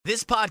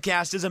This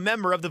podcast is a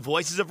member of the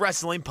Voices of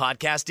Wrestling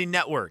Podcasting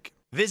Network.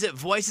 Visit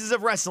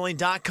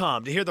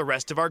voicesofwrestling.com to hear the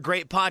rest of our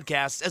great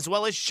podcasts, as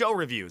well as show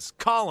reviews,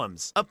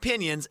 columns,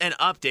 opinions, and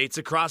updates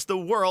across the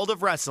world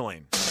of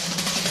wrestling.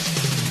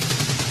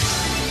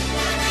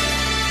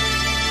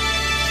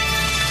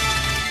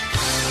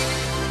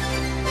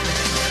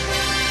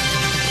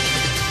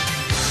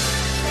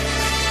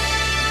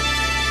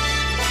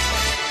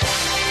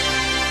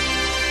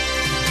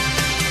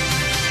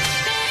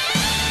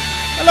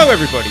 Hello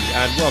everybody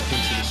and welcome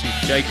to the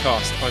Super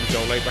J-Cast. I'm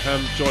Joel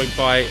Abraham, joined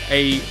by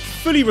a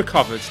fully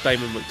recovered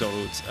Damon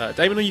McDonald.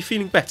 Damon, are you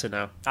feeling better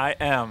now? I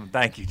am,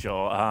 thank you,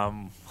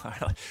 Joel.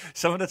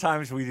 Some of the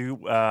times we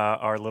do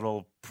our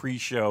little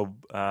pre-show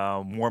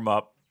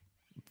warm-up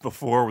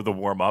before the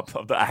warm-up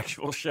of the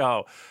actual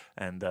show,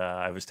 and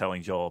I was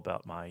telling Joel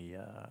about my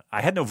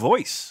I had no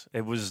voice.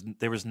 There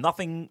was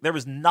nothing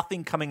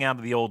coming out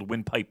of the old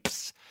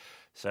windpipes,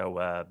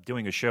 so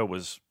doing a show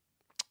was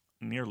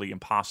nearly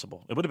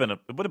impossible. It would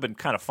have been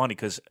kind of funny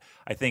because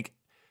I think,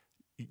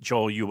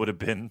 Joel, you would have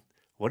been,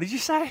 what did you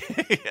say?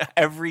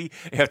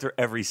 after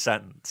every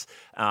sentence,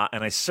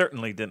 and I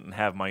certainly didn't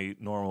have my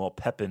normal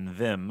pep and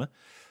vim.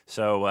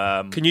 So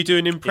can you do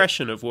an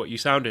impression of what you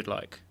sounded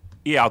like?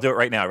 Yeah, I'll do it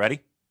right now.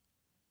 Ready?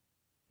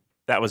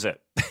 That was it.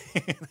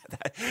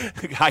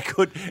 I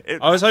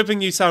was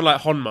hoping you'd sound like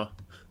Honma.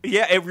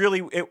 Yeah,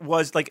 it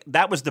was like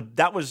that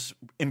was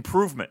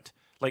improvement.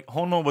 Like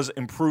Honma was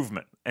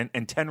improvement, and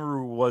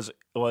Tenryu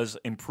was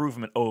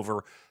improvement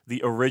over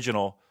the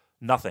original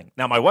nothing.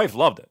 Now my wife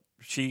loved it.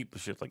 She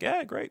was like,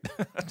 "Yeah, great,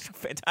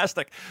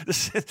 fantastic.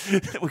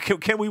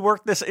 Can we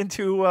work this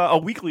into a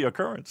weekly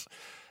occurrence?"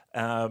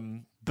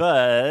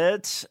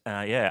 But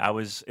yeah, it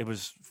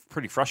was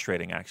pretty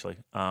frustrating actually,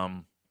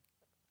 and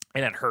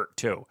it hurt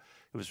too.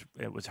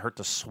 It was hurt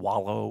to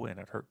swallow, and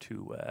it hurt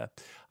to.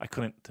 I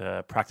couldn't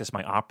practice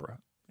my opera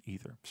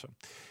either, so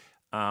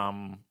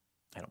I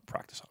don't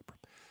practice opera.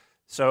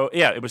 So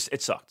yeah,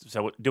 it sucked.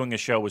 So doing a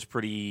show was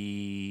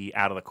pretty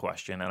out of the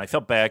question, and I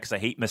felt bad because I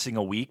hate missing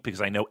a week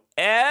because I know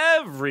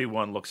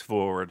everyone looks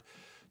forward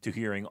to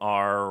hearing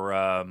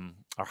our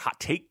hot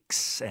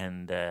takes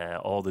and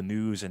all the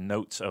news and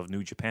notes of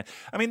New Japan.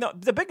 I mean,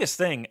 the biggest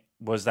thing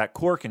was that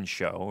Corkin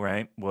show,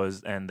 right?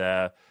 And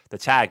the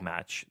tag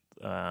match,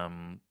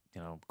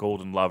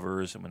 Golden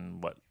Lovers,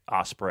 and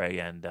Ospreay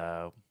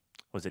and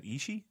was it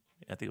Ishii?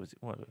 I think it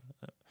was.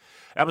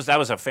 That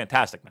was a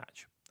fantastic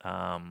match.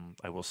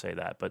 I will say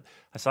that, but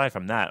aside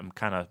from that, I'm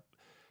kind of.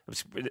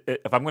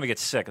 If I'm going to get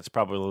sick, it's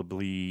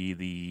probably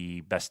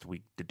the best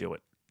week to do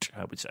it,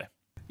 I would say.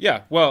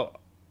 Yeah, well,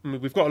 I mean,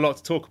 we've got a lot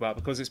to talk about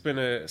because it's been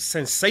a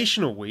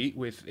sensational week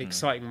with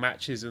exciting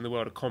matches in the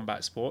world of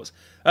combat sports.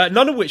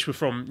 None of which were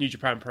from New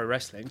Japan Pro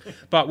Wrestling,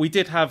 but we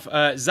did have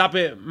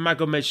Zabit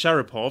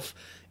Magomedsharipov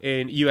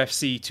in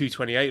UFC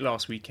 228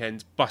 last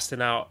weekend, busting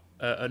out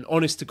an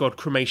honest-to-God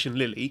cremation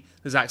lily,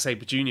 the Zack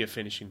Sabre Jr.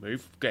 finishing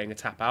move, getting a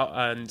tap out.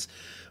 And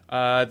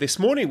this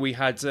morning we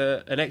had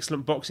an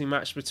excellent boxing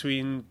match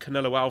between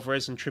Canelo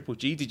Alvarez and Triple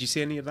G. Did you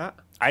see any of that?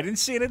 I didn't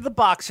see any of the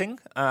boxing,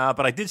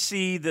 but I did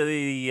see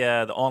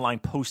the online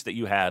post that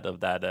you had of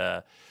that.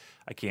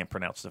 I can't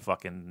pronounce the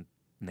fucking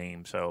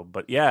name, so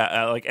but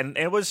yeah, and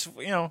it was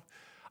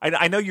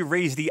I know you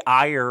raised the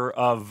ire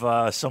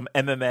of some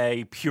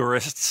MMA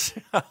purists,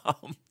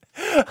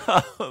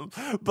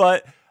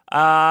 but.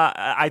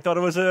 I thought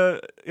it was I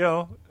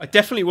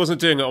definitely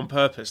wasn't doing it on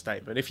purpose,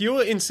 Damon. If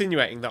you're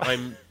insinuating that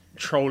I'm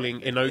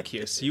trolling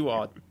Inokius, you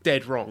are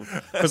dead wrong.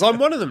 Because I'm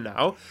one of them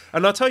now,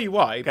 and I'll tell you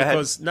why.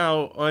 Because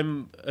now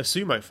I'm a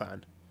sumo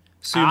fan.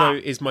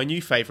 Sumo is my new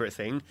favourite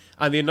thing,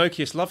 and the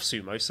Inokius love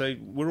sumo, so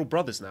we're all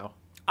brothers now.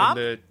 In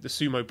the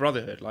sumo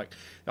brotherhood. Like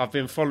I've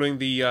been following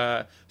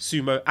the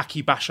sumo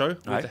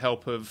Akibasho with the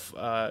help of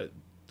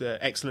the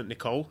excellent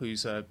Nicole,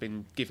 who's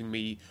been giving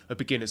me a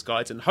beginner's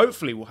guide, and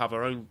hopefully we'll have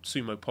our own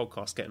sumo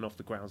podcast getting off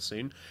the ground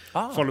soon,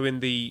 following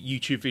the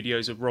YouTube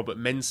videos of Robert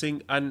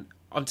Mensing. And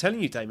I'm telling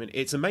you, Damon,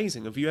 it's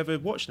amazing. Have you ever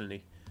watched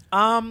any?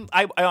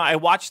 I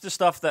watched the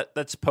stuff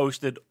that's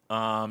posted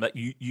that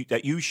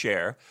you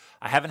share.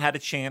 I haven't had a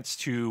chance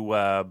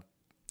to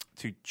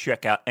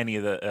check out any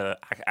of the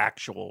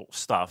actual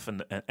stuff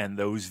and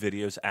those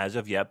videos as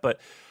of yet,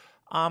 but.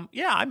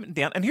 Yeah, I'm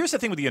down. And here's the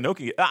thing with the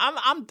Inoki.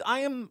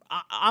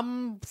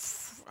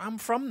 I'm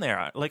from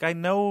there. Like I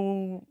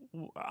know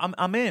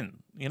I'm in.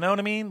 You know what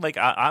I mean? Like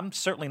I'm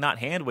certainly not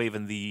hand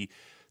waving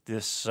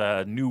this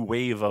new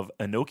wave of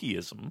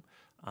Inokiism.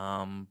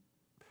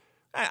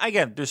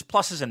 Again, there's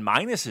pluses and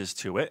minuses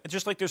to it,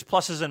 just like there's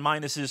pluses and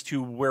minuses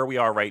to where we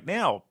are right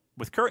now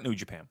with current New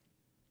Japan.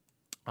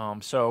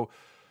 So,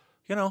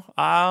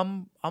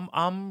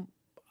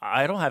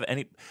 I don't have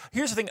any.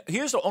 Here's the thing.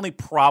 Here's the only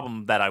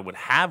problem that I would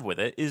have with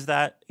it is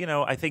that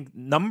I think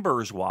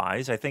numbers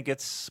wise, I think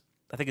it's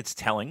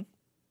telling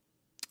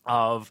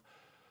of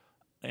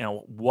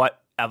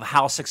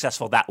how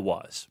successful that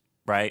was,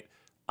 right?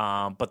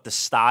 But the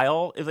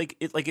style,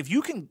 if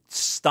you can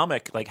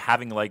stomach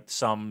having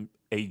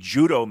a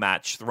judo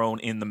match thrown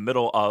in the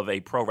middle of a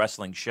pro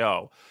wrestling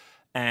show,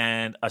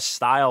 and a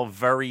style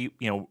very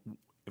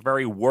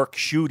very work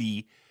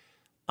shooty,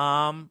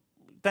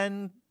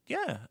 then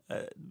yeah,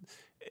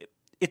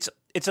 it's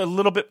a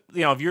little bit,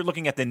 if you're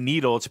looking at the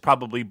needle, it's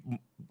probably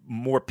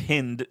more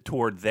pinned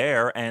toward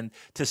there, and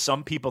to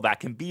some people that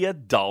can be a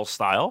dull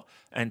style,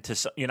 and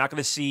you're not going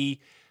to see,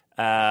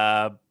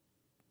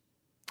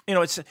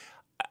 it's.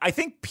 I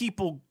think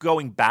people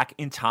going back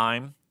in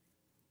time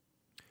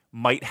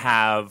might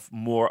have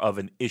more of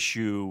an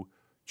issue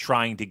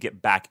trying to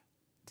get back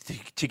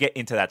to get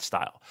into that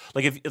style.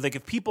 Like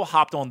if people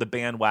hopped on the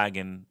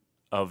bandwagon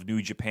of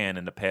New Japan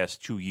in the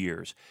past 2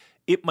 years,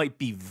 it might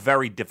be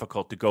very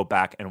difficult to go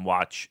back and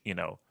watch,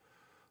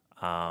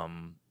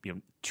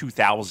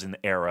 2000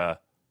 era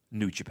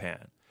New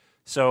Japan.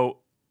 So,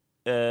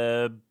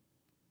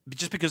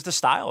 just because the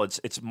style,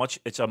 it's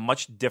a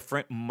much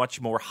different,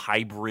 much more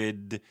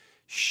hybrid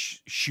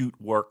shoot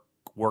work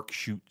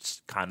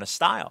shoots kind of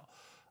style.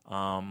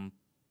 Not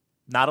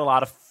a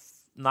lot.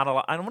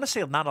 I don't want to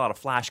say not a lot of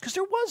flash, because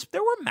there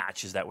were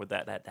matches that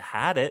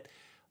had it.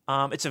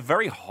 It's a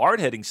very hard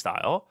hitting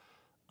style.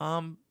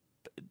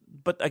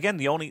 But again,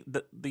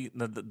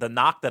 the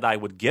knock that I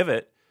would give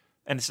it,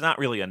 and it's not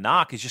really a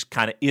knock, it's just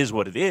kind of is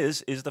what it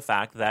is the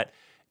fact that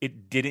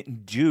it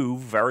didn't do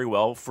very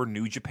well for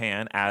New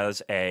Japan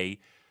as a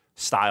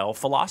style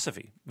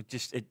philosophy.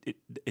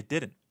 It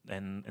didn't,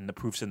 and the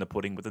proof's in the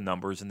pudding with the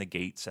numbers and the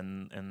gates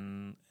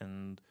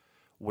and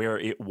where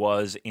it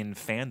was in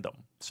fandom.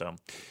 So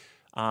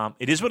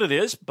it is what it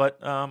is. But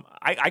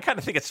I kind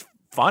of think it's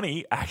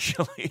funny,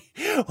 actually,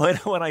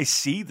 when I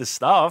see the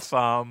stuff.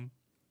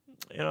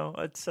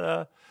 It's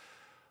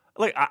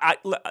like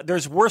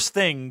there's worse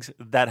things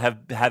that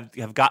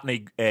have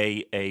gotten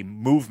a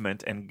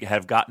movement and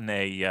have gotten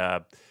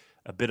a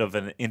bit of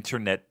an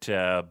internet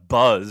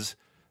buzz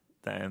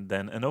than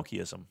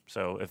Enochiism.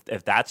 So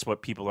if that's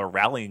what people are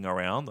rallying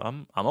around,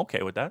 I'm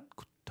okay with that.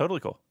 Totally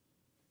cool.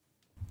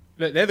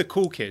 They're the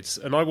cool kids,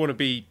 and I want to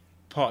be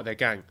part of their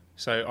gang.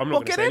 So I'm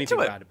not going to say anything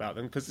bad about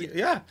them, because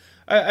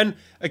and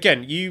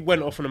again, you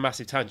went off on a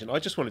massive tangent. I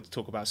just wanted to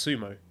talk about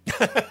sumo.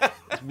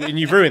 And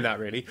you've ruined that,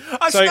 really. No.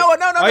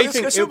 I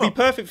think it would be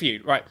perfect for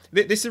you. Right.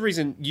 This is the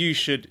reason you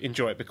should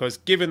enjoy it, because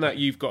given that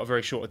you've got a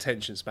very short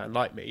attention span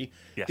like me,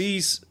 yes,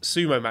 these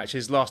sumo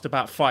matches last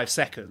about 5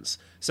 seconds.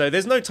 So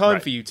there's no time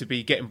for you to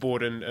be getting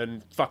bored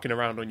and fucking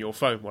around on your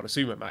phone while a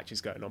sumo match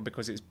is going on,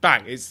 because it's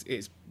bang.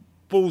 It's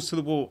balls to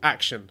the wall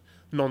action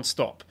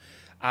non-stop.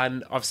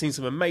 And I've seen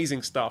some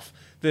amazing stuff.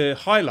 The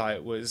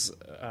highlight was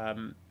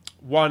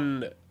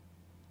one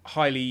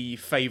highly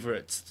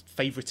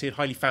favorited,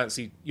 highly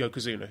fancied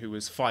Yokozuna, who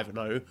was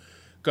 5-0,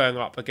 going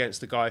up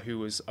against a guy who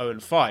was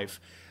 0-5.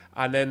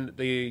 And then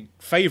the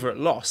favourite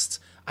lost,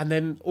 and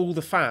then all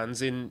the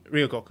fans in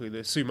Ryogoku,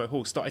 the sumo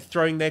hall, started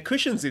throwing their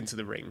cushions into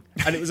the ring,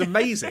 and it was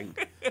amazing.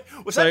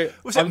 was that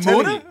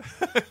Muna?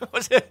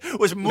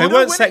 was Muna? They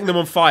weren't setting them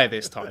on fire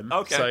this time,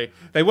 okay. So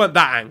they weren't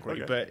that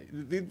angry, but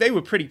they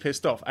were pretty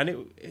pissed off,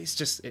 and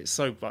it's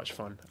so much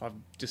fun.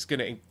 I'm just going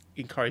to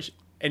encourage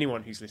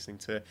anyone who's listening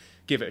to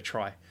give it a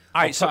try.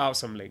 I'll put out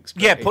some links.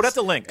 Yeah, put out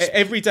the links.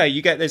 Every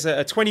day there's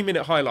a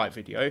 20-minute highlight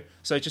video.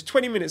 So just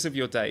 20 minutes of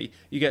your day,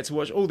 you get to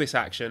watch all this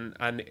action,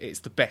 and it's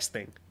the best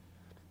thing.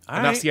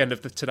 And that's the end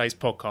of today's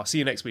podcast. See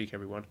you next week,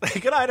 everyone.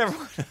 Good night,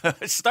 everyone.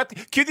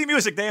 Cue the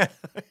music, Dan.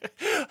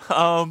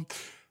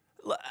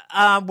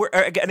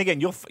 Again,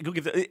 you'll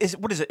give.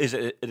 What is it? Is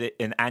it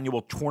an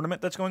annual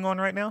tournament that's going on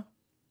right now?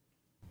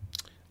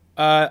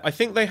 I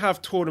think they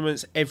have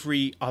tournaments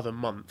every other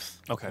month.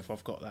 Okay, if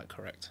I've got that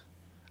correct.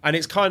 And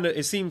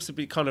it seems to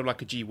be kind of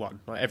like a G1.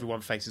 Like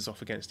everyone faces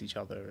off against each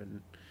other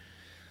and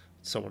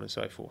so on and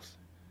so forth.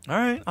 All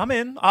right, I'm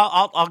in.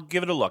 I'll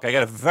give it a look. I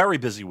got a very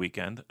busy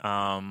weekend,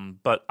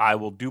 but I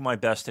will do my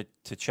best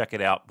to check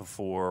it out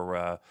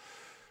before.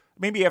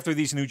 Maybe after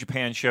these New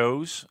Japan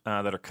shows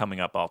that are coming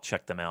up, I'll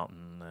check them out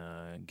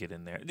and get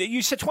in there.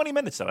 You said 20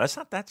 minutes though.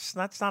 That's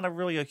not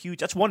really a huge.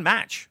 That's one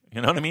match.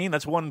 You know what I mean?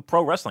 That's one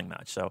pro wrestling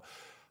match. So,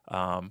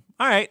 all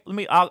right.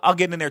 I'll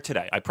get in there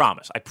today. I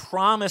promise.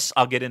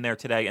 I'll get in there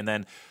today, and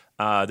then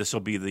this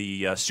will be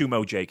the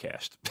Sumo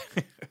J-Cast.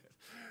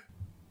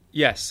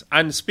 Yes,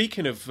 and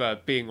speaking of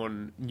being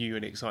on new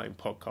and exciting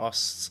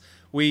podcasts,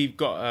 we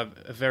got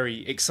a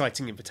very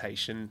exciting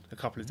invitation a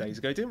couple of days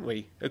ago, didn't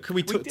we? Can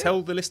we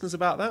tell the listeners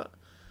about that?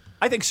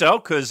 I think so,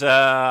 because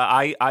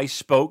I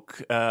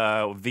spoke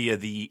via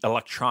the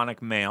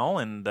electronic mail,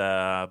 and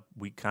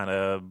we kind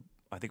of,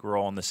 I think we're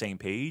all on the same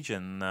page.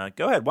 And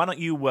go ahead, why don't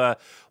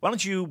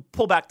you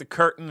pull back the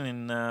curtain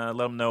and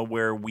let them know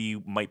where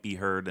we might be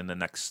heard in the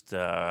next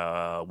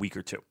week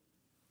or two.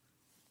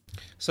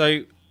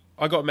 So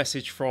I got a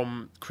message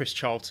from Chris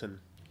Charlton,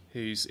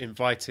 who's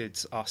invited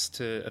us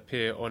to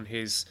appear on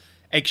his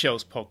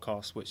Eggshells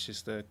podcast, which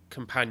is the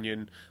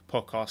companion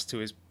podcast to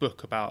his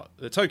book about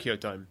the Tokyo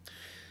Dome.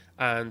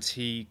 And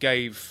he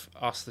gave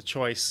us the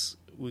choice.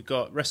 We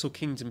got Wrestle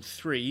Kingdom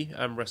 3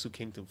 and Wrestle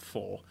Kingdom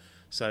 4.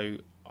 So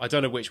I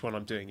don't know which one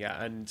I'm doing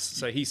yet. And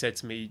so he said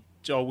to me,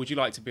 Joel, would you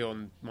like to be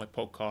on my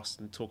podcast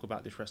and talk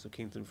about this Wrestle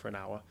Kingdom for an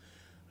hour?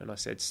 And I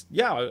said,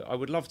 yeah, I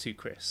would love to,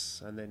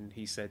 Chris. And then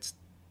he said,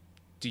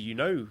 do you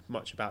know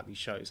much about these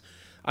shows?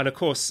 And of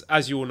course,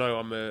 as you all know,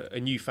 I'm a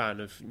new fan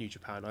of New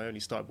Japan. I only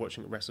started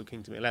watching at Wrestle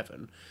Kingdom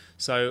 11.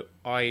 So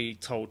I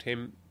told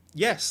him,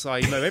 yes,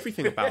 I know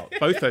everything about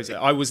both those.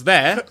 I was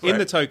there in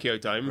the Tokyo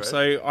Dome,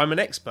 so I'm an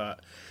expert.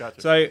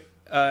 Gotcha. So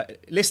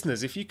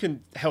listeners, if you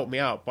can help me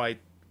out by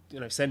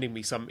sending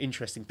me some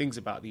interesting things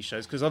about these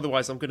shows, because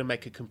otherwise I'm going to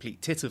make a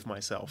complete tit of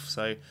myself.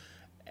 So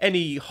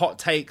any hot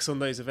takes on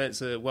those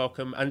events are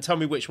welcome, and tell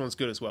me which one's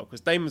good as well, because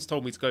Damon's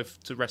told me to go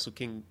to Wrestle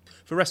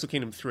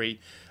Kingdom 3,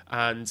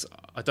 and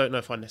I don't know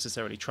if I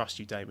necessarily trust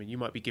you, Damon. You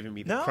might be giving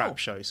me the crap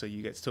show, so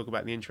you get to talk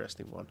about the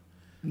interesting one.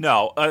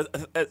 No,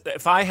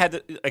 if I had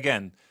to,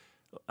 again,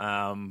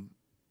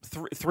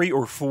 3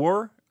 or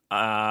 4,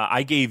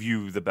 I gave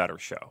you the better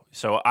show.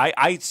 So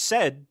I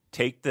said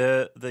take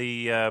the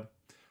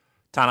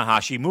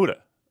Tanahashi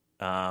Muda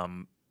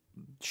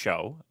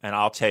show, and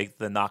I'll take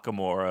the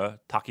Nakamura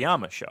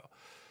Takayama show.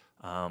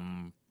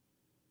 I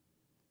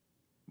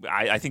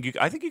think you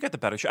got the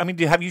better show. I mean,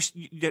 did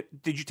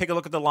you take a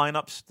look at the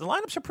lineups? The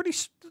lineups are pretty.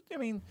 I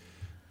mean,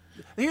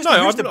 I'm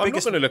not going to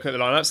look at the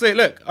lineups.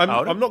 Look,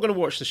 I'm not going to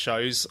watch the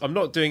shows. I'm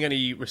not doing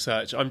any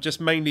research. I'm just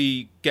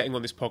mainly getting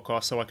on this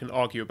podcast so I can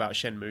argue about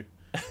Shenmue.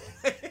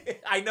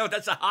 I know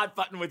that's a hot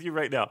button with you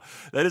right now.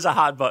 That is a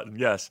hot button.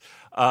 Yes.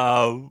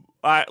 I'm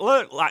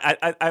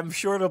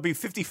sure it'll be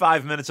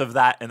 55 minutes of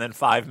that, and then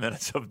 5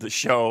 minutes of the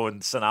show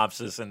and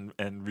synopsis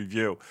and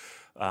review.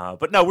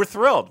 But no, we're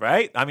thrilled,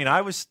 right? I mean,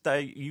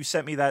 you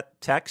sent me that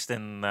text,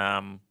 and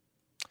I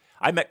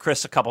met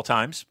Chris a couple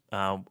times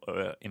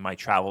in my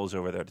travels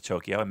over there to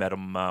Tokyo. I met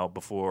him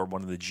before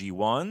one of the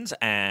G1s,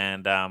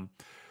 and I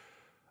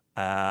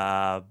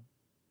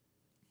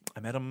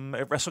met him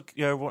at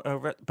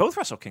both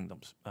Wrestle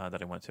Kingdoms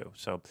that I went to.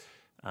 So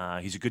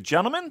he's a good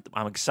gentleman.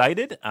 I'm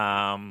excited.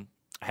 I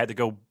had to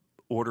go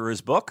order his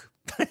book,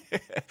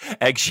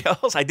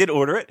 Eggshells. I did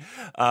order it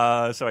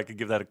so I could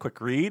give that a quick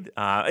read.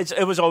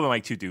 It was all on my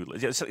to-do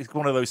list. It's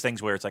one of those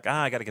things where it's like,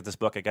 I got to get this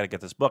book.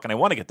 And I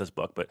want to get this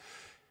book, but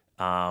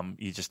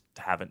you just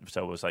haven't.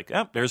 So it was like,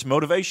 there's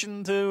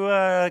motivation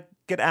to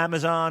get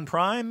Amazon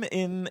Prime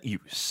in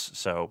use.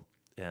 So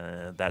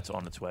that's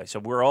on its way. So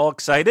we're all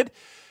excited.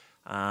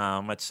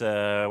 We're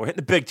hitting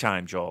the big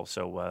time, Joel.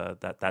 So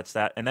that's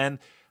that. And then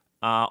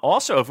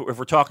also, if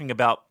we're talking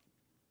about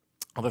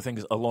other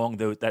things along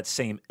that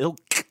same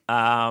ilk,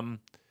 I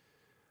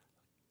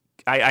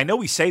know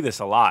we say this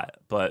a lot,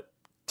 but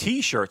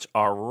T-shirts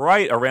are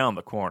right around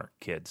the corner,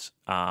 kids.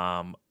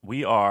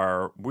 We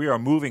are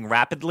moving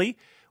rapidly.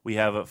 We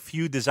have a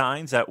few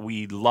designs that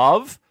we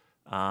love,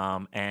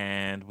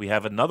 and we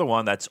have another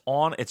one that's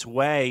on its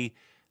way.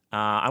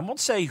 I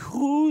won't say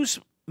who's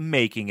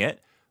making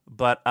it,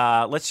 but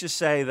let's just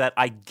say that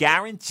I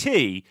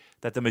guarantee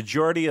that the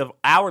majority of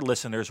our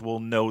listeners will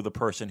know the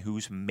person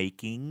who's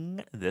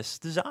making this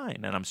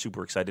design, and I'm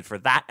super excited for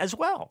that as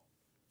well.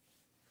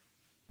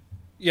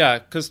 Yeah,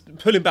 because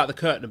pulling back the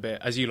curtain a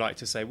bit, as you like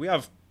to say, we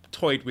have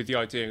toyed with the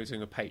idea of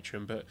doing a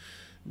Patreon, but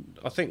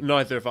I think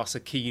neither of us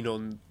are keen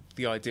on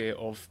the idea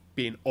of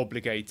being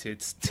obligated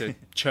to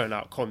churn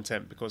out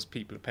content because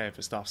people are paying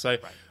for stuff. So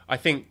I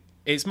think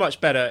it's much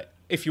better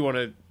if you want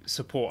to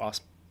support us,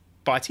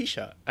 buy a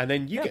T-shirt, and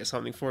then you get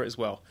something for it as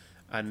well.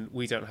 And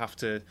we don't have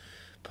to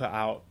put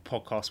out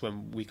podcasts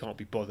when we can't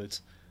be bothered.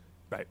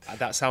 Right.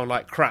 That sound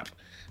like crap.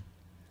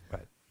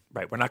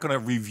 Right. We're not going to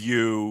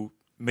review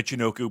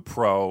Michinoku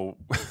Pro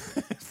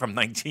from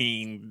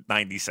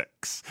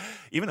 1996,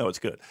 even though it's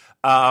good.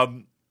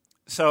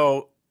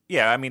 So,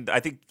 yeah, I mean, I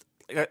think,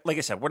 like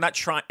I said, we're not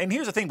trying. And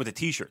here's the thing with the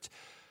T-shirts.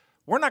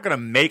 We're not going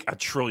to make $1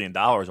 trillion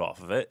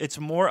off of it. It's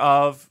more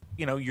of,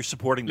 you're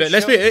supporting the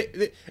show.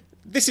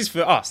 This is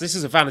for us. This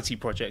is a vanity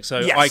project, so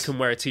I can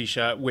wear a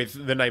T-shirt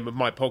with the name of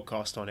my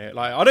podcast on it.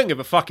 Like, I don't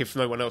give a fuck if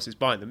no one else is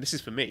buying them. This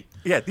is for me.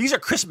 Yeah, these are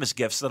Christmas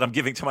gifts that I'm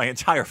giving to my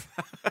entire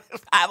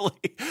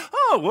family.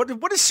 Oh,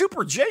 what is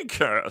Super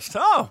J-Cast?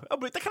 Oh,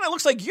 but that kind of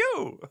looks like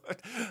you.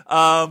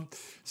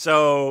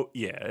 So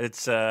yeah,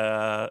 it's.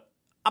 But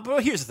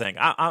here's the thing.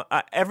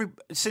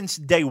 Since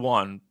day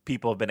one,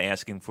 people have been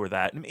asking for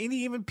that, and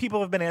even people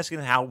have been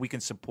asking how we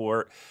can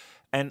support.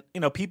 And,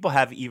 people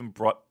have even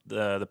brought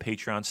the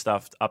Patreon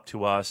stuff up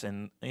to us.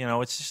 And,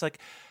 it's just like,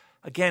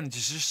 again,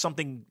 there's just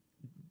something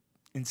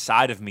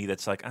inside of me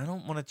that's like, I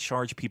don't want to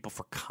charge people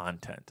for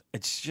content.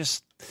 It's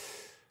just,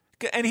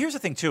 and here's the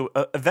thing too.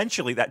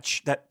 Eventually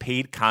that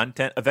paid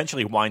content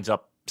eventually winds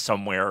up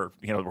somewhere,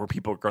 where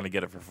people are going to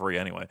get it for free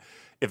anyway,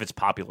 if it's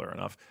popular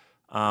enough.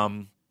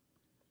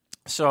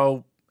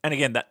 So, and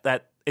again,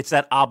 that it's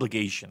that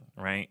obligation,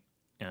 right?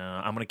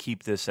 I'm going to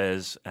keep this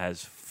as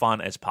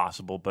fun as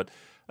possible, but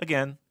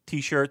again,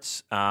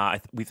 T-shirts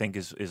we think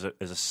is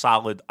a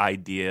solid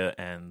idea,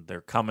 and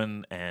they're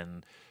coming.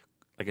 And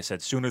like I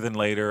said, sooner than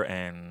later,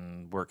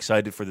 and we're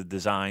excited for the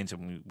designs,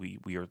 and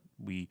we'll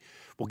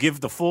give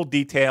the full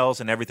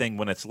details and everything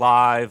when it's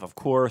live, of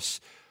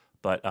course.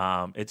 But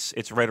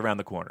it's right around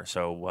the corner,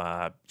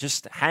 so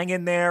just hang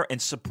in there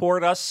and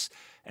support us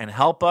and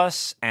help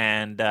us,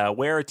 and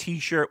wear a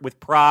T-shirt with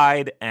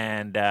pride,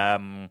 and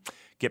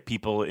get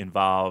people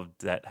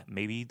involved that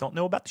maybe don't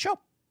know about the show.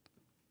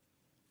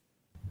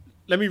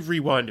 let me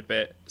rewind a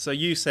bit. So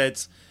you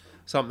said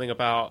something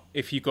about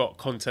if you got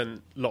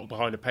content locked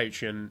behind a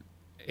Patreon,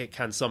 it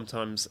can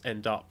sometimes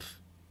end up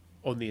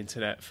on the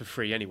internet for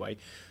free anyway.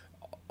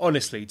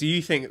 Honestly, do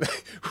you think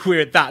that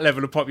we're at that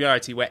level of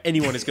popularity where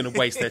anyone is going to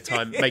waste their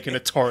time making a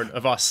torrent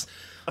of us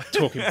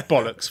talking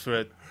bollocks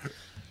for?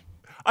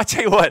 I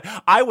tell you what,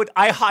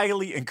 I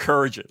highly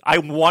encourage it. I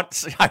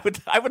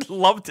would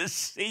love to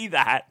see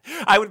that.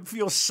 I would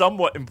feel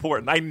somewhat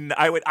important. I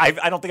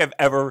don't think I've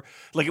ever,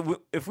 like,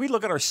 if we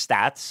look at our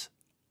stats,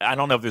 I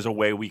don't know if there's a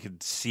way we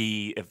could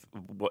see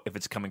if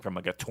it's coming from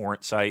like a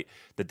torrent site,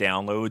 the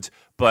downloads,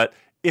 but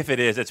if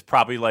it is, it's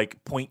probably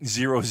like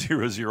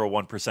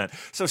 0.0001%.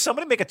 So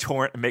somebody make a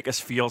torrent and make us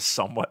feel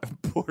somewhat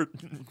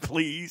important,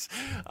 please.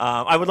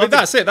 I would love.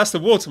 That's it. That's the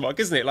watermark,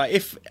 isn't it? Like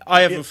if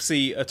I ever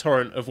see a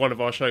torrent of one of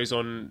our shows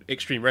on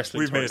Extreme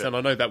Wrestling Torrents, then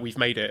I know that we've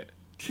made it.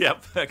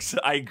 Yep,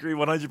 I agree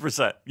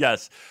 100%.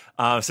 Yes.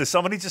 So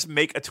somebody just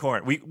make a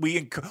torrent.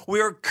 We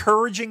are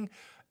encouraging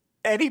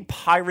any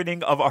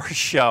pirating of our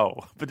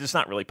show, but it's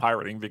not really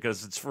pirating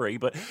because it's free,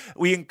 but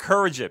we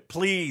encourage it.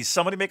 Please,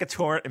 somebody make a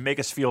torrent and make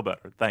us feel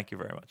better. Thank you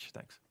very much.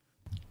 Thanks.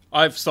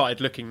 I've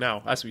started looking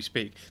now as we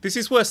speak. This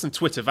is worse than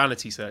Twitter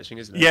vanity searching,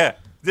 isn't it? Yeah,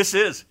 this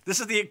is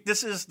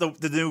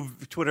the new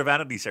Twitter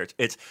vanity search.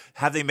 It's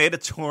have they made a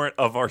torrent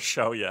of our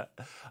show yet?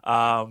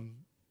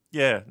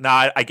 Yeah,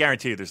 no, I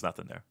guarantee you there's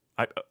nothing there.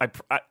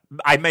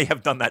 I may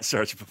have done that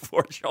search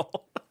before,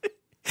 Joel.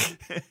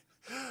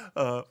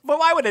 But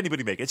why would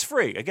anybody make it? It's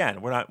free.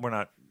 Again, we're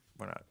not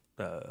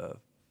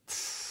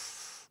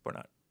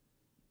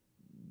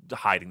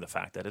hiding the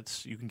fact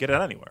that you can get it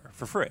anywhere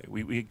for free.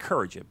 We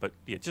encourage it, but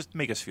yeah, just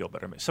make us feel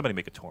better. Somebody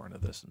make a torrent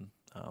of this, and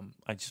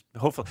I just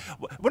hopefully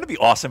wouldn't it be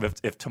awesome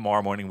if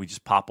tomorrow morning we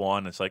just pop on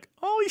and it's like,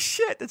 holy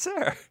shit, it's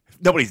there.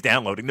 Nobody's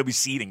downloading, nobody's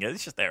seeding it.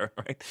 It's just there,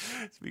 right?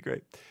 It'd be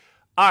great.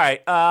 All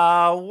right,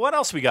 what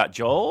else we got,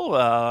 Joel?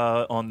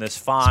 On this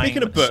fine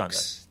Speaking of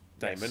books,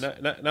 Sunday.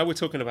 Damon. Now we're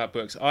talking about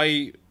books.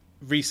 I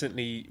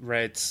recently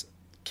read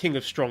King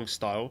of Strong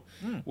Style,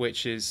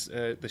 which is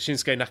the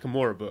Shinsuke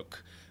Nakamura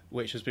book,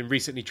 which has been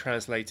recently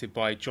translated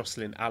by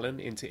Jocelyn Allen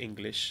into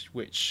English,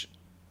 which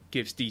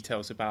gives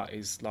details about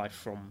his life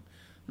from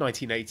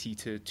 1980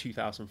 to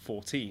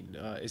 2014.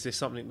 Is this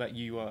something that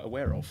you are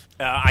aware of?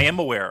 I am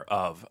aware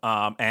of,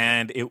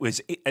 and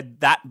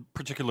that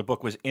particular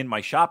book was in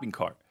my shopping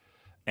cart.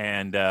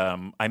 And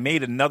I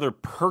made another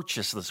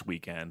purchase this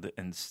weekend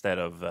instead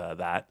of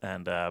that,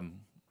 and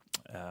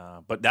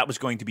but that was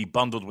going to be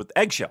bundled with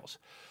Eggshells.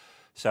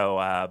 So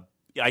I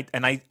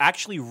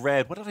actually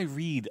read. What did I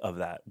read of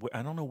that?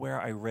 I don't know where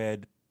I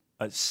read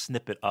a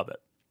snippet of it,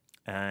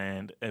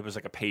 and it was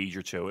like a page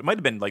or two. It might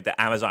have been like the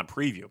Amazon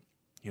preview.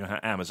 You know how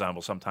Amazon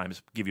will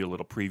sometimes give you a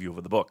little preview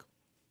of the book.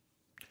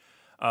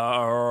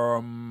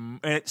 And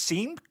it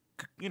seemed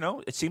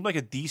like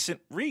a decent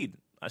read.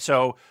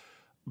 So,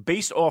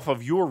 based off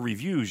of your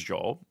reviews,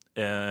 Joel,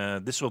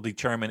 this will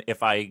determine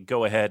if I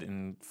go ahead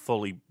and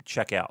fully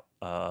check out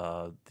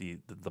the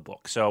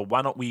book. So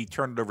why don't we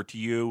turn it over to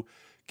you?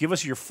 Give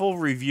us your full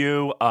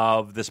review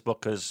of this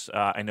book, because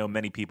I know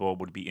many people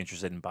would be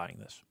interested in buying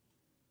this.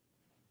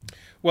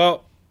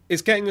 Well,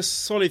 it's getting a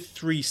solid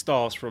 3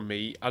 stars from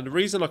me, and the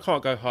reason I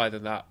can't go higher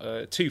than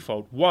that,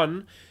 twofold.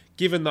 One,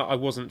 given that I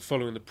wasn't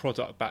following the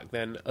product back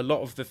then, a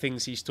lot of the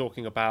things he's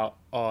talking about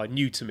are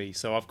new to me,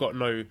 so I've got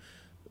no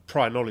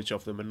prior knowledge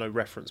of them and no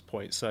reference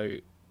point, so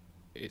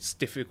it's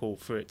difficult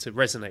for it to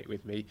resonate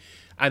with me.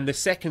 And the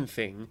second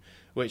thing,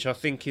 which I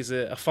think is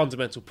a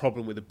fundamental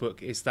problem with the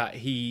book, is that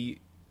he,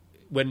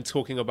 when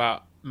talking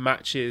about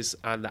matches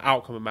and the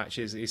outcome of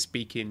matches, is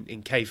speaking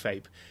in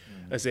kayfabe,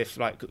 as if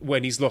like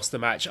when he's lost the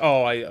match,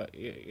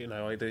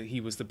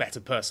 he was the better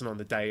person on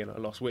the day and I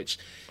lost, which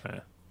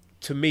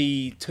to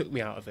me took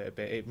me out of it a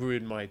bit. It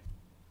ruined my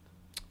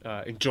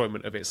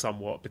enjoyment of it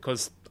somewhat,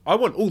 because I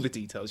want all the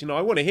details.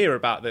 I want to hear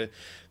about the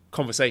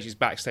conversations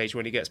backstage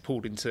when he gets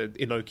pulled into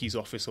Inoki's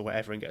office or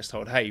whatever and gets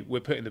told, hey, we're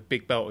putting the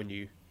big belt on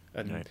you,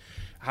 and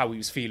how he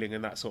was feeling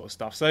and that sort of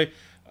stuff. So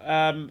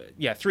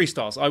 3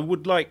 stars. I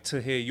would like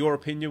to hear your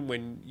opinion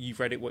when you've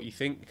read it, what you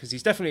think, because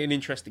he's definitely an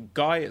interesting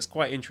guy. It's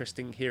quite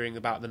interesting hearing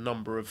about the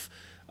number of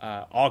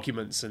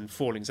arguments and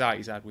fallings out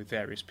he's had with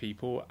various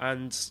people,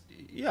 and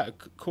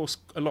of course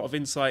a lot of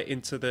insight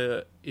into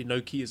the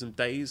Inokiism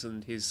days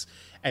and his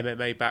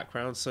MMA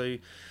background. So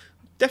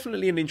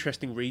definitely an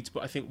interesting read,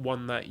 but I think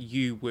one that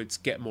you would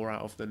get more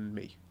out of than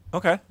me.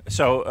 Okay,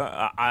 so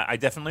I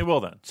definitely will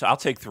then. So I'll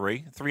take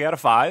 3 out of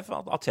 5.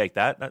 I'll take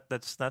that.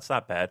 That's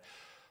not bad.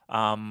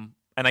 And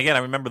again, I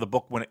remember the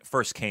book when it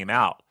first came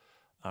out.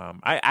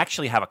 I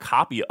actually have a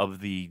copy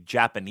of the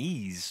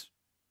Japanese.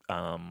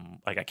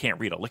 I can't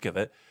read a lick of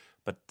it,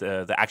 but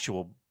the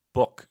actual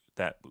book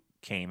that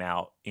came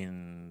out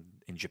in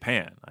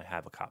Japan, I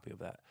have a copy of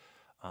that.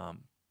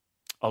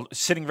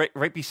 Sitting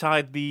right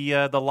beside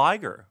the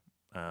Liger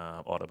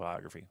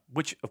autobiography,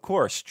 which, of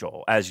course,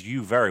 Joel, as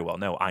you very well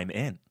know, I'm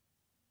in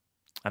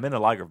the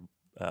Liger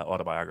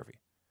autobiography.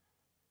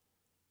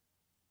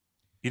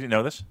 You didn't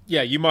know this?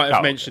 Yeah, you might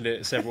have mentioned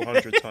it several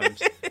hundred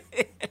times.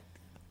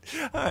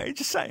 All right,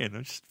 just saying.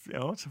 It's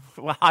it's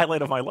a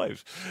highlight of my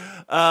life.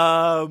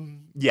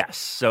 Yes.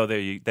 So there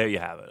you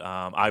have it.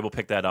 I will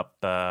pick that up.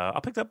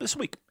 I'll pick that up this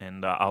week,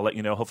 and I'll let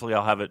you know. Hopefully,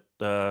 I'll have it.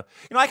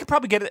 I could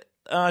probably get it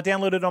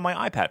downloaded on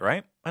my iPad,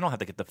 right? I don't have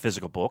to get the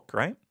physical book,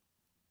 right?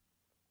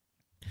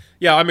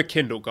 Yeah, I'm a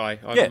Kindle guy.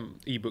 I'm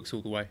ebooks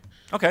all the way.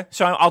 Okay,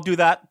 so I'll do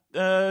that.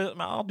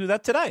 I'll do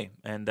that today,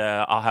 and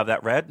I'll have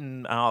that read,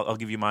 and I'll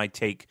give you my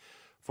take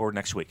for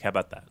next week. How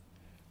about that?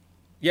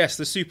 Yes,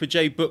 the Super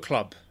J Book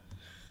Club.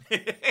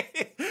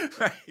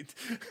 Right,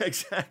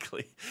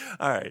 exactly.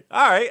 All right.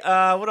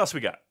 What else we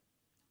got?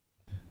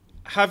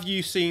 Have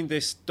you seen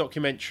this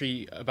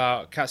documentary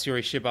about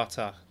Katsuyori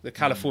Shibata, the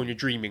California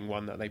Dreaming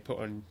one that they put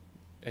on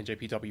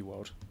NJPW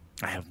World?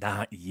 I have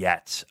not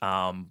yet,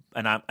 and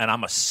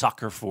I'm a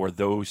sucker for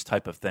those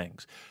type of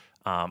things.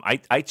 I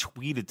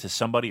tweeted to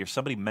somebody, or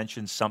somebody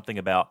mentioned something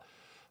about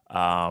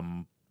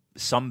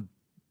some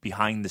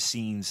behind the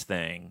scenes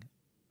thing,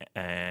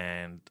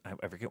 and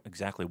I forget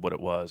exactly what it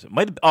was. It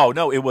might have,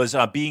 it was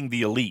Being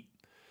the Elite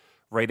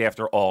right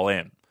after All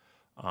In,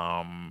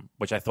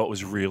 which I thought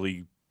was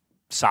really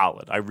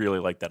solid. I really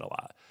liked that a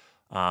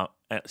lot.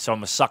 So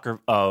I'm a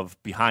sucker of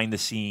behind the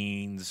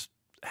scenes,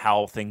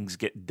 how things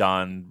get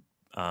done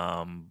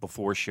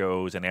before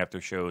shows and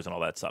after shows and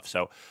all that stuff.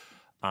 So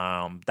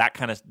that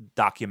kind of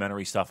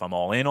documentary stuff I'm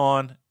all in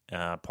on,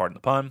 pardon the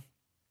pun.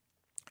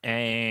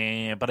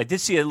 But I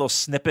did see a little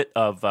snippet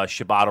of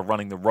Shibata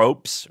running the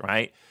ropes,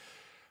 right?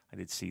 I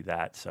did see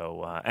that.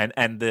 So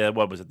and the,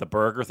 what was it, the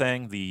burger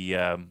thing,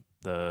 the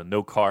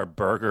no carb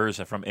burgers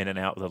from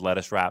In-N-Out with the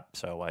lettuce wrap.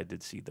 So I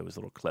did see those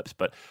little clips.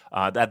 But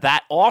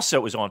that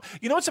also was on.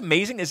 You know what's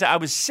amazing is that I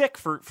was sick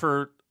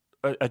for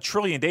a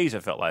trillion days,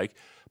 it felt like.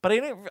 But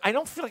I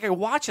don't feel like I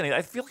watched anything.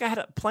 I feel like I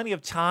had plenty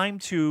of time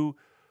to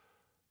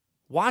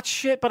watch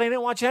shit, but I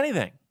didn't watch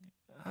anything.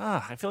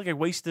 I feel like I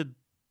wasted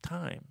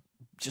time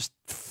just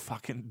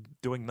fucking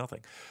doing nothing.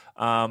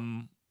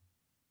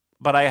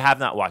 But I have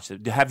not watched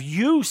it. Have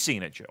you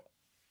seen it, Joe?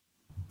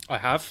 I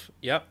have,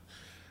 yep.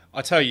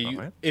 I tell you,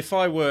 right. If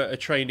I were a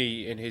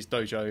trainee in his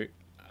dojo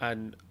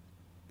and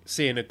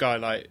seeing a guy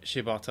like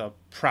Shibata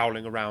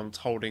prowling around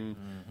holding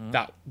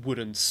that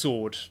wooden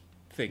sword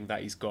thing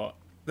that he's got,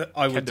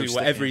 I would do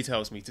whatever he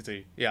tells me to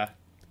do. Yeah.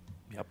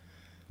 Yep.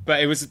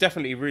 But it was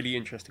definitely a really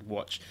interesting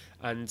watch.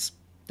 And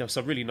there were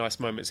some really nice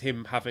moments.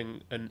 Him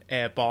having an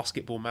air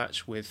basketball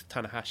match with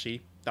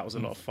Tanahashi. That was a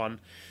lot of fun.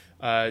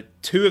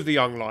 Two of the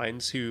young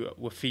lions who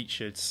were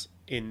featured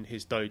in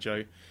his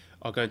dojo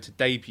are going to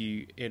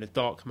debut in a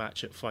dark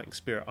match at Fighting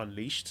Spirit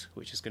Unleashed,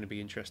 which is going to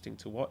be interesting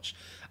to watch.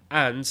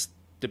 And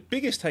the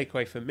biggest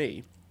takeaway for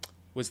me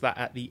was that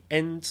at the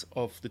end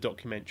of the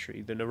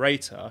documentary, the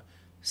narrator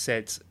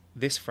said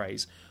this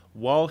phrase,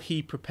 while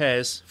he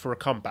prepares for a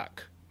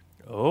comeback.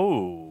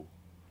 Oh.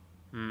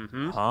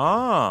 Mm-hmm.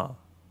 Ah.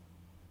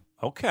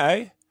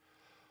 Okay.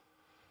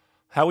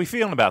 How are we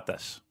feeling about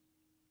this?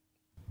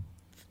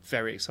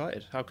 Very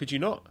excited. How could you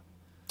not?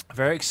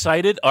 Very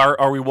excited.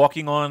 Are we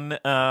walking on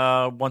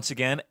once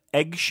again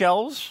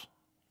eggshells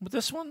with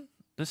this one?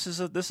 This is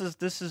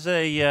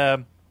a.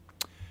 Am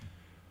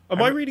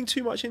I reading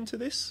too much into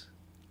this?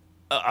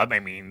 I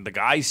mean, the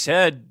guy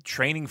said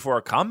training for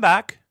a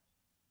comeback.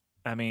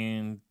 I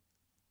mean,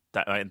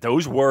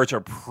 those words are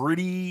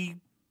pretty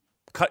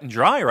cut and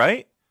dry,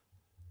 right?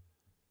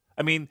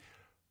 I mean,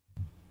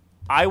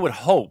 I would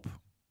hope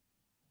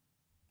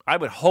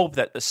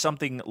that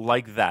something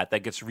like that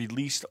gets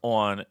released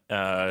on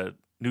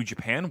New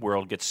Japan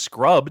World gets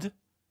scrubbed,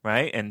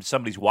 right? And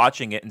somebody's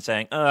watching it and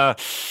saying,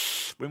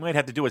 we might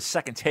have to do a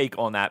second take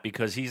on that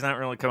because he's not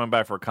really coming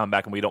back for a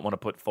comeback and we don't want to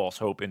put false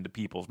hope into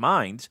people's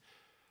minds.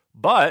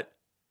 But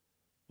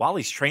while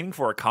he's training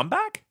for a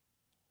comeback,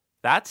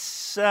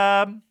 that's,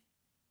 to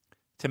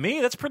me,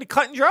 that's pretty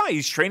cut and dry.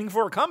 He's training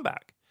for a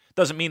comeback.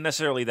 Doesn't mean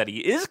necessarily that he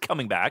is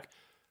coming back,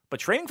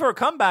 but training for a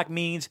comeback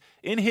means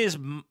in his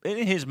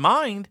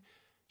mind,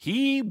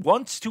 he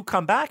wants to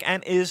come back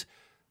and is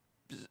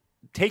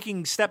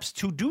taking steps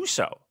to do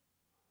so.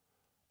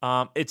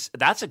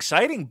 That's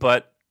exciting,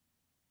 but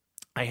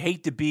I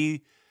hate to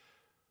be,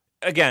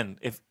 again,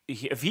 if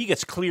he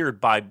gets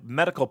cleared by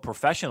medical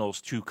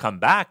professionals to come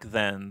back,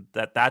 then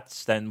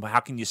then how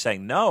can you say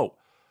no?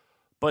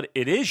 But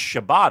it is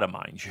Shibata,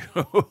 mind you,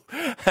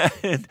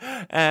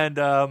 and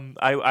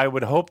I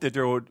would hope that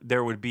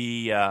there would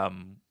be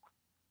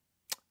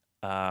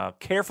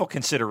careful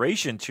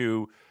consideration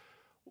to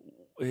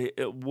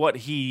what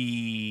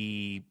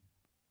he.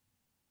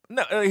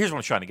 No, here's what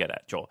I'm trying to get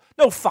at, Joel.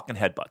 No fucking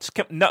headbutts.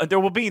 No, there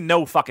will be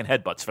no fucking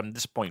headbutts from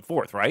this point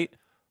forth, right?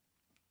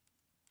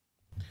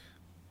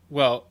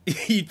 Well,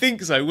 you'd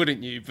think so,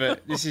 wouldn't you?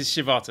 But this is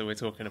Shibata we're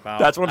talking about.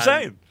 That's what I'm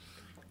saying.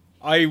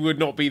 I would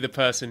not be the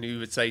person who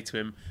would say to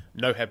him,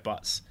 no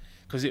headbutts,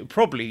 because it would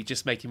probably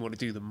just make him want to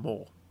do them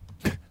more.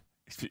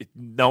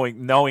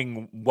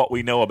 Knowing what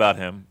we know about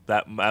him,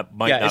 that might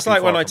not it's be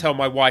like when far I from... tell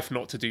my wife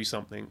not to do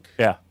something.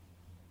 Yeah.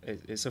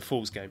 It's a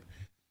fool's game.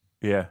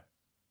 Yeah.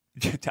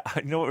 You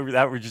know what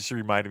that just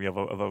reminded me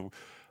of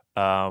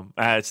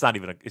It's not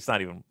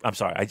even. I'm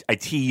sorry. I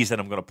tease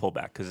and I'm going to pull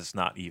back because it's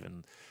not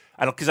even.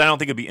 I don't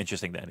think it'd be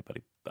interesting to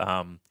anybody.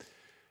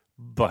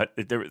 But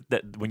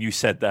when you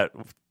said that,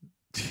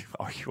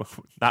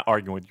 not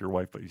arguing with your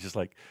wife, but he's just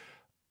like,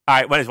 all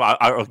right, might as well.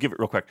 I'll give it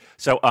real quick.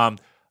 So,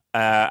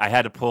 I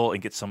had to pull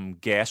and get some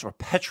gas or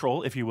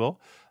petrol, if you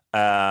will,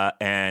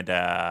 and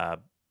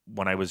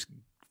when I was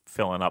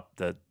filling up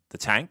the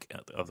tank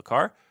of the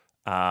car,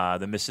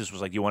 the missus was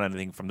like, "You want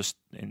anything from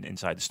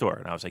inside the store?"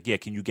 And I was like, "Yeah,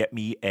 can you get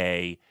me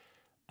a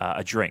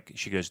drink?"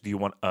 She goes, "Do you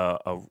want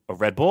a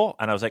Red Bull?"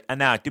 And I was like,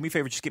 "Nah, do me a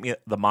favor, just get me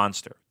the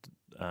Monster."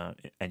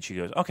 And she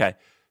goes, "Okay."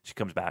 She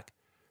comes back,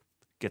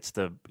 gets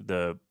the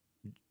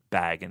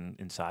bag, and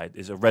inside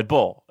is a Red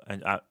Bull.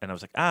 And I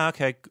was like,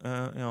 okay,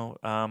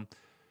 and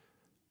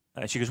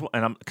she goes,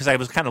 and because I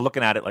was kind of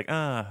looking at it like,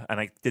 and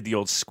I did the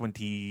old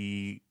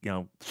squinty,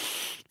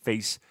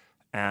 face.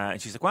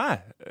 And she's like,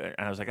 "Why?" And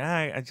I was like,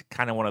 I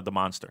kind of wanted the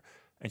Monster.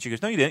 And she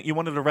goes, "No, you didn't. You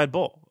wanted a Red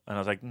Bull." And I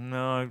was like,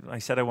 "No, I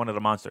said I wanted a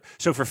Monster."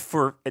 So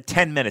for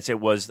 10 minutes, it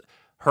was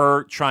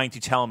her trying to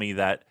tell me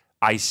that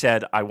I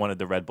said I wanted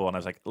the Red Bull. And I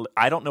was like,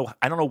 I don't know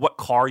what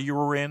car you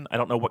were in. I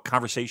don't know what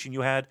conversation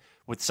you had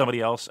with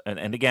somebody else.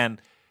 And again,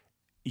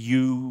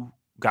 you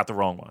got the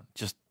wrong one.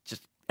 Just,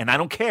 and I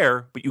don't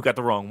care, but you got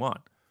the wrong one.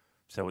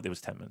 So it was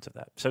 10 minutes of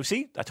that. So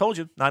see, I told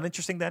you, not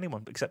interesting to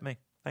anyone except me.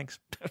 Thanks.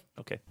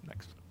 Okay,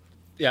 next.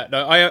 Yeah,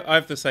 no, I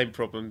have the same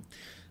problem.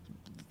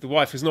 The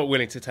wife is not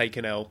willing to take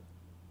an L.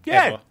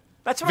 Yeah, ever.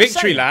 that's what I'm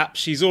Victory saying. lap,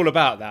 she's all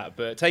about that,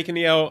 but taking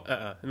the L,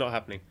 not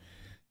happening.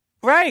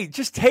 Right,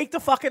 just take the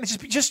fucking,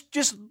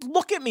 just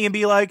look at me and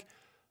be like,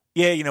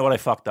 "Yeah, you know what, I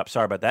fucked up.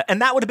 Sorry about that."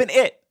 And that would have been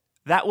it.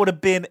 That would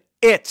have been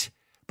it.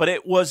 But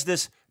it was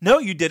this, "No,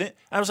 you didn't."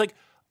 And I was like,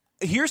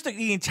 here's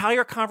the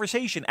entire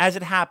conversation as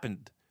it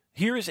happened.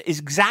 Here is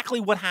exactly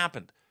what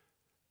happened.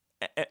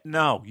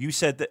 No, you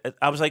said that.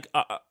 I was like,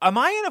 am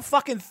I in a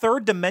fucking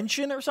third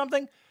dimension or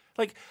something?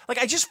 Like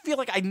I just feel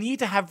like I need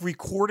to have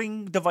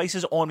recording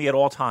devices on me at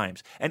all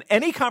times. And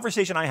any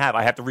conversation I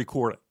have to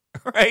record it,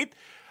 right?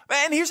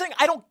 And here's the thing,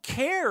 I don't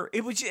care.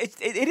 It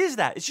is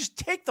that. It's just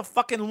take the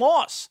fucking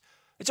loss.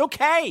 It's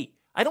okay.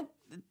 I don't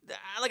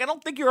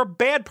think you're a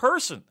bad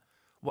person.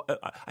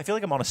 I feel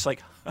like I'm on a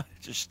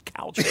just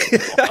couch.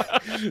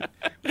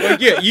 Well,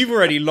 yeah, you've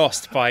already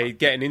lost by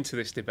getting into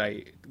this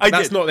debate.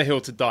 That's not the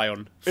hill to die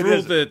on. For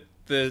all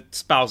the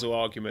spousal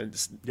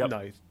arguments,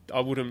 no, I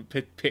wouldn't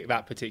pick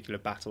that particular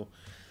battle.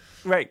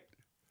 Right.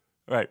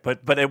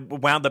 But it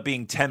wound up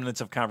being 10 minutes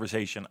of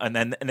conversation, and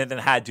then it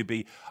had to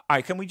be, all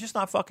right, can we just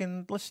not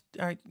fucking, let's,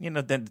 all right,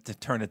 then to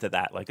turn it to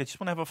that. Like, I just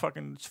want to have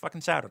it's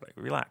fucking Saturday.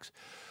 Relax.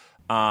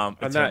 And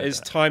that is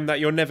time that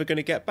you're never going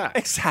to get back.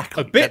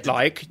 Exactly. A bit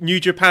like New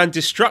Japan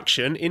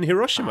destruction in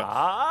Hiroshima.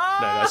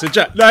 No, that's a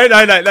joke. No,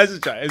 that's a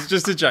joke. It's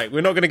just a joke.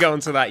 We're not going to go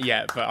into that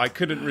yet, but I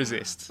couldn't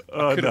resist.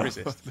 I couldn't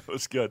resist. That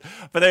was good.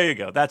 But there you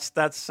go. That's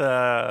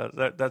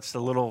the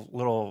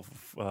little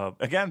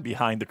again,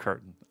 behind the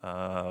curtain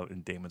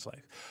in Damon's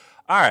life.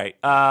 All right.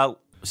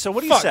 So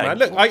what do you say? Man,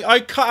 look, I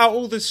cut out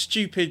all the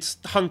stupid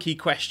hunky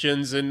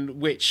questions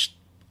and which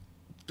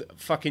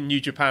fucking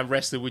New Japan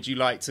wrestler would you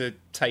like to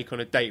take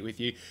on a date with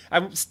you?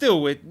 And still,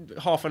 we're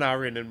half an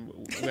hour in and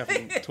we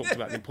haven't talked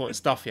about the important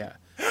stuff yet.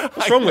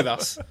 What's wrong with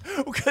us?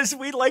 Because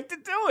we like to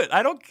do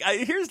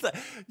it. Here's the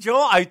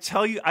Joel. I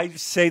tell you, I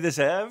say this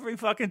every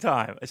fucking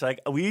time. It's like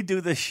we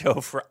do this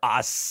show for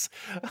us.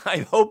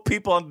 I hope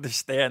people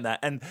understand that,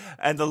 and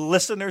the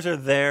listeners are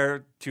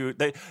there to.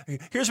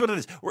 Here's what it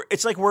is.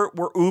 It's like we're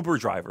Uber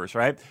drivers,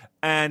 right?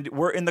 And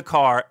we're in the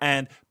car,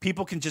 and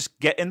people can just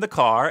get in the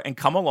car and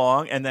come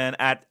along, and then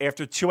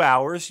after 2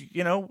 hours,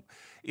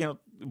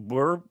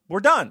 we're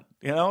done.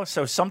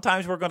 So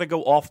sometimes we're going to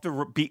go off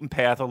the beaten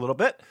path a little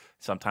bit.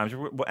 Sometimes,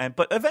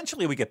 but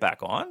eventually we get back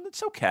on.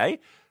 It's okay.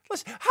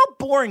 Listen, how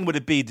boring would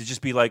it be to just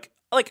be like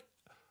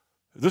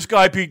this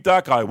guy beat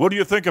that guy? What do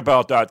you think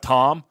about that,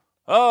 Tom?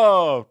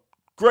 Oh,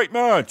 great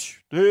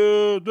match.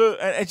 And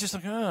it's just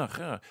like,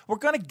 we're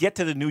going to get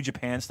to the New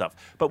Japan stuff,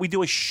 but we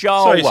do a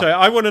show. Sorry,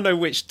 I want to know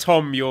which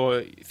Tom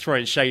you're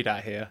throwing shade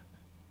at here.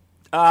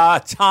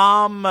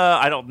 Tom,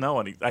 I don't know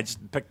any. I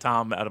just picked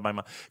Tom out of my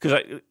mind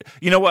because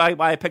you know why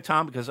I picked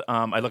Tom? Because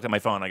I looked at my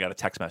phone and I got a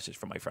text message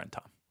from my friend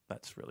Tom.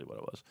 That's really what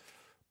it was.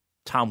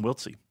 Tom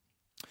Wiltsey.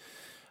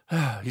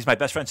 He's my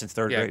best friend since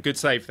third grade. Good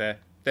save there.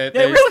 It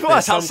really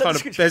was.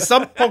 There's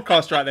some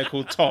podcaster out there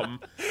called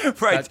Tom.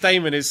 Right. That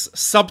Damon is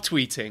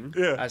subtweeting,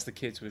 as the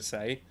kids would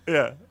say.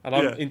 Yeah. And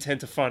I intend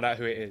to find out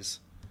who it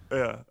is.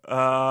 Yeah.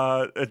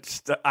 I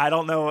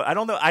don't know.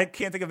 I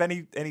can't think of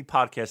any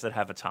podcasts that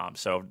have a Tom.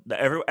 So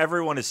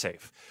everyone is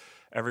safe.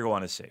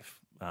 Everyone is safe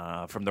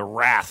from the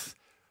wrath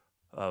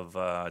of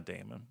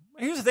Damon.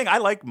 Here's the thing. I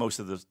like most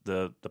of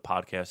the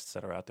podcasts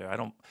that are out there. I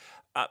don't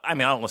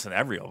listen to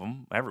every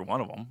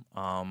one of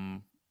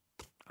them.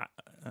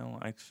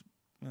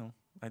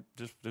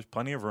 There's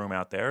plenty of room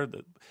out there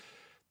that,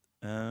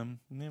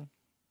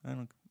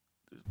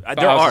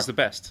 Ours is the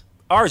best.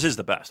 Ours is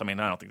the best. I mean,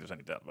 I don't think there's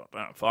any doubt about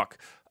that. Fuck.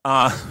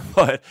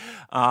 But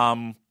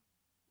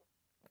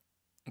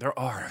there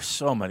are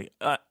so many.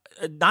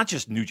 not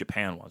just New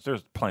Japan ones.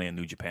 There's plenty of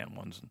New Japan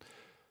ones.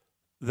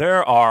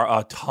 There are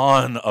a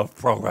ton of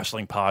pro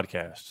wrestling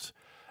podcasts,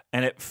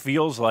 and it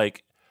feels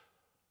like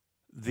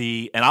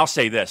and I'll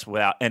say this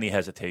without any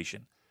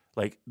hesitation,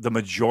 like the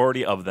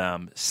majority of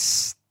them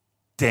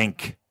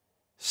stink,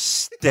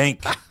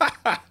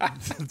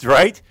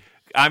 right?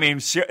 I mean,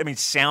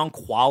 sound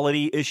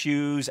quality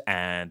issues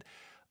and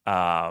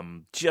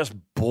just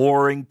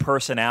boring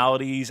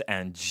personalities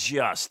and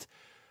just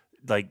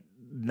like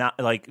not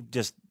like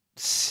just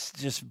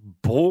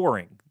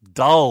boring,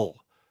 dull,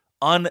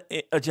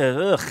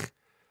 ugh.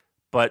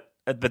 But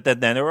then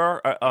there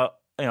are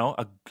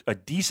a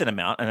decent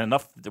amount and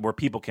enough where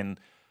people can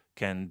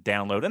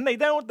download, and they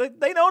know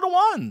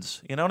the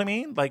ones. You know what I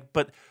mean? Like,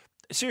 but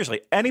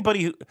seriously,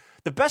 anybody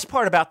the best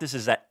part about this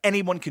is that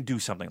anyone can do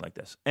something like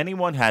this.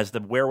 Anyone has the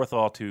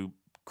wherewithal to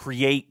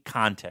create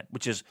content,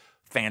 which is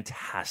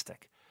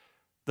fantastic.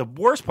 The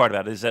worst part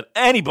about it is that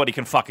anybody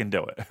can fucking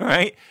do it,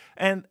 right?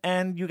 And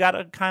you got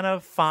to kind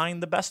of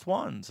find the best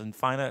ones and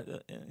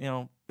find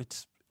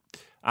it's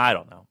I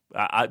don't know,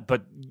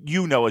 but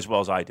you know as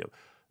well as I do,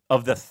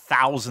 of the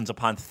thousands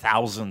upon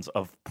thousands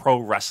of pro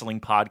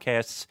wrestling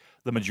podcasts,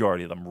 the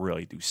majority of them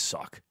really do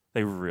suck.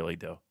 They really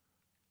do.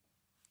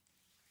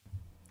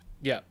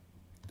 Yeah.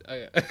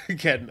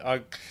 Again,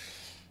 I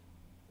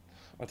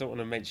don't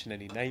want to mention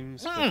any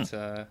names, but...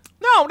 No,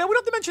 we don't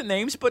have to mention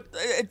names, but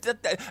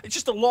it's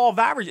just the law of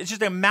average. It's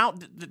just the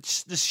amount,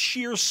 the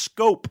sheer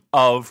scope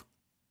of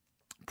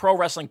pro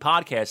wrestling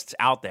podcasts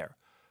out there.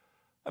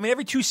 I mean,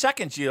 every 2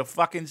 seconds,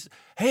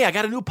 hey, I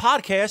got a new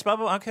podcast, blah,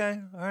 blah, blah. Okay,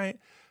 all right.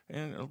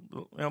 And,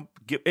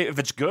 if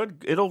it's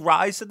good, it'll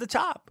rise to the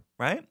top,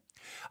 right?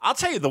 I'll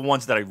tell you the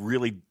ones that I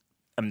really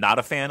am not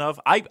a fan of.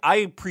 I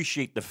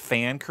appreciate the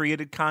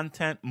fan-created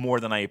content more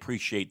than I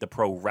appreciate the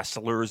pro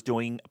wrestlers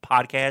doing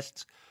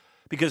podcasts,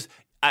 because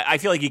I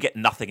feel like you get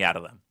nothing out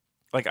of them.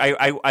 Like,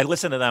 I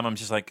listen to them, I'm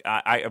just like,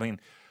 I mean,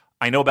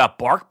 I know about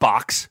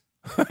BarkBox,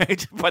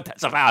 right? But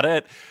that's about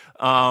it.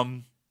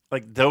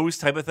 Like those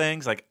type of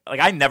things. Like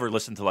I never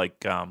listen to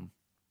like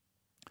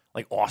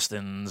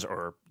Austin's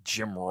or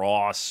Jim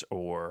Ross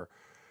or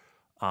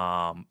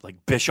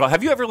like Bischoff.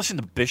 Have you ever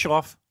listened to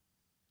Bischoff?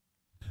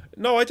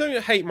 No, I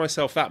don't hate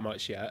myself that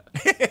much yet.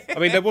 I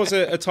mean, there was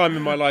a time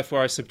in my life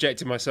where I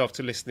subjected myself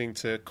to listening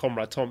to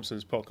Conrad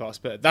Thompson's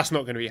podcast, but that's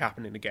not going to be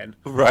happening again.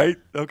 Right.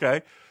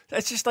 Okay.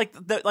 That's just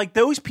like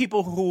those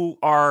people who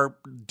are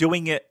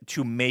doing it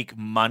to make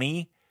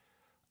money.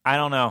 I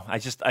don't know. I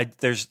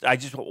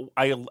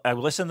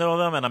listen to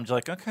them and I'm just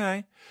like,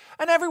 okay.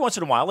 And every once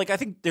in a while, like I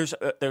think there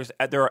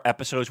are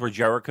episodes where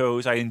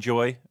Jericho's I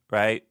enjoy,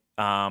 right?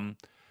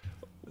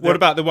 What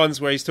about the ones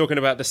where he's talking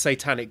about the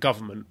satanic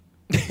government?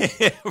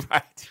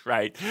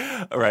 right.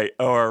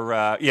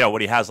 Or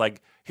when he has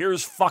like,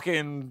 here's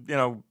fucking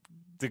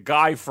the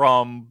guy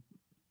from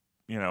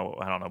I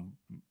don't know,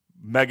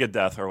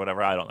 Megadeth or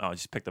whatever. I don't know. I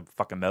just picked a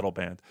fucking metal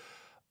band,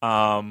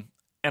 and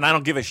I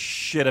don't give a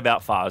shit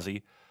about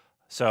Fozzy.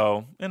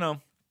 So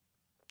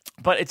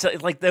but it's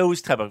like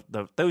those type of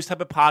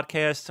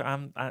podcasts.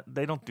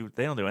 They don't do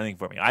anything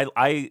for me.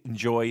 I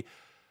enjoy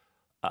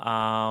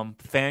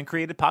fan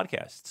created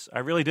podcasts. I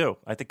really do.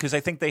 I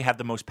think they have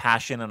the most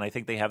passion, and I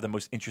think they have the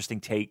most interesting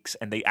takes,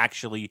 and they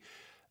actually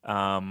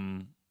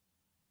they're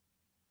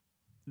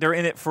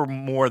in it for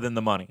more than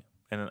the money,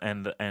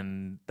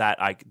 and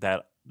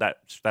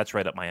that's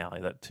right up my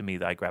alley. That to me,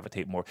 that I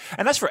gravitate more,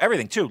 and that's for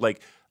everything too.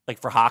 Like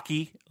for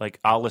hockey, like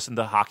I'll listen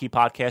to hockey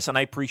podcasts, and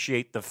I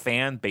appreciate the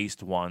fan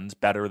based ones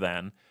better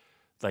than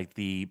like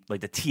the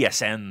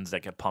TSNs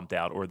that get pumped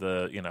out, or if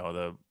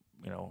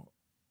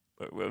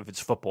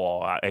it's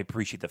football, I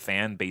appreciate the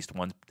fan based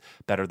ones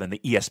better than the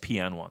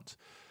ESPN ones.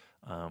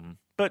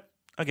 But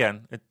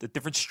again,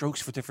 different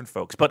strokes for different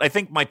folks. But I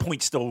think my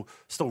point still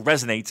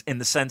resonates in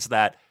the sense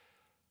that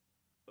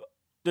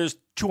there's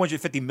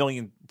 250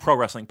 million pro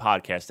wrestling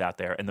podcasts out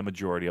there, and the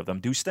majority of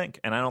them do stink.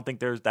 And I don't think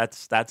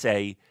that's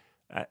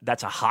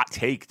a hot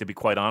take, to be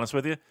quite honest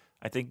with you.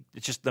 I think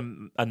it's just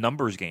a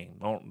numbers game.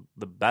 Well,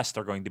 the best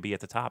are going to be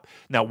at the top.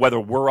 Now, whether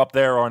we're up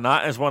there or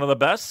not as one of the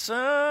best,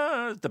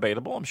 is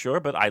debatable, I'm sure,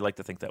 but I like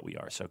to think that we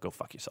are, so go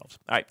fuck yourselves.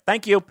 All right,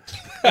 thank you.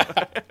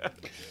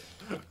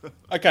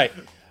 Okay,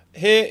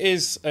 here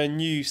is a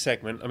new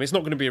segment. I mean, it's not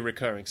going to be a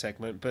recurring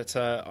segment, but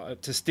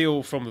to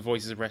steal from the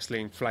Voices of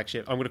Wrestling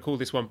flagship, I'm going to call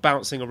this one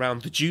Bouncing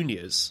Around the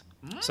Juniors.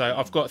 So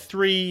I've got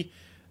 3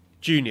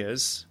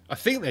 juniors. I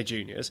think they're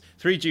juniors.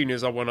 3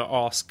 juniors I want to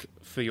ask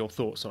for your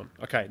thoughts on.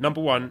 Okay, number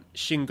 1,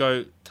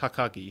 Shingo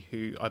Takagi,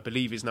 who I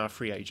believe is now a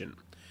free agent.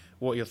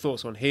 What are your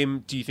thoughts on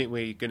him? Do you think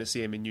we're going to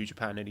see him in New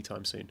Japan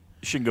anytime soon?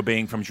 Shingo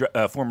being from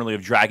formerly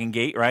of Dragon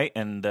Gate, right?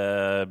 And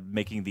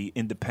making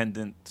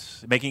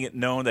it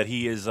known that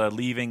he is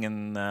leaving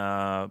and,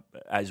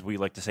 as we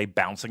like to say,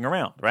 bouncing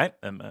around, right?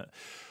 I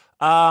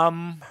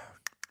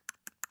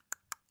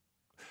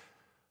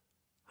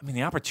mean,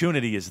 the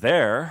opportunity is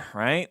there,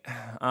 right?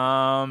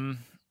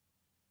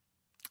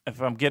 If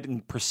I'm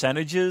getting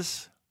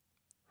percentages,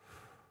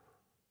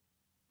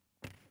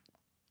 it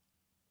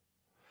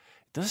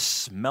does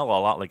smell a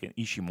lot like an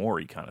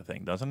Ishimori kind of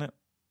thing, doesn't it?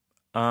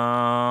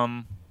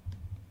 I'm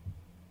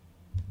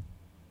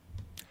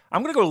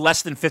going to go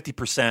less than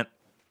 50%,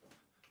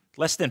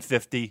 less than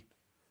 50.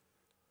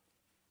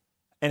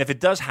 And if it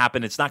does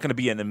happen, it's not going to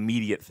be an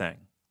immediate thing.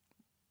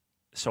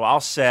 So I'll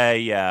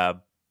say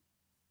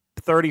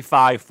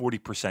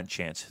 35-40%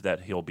 chance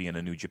that he'll be in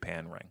a New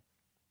Japan ring.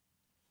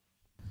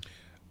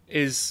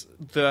 Is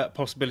the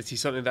possibility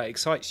something that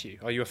excites you?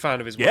 Are you a fan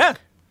of his work?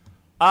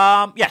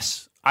 Yeah.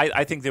 Yes.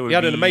 I think there would be... He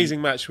had an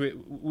amazing match.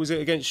 Was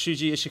it against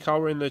Shuji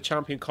Ishikawa in the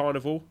Champion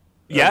Carnival?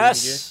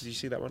 Yes. Did you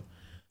see that one?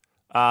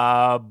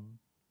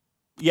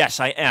 Yes,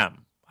 I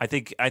am. I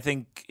think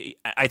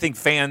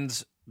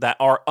fans that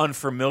are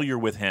unfamiliar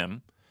with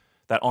him,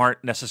 that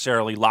aren't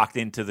necessarily locked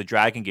into the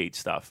Dragon Gate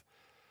stuff,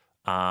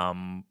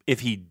 if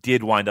he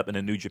did wind up in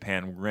a New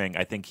Japan ring,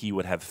 I think he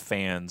would have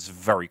fans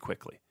very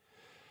quickly.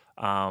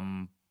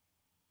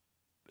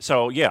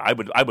 So yeah, I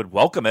would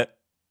welcome it.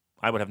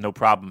 I would have no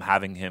problem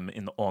having him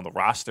on the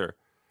roster.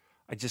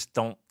 I just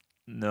don't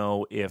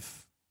know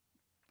if.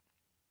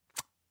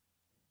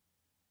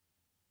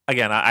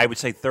 Again, I would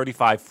say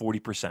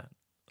 35-40%, a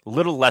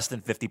little less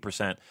than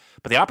 50%,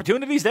 but the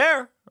opportunity's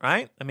there,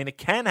 right? I mean, it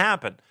can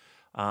happen.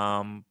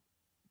 And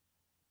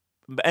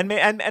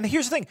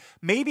here's the thing: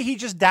 maybe he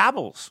just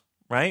dabbles,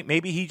 right?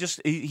 Maybe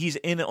he's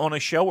in on a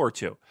show or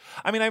two.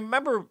 I mean, I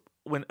remember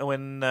when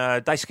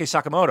Daisuke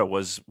Sakamoto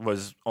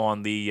was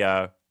on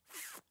the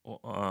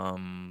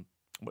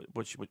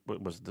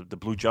what was the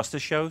Blue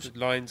Justice shows? The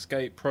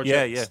Lionsgate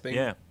project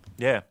thing.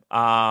 Yeah.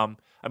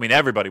 I mean,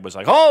 everybody was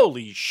like,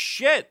 "Holy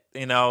shit!"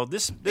 You know,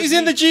 this he's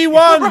in the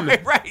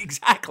G1. right,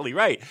 exactly,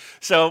 right.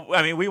 So,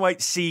 I mean, we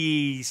might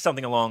see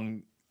something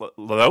along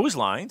those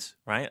lines,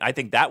 right? I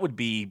think that would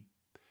be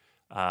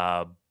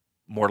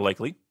more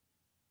likely,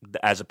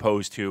 as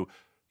opposed to,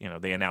 you know,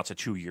 they announce a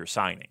 2-year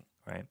signing,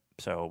 right?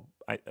 So,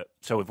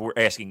 so if we're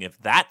asking if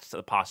that's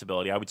a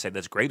possibility, I would say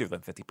that's greater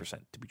than 50%,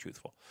 to be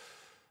truthful.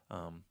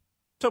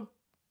 So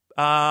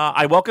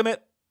I welcome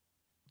it.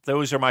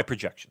 Those are my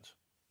projections.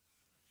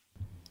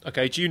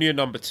 Okay, junior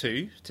number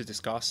 2 to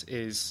discuss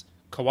is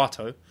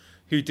Kawato,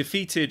 who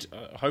defeated,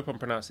 I hope I'm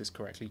pronouncing this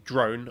correctly,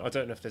 Drone. I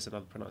don't know if there's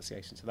another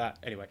pronunciation to that.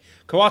 Anyway,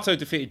 Kawato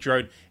defeated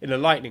Drone in a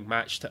lightning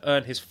match to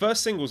earn his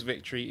first singles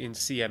victory in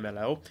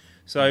CMLL.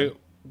 So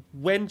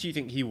when do you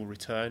think he will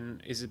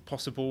return? Is it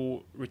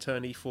possible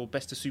returnee for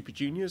Best of Super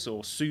Juniors,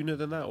 or sooner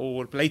than that,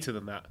 or later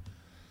than that?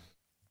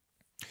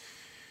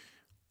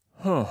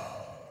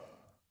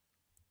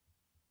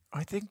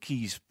 I think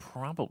he's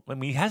probably... I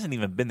mean, he hasn't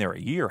even been there a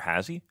year,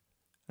 has he?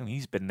 I mean,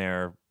 he's been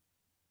there...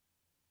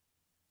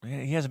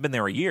 He hasn't been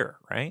there a year,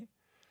 right?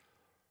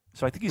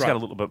 So I think he's got a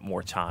little bit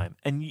more time.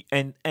 And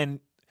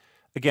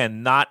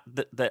again, not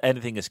that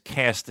anything is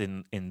cast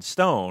in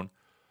stone,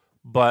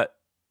 but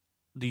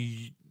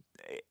a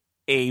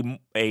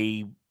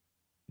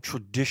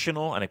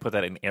traditional, and I put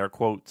that in air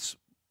quotes,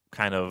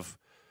 kind of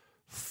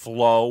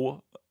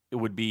flow, it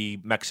would be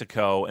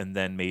Mexico and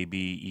then maybe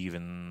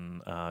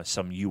even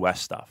some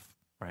U.S. stuff,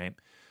 right?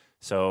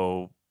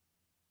 So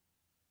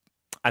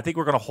I think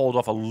we're going to hold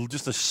off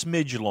just a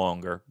smidge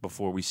longer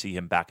before we see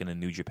him back in a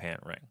New Japan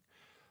ring.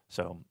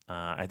 So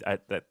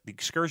the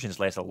excursions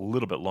last a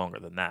little bit longer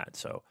than that.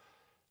 So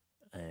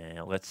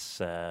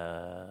let's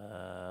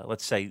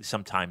say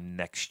sometime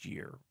next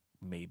year,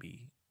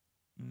 maybe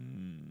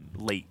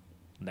late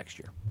next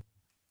year.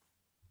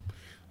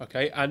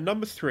 Okay, and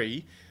number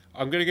 3,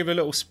 I'm going to give a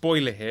little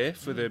spoiler here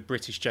for the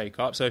British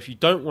J-Cup. So if you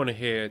don't want to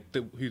hear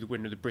who the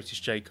winner of the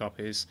British J-Cup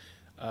is,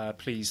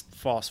 please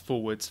fast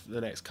forward for the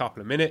next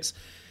couple of minutes.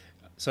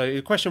 So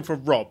a question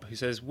from Rob, who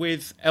says,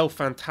 with El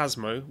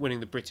Phantasmo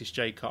winning the British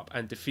J-Cup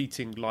and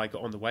defeating Liger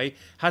on the way,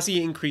 has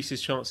he increased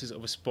his chances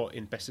of a spot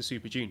in Best of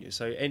Super Juniors?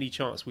 So any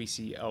chance we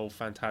see El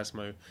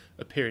Phantasmo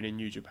appearing in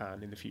New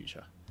Japan in the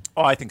future?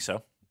 Oh, I think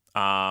so.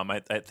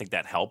 I think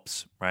that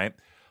helps, right?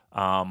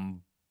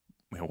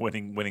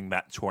 Winning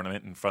that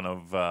tournament in front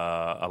of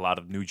a lot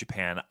of New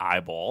Japan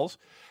eyeballs.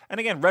 And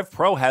again, Rev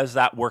Pro has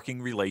that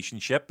working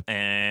relationship,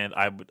 and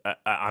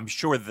I'm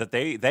sure that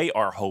they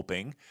are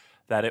hoping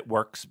that it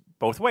works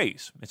both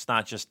ways. It's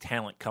not just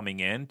talent coming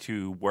in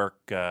to work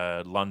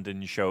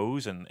London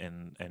shows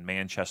and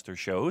Manchester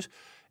shows.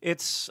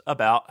 It's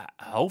about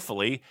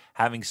hopefully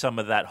having some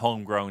of that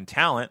homegrown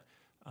talent,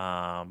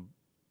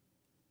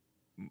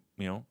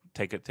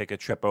 take a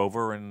trip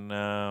over and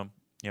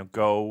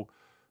go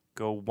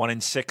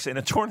 1-6 in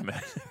a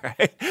tournament,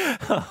 right?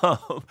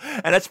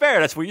 And that's fair.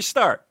 That's where you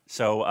start.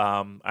 So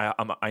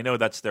I know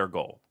that's their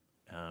goal,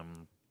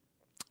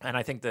 and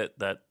I think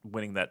that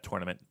winning that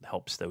tournament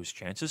helps those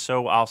chances.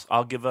 So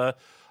I'll give a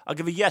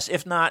yes,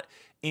 if not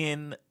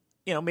in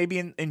maybe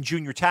in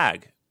junior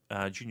tag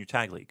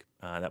league.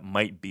 That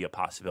might be a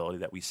possibility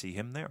that we see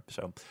him there.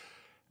 So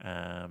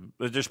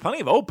there's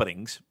plenty of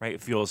openings, right?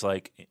 It feels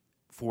like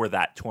for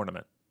that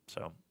tournament.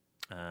 So.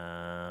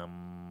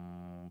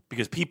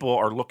 Because people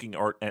are looking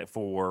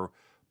for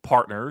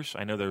partners.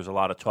 I know there's a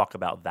lot of talk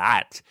about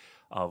that,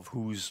 of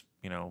who's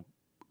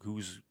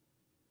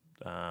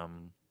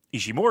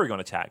Ishimori going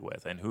to tag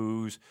with, and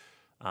who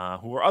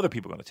are other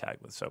people going to tag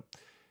with. So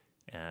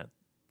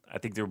I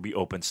think there will be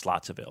open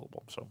slots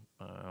available. So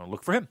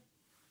look for him.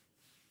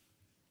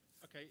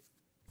 Okay.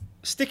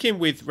 Sticking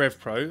with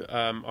RevPro,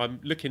 I'm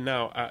looking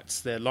now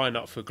at their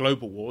lineup for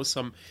Global Wars.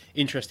 Some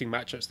interesting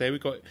matchups there.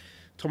 We've got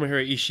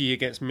Tomohiro Ishii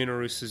against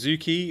Minoru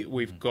Suzuki.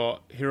 We've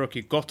got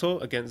Hiroki Goto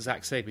against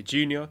Zack Sabre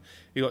Jr.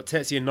 We've got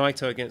Tetsuya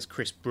Naito against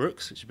Chris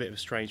Brooks, which is a bit of a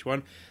strange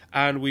one.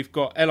 And we've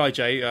got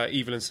LIJ,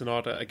 Evelyn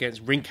Sonada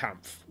against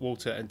Ringkampf,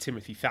 Walter and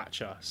Timothy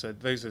Thatcher. So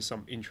those are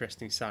some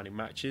interesting sounding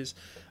matches.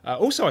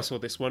 Also, I saw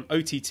this one,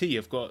 OTT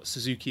have got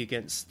Suzuki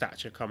against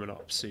Thatcher coming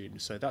up soon.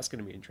 So that's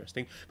going to be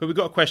interesting. But we've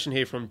got a question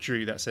here from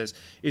Drew that says,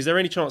 is there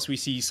any chance we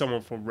see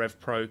someone from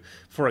RevPro,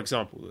 for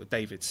example,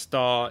 David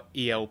Starr,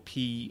 ELP,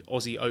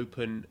 Aussie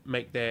Open,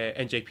 make their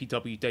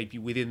NJPW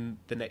debut within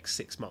the next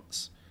 6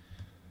 months?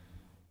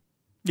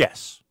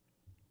 Yes.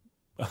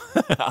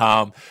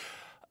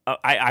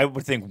 I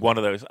would think one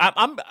of those.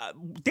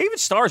 David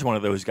Starr is one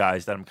of those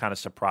guys that I'm kind of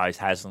surprised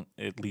hasn't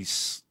at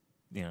least,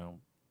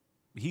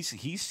 he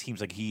seems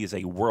like he is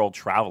a world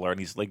traveler, and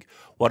he's like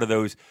one of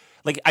those.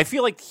 Like, I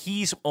feel like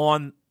he's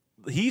one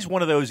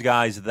of those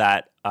guys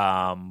that you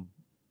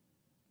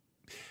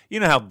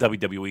know how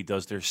WWE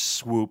does their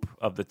swoop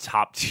of the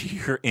top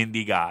tier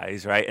indie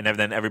guys, right? And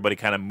then everybody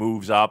kind of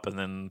moves up, and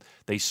then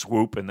they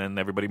swoop, and then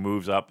everybody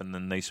moves up, and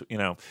then they,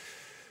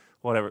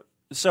 whatever.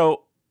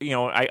 So,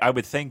 I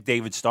would think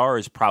David Starr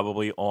is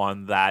probably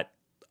on that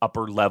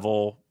upper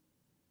level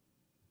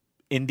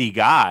indie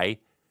guy,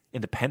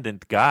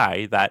 independent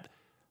guy that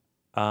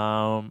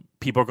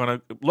people are going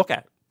to look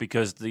at,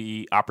 because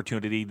the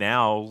opportunity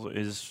now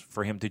is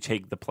for him to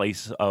take the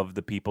place of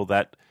the people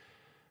that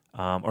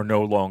are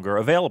no longer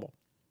available.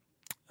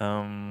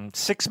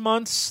 6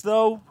 months,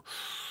 though,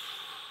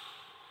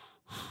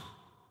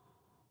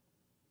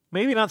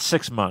 maybe not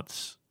 6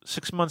 months.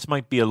 6 months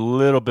might be a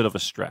little bit of a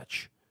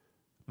stretch.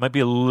 Might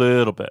be a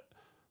little bit,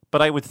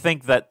 but I would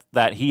think that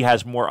he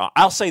has more.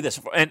 I'll say this,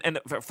 and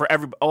for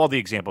all the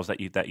examples that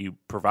you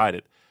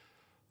provided,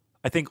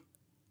 I think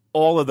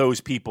all of those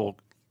people,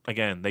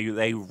 again,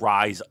 they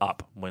rise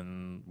up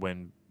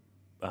when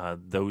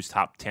those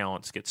top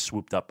talents get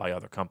swooped up by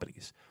other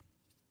companies.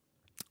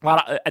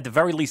 At the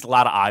very least, a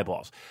lot of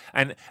eyeballs,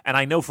 and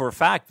I know for a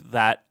fact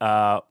that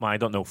I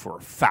don't know for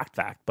a fact,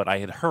 but I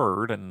had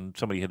heard, and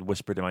somebody had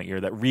whispered in my ear,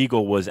 that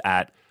Regal was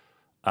at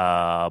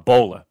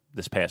Bola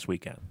this past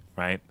weekend,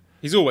 right?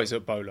 He's always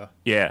at Bola.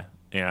 Yeah,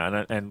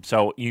 and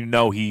so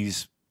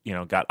he's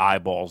got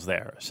eyeballs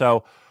there.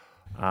 So,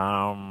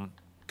 can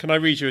I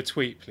read you a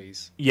tweet,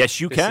 please? Yes,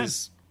 you can.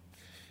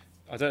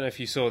 I don't know if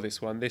you saw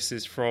this one. This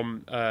is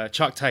from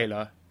Chuck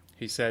Taylor.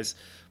 He says,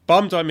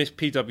 "Bummed I missed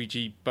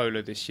PWG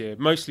Bola this year,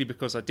 mostly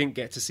because I didn't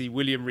get to see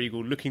William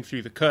Regal looking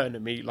through the curtain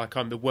at me like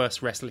I'm the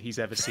worst wrestler he's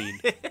ever seen."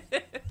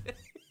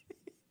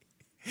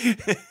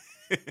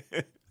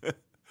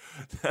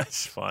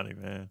 That's funny,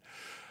 man.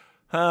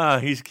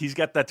 He's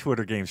got that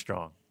Twitter game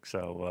strong.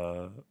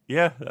 So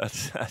yeah,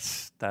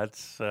 that's.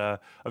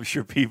 I'm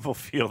sure people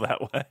feel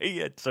that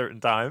way at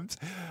certain times,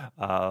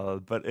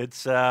 but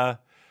it's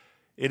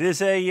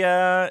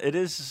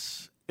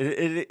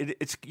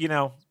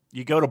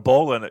you go to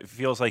Bola and it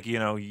feels like you're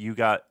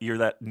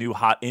that new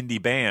hot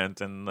indie band,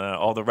 and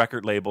all the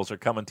record labels are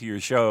coming to your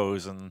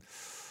shows, and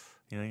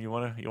you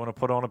want to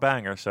put on a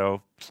banger.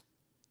 So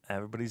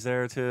everybody's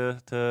there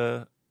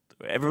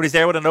everybody's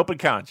there with an open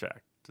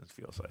contract. It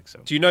feels like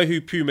so. Do you know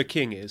who Puma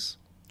King is?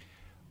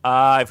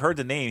 I've heard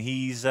the name.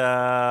 He's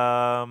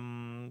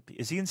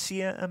is he in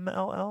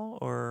CMLL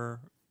or?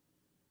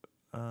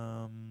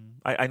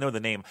 I know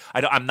the name.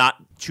 I'm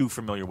not too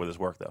familiar with his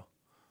work though.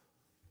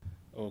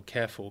 Oh,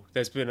 careful!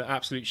 There's been an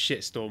absolute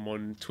shitstorm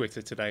on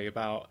Twitter today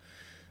about.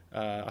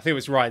 I think it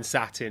was Ryan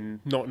Satin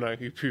not knowing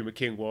who Puma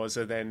King was,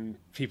 and then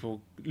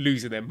people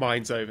losing their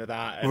minds over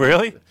that.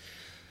 Really?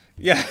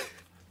 Yeah.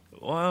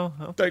 Well,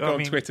 don't go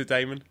on Twitter,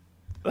 Damon.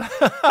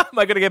 Am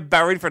I going to get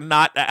buried for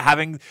not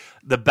having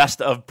the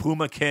best of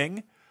Puma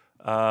King?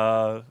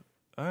 All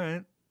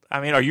right.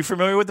 I mean, are you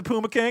familiar with the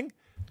Puma King?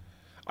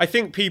 I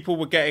think people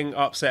were getting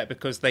upset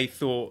because they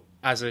thought,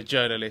 as a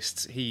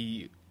journalist,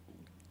 I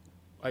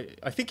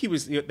think he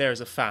was there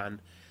as a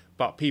fan,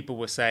 but people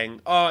were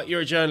saying, "Oh,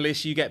 you're a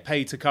journalist. You get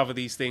paid to cover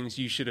these things.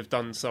 You should have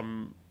done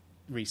some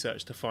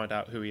research to find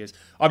out who he is."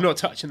 I'm not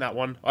touching that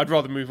one. I'd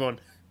rather move on.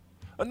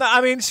 No,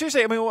 I mean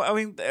seriously. I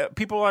mean,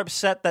 people are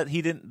upset that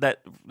he didn't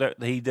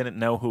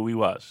know who he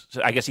was.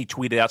 So I guess he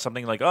tweeted out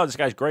something like, "Oh, this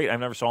guy's great. I've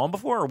never saw him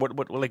before." Or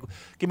what? Like,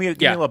 give me a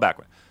little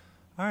background.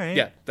 All right.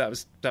 Yeah, that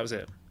was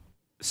it.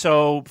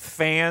 So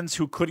fans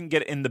who couldn't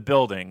get in the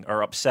building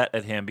are upset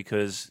at him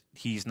because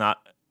he's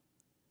not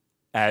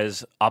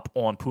as up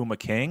on Puma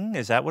King.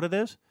 Is that what it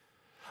is?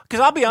 Because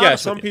I'll be honest. Yeah,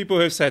 some people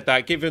have said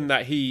that, given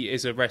that he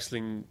is a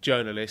wrestling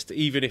journalist,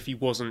 even if he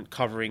wasn't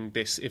covering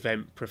this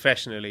event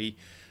professionally,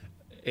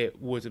 it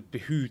would have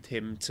behooved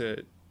him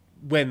to,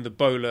 when the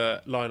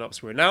Bola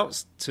lineups were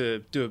announced,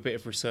 to do a bit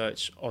of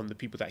research on the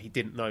people that he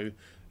didn't know,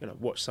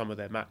 watch some of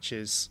their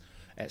matches,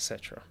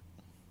 etc.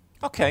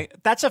 Okay,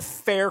 that's a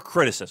fair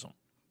criticism.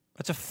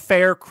 That's a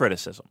fair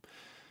criticism.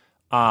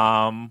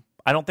 I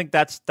don't think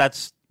that's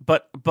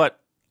but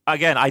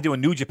again, I do a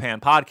New Japan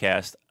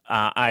podcast.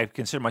 I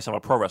consider myself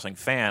a pro wrestling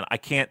fan. I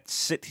can't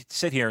sit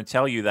here and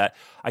tell you that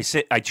I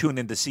tune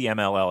into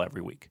CMLL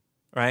every week,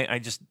 right?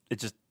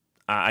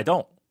 I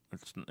don't.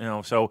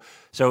 So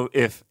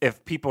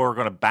if people are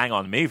going to bang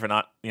on me for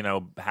not,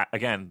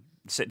 again,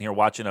 sitting here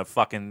watching a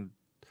fucking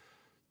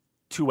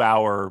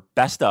 2-hour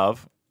best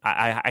of,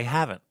 I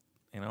haven't.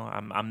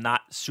 I'm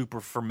not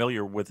super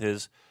familiar with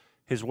his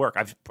work.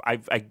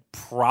 I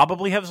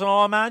probably have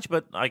saw a match,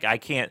 but I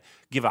can't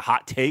give a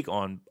hot take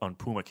on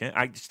Puma.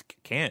 I just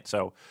can't.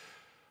 So,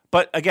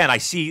 but again, I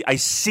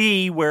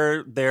see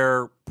where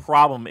their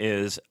problem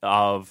is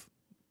of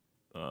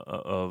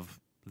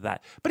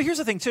that. But here's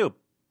the thing too.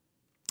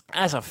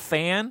 As a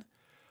fan,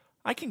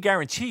 I can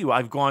guarantee you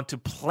I've gone to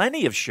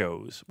plenty of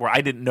shows where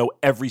I didn't know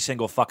every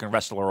single fucking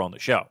wrestler on the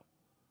show.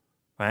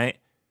 Right?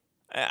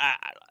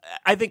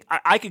 I think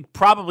I could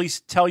probably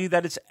tell you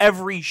that it's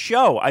every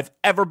show I've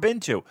ever been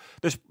to.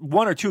 There's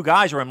one or two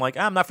guys where I'm like,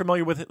 I'm not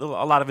familiar with a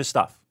lot of his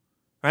stuff,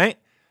 right?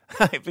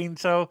 I mean,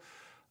 so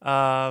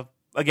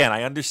again,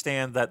 I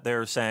understand that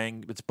they're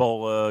saying it's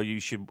Bola. You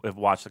should have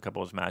watched a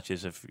couple of his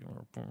matches. If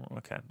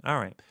okay, all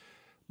right,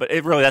 but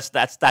it really that's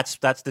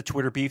the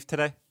Twitter beef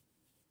today.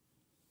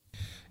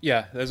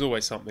 Yeah, there's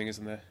always something,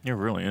 isn't there? It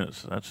really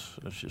is. That's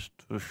just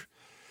oof.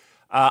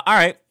 All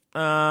right.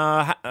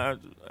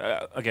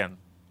 Again.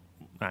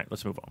 All right,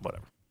 let's move on.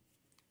 Whatever.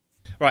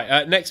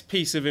 Right, next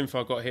piece of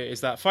info I got here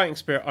is that Fighting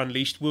Spirit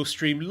Unleashed will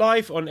stream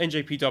live on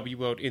NJPW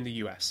World in the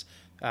US.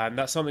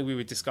 That's something we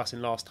were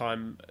discussing last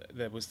time.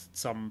 There was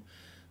some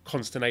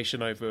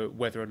consternation over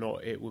whether or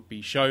not it would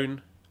be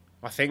shown,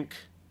 I think.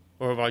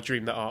 Or have I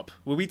dreamed that up?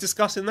 Were we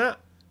discussing that?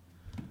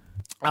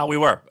 We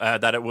were.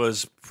 That it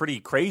was pretty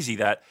crazy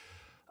that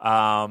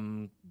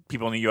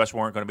people in the U.S.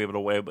 weren't going to be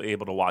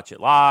able to watch it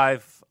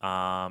live.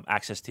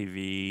 Access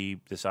TV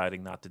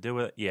deciding not to do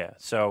it. Yeah,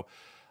 so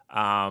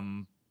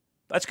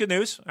that's good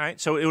news. All right,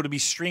 so it would be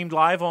streamed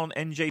live on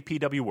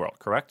NJPW World,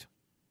 correct?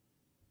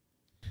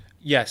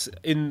 Yes,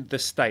 in the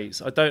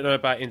States. I don't know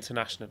about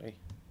internationally.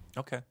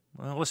 Okay.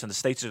 Well, listen, the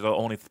States is the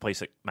only place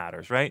that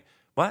matters, right?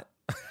 What?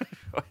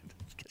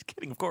 Just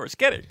kidding, of course.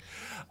 Kidding.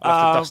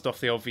 I have to dust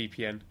off the old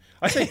VPN.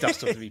 I say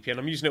dust off the VPN.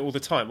 I'm using it all the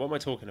time. What am I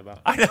talking about?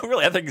 I know,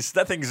 really.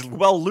 That thing is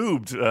well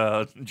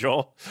lubed,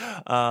 Joel.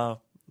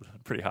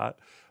 Pretty hot.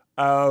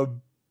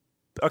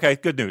 Okay,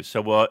 good news.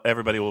 So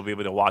everybody will be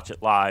able to watch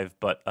it live.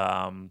 But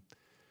I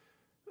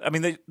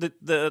mean,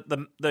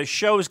 the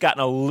show's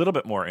gotten a little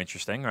bit more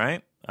interesting,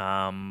 right?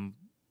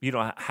 You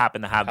don't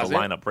happen to have the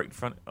lineup right in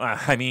front.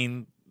 I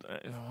mean,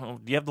 do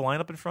you have the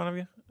lineup in front of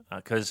you?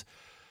 Because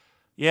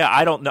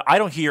I don't know. I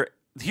don't hear.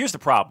 Here's the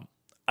problem.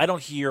 I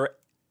don't hear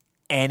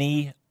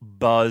any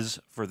buzz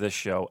for this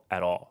show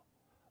at all.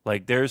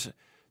 Like this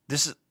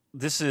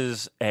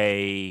is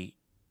a,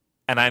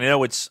 and I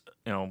know it's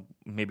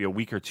maybe a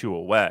week or two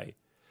away,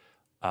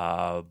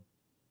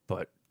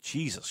 but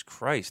Jesus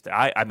Christ,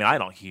 I mean I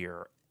don't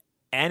hear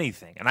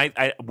anything,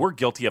 and we're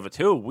guilty of it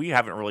too. We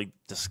haven't really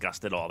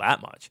discussed it all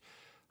that much.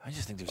 I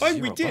just think there's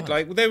zero we did. buzz.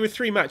 Like there were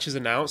 3 matches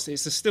announced.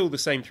 It's still the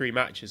same 3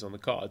 matches on the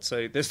card,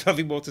 so there's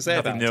nothing more to say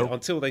about it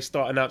until they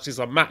start announcing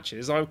some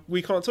matches.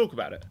 We can't talk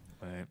about it.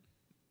 Right.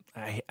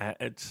 I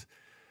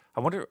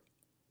wonder.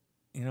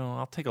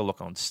 I'll take a look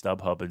on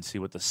StubHub and see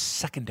what the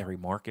secondary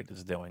market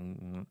is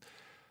doing.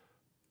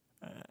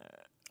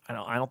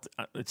 I don't.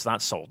 It's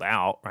not sold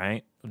out,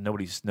 right?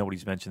 Nobody's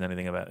mentioned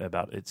anything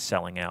about it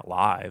selling out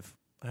live.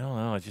 I don't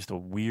know. It's just a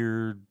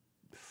weird.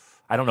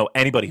 I don't know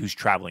anybody who's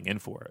traveling in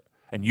for it.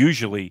 And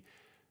usually,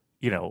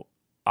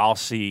 I'll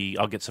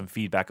get some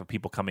feedback of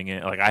people coming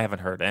in. Like I haven't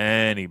heard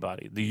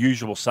anybody. The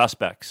usual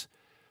suspects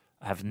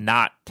have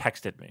not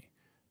texted me.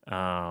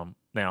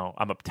 Now,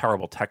 I'm a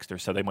terrible texter,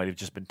 so they might have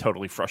just been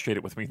totally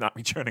frustrated with me not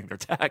returning their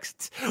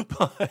texts.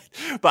 But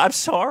I'm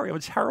sorry. I'm a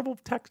terrible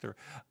texter.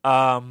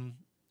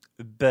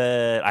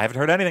 But I haven't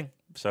heard anything.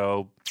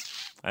 So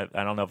I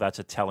don't know if that's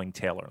a telling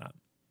tale or not.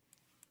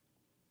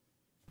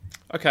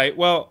 Okay,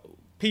 well,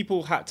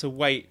 people had to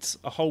wait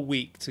a whole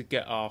week to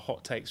get our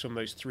hot takes from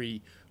those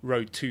 3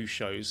 Road 2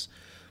 shows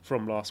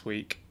from last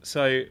week.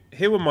 So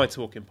here were my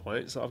talking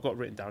points that I've got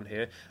written down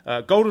here.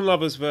 Golden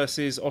Lovers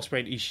versus Ospreay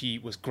and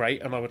Ishii was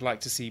great, and I would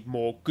like to see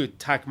more good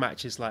tag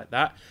matches like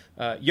that.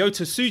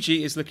 Yota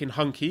Tsuji is looking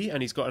hunky,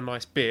 and he's got a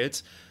nice beard.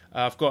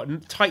 I've got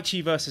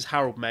Taichi versus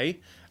Harold May,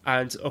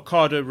 and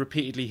Okada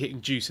repeatedly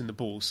hitting Juice in the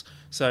balls.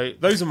 So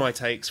those are my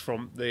takes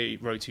from the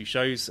Road 2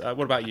 shows.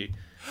 What about you?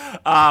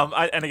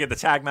 And again, the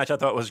tag match I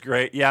thought was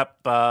great. Yep.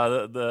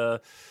 I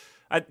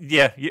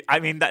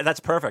mean, that's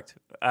perfect.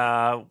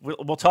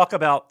 We'll talk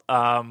about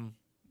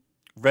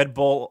Red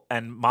Bull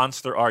and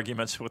Monster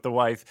arguments with the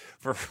wife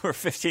for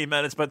 15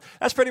 minutes, but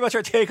that's pretty much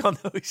our take on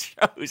those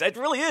shows. It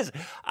really is.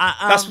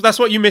 That's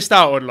what you missed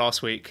out on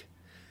last week.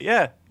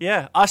 Yeah.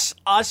 Us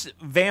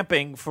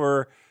vamping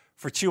for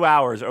 2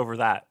 hours over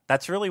that.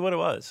 That's really what it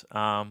was.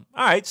 All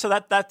right, so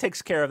that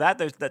takes care of that.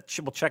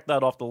 We'll check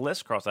that off the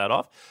list, cross that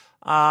off.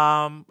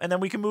 And then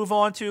we can move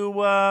on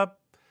to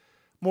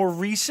more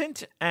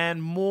recent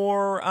and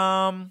more,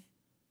 I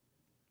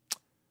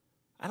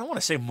I don't want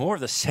to say more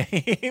of the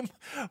same,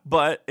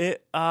 but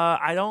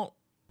I don't.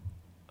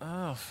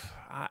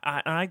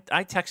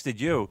 I texted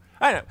you.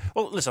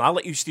 Well, listen, I'll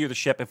let you steer the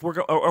ship. If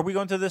are we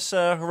going to this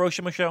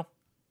Hiroshima show?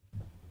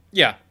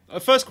 Yeah.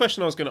 First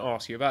question I was going to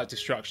ask you about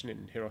destruction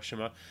in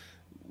Hiroshima.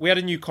 We had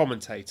a new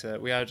commentator.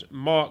 We had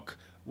Mark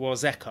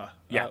Warzeka.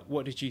 Yeah.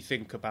 What did you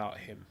think about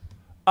him?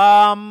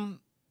 I'm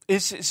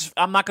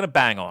not going to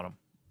bang on him,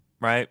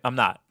 right? I'm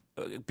not,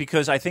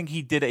 because I think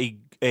he did a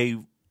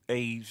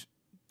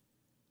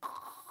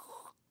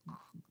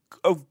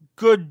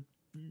good,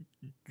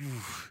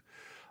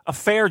 a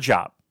fair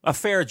job,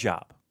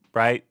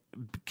 right?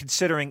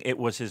 Considering it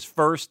was his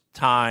first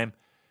time,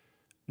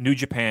 New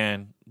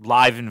Japan,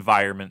 live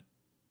environment,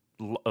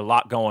 a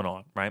lot going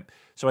on, right?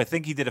 So I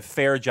think he did a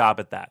fair job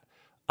at that.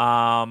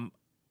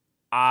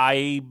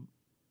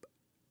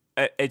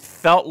 It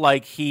felt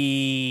like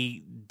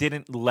he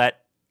didn't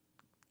let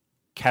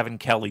Kevin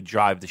Kelly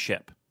drive the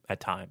ship at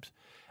times,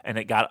 and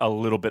it got a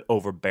little bit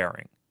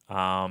overbearing.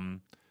 I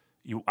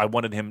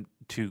wanted him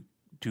to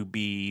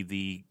be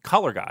the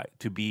color guy,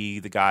 to be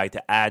the guy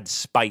to add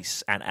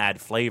spice and add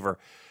flavor.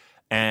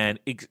 And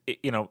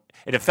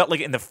it felt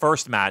like in the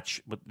first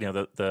match with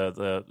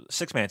the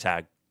 6-man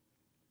tag,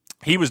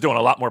 he was doing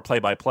a lot more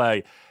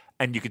play-by-play,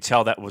 and you could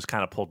tell that was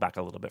kind of pulled back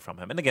a little bit from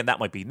him. And again, that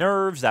might be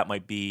nerves, that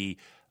might be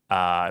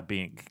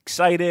being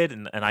excited,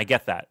 and I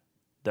get that.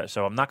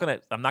 So I'm not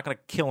gonna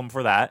kill him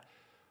for that.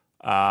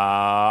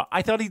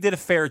 I thought he did a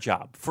fair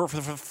job for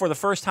the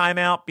first time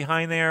out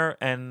behind there,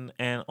 and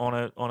on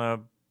a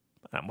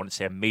I don't want to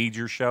say a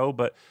major show,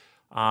 but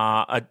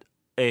an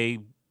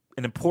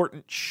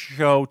important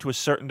show to a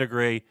certain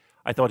degree.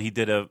 I thought he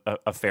did a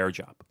fair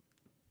job.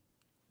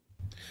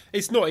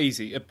 It's not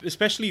easy,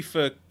 especially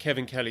for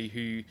Kevin Kelly,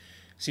 who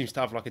seems to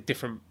have like a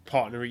different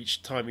partner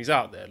each time he's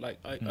out there. Like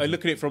I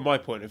look at it from my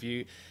point of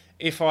view.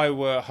 If I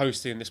were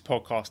hosting this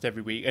podcast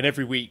every week, and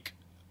every week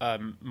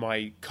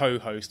my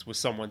co-host was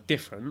someone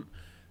different,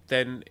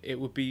 then it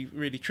would be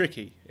really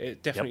tricky.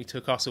 It definitely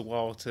took us a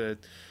while to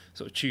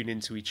sort of tune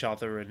into each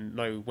other and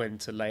know when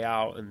to lay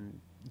out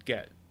and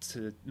get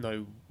to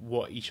know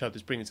what each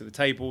other's bringing to the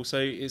table. So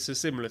it's a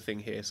similar thing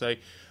here. So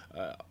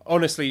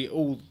honestly,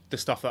 all the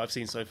stuff that I've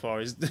seen so far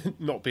has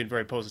not been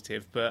very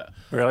positive. But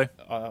really,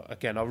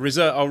 again, I'll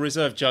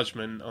reserve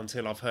judgment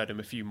until I've heard him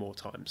a few more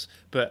times.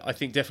 But I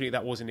think definitely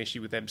that was an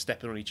issue with them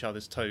stepping on each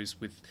other's toes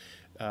with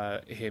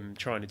him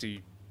trying to do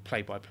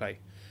play-by-play.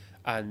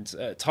 And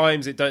at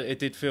times it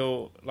did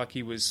feel like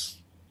he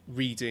was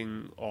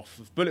reading off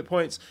of bullet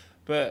points.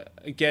 But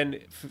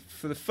again,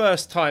 for the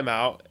first time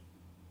out,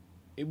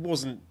 it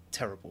wasn't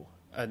terrible.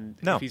 And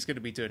if he's going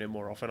to be doing it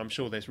more often, I'm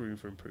sure there's room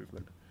for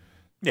improvement.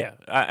 Yeah,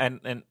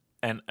 and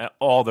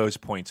all those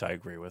points I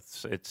agree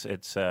with. It's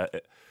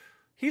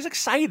he's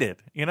excited,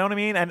 you know what I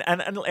mean? And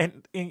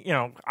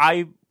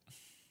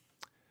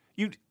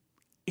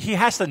he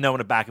has to know in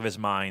the back of his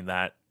mind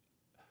that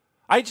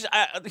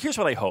here's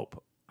what I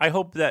hope. I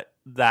hope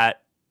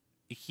that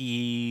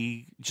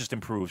he just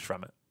improves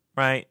from it,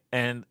 right?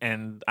 And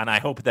I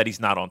hope that he's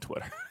not on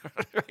Twitter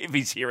if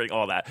he's hearing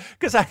all that,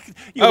 because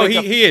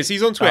he is.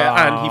 He's on Twitter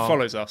and he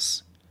follows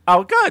us.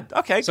 Oh, good.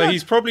 Okay, so good.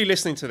 He's probably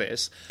listening to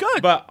this.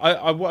 Good. But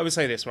I would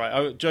say this,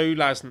 right? Joe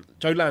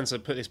Lanza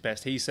put this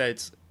best. He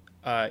said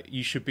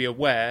you should be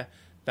aware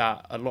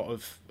that a lot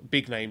of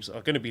big names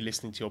are going to be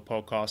listening to your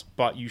podcast,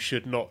 but you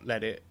should not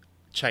let it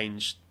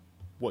change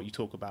what you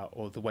talk about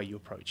or the way you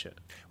approach it.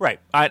 Right.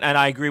 And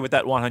I agree with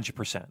that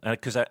 100%.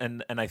 Because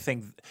I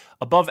think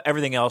above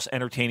everything else,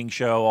 entertaining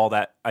show, all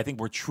that, I think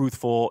we're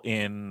truthful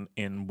in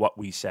what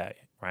we say,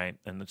 right?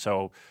 And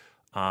so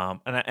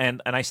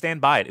and I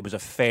stand by it. It was a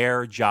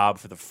fair job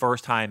for the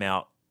first time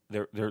out.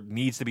 There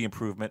needs to be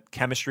improvement.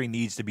 Chemistry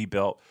needs to be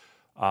built.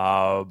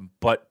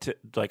 But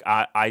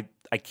I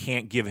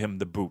can't give him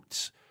the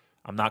boots.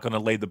 I'm not going to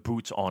lay the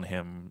boots on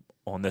him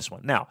on this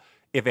one. Now,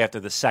 if after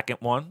the second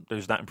one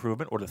there's not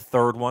improvement, or the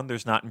third one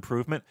there's not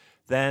improvement,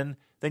 then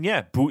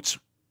yeah, boots,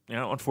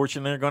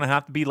 unfortunately are going to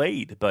have to be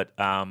laid. But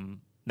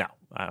no,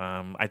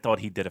 I thought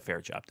he did a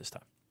fair job this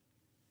time.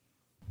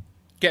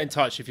 Get in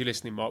touch if you're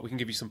listening, Mark. We can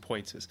give you some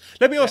pointers.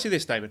 Let me ask you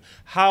this, Damon.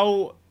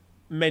 How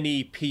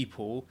many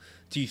people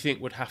do you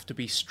think would have to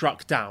be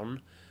struck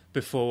down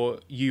before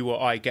you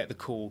or I get the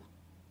call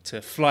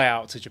to fly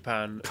out to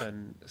Japan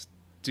and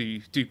do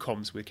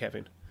comms with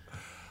Kevin?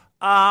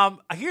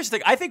 Here's the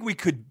thing. I think we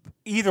could,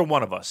 either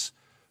one of us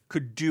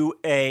could do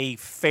a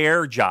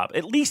fair job,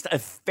 at least a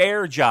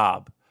fair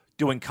job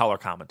doing color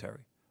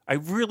commentary. I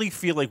really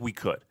feel like we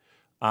could.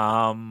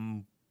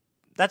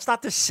 That's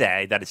not to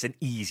say that it's an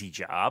easy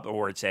job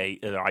or it's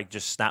I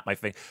just snap my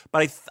finger,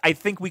 but I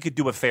think we could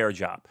do a fair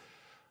job.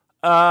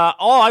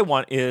 All I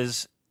want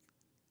is,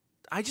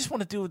 I just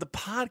want to do the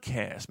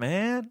podcast,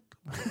 man.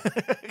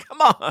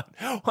 Come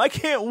on. Why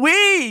can't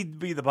we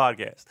be the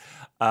podcast?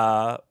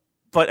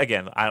 But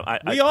again,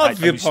 we are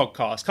the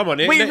podcast. Come on,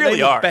 we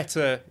really are.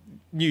 Better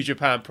New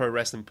Japan Pro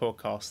Wrestling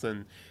podcast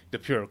than the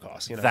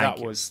Purocast. Thank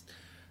you. Was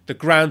the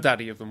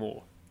granddaddy of them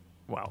all.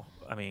 Well,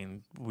 I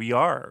mean, we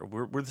are.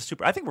 We're the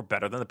super. I think we're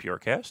better than the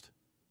Purocast.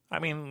 I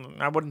mean,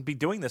 I wouldn't be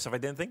doing this if I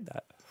didn't think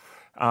that.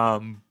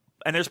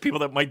 And there's people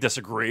that might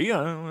disagree.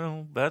 I don't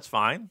know. That's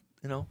fine,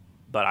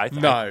 But I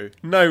think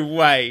no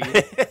way.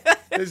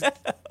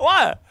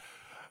 What?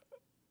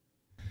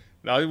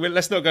 No,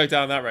 let's not go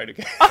down that road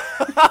again.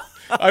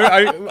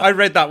 I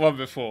read that one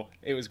before.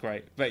 It was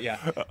great, but yeah,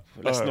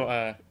 let's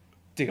not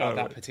dig out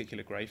that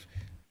particular grave.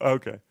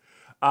 Okay.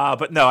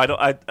 But no, I don't.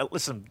 I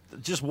listen.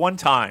 Just one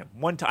time.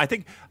 I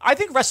think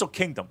Wrestle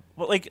Kingdom.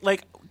 Well, like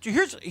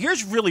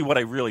here's really what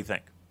I really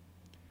think.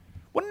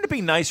 Wouldn't it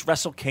be nice,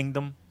 Wrestle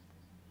Kingdom?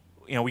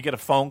 We get a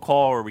phone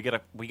call, or we get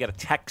a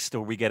text,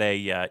 or we get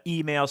a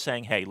email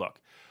saying, "Hey, look,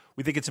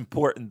 we think it's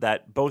important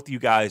that both of you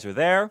guys are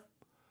there.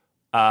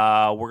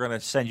 We're going to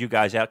send you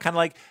guys out." Kind of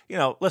like,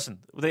 listen,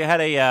 they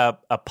had a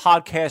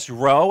podcast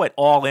row at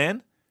All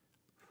In.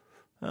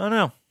 I don't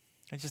know.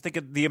 I just think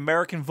of the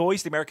American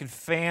voice, the American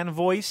fan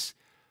voice.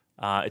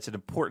 It's an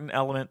important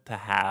element to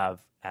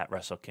have at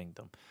Wrestle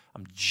Kingdom.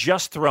 I'm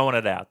just throwing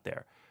it out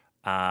there.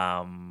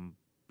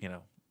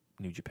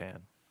 New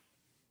Japan.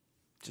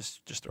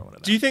 Just throwing it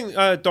out. Do you think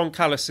Don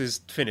Callis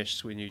is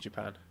finished with New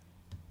Japan?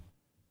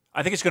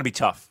 I think it's going to be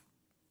tough.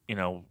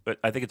 But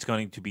I think it's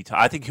going to be tough.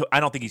 I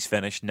don't think he's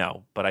finished,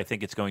 no, but I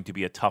think it's going to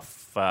be a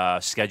tough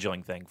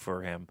scheduling thing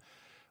for him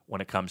when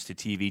it comes to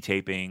TV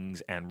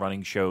tapings and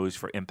running shows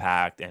for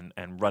Impact and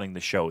running the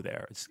show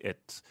there.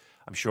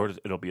 I'm sure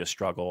it'll be a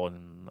struggle,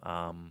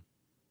 and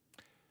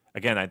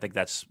again, I think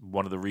that's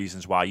one of the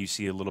reasons why you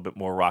see a little bit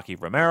more Rocky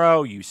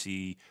Romero. You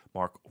see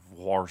Mark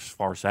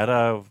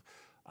Farcetta.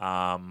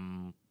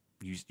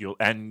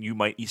 You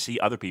might see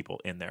other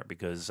people in there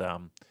because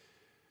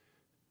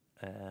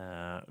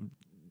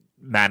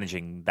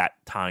managing that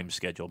time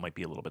schedule might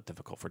be a little bit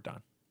difficult for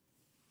Don.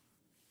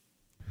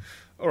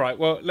 All right,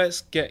 well,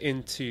 let's get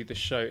into the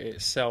show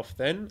itself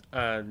then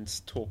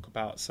and talk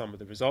about some of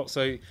the results.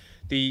 So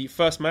the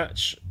first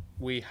match,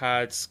 we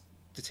had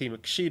the team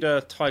of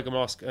Kushida, Tiger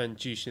Mask, and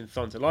Jushin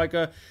Thunder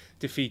Liger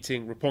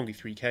defeating Roppongi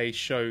 3K,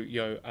 Sho,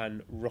 Yo,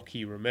 and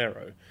Rocky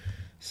Romero.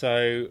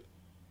 So,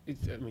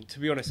 to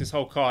be honest, this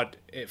whole card,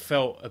 it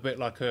felt a bit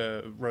like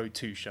a Road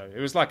 2 show. It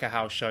was like a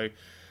house show.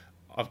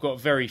 I've got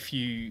very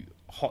few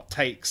hot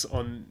takes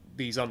on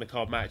these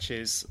undercard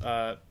matches.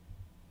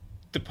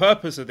 The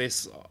purpose of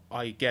this,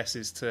 I guess,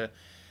 is to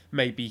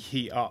maybe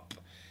heat up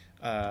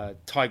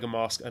Tiger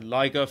Mask and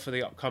Liger for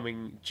the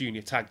upcoming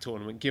junior tag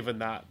tournament, given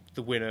that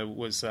the winner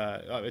was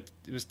it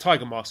was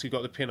Tiger Mask who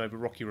got the pin over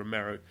Rocky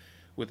Romero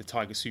with the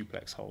Tiger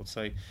Suplex hold.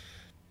 So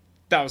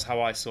that was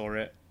how I saw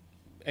it.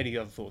 Any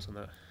other thoughts on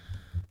that?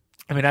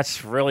 I mean,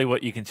 that's really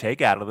what you can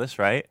take out of this,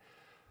 right?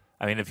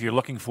 I mean, if you're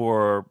looking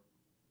for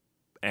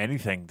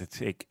anything to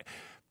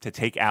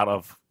take out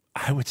of,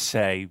 I would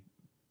say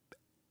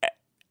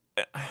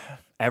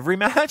every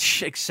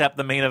match except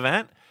the main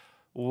event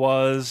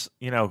was,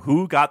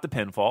 who got the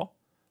pinfall,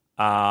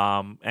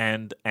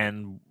 and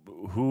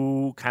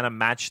who kind of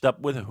matched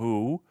up with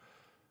who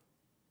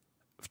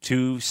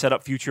to set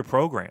up future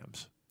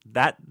programs.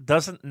 That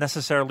doesn't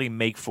necessarily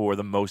make for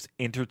the most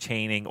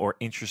entertaining or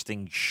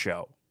interesting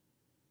show,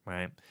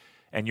 right?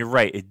 And you're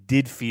right, it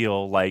did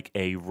feel like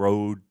a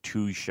Road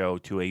 2 show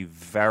to a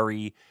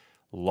very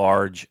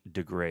large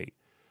degree.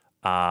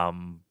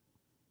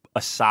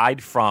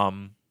 Aside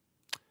from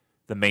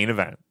the main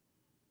event,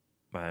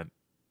 right?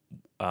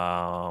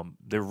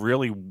 There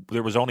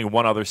was only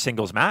one other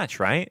singles match,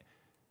 right?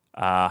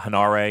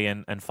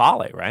 Hanare and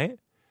Fale, right?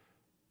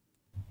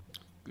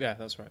 Yeah,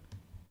 that's right.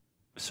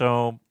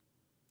 So,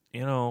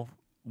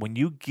 when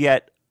you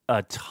get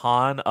a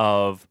ton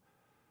of,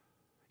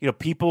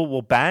 people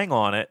will bang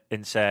on it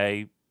and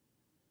say,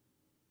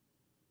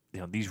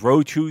 these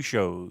Road 2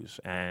 shows,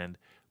 and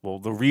well,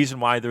 the reason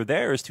why they're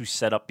there is to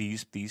set up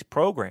these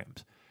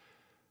programs.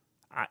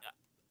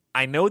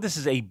 I know this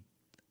is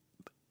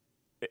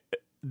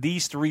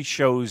these three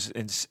shows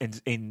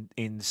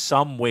in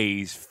some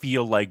ways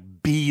feel like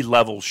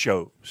B-level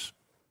shows,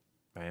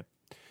 right?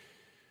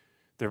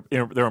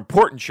 They're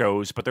important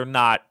shows, but they're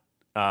not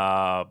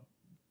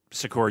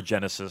Sakura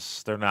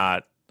Genesis. They're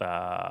not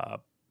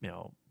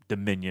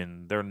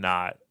Dominion. They're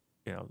not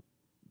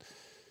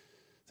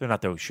they're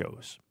not those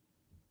shows.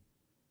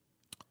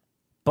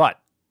 But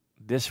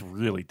this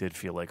really did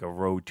feel like a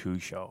Road 2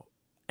 show.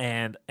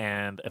 And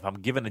if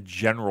I'm given a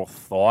general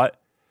thought,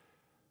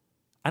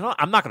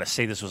 I'm not going to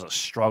say this was a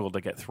struggle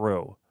to get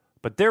through,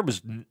 but there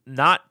was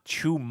not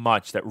too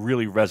much that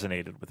really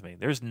resonated with me.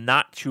 There's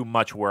not too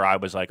much where I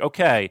was like,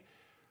 okay,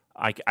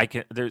 I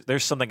can.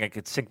 There's something I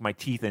could sink my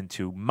teeth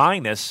into,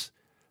 minus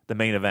the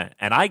main event.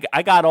 And I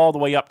got all the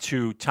way up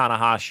to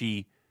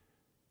Tanahashi,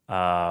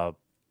 the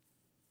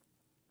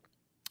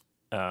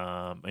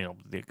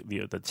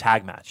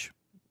tag match,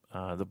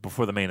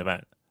 before the main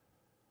event,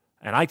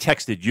 and I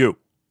texted you.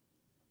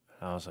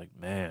 I was like,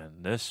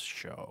 man, this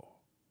show,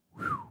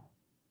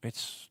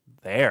 it's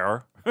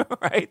there,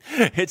 right?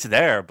 It's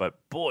there,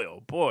 but boy,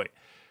 oh boy,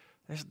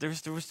 there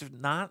was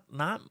not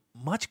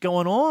much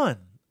going on.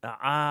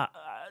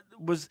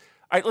 Let's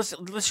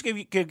give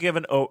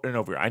an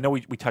overview. I know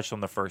we touched on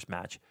the first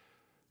match.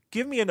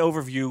 Give me an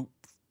overview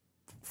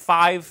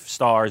 5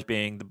 stars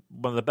being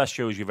one of the best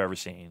shows you've ever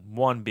seen,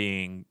 1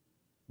 being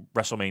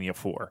WrestleMania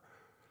 4.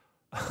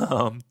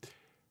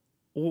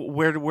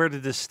 Where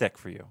did this stick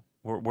for you?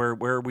 Where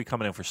are we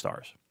coming in for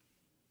stars?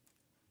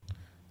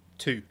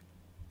 2.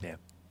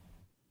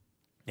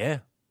 Yeah.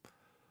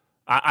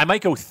 I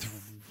might go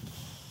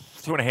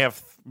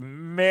 2.5,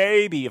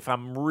 maybe if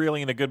I'm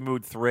really in a good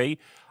mood, 3.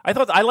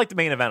 I liked the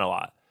main event a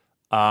lot,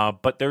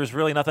 but there's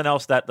really nothing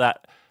else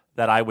that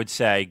I would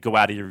say go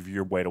out of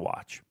your way to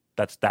watch.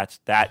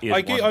 That is.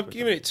 I'm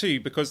giving it 2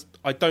 because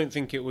I don't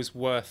think it was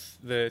worth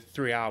the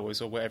 3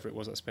 hours or whatever it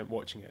was I spent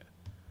watching it.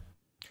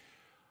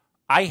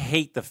 I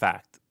hate the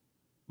fact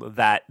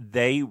that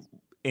they,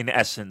 in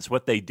essence,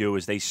 what they do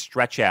is they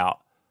stretch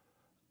out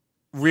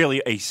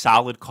really a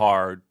solid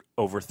card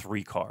over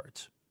 3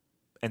 cards,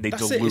 and they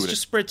dilute it. It's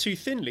just spread too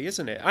thinly,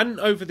 isn't it? And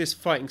over this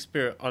Fighting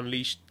Spirit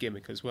Unleashed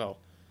gimmick as well.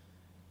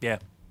 Yeah,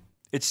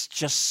 it's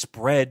just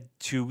spread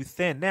too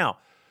thin. Now,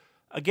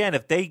 again,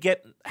 if they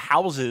get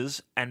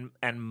houses and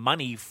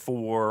money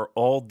for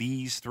all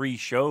these 3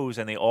 shows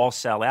and they all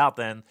sell out,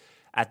 then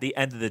at the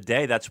end of the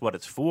day, that's what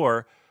it's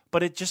for.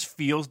 But it just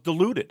feels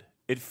diluted.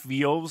 It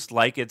feels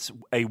like it's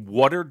a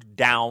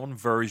watered-down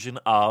version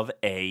of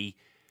a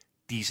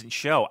decent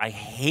show. I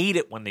hate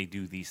it when they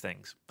do these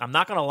things. I'm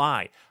not going to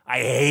lie. I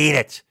hate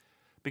it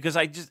because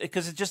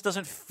it just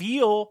doesn't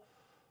feel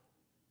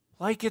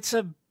like it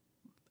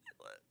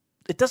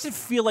doesn't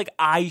feel like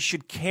I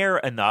should care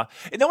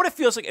enough. And then what it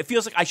feels like? It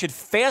feels like I should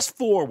fast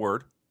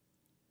forward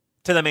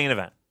to the main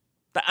event.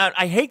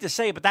 I hate to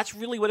say it, but that's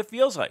really what it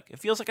feels like. It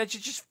feels like I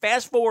should just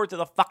fast forward to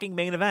the fucking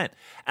main event,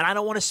 and I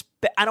don't want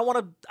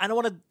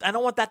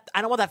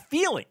that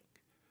feeling.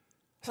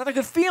 It's not a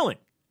good feeling.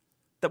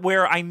 That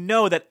where I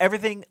know that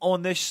everything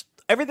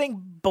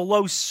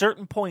below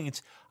certain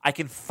points, I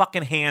can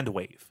fucking hand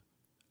wave.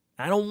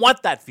 I don't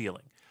want that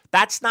feeling.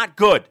 That's not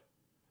good.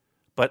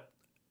 But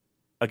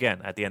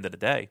again, at the end of the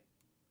day,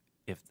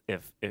 if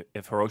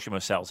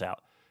Hiroshima sells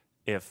out,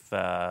 if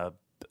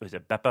is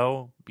it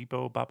Beppo,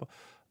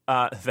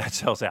 that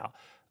sells out.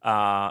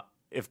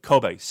 If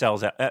Kobe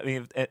sells out, I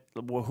mean,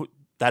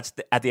 that's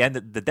at the end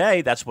of the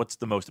day, that's what's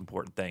the most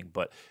important thing.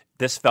 But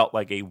this felt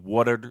like a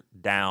watered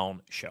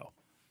down show.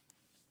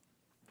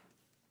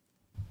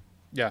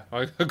 Yeah,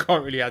 I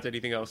can't really add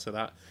anything else to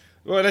that.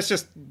 Well, let's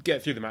just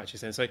get through the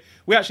matches then. So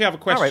we actually have a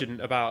question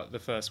about the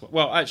first one.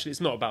 Well, actually, it's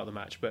not about the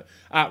match, but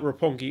at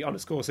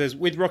Roppongi_ says,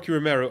 with Rocky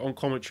Romero on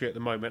commentary at the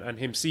moment and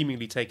him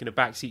seemingly taking a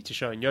backseat to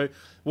Shonen,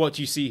 what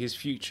do you see his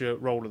future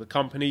role of the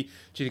company?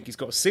 Do you think he's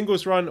got a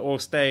singles run or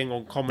staying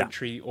on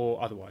commentary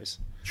or otherwise?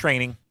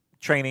 Training,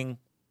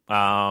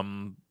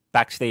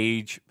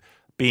 backstage,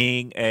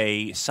 being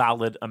a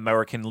solid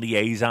American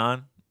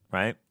liaison,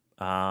 right?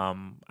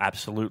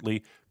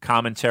 Absolutely.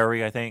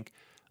 Commentary, I think.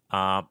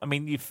 I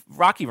mean,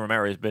 Rocky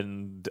Romero has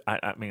been,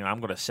 I'm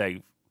going to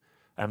say,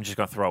 I'm just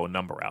going to throw a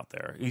number out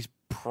there. He's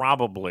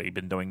probably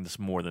been doing this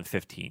more than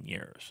 15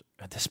 years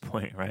at this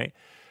point, right?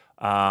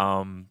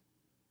 I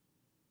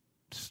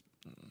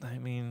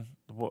mean,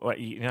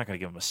 you're not going to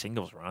give him a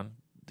singles run.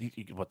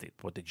 What,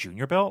 the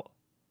junior belt?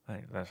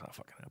 That's not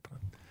fucking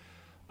happening.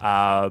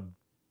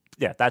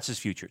 Yeah, that's his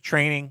future.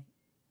 Training,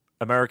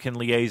 American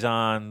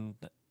liaison,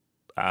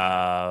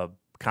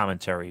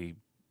 commentary,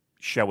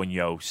 show and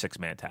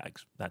 6-man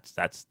tags.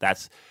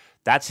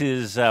 That's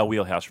his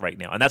wheelhouse right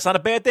now, and that's not a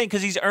bad thing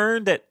because he's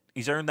earned it.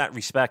 He's earned that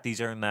respect.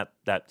 He's earned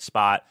that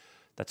spot.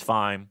 That's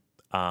fine.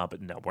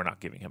 But no, we're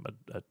not giving him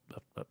a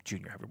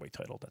junior heavyweight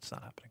title. That's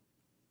not happening.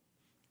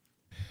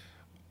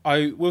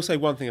 I will say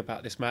one thing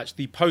about this match.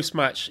 The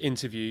post-match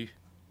interview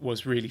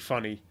was really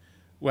funny,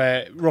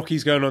 where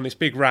Rocky's going on this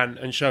big rant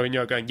and Sho and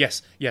Yo going,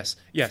 yes, yes,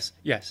 yes,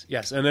 yes,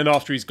 yes. And then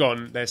after he's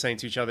gone, they're saying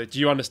to each other, do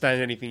you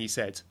understand anything he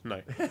said?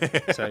 No.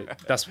 So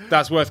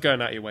that's worth going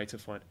out of your way to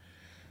find.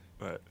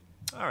 Right.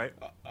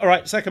 All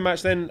right, second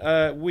match then.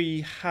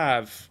 We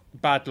have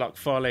Bad Luck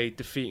Fale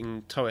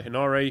defeating Toa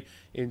Henare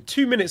in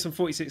 2 minutes and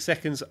 46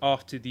 seconds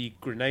after the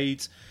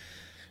grenades.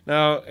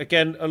 Now,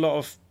 again,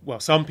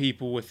 some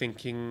people were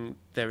thinking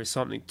there is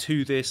something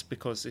to this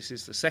because this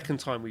is the second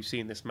time we've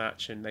seen this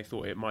match and they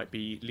thought it might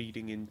be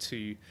leading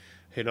into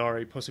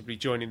Henare possibly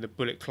joining the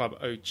Bullet Club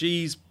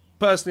OGs.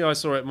 Personally, I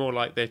saw it more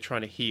like they're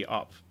trying to heat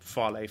up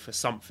Fale for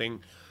something.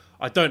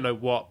 I don't know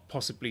what,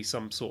 possibly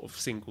some sort of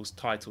singles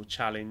title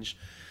challenge.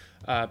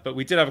 But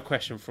we did have a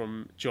question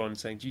from John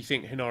saying, do you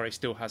think Henare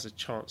still has a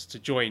chance to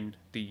join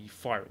the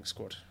firing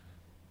squad?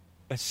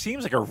 It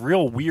seems like a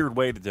real weird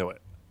way to do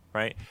it.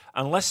 Right?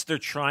 Unless they're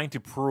trying to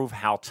prove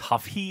how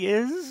tough he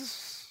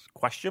is, ?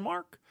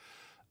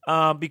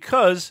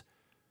 Because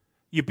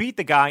you beat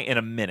the guy in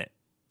a minute.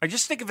 I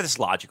just think of this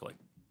logically.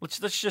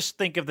 Let's just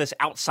think of this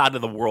outside of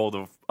the world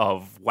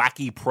of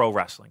wacky pro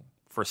wrestling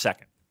for a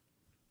second.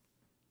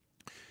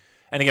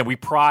 And again, we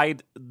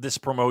pride this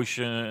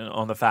promotion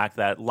on the fact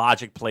that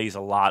logic plays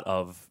a lot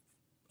of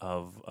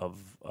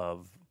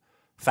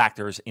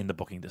factors in the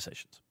booking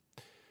decisions.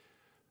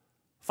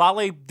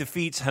 Fale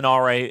defeats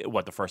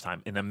Henare, the first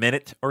time? In a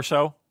minute or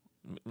so?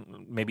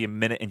 Maybe a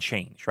minute and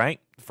change, right?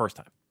 The first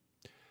time.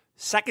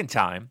 Second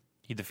time,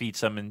 He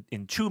defeats him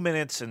in 2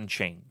 minutes and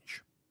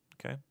change.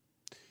 Okay.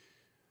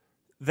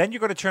 Then you're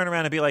going to turn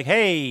around and be like,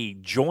 hey,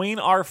 join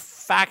our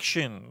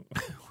faction.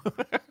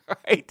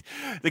 Right?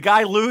 The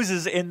guy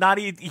loses and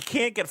he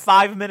can't get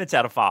 5 minutes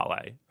out of Fale,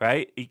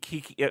 right?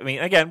 I mean,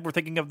 again, we're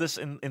thinking of this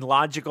in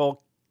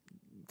logical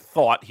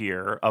thought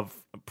here of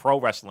pro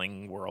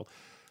wrestling world.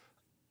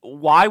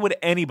 Why would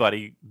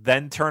anybody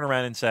then turn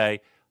around and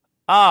say,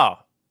 oh,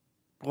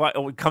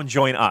 come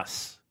join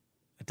us?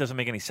 It doesn't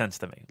make any sense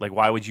to me. Like,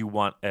 why would you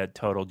want a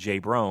total Jay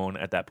Brown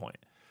at that point?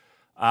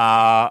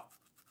 I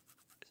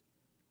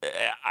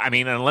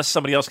mean, unless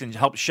somebody else can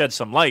help shed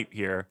some light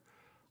here,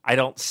 I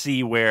don't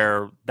see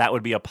where that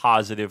would be a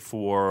positive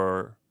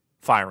for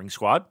Firing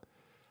Squad.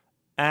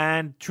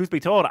 And truth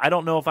be told, I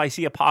don't know if I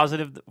see a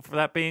positive for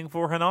that being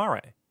for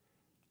Henare.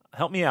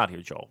 Help me out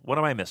here, Joel. What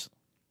am I missing?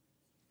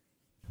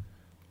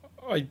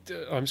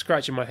 I'm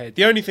scratching my head.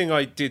 The only thing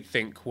I did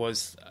think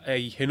was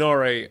a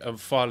Henare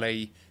and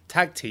Fale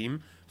tag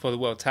team for the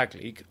World Tag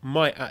League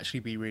might actually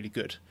be really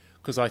good,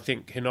 because I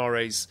think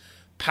Henare's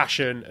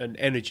passion and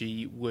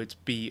energy would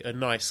be a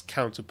nice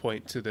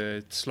counterpoint to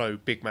the slow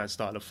big man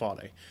style of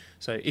Fale.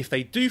 So if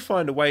they do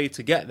find a way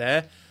to get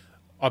there,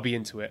 I'll be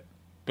into it.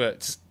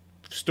 But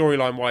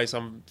storyline wise,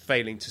 I'm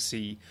failing to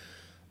see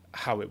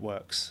how it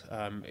works.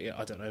 I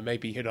don't know,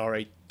 maybe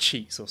Henare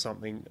cheats or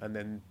something, and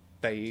then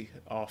they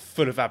are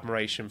full of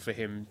admiration for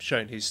him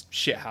showing his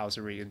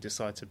shithousery and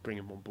decide to bring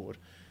him on board.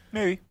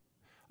 Maybe.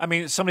 I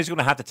mean, somebody's going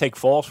to have to take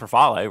falls for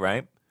Fale,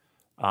 right?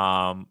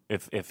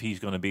 If he's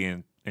going to be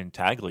in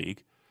Tag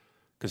League,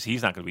 because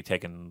he's not going to be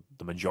taking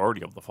the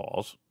majority of the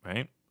falls,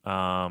 right?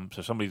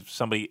 So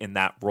somebody in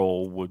that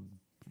role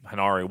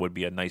Henare would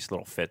be a nice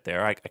little fit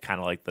there. I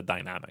kind of like the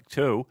dynamic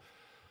too.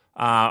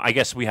 I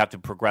guess we have to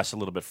progress a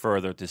little bit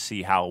further to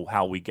see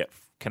how we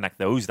connect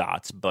those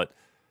dots, but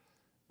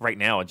right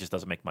now it just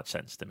doesn't make much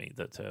sense to me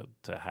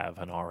to have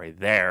Henare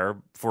there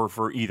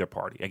for either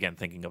party. Again,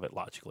 thinking of it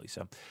logically.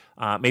 So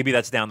maybe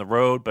that's down the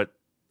road, but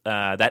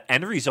that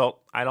end result,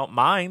 I don't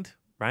mind,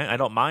 right? I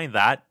don't mind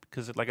that,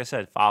 because, like I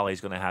said, Fale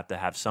is going to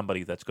have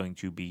somebody that's going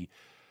to be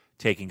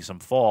taking some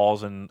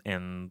falls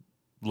and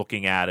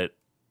looking at it.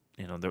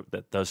 You know,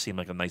 that does seem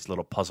like a nice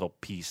little puzzle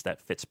piece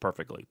that fits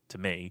perfectly to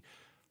me.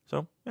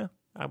 So, yeah,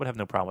 I would have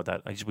no problem with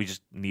that. We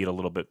just need a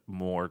little bit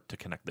more to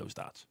connect those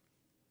dots.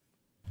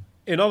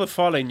 In other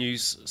Fale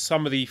news,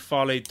 some of the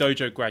Fale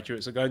Dojo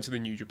graduates are going to the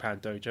New Japan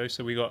Dojo.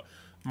 So we got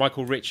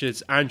Michael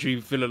Richards,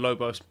 Andrew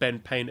Villalobos, Ben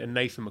Payne, and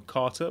Nathan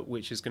McCarter,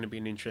 which is going to be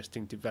an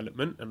interesting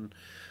development. And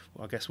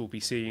I guess we'll be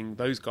seeing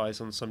those guys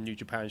on some New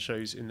Japan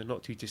shows in the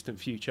not too distant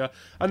future.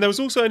 And there was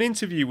also an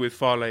interview with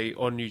Fale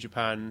on New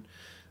Japan,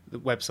 the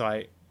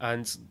website.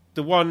 And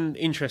the one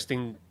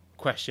interesting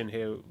question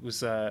here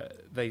was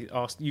they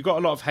asked, you got a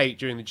lot of hate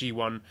during the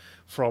G1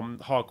 from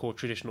hardcore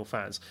traditional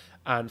fans,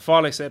 and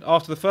Fale said,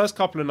 after the first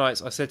couple of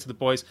nights I said to the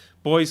boys,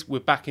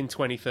 we're back in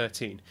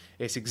 2013.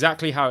 It's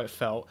exactly how it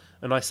felt,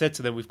 and I said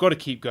to them, we've got to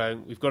keep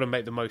going, we've got to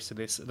make the most of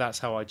this. That's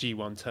how our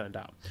G1 turned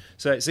out.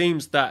 So it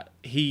seems that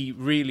he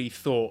really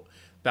thought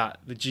that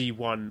the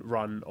G1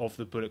 run of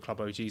the Bullet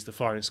Club OGs, the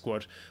Firing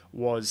Squad,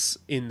 was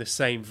in the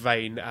same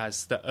vein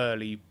as the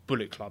early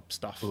Bullet Club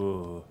stuff.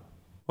 Ooh.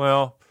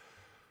 Well,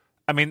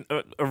 I mean,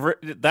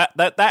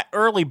 that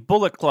early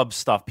Bullet Club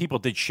stuff, people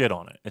did shit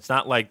on it. It's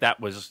not like that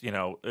was,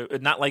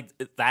 not like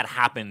that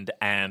happened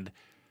and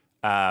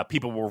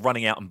people were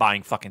running out and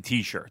buying fucking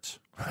T-shirts,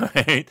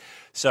 right?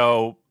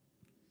 So,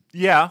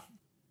 yeah,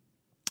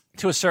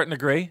 to a certain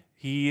degree,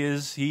 he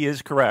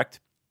is correct.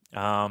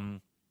 But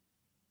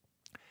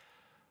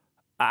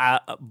I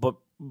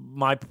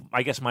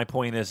guess my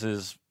point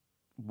is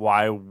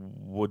why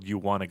would you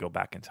want to go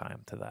back in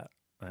time to that?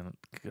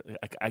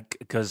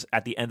 Because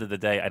at the end of the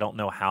day, I don't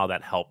know how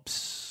that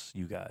helps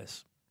you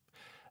guys.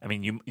 I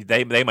mean,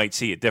 they might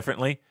see it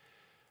differently.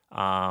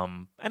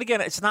 And again,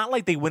 it's not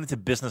like they went into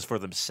business for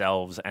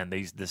themselves and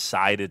they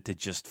decided to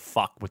just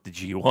fuck with the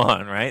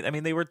G1, right? I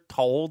mean, they were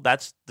told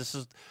this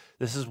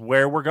is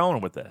where we're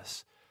going with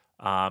this.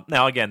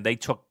 Now, again, they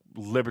took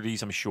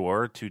liberties, I'm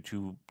sure,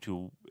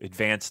 to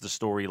advance the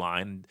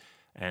storyline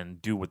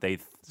and do what they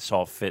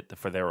saw fit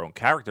for their own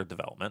character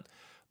development.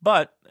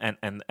 But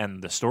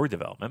and the story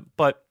development,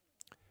 but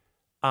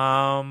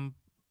I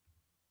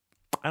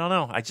don't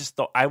know. I just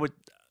thought I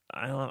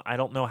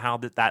don't know how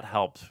that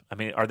helped. I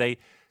mean, are they?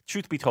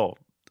 Truth be told,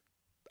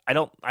 I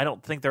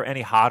don't think they're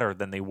any hotter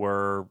than they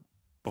were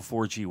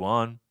before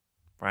G1,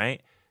 right?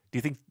 Do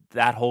you think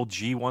that whole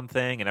G1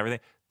 thing and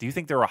everything? Do you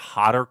think they're a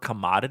hotter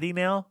commodity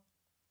now?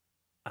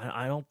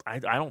 I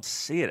don't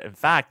see it. In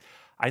fact,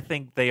 I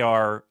think they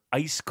are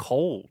ice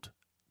cold.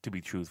 To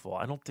be truthful,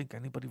 I don't think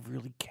anybody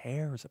really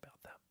cares about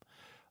them.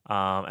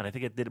 And I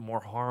think it did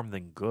more harm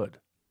than good.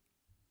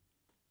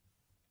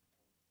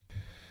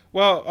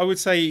 Well, I would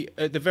say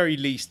at the very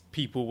least,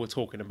 people were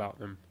talking about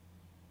them.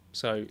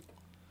 So,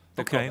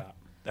 okay.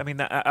 I mean,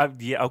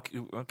 yeah,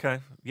 okay,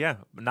 yeah,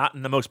 not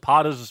in the most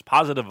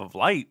positive of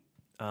light.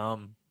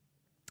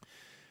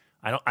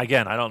 I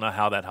don't know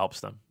how that helps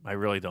them. I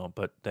really don't.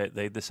 But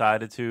they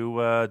decided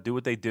to do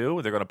what they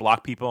do. They're going to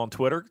block people on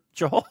Twitter,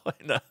 Joel.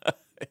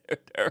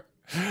 They're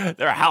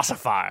a house of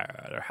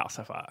fire. They're a house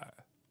of fire.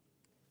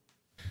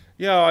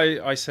 Yeah,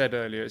 I said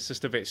earlier, it's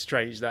just a bit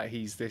strange that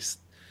he's this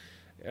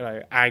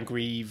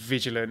angry,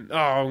 vigilant,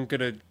 I'm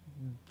going to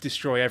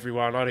destroy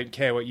everyone, I don't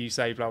care what you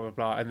say, blah, blah,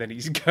 blah, and then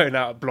he's going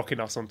out blocking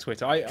us on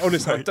Twitter. I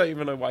honestly I don't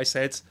even know what I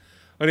said.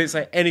 I didn't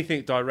say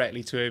anything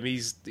directly to him.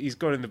 He's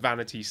gone in the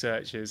vanity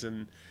searches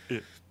and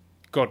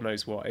God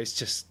knows what. It's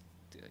just,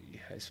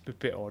 it's a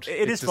bit odd.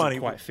 It is funny.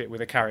 Doesn't quite fit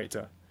with a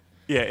character.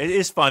 Yeah, it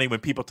is funny when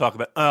people talk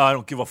about, I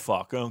don't give a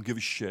fuck. I don't give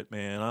a shit,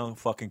 man. I don't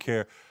fucking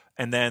care.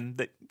 And then,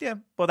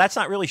 well, that's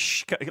not really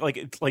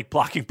like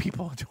blocking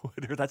people on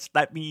Twitter.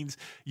 That means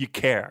you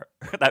care.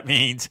 That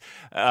means,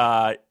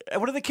 what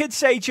do the kids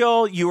say,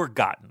 Joel? You were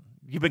gotten.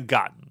 You've been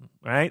gotten,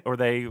 right? Or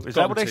is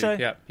that what they say?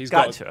 Yeah, he's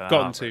gotten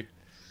to.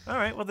 All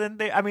right. Well, then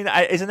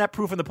isn't that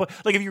proof in the point?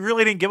 Like, if you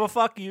really didn't give a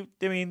fuck,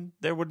 there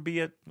wouldn't be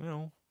there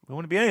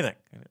wouldn't be anything.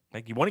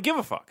 Like, you want to give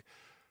a fuck.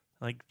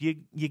 Like, you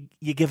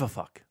give a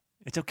fuck.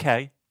 It's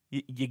okay.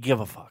 You give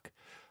a fuck.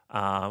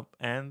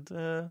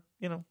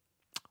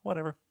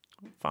 Whatever.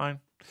 Fine.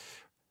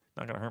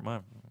 Not going to hurt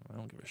I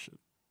don't give a shit.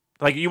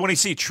 Like, you want to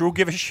see true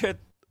give a shit?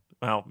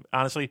 Well,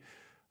 honestly,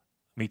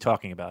 me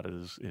talking about it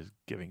is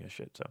giving a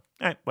shit. So,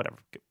 whatever.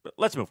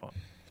 Let's move on.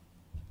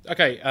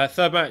 Okay,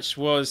 third match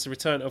was the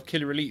return of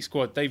Killer Elite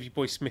Squad. Davey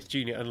Boy Smith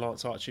Jr. and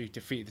Lance Archer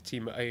defeated the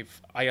team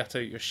of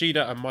Ayato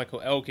Yoshida and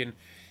Michael Elgin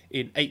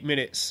in 8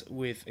 minutes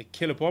with a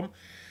killer bomb.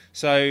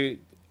 So,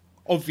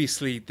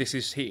 obviously, this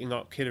is heating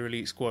up Killer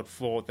Elite Squad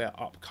for their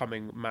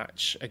upcoming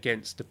match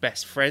against the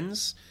Best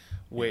Friends,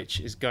 which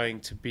is going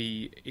to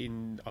be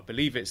in, I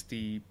believe it's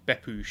the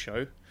Beppu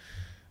show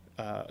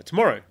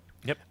tomorrow.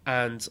 Yep.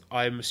 And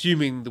I'm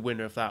assuming the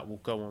winner of that will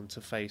go on to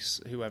face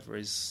whoever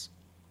is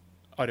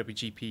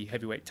IWGP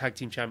Heavyweight Tag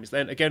Team Champions.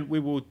 Then again, we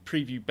will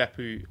preview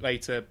Beppu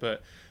later,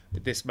 but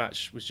this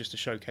match was just a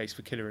showcase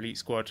for Killer Elite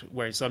Squad,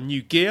 wearing some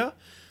new gear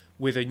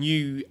with a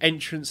new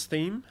entrance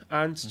theme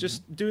and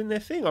just doing their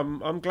thing.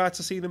 I'm glad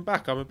to see them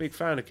back. I'm a big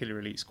fan of Killer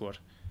Elite Squad.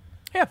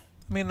 Yeah,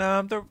 I mean,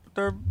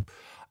 they're.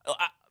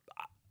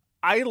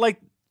 I like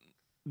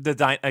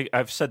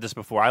I've said this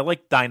before. I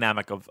like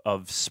dynamic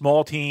of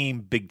small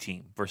team, big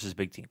team versus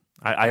big team.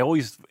 I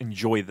always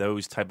enjoy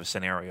those type of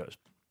scenarios,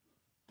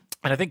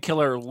 and I think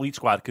Killer Elite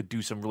Squad could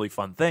do some really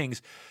fun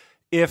things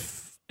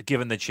if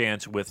given the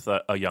chance with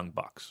a Young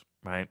Bucks.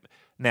 Right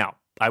now,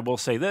 I will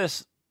say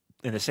this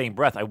in the same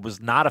breath: I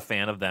was not a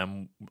fan of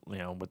them.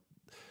 With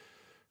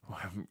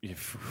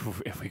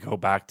if we go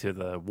back to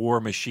the War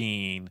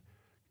Machine,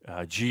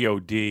 God,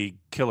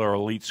 Killer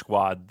Elite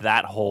Squad,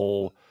 that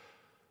whole.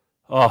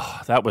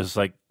 Oh, that was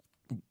like,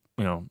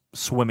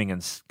 swimming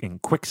in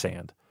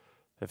quicksand.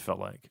 It felt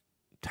like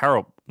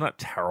terrible, not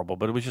terrible,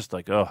 but it was just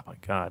like, oh my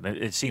god!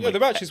 It seemed like the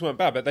matches weren't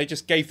bad, but they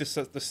just gave the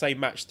same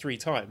match 3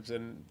 times,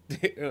 and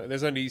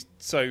there's only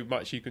so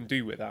much you can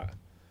do with that.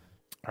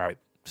 All right,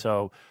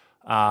 so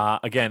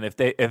again,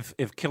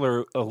 if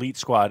Killer Elite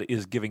Squad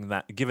is given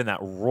that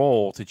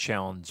role to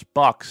challenge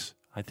Bucks,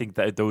 I think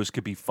that those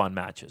could be fun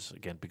matches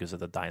again because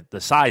of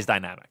the size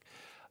dynamic.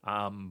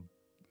 I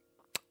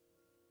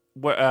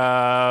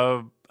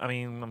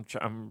mean,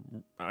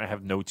 I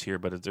have notes here,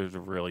 but there's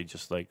really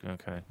just like,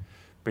 okay,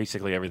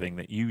 basically everything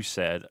that you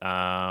said.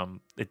 I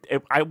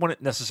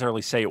wouldn't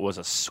necessarily say it was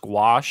a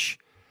squash,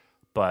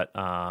 but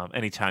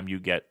anytime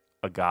you get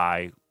a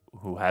guy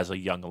who has a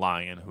young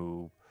lion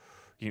who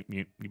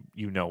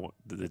you know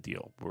the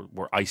deal.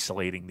 We're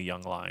isolating the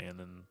young lion,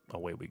 and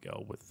away we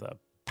go with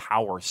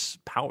power.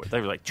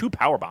 They were like 2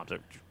 power bombs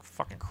that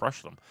fucking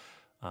crushed them.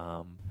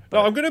 No,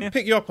 I'm going to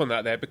pick you up on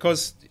that there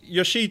because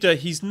Yoshida,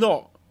 he's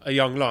not a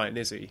young lion,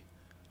 is he?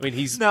 I mean,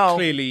 he's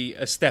clearly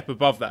a step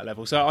above that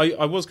level. So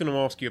I was going to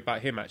ask you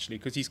about him actually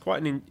because he's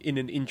quite in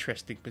an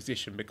interesting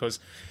position because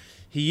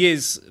he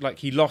is like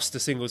he lost a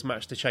singles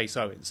match to Chase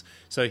Owens,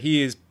 so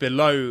he is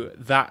below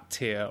that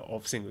tier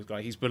of singles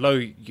guy. He's below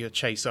your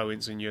Chase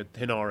Owens and your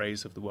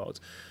Hinares of the world,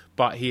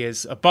 but he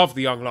is above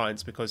the young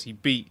lions because he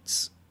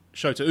beats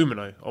Shota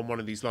Umino on one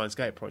of these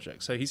Lionsgate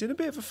projects. So he's in a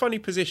bit of a funny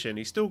position.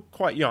 He's still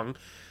quite young.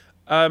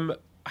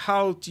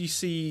 How do you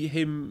see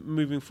him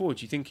moving forward?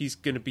 Do you think he's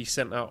going to be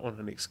sent out on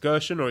an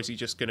excursion, or is he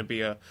just going to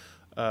be a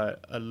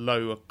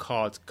lower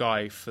card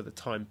guy for the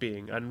time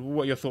being? And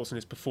what are your thoughts on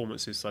his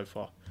performances so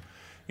far?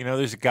 You know,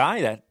 there's a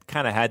guy that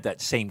kind of had that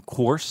same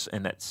course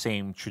and that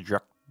same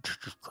trajectory,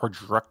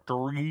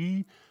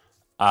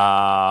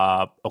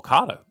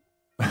 Okada.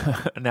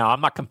 Now,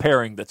 I'm not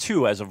comparing the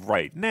two as of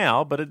right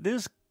now, but it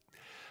is.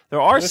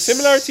 The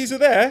similarities are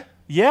there.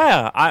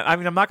 Yeah, I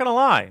mean, I'm not going to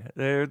lie.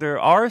 There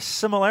are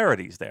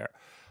similarities there.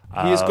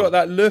 He's got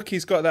that look.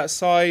 He's got that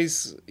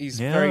size. He's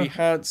very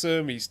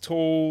handsome. He's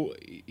tall.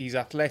 He's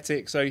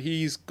athletic. So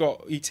he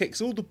ticks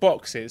all the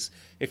boxes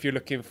if you're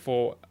looking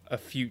for a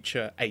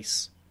future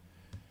ace.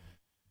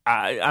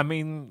 I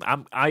mean,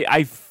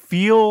 I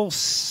feel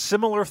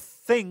similar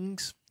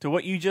things to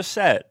what you just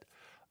said.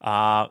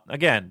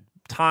 Again,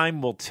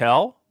 time will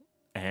tell,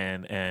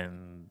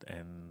 and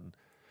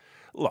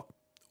look,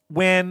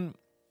 when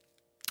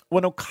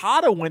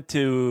Okada went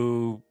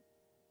to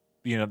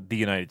the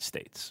United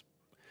States.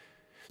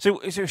 So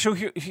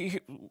here,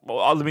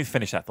 well, let me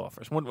finish that thought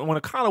first. When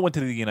Okada went to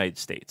the United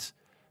States,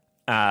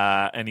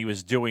 and he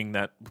was doing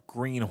that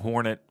Green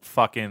Hornet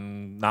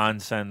fucking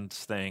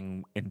nonsense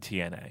thing in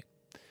TNA,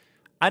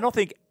 I don't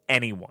think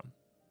anyone,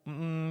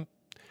 I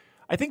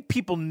think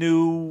people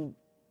knew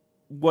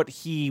what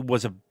he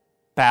was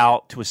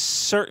about to a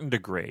certain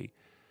degree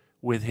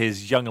with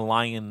his Young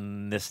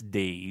Lioness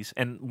days.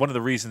 And one of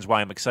the reasons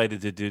why I'm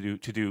excited to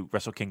do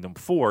Wrestle Kingdom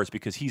 4 is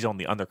because he's on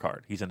the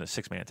undercard. He's in a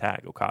 6-man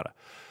tag, Okada.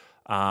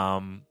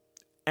 And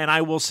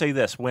I will say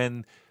this,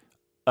 when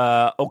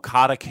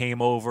Okada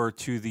came over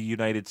to the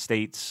United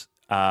States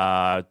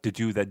to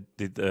do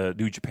the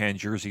New Japan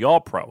Jersey All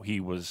Pro, he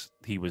was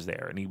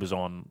there, and he was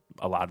on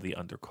a lot of the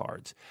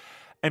undercards.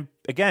 And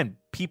again,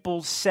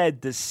 people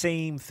said the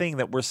same thing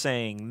that we're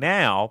saying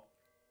now,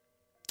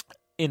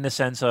 in the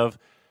sense of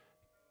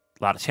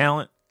a lot of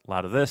talent, a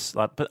lot of this,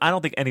 but I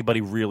don't think anybody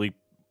really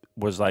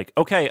was like,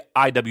 okay,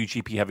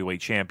 IWGP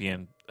Heavyweight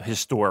Champion,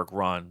 historic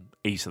run,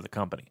 ace of the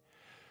company.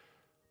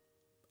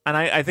 And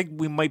I think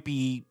we might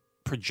be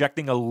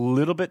projecting a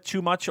little bit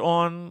too much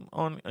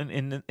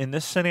in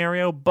this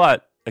scenario,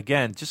 but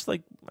again, just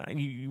like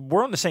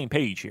we're on the same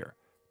page here.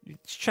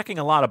 It's checking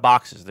a lot of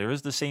boxes. There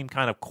is the same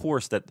kind of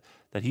course that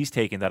he's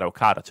taken that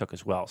Okada took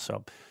as well.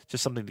 So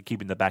just something to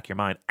keep in the back of your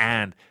mind.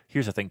 And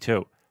here's the thing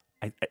too,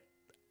 I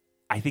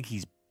think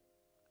he's,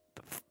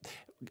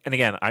 and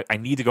again, I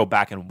need to go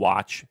back and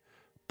watch,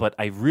 but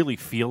I really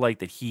feel like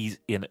that he's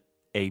in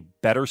a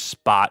better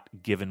spot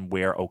given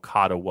where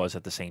Okada was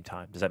at the same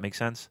time. Does that make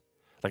sense?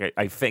 Like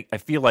I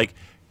feel like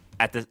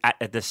at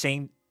the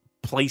same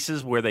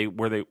places where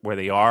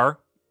they are,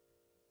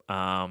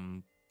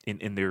 in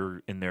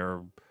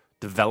their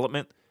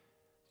development,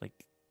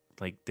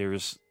 like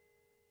there's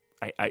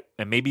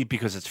and maybe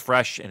because it's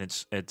fresh and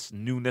it's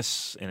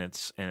newness and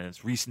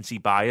it's recency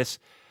bias,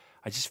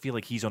 I just feel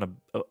like he's on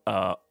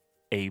a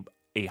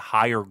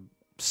higher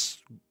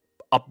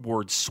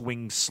upward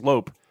swing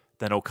slope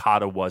than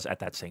Okada was at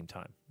that same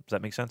time. Does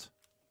that make sense?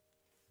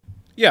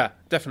 Yeah,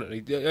 definitely.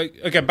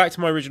 Again, back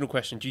to my original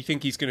question. Do you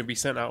think he's going to be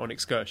sent out on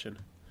excursion?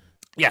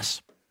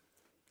 Yes.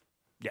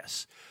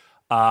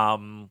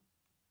 I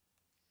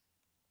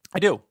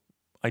do.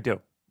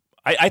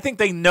 I think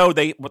they know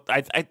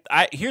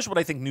here's what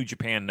I think New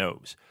Japan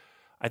knows.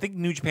 I think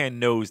New Japan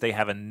knows they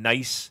have a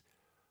nice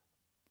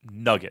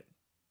nugget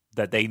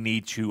that they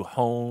need to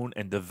hone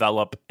and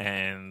develop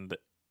and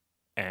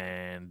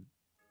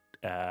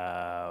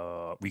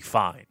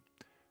refine.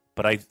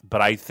 But I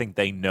think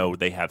they know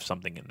they have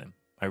something in them.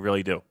 I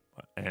really do.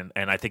 And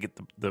I think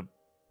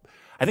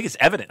I think it's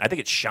evident. I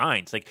think it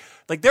shines. Like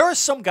there are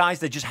some guys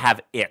that just have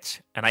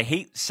it. And I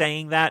hate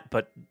saying that,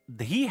 but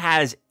he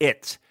has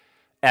it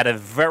at a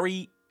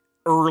very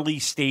early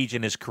stage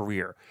in his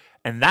career.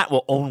 And that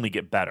will only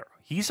get better.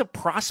 He's a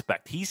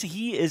prospect.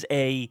 He is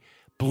a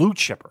blue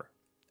chipper.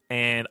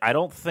 And I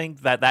don't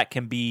think that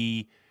can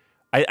be...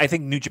 I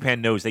think New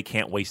Japan knows they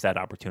can't waste that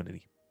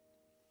opportunity.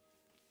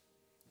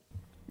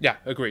 Yeah,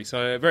 agree.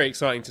 So very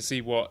exciting to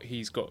see what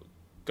he's got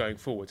going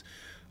forward.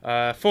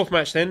 Fourth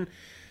match then,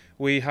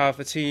 we have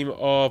a team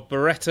of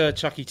Beretta,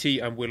 Chucky T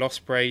and Will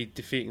Ospreay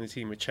defeating the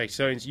team of Chase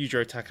Owens,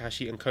 Yujiro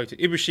Takahashi and Kota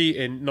Ibushi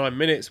in 9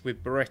 minutes,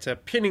 with Beretta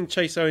pinning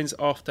Chase Owens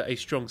after a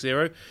strong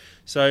 0.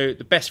 So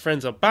the best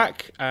friends are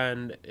back,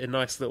 and a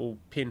nice little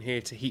pin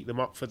here to heat them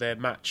up for their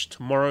match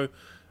tomorrow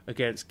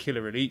against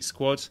Killer Elite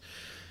Squad.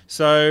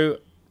 So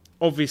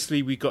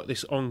obviously we got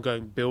this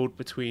ongoing build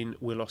between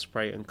Will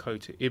Ospreay and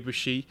Kota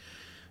Ibushi.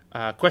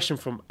 Question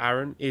from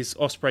Aaron: is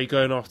Ospreay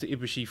going after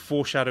Ibushi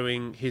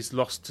foreshadowing his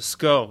loss to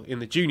Skrull in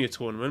the junior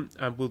tournament,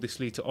 and will this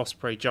lead to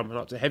Ospreay jumping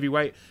up to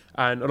heavyweight?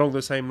 And along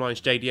the same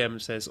lines, JDM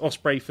says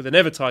Ospreay for the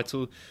Never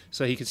title,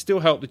 so he can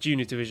still help the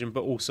junior division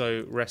but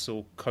also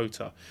wrestle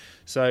Kota.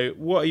 So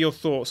what are your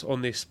thoughts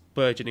on this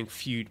burgeoning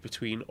feud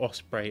between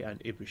Ospreay and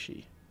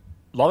Ibushi?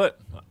 Love it.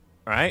 All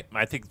right,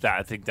 I think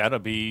that'll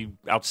be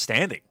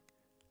outstanding.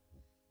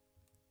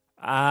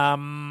 I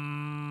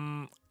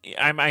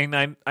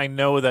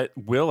know that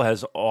Will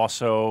has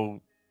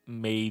also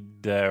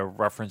made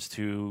reference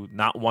to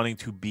not wanting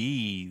to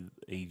be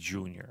a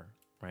junior,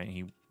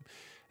 right?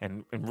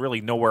 And really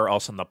nowhere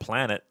else on the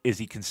planet is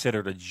he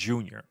considered a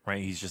junior,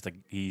 right?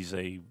 He's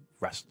a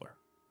wrestler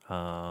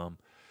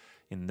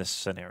in this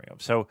scenario.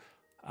 So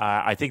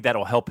I think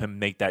that'll help him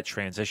make that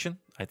transition.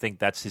 I think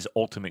that's his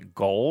ultimate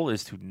goal,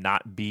 is to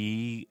not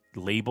be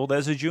labeled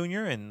as a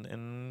junior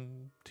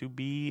and to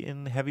be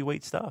in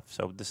heavyweight stuff.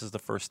 So this is the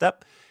first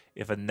step.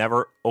 If a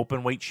never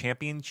open weight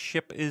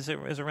championship is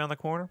around the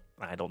corner,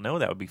 I don't know.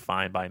 That would be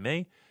fine by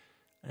me.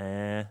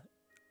 I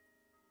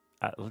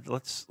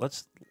don't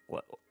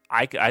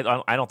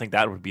think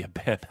that would be a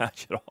bad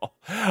match at all.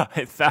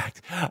 In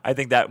fact, I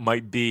think that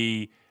might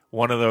be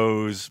one of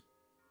those.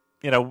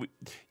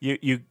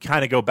 You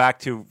kind of go back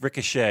to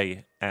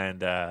Ricochet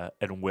and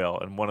Will,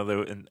 and one of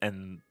those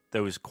and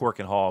those Cork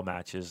and Hall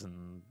matches,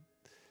 and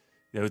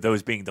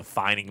those being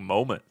defining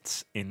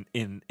moments in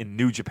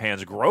New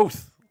Japan's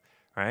growth,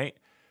 right?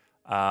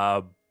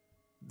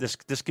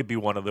 This could be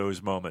one of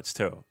those moments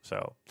too.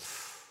 So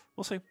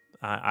we'll see.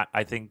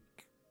 I think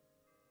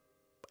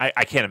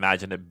I can't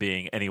imagine it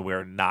being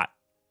anywhere not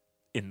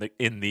in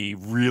the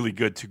really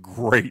good to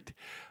great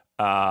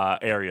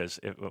areas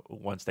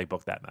once they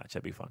book that match.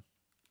 That'd be fun.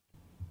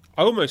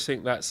 I almost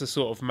think that's the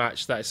sort of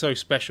match that is so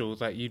special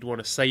that you'd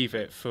want to save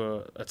it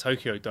for a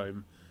Tokyo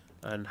Dome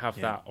and have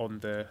that on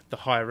the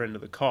higher end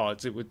of the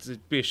cards. It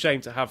would be a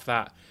shame to have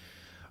that,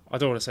 I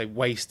don't want to say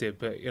wasted,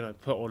 but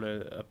put on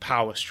a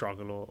power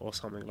struggle or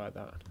something like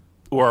that.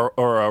 Or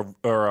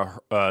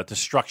a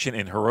destruction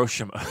in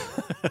Hiroshima.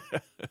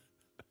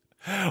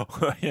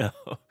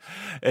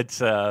 It's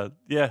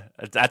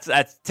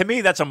that's to me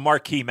that's a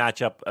marquee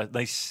matchup, a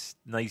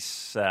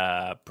nice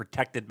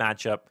protected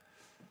matchup.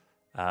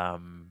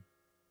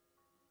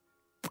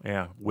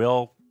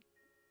 Will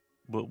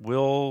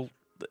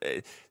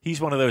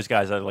he's one of those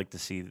guys I'd like to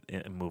see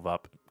move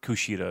up.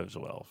 Kushida as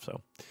well.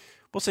 So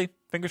we'll see.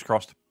 Fingers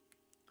crossed.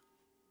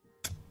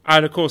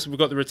 And of course, we've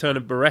got the return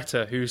of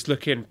Beretta, who's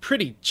looking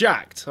pretty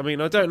jacked. I mean,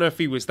 I don't know if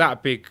he was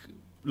that big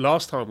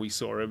last time we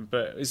saw him,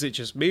 but is it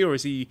just me or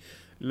is he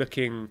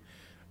looking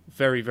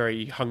very,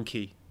 very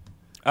hunky?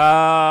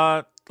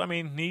 I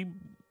mean,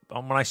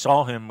 when I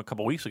saw him a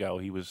couple weeks ago,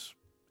 he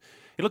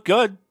looked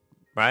good,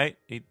 right?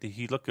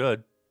 He looked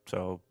good.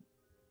 So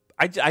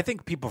I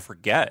think people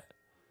forget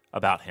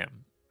about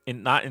him,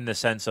 not in the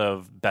sense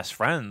of best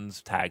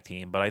friends tag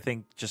team, but I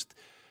think just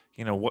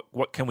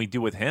what can we do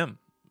with him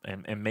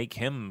and make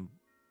him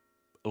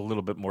a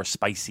little bit more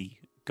spicy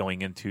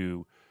going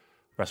into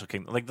Wrestle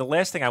Kingdom. Like the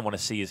last thing I want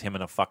to see is him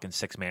in a fucking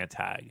 6-man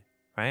tag,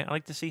 right? I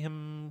like to see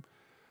him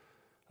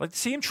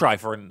try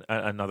for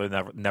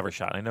another never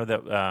shot. I know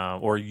that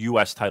or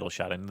U.S. title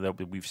shot. I know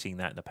that we've seen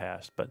that in the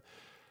past, but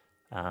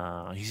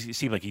he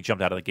seemed like he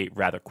jumped out of the gate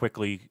rather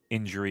quickly.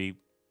 Injury.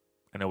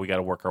 I know we got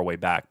to work our way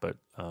back, but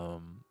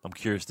I'm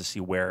curious to see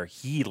where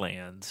he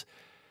lands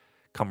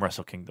come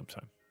Wrestle Kingdom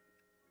time.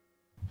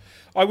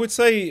 I would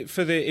say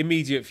for the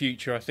immediate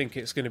future, I think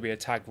it's going to be a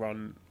tag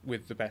run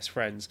with the best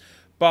friends.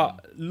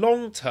 But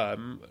long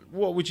term,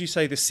 what would you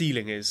say the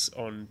ceiling is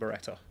on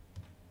Beretta?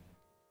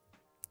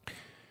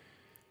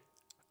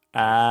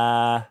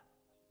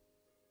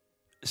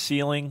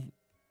 Ceiling,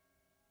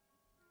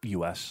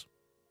 US,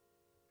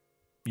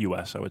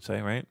 I would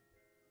say, right?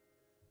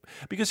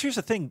 Because here's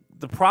the thing.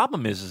 The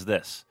problem is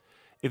this.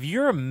 If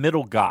you're a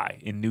middle guy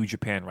in New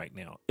Japan right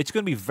now, it's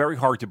going to be very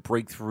hard to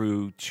break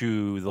through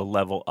to the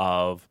level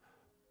of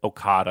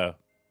Okada,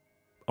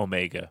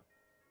 Omega,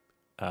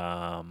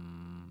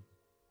 Tanahashi,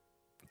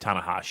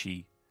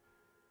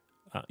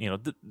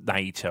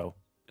 Naito.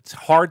 It's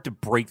hard to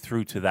break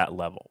through to that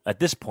level at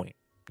this point,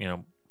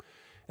 And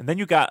then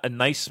you got a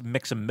nice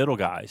mix of middle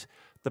guys.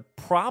 The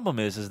problem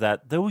is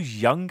that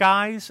those young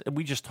guys, and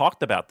we just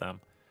talked about them,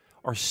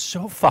 are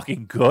so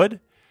fucking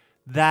good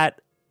that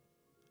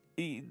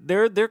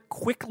they're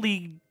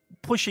quickly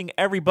pushing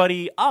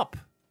everybody up,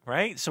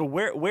 right? So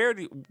where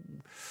do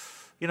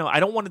I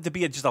don't want it to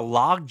be just a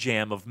log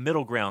jam of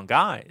middle ground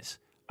guys.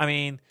 I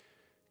mean,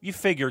 you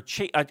figure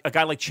a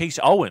guy like Chase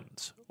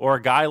Owens or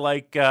a guy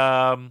like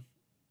there's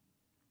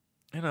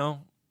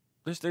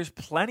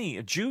plenty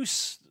of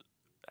juice.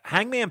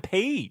 Hangman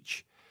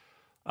Page,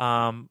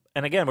 and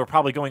again, we're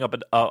probably going up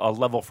a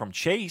level from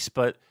Chase,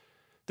 but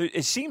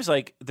it seems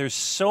like there's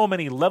so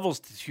many levels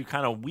to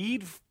kind of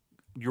weed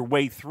your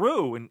way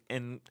through,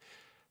 and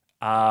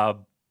I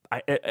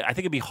think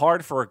it'd be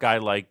hard for a guy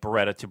like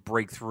Beretta to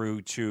break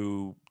through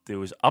to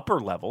those upper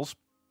levels.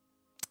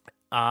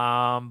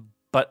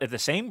 But at the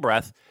same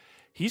breath,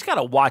 he's got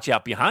to watch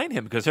out behind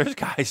him because there's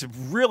guys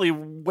really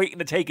waiting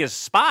to take his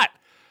spot,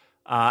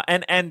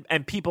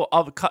 and people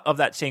of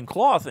that same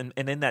cloth and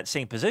in that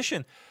same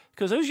position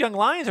because those young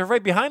lions are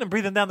right behind him,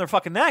 breathing down their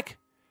fucking neck.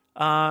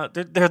 They're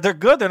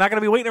good. They're not going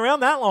to be waiting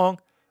around that long.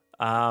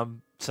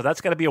 So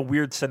that's got to be a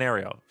weird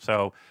scenario.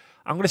 So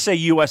I'm going to say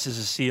U.S. is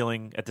a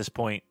ceiling at this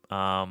point.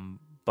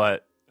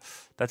 But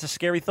that's a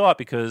scary thought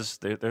because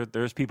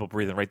there's people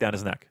breathing right down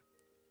his neck.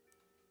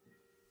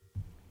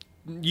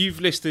 You've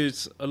listed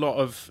a lot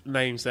of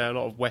names there, a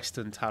lot of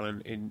Western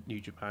talent in New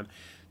Japan.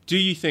 Do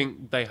you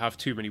think they have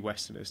too many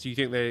Westerners? Do you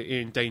think they're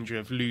in danger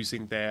of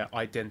losing their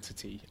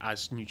identity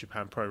as New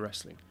Japan Pro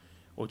Wrestling?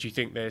 Or do you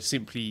think they're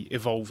simply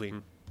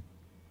evolving?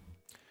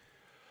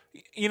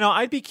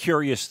 I'd be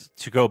curious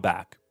to go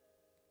back.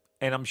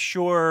 And I'm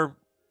sure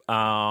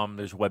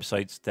there's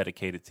websites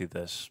dedicated to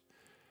this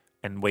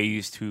and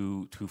ways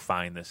to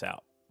find this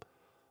out.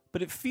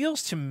 But it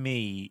feels to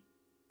me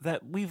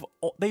that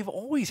they've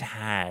always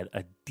had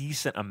a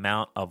decent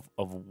amount of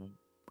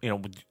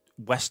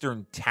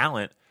Western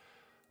talent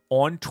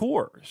on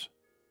tours.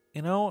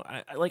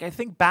 I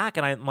think back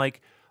and I'm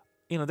like,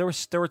 there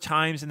were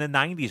times in the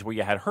 90s where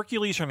you had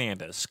Hercules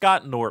Hernandez,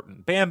 Scott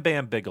Norton, Bam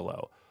Bam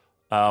Bigelow,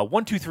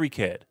 1-2-3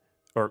 Kid,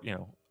 or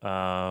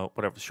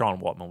whatever Sean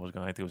Waltman was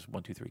going. I think it was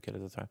 1-2-3 Kid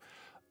at the time,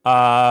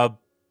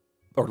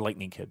 or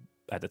Lightning Kid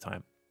at the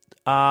time.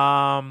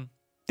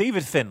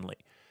 David Finlay,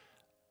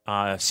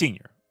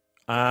 Senior,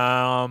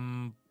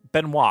 Benoit,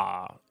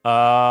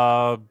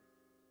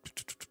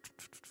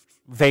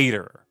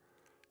 Vader,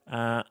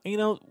 and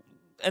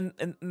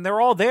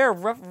they're all there,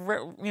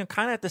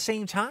 kind of at the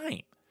same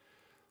time.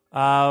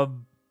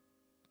 And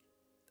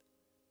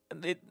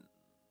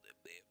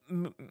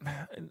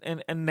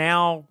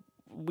now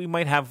we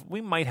might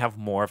have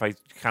more if I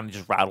kind of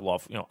just rattle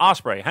off,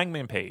 Ospreay,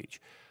 Hangman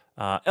Page,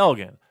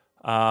 Elgin.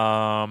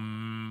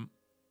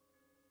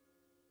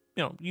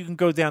 You can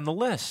go down the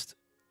list,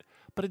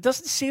 but it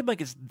doesn't seem like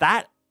it's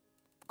that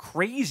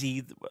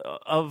crazy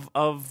of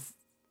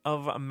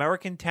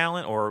American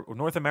talent or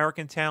North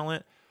American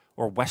talent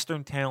or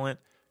Western talent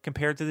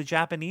compared to the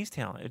Japanese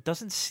talent. It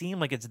doesn't seem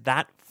like it's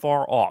that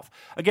far off.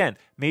 Again,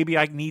 maybe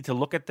I need to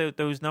look at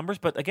those numbers,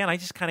 but again, I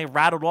just kind of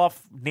rattled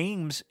off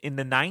names in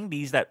the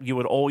 90s that you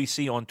would always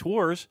see on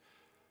tours,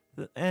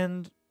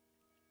 and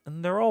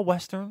they're all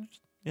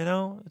Westerns. I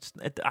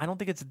don't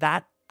think it's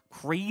that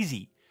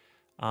crazy.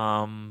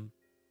 And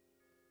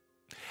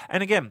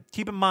again,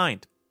 keep in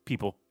mind,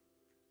 people,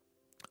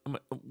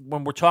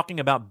 when we're talking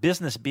about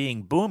business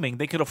being booming,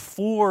 they could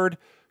afford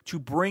to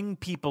bring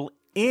people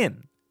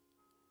in.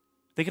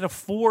 They can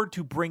afford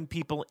to bring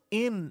people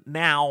in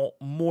now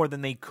more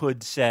than they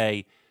could,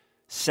 say,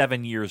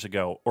 7 years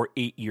ago or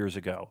 8 years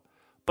ago.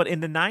 But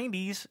in the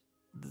 90s,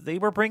 they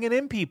were bringing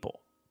in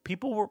people.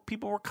 People were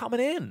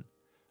coming in.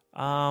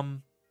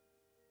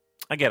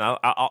 Again,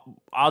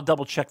 I'll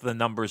double check the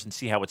numbers and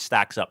see how it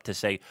stacks up to,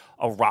 say,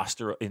 a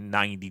roster in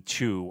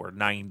 92 or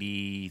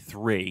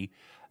 93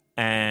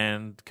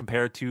 and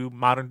compare it to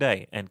modern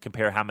day and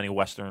compare how many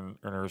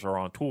Westerners are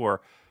on tour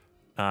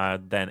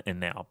then and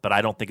now. But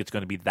I don't think it's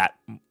going to be that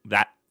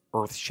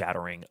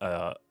earth-shattering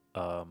a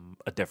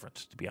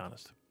difference, to be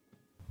honest.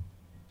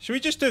 Should we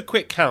just do a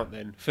quick count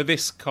then for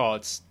this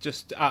card,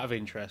 just out of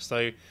interest?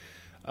 So,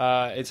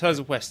 in terms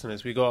of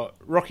Westerners, we got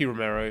Rocky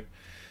Romero,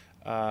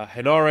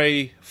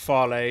 Henare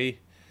Farley,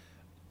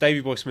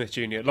 Davey Boy Smith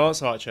Jr.,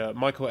 Lance Archer,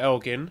 Michael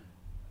Elgin,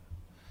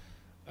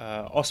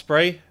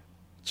 Ospreay,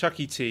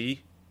 Chucky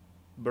T,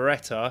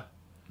 Beretta,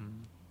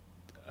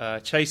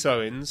 Chase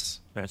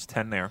Owens. That's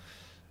 10 there.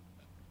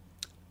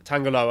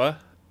 Tangaloa,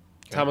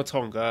 Okay. Tama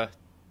Tonga,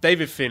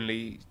 David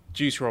Finlay,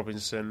 Juice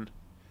Robinson,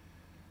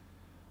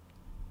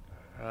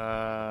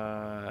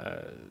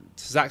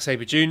 Zack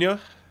Sabre Jr.,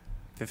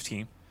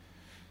 15.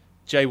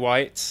 Jay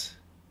White,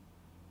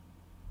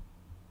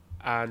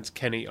 and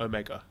Kenny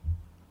Omega.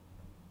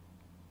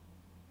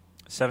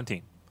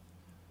 17.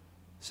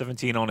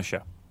 17 on a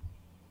show.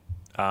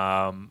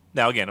 Now,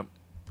 again,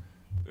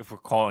 if we're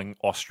calling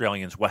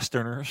Australians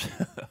Westerners,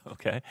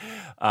 okay,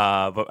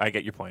 but I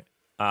get your point.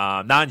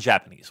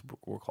 Non-Japanese,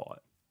 we'll call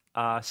it.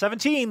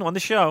 17 on the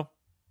show.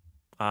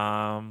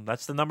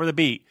 That's the number to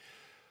beat.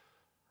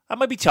 That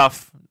might be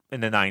tough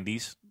in the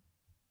 90s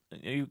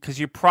because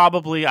you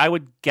probably, I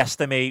would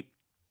guesstimate,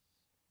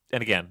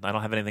 and again, I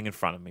don't have anything in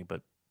front of me,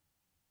 but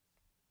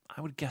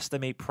I would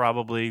guesstimate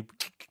probably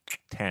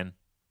 10.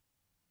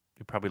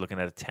 You're probably looking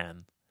at a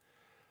 10.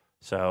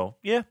 So,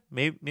 yeah,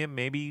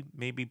 maybe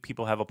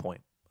people have a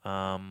point.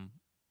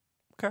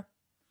 Okay.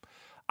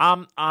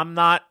 I'm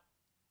not.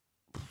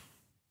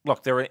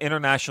 Look, they're an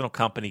international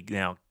company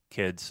now,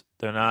 kids.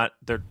 They're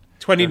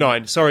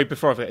 29. Sorry,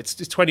 before it, it's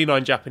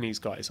 29 Japanese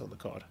guys on the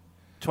card.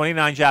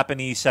 29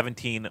 Japanese,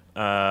 17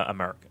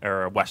 American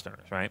or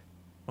Westerners, right?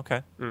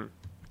 Okay. Mm.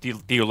 Do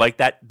you like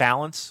that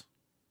balance?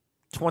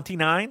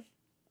 29,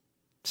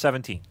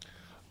 17.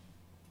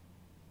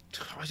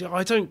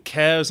 I don't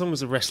care as long as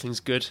the wrestling's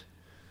good.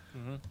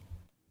 Mm-hmm.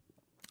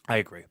 I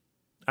agree.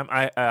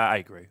 I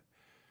agree.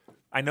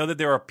 I know that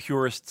there are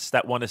purists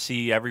that want to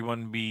see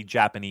everyone be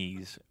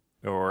Japanese,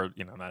 or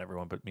not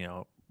everyone, but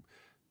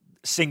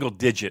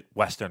single-digit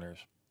Westerners.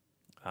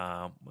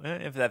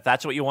 If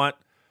that's what you want,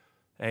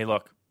 hey,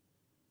 look,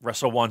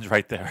 Wrestle One's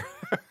right there.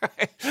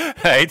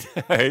 right?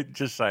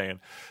 Just saying.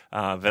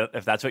 But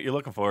if that's what you're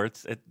looking for,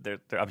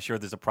 I'm sure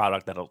there's a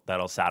product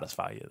that'll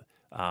satisfy you.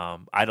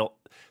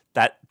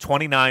 That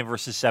 29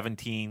 versus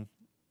 17.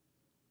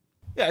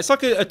 Yeah, it's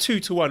like a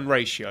 2-to-1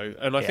 ratio,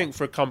 and I think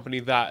for a company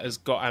that has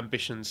got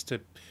ambitions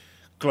to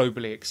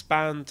globally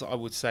expand, I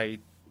would say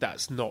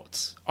that's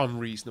not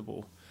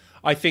unreasonable.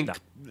 I think,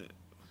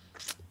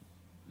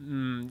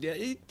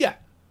 yeah,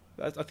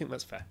 I think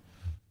that's fair.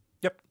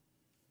 Yep.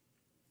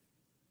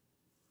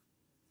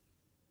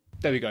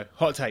 There we go.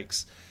 Hot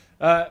takes.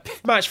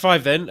 Match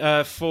 5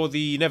 then, for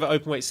the Never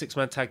Openweight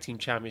 6-man Tag Team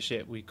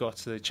Championship. We got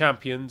the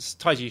champions,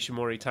 Taiji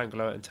Ishimori,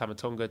 Tangaloa and Tama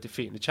Tonga,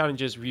 defeating the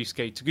challengers,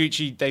 Ryusuke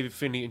Taguchi, David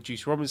Finlay and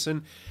Juice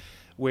Robinson,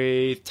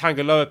 with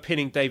Tangaloa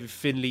pinning David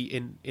Finlay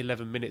in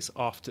 11 minutes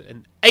after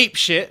an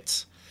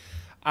apeshit.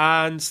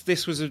 And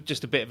this was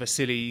just a bit of a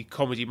silly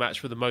comedy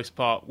match for the most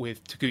part,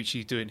 with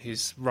Taguchi doing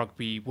his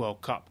Rugby World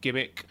Cup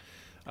gimmick,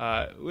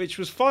 which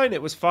was fine.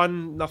 It was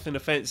fun, nothing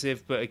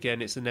offensive, but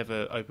again, it's a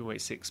Never Openweight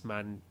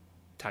 6-man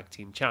Tag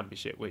Team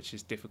Championship, which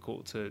is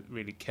difficult to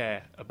really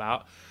care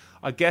about.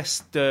 I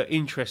guess the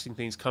interesting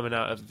things coming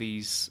out of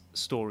these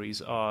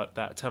stories are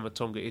that Tama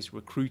Tonga is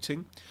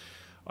recruiting.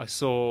 I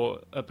saw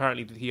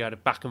apparently that he had a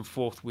back and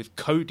forth with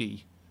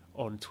Cody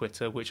on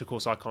Twitter, which of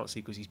course I can't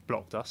see because he's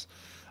blocked us.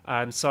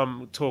 And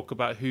some talk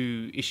about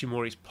who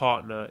Ishimori's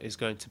partner is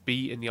going to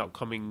be in the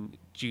upcoming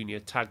junior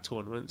tag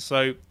tournament.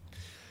 So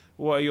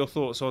what are your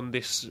thoughts on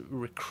this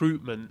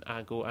recruitment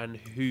angle and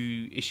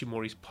who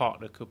Ishimori's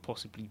partner could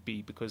possibly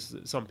be? Because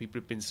some people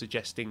have been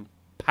suggesting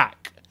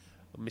Pac,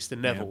 Mr.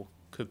 Neville,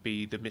 could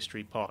be the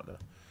mystery partner.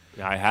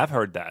 Yeah, I have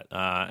heard that.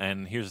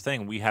 And here's the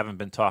thing. We haven't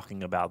been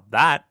talking about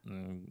that.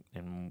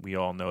 And we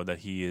all know that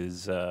he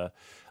is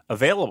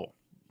available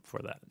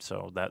for that.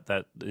 So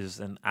that is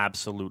an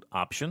absolute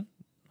option.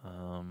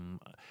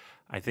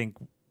 I think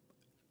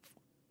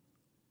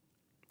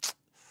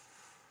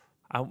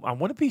I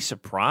wouldn't be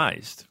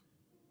surprised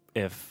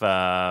if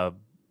on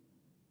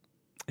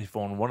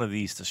one of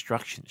these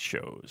destruction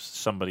shows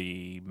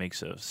somebody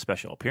makes a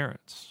special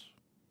appearance.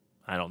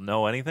 I don't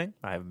know anything.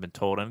 I haven't been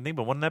told anything,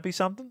 but wouldn't that be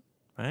something?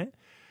 Right?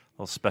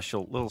 Little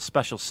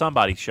special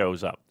somebody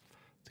shows up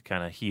to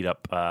kind of heat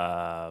up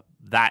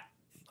that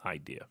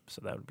idea.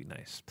 So that would be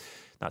nice.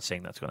 Not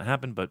saying that's going to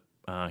happen, but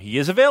he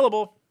is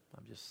available.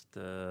 I'm just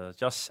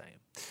saying.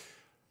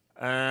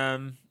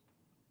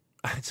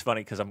 It's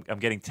funny because I'm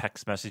getting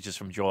text messages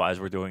from Joel as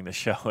we're doing the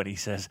show, and he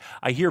says,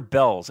 "I hear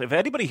bells." If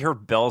anybody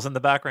heard bells in the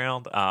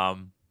background, I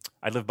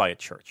live by a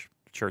church.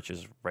 The church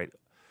is right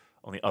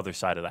on the other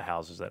side of the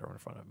houses that are in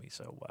front of me.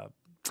 So,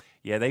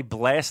 yeah, they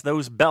blast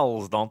those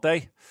bells, don't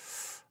they?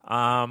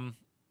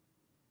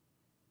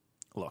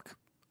 Look,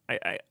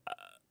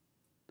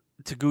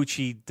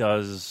 Taguchi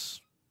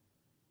does.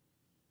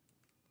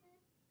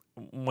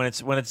 When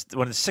it's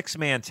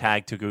 6-man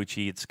tag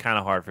Taguchi, it's kind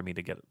of hard for me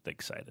to get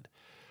excited.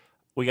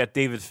 We got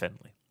David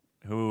Finlay,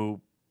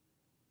 who,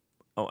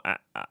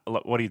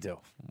 what do you do?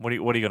 What are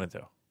you going to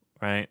do?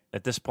 Right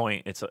at this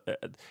point, is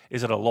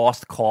it a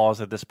lost cause?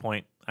 At this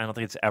point, I don't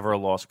think it's ever a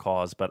lost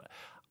cause, but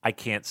I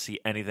can't see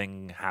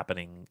anything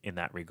happening in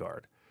that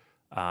regard.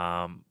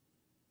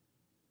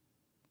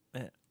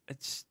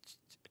 It's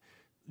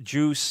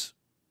Juice.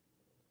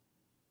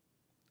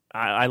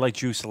 I like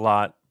Juice a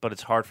lot, but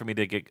it's hard for me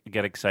to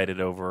get excited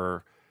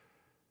over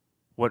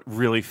what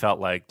really felt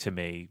like to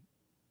me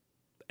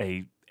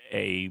a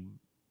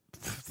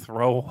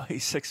throwaway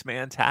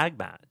 6-man tag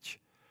match.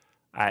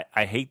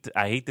 I hate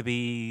to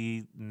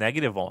be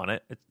negative on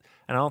it, and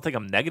I don't think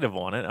I'm negative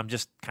on it. I'm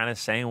just kind of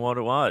saying what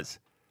it was.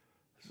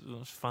 It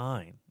was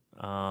fine.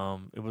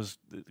 It was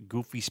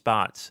goofy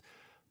spots,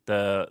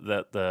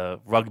 the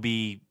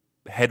rugby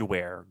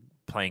headwear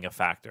playing a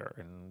factor,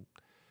 and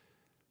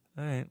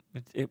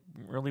it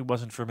really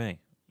wasn't for me.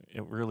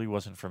 It really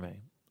wasn't for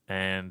me,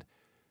 and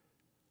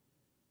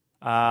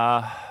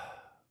I'm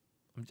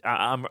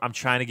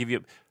trying to give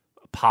you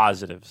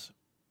positives,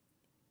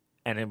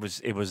 and it was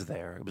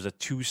there. It was a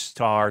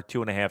 2-star,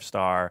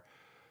 2.5-star.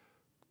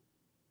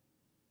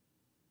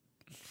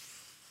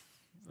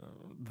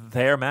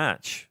 Their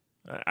match.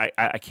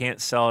 I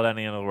can't sell it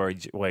any other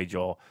way,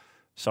 Joel.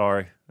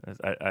 Sorry,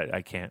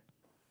 I can't.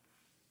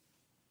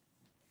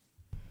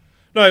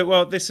 No,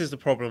 well, this is the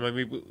problem. I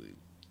mean,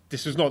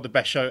 this was not the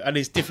best show, and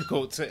it's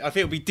difficult to. I think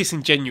it would be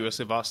disingenuous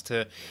of us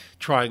to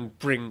try and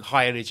bring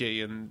high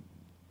energy and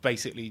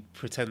basically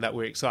pretend that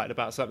we're excited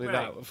about something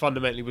that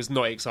fundamentally was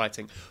not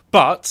exciting.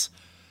 But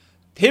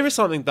here is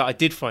something that I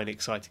did find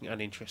exciting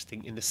and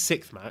interesting in the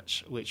 6th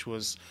match, which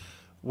was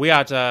we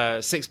had a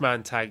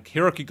 6-man tag,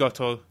 Hiroki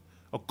Goto,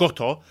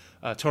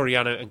 Toru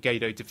Yano and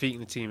Gedo defeating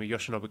the team of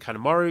Yoshinobu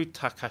Kanemaru,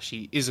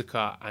 Takashi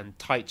Iizuka and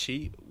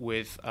Taichi,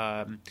 with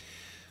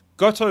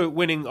Goto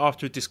winning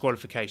after a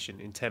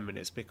disqualification in 10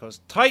 minutes because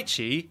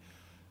Taichi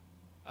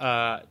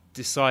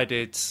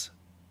decided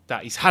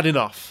that he's had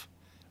enough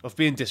of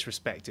being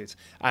disrespected.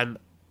 And,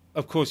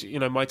 of course, you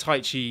know, my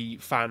Taichi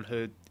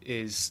fanhood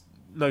is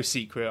no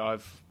secret.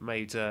 I've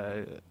made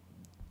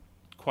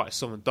quite a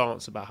song and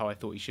dance about how I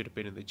thought he should have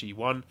been in the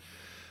G1.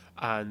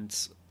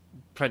 And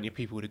plenty of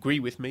people would agree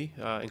with me,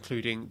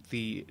 including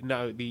the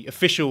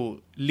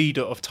official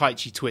leader of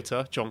Taichi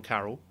Twitter, John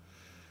Carroll.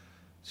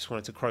 Just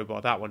wanted to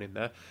crowbar that one in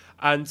there.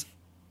 And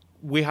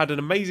we had an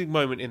amazing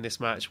moment in this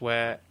match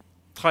where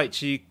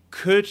Taichi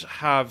could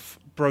have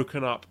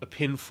broken up a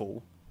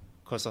pinfall,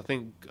 because I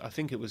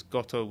think it was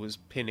Goto was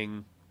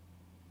pinning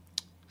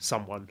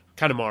someone,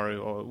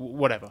 Kanemaru or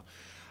whatever.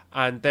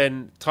 And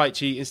then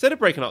Taichi, instead of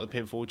breaking up the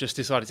pinfall, just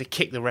decided to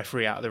kick the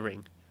referee out of the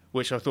ring,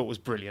 which I thought was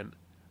brilliant.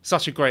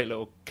 Such a great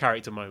little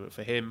character moment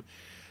for him.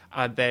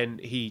 And then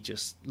he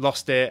just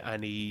lost it,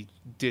 and he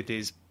did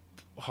his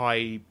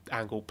high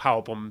angle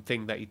powerbomb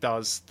thing that he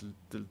does,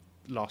 the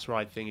last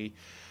ride thingy,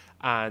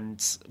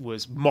 and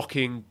was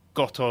mocking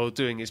Goto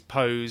doing his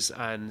pose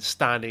and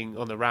standing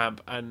on the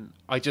ramp. And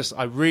I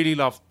really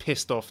love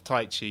pissed off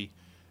Taichi,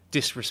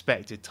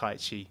 disrespected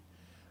Taichi,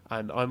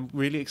 and I'm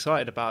really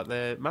excited about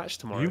their match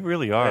tomorrow. You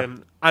really are.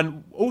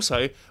 And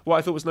also, what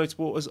I thought was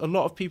notable was a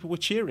lot of people were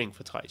cheering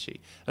for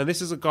Taichi, and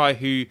this is a guy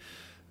who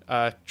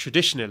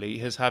traditionally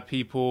has had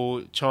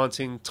people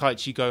chanting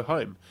Taichi go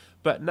home.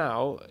 But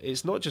now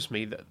it's not just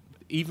me, that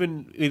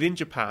even within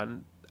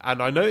Japan,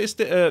 and I noticed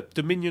it at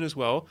Dominion as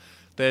well,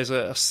 there's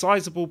a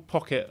sizable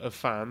pocket of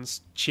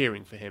fans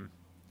cheering for him,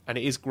 and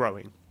it is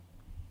growing.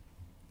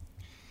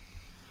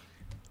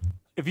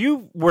 If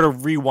you were to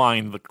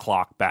rewind the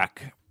clock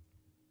back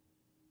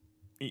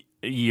a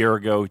year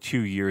ago,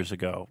 2 years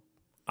ago,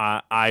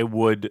 I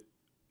would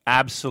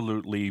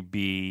absolutely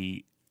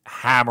be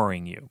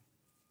hammering you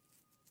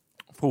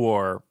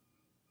for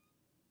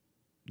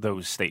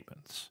those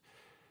statements.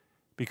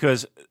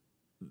 Because,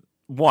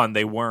 one,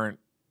 they weren't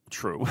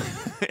true.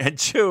 And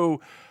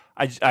two,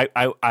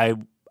 I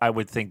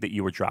would think that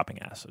you were dropping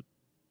acid.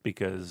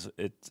 Because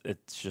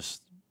it's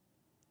just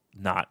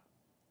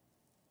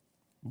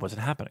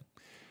wasn't happening.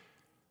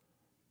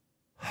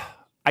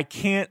 I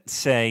can't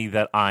say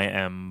that I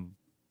am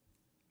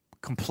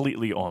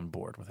completely on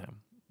board with him,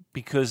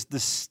 because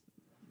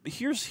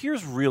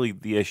here's really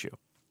the issue.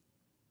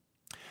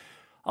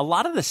 A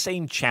lot of the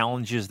same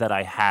challenges that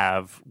I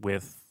have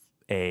with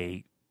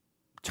a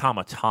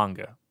Tama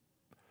Tonga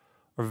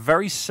are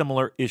very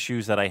similar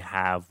issues that I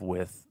have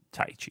with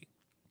Taichi.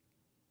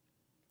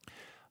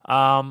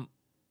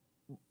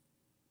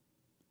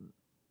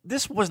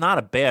 This was not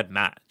a bad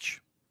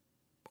match,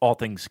 all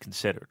things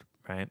considered,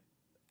 right?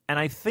 And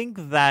I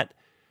think that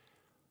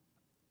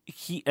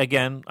he,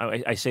 again,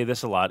 I say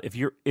this a lot.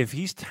 If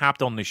he's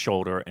tapped on the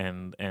shoulder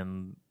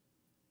and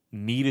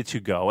needed to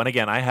go, and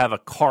again, I have a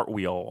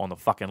cartwheel on the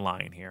fucking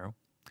line here,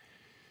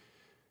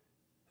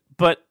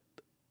 but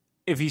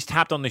if he's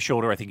tapped on the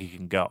shoulder, I think he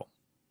can go.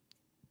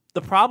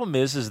 The problem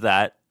is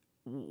that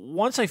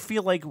once I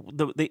feel like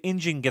the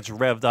engine gets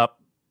revved up,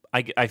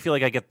 I feel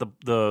like I get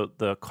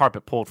the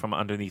carpet pulled from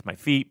underneath my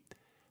feet,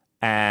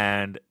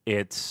 and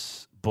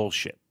it's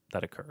bullshit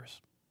that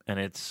occurs. And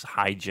it's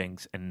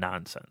hijinks and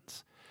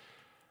nonsense.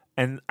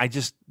 And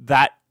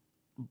that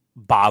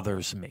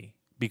bothers me,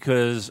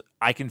 because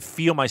I can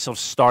feel myself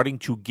starting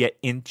to get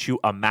into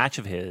a match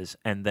of his,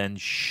 and then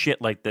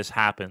shit like this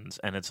happens,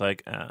 and it's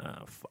like,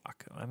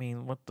 fuck. I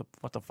mean, what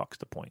the fuck's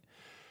the point?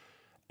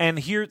 And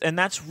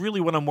that's really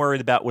what I'm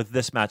worried about with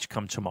this match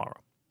come tomorrow,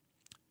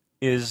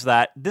 is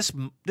that this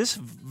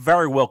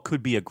very well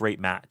could be a great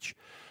match.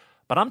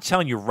 But I'm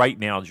telling you right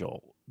now,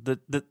 Joel,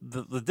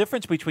 the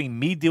difference between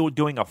me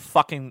doing a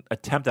fucking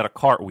attempt at a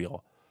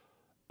cartwheel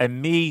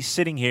and me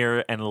sitting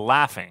here and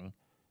laughing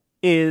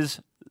is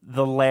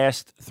the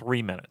last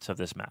 3 minutes of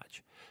this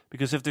match.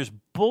 Because if there's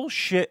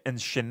bullshit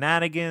and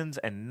shenanigans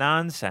and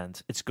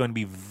nonsense, it's going to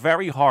be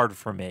very hard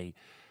for me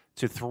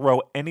to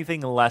throw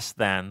anything less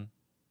than,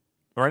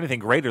 or anything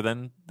greater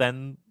than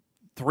 3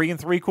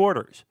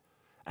 3/4.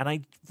 And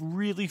I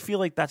really feel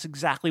like that's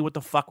exactly what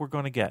the fuck we're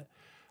going to get.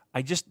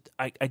 I just,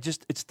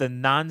 it's the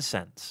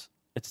nonsense.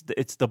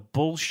 It's the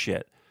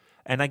bullshit.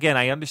 And again,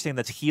 I understand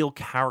that's heel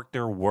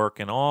character work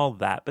and all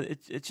that, but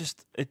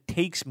it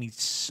takes me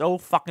so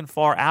fucking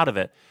far out of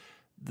it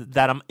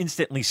that I'm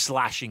instantly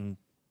slashing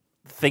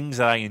things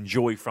that I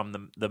enjoy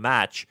from the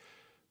match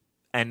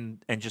and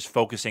just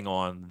focusing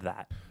on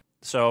that.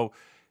 So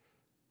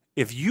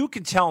if you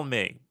can tell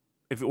me,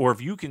 if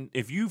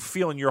you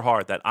feel in your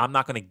heart that I'm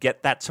not going to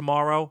get that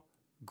tomorrow,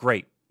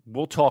 great.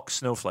 We'll talk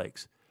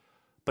snowflakes.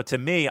 But to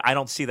me, I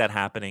don't see that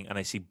happening, and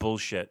I see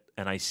bullshit,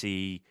 and I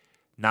see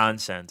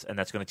nonsense, and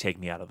that's going to take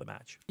me out of the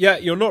match. Yeah,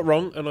 you're not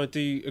wrong, and I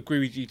do agree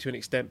with you to an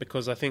extent,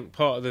 because I think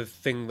part of the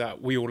thing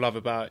that we all love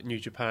about New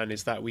Japan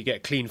is that we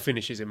get clean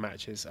finishes in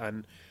matches,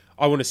 and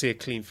I want to see a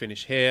clean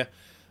finish here.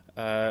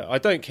 I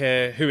don't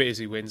care who it is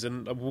who wins,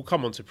 and we'll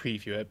come on to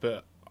preview it,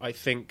 but I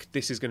think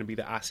this is going to be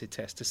the acid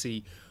test to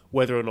see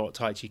whether or not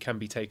Taichi can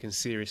be taken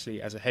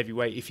seriously as a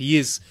heavyweight. If he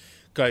is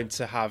going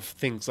to have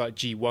things like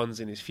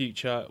G1s in his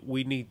future,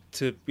 we need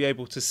to be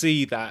able to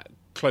see that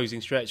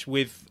closing stretch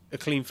with a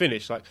clean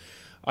finish. Like,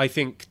 I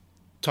think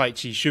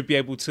Taichi should be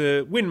able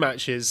to win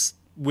matches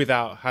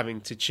without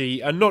having to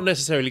cheat, and not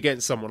necessarily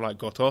against someone like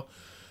Goto,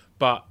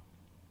 but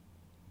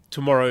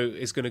tomorrow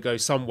is going to go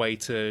some way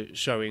to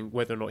showing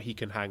whether or not he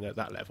can hang at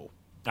that level.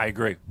 I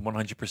agree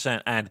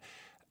 100%.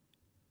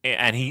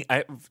 And he,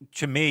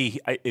 to me,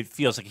 it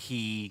feels like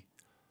he,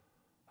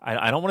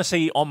 I don't want to say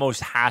he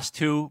almost has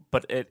to,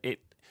 but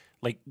it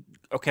like,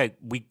 okay,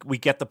 we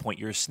get the point.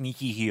 You're a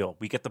sneaky heel.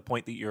 We get the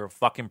point that you're a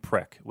fucking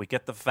prick. We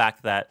get the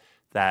fact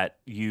that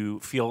you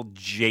feel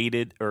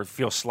jaded or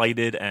feel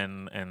slighted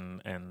and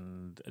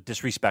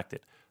disrespected.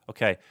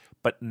 Okay,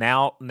 but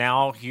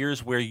now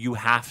here's where you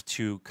have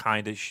to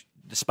kind of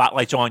the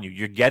spotlight's on you.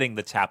 You're getting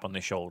the tap on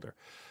the shoulder.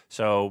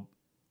 So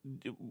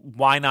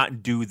why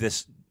not do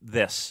this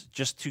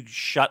just to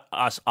shut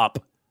us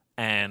up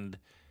and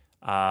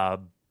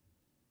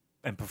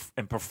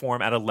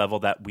perform at a level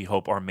that we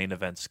hope our main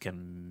events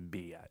can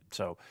be at.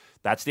 So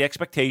that's the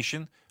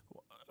expectation.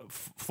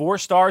 4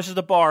 stars is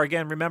the bar.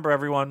 Again, remember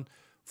everyone,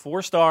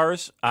 4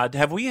 stars.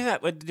 Have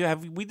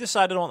we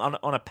decided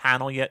on a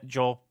panel yet,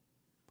 Joel?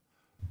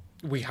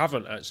 We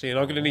haven't actually, and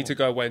I'm going to need to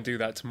go away and do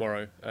that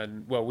tomorrow.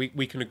 And well,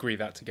 we can agree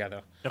that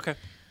together. Okay.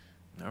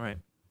 All right.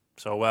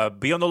 So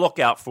be on the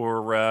lookout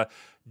for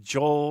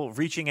Joel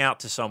reaching out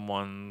to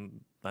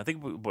someone. I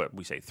think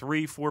we say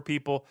 3-4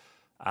 people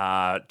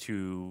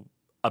to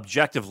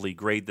objectively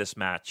grade this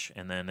match,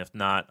 and then if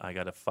not, I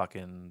got to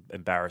fucking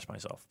embarrass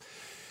myself.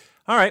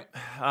 All right,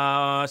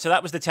 so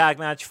that was the tag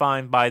match.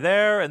 Fine by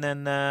there, and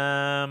then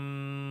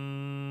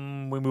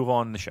we move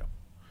on in the show.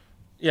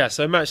 Yeah,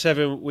 so match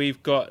 7,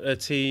 we've got a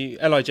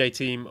LIJ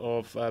team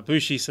of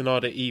Bushi,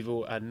 Sanada,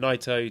 Evil, and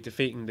Naito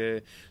defeating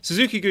the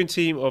Suzuki-gun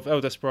team of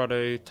El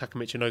Desperado, Taka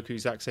Michinoku,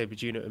 Zack Sabre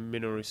Jr., and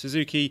Minoru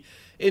Suzuki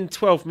in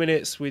 12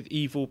 minutes, with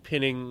Evil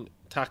pinning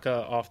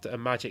Taka after a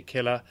magic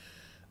killer.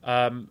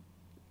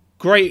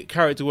 Great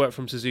character work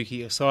from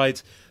Suzuki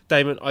aside.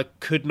 Damon, I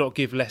could not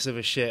give less of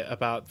a shit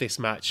about this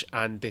match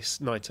and this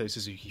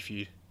Naito-Suzuki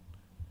feud.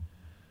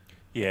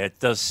 Yeah, it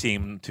does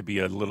seem to be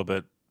a little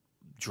bit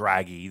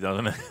draggy,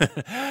 doesn't it?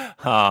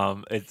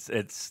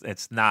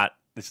 It's not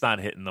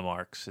hitting the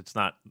marks. It's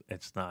not.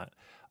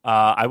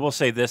 I will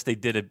say this: they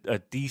did a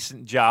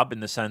decent job in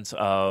the sense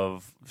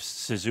of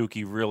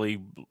Suzuki really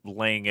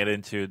laying it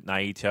into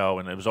Naito,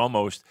 and it was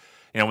almost,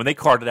 when they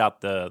carted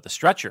out the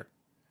stretcher,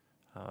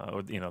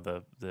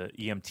 the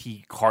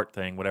EMT cart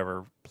thing,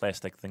 whatever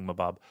plastic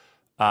thingamabob.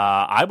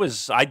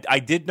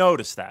 I did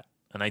notice that.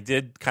 And I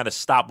did kind of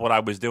stop what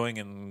I was doing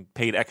and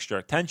paid extra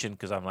attention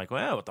because I'm like,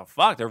 well, what the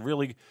fuck? They're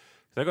going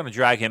to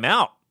drag him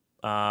out.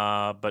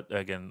 But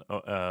again,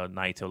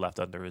 Naito left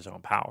under his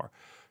own power.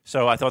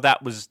 So I thought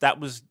that was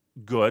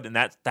good, and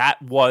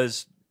that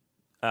was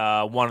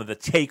one of the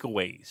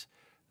takeaways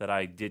that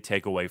I did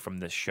take away from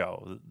this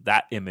show.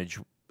 That image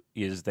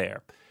is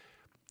there.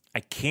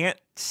 I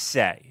can't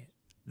say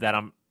that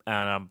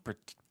I'm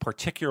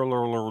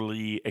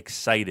particularly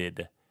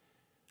excited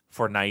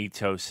for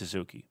Naito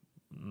Suzuki.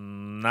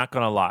 Not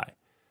gonna lie,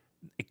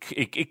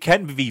 it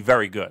can be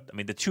very good. I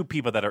mean, the two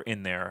people that are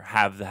in there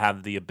have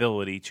the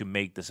ability to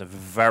make this a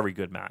very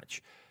good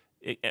match.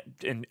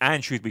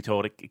 And truth be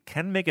told, it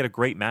can make it a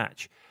great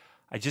match.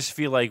 I just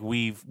feel like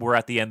we're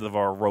at the end of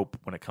our rope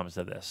when it comes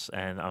to this,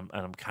 and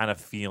I'm kind of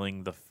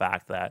feeling the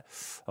fact that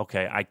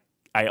okay,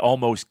 I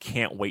almost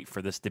can't wait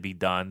for this to be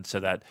done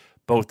so that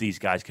both these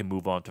guys can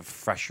move on to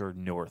fresher,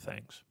 newer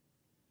things.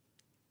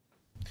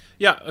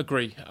 Yeah,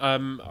 agree.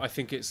 I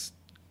think it's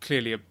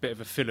clearly a bit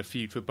of a filler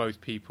feud for both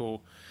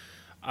people.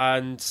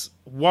 And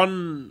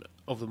one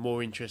of the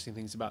more interesting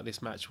things about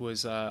this match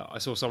was I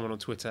saw someone on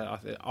Twitter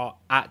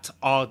at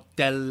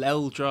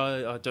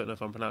Ardeldra, I don't know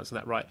if I'm pronouncing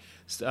that right,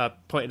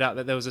 pointed out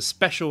that there was a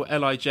special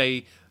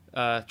LIJ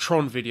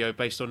Tron video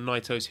based on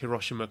Naito's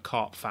Hiroshima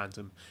Carp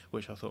fandom,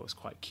 which I thought was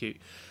quite cute.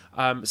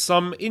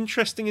 Some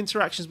interesting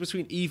interactions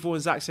between Evil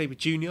and Zack Sabre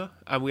Jr.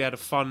 And we had a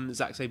fun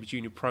Zack Sabre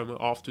Jr. promo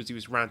afterwards. He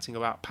was ranting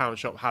about Pound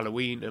Shop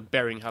Halloween and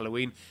burying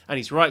Halloween, and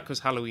he's right because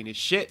Halloween is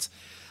shit.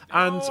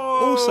 And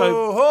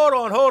also, hold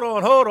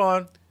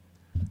on.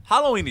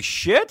 Halloween is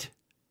shit?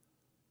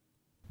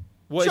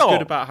 What is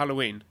good about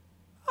Halloween?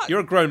 You're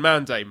a grown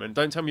man, Damon.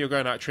 Don't tell me you're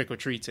going out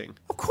trick-or-treating.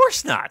 Of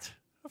course not.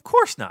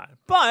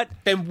 But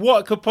then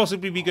what could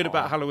possibly be good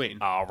about Halloween?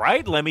 All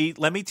right, let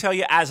me tell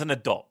you as an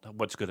adult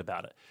what's good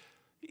about it.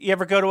 You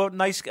ever go to a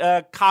nice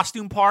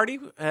costume party?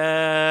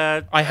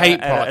 I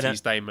hate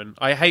parties, Damon.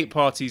 I hate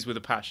parties with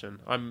a passion.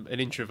 I'm an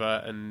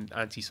introvert and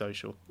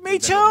antisocial. Me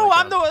too.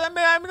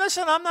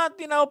 Listen, I'm not,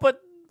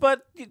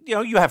 but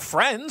you have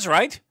friends,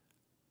 right?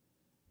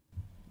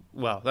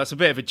 Well, that's a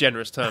bit of a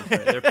generous term for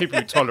it. There are people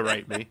who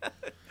tolerate me.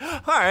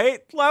 All right.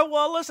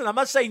 Well, listen, I'm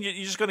not saying you're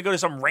just going to go to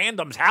some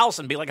random's house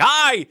and be like,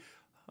 hi,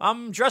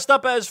 I'm dressed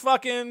up as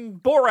fucking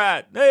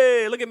Borat.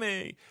 Hey, look at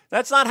me.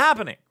 That's not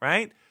happening,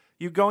 right?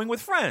 You're going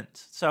with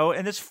friends. So,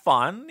 and it's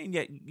fun, and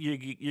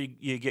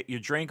you get your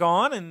drink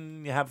on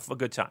and you have a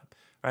good time,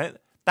 right?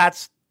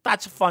 That's a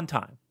fun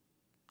time.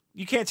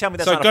 You can't tell me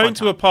that's not a fun time. So going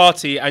to a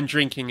party and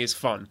drinking is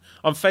fun.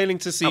 I'm failing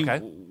to see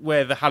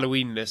where the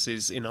Halloweenness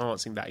is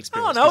enhancing that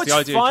experience. No, it's the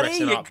idea funny. Of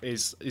dressing up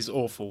is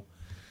awful.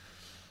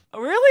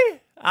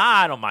 Really?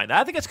 I don't mind that.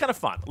 I think it's kind of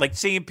fun. Like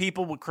seeing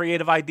people with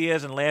creative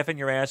ideas and laughing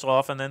your ass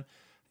off, and then,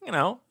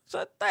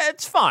 so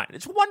it's fine.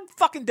 It's one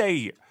fucking day a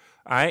year.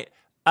 All right?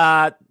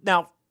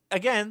 Now,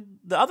 again,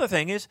 the other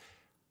thing is,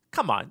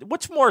 come on.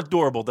 What's more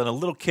adorable than a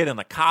little kid in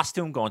a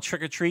costume going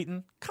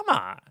trick-or-treating? Come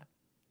on.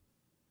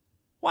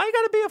 Why you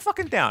got to be a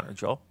fucking downer,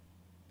 Joel?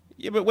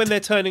 Yeah, but when they're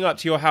turning up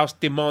to your house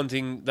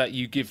demanding that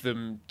you give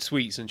them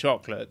sweets and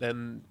chocolate,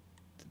 then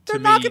to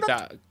me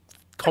that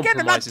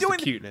compromises the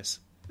cuteness.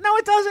 No,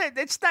 it doesn't.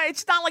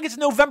 It's not like it's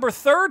November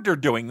 3rd they're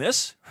doing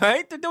this,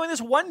 right? They're doing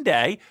this one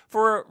day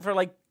for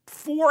like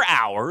 4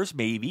 hours,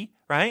 maybe,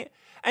 right?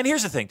 And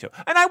here's the thing, too.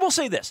 And I will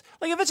say this.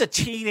 Like, if it's a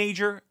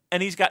teenager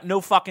and he's got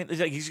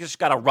he's just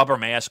got a rubber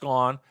mask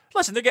on,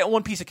 listen, they're getting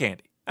one piece of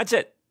candy. That's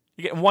it.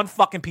 You're getting one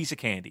fucking piece of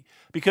candy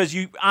because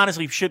you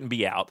honestly shouldn't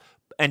be out.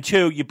 And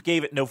two, you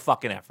gave it no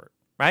fucking effort,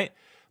 right?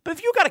 But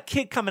if you got a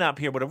kid coming up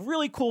here with a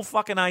really cool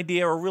fucking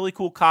idea or a really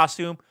cool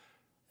costume,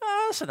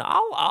 listen,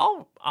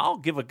 I'll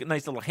give a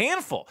nice little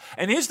handful.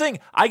 And here's the thing,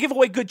 I give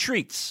away good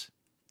treats.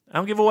 I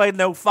don't give away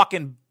no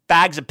fucking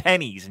bags of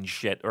pennies and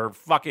shit or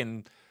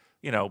fucking,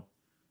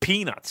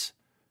 peanuts.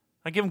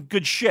 I give them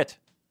good shit,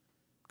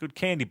 good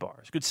candy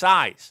bars, good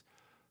size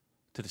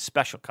to the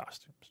special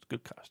costumes,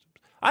 good costumes.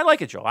 I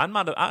like it, Joel. I'm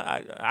not.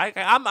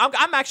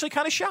 I'm actually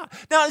kind of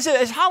shocked. Now,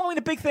 is Halloween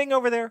a big thing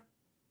over there?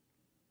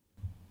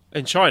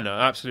 In China,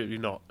 absolutely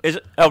not. Is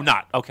it? Oh,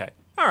 not. Okay.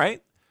 All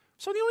right.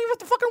 So you don't even have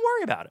to fucking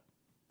worry about it.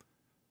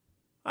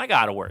 I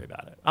gotta worry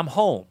about it. I'm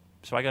home,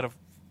 so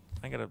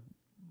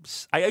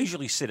I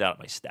usually sit out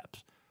my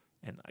steps,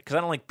 and because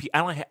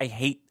I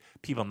hate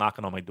people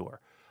knocking on my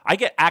door. I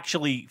get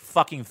actually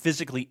fucking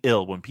physically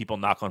ill when people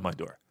knock on my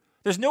door.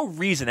 There's no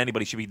reason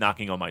anybody should be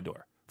knocking on my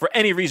door for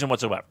any reason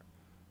whatsoever.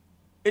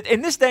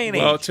 In this day and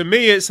age. Well, to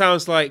me, it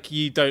sounds like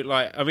you don't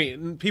like. I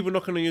mean, people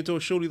knocking on your door.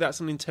 Surely that's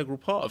an integral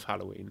part of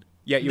Halloween.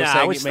 Yet you're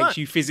saying it makes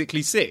you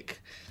physically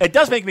sick. It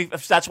does make me.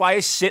 That's why I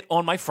sit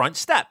on my front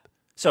step.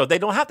 So they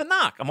don't have to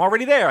knock. I'm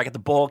already there. I get the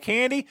bowl of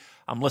candy.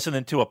 I'm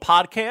listening to a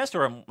podcast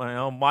or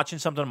I'm watching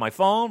something on my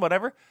phone,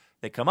 whatever.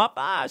 They come up.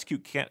 It's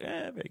cute.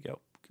 There you go.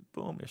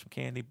 Boom, there's some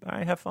candy. All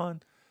right, have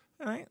fun.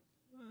 All right.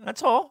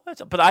 That's all.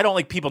 But I don't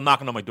like people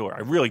knocking on my door.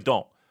 I really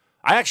don't.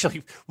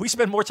 We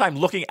spend more time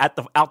looking at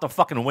out the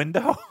fucking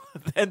window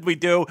than we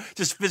do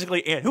just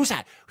physically. Who's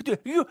that?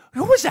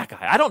 Who is that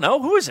guy? I don't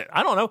know. Who is it?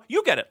 I don't know.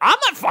 You get it. I'm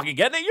not fucking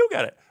getting it. You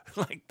get it.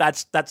 Like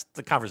that's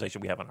the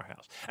conversation we have in our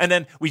house. And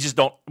then we just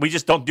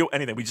don't do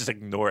anything. We just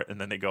ignore it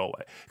and then they go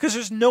away. Because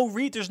there's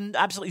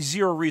absolutely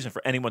zero reason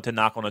for anyone to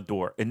knock on a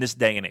door in this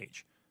day and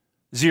age.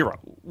 Zero.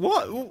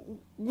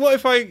 What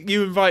if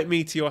you invite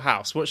me to your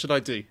house? What should I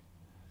do?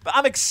 But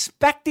I'm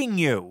expecting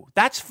you.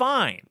 That's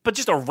fine. But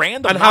just a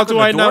random. And how do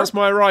I announce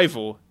my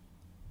arrival?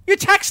 You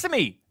text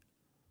me.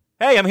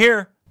 Hey, I'm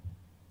here.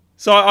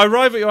 So I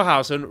arrive at your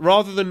house, and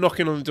rather than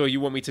knocking on the door, you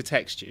want me to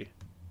text you.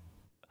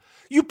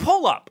 You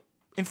pull up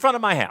in front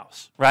of my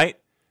house, right?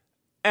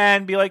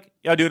 And be like,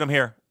 yo, dude, I'm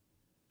here.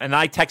 And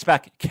I text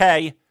back,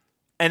 K.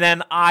 And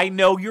then I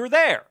know you're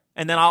there.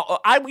 And then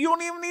you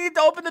don't even need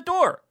to open the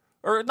door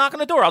or knock on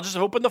the door. I'll just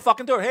open the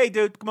fucking door. Hey,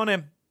 dude, come on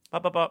in.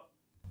 Up.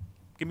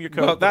 Give me your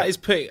code. Well, that is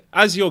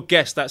as your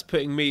guest, that's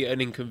putting me at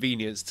an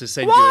inconvenience to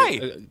send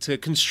you to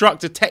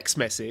construct a text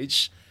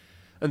message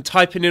and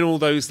typing in all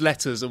those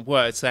letters and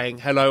words saying,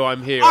 hello,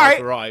 I'm here,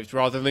 I've arrived,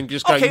 rather than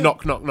just going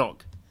knock, knock,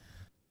 knock.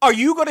 Are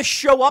you going to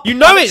show up? You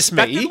know it's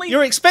me.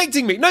 You're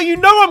expecting me. No, you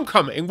know I'm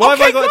coming. Why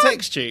have I got to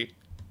text you?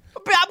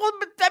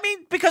 I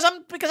mean, because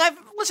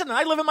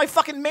I live in my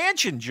fucking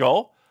mansion,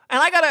 Joel. And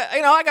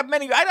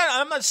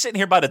I'm not sitting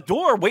here by the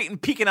door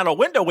peeking out a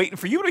window, waiting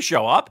for you to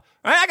show up.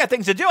 Right? I got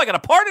things to do. I got a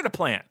party to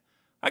plan.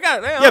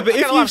 But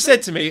if you've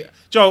said to me,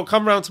 Joel,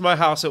 come round to my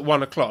house at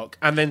 1:00,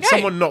 and then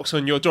someone knocks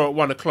on your door at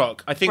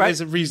 1:00, I think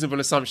there's a reasonable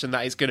assumption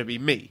that it's going to be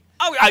me.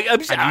 Oh, I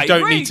you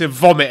don't need to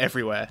vomit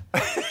everywhere.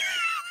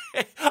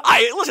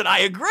 I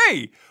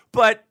agree,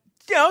 but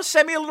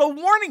send me a little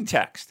warning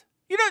text.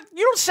 You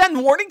don't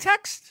send warning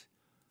text.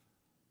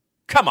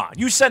 Come on,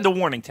 you send a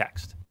warning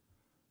text.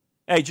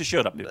 Hey, just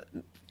shut up, dude.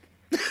 You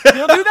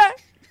don't do that?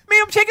 I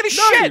mean, I'm taking a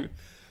shit.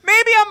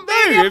 Maybe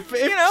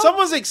if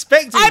someone's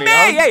expecting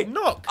me,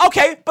 knock.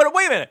 Okay, but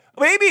wait a minute.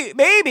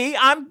 Maybe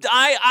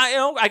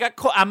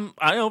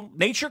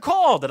nature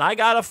called and I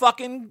gotta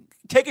fucking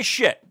take a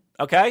shit.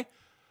 Okay,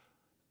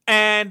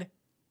 and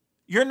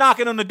you're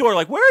knocking on the door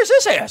like, where is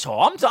this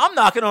asshole? I'm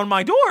knocking on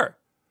my door.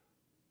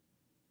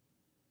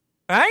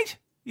 Right?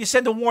 You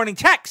send a warning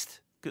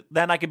text.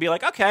 Then I could be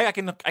like, okay, I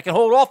can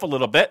hold off a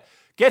little bit.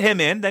 Get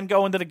him in, then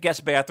go into the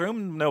guest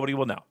bathroom. Nobody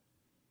will know.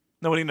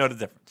 Nobody know the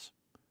difference.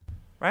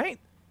 Right?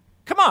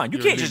 Come on. You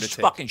can't just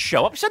fucking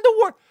show up. Send the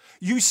warning.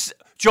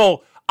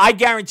 Joel, I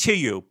guarantee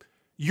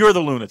you're the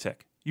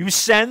lunatic. You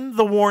send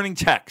the warning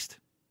text.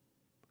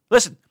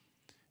 Listen,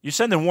 you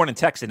send the warning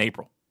text in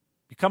April.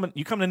 You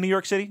come to New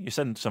York City, you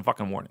send some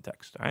fucking warning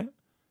text. All right?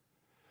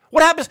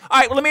 What happens? All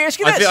right, well, let me ask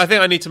you this. I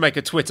think I need to make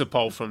a Twitter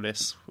poll from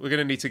this. We're going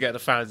to need to get the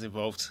fans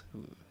involved.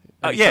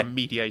 Some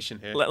mediation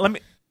here.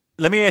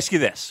 Let me ask you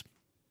this.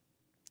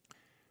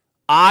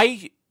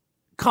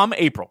 Come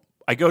April,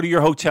 I go to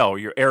your hotel or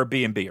your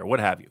Airbnb or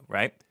what have you,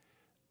 right?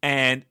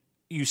 And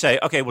you say,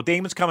 okay, well,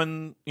 Damon's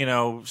coming,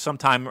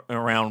 sometime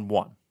around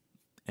 1.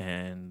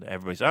 And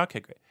everybody's like,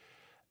 okay, great.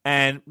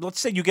 And let's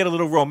say you get a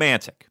little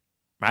romantic,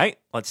 right?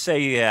 Let's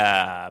say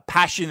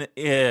passion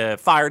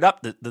fired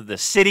up, the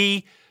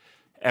city,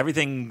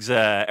 everything's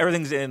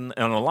in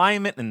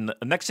alignment, and the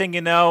next thing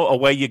you know,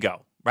 away you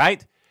go,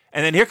 right?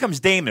 And then here comes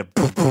Damon,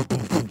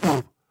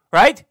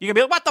 right? You're going to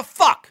be like, what the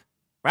fuck,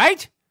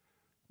 right?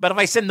 But if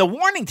I send the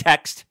warning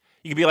text,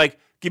 you can be like,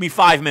 give me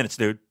 5 minutes,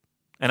 dude.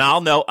 And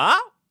I'll know,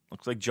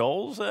 looks like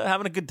Joel's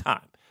having a good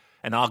time.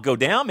 And I'll go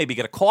down, maybe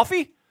get a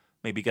coffee,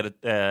 maybe get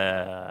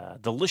a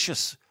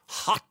delicious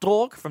hot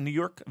dog from New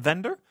York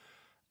vendor.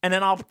 And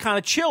then I'll kind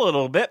of chill a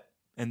little bit.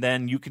 And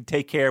then you can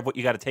take care of what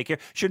you got to take care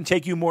of. Shouldn't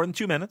take you more than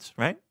 2 minutes,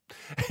 right?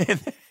 and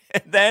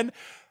then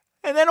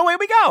away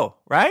we go,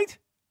 right?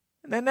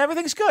 And then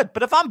everything's good.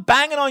 But if I'm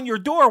banging on your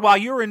door while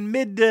you're in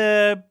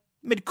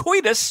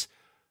mid-coitus,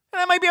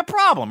 that might be a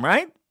problem,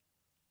 right?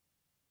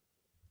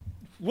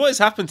 What has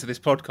happened to this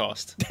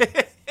podcast?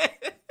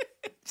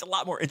 It's a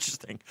lot more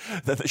interesting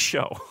than the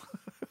show.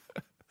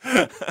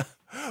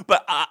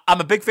 But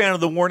I'm a big fan of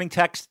the warning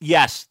text.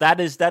 Yes,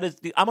 that is.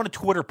 I'm on a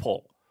Twitter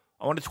poll.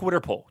 I want a Twitter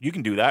poll. You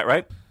can do that,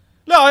 right?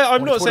 No,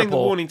 I'm not saying the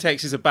poll. warning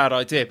text is a bad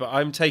idea, but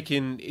I'm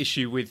taking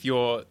issue with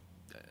your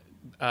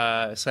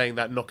saying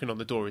that knocking on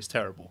the door is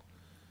terrible.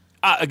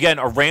 Again,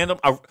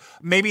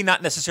 maybe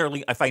not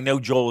necessarily if I know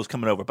Joel is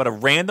coming over, but a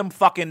random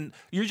fucking,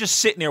 you're just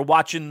sitting there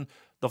watching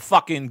the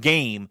fucking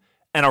game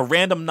and a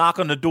random knock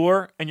on the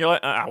door and you're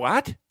like,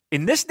 what?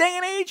 In this day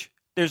and age,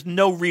 there's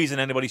no reason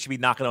anybody should be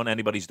knocking on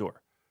anybody's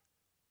door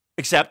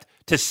except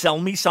to sell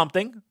me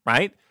something,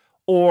 right?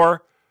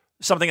 Or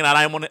something that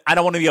I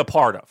don't want to be a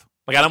part of.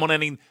 Like I don't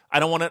even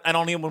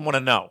want to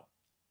know.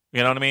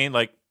 You know what I mean?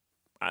 Like,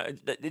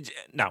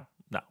 no.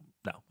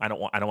 I don't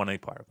want any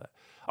part of that.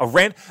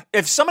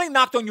 If somebody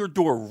knocked on your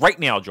door right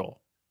now,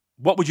 Joel,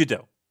 what would you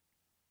do?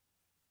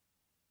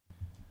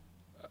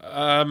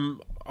 I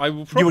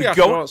will probably have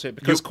to answer it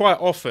because quite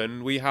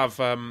often we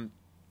have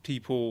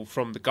people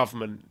from the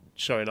government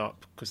showing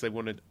up because they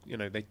want to,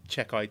 they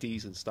check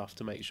IDs and stuff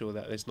to make sure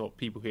that there's not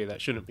people here that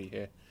shouldn't be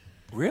here.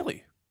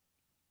 Really?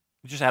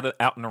 You just had it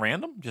out in the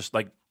random? Just.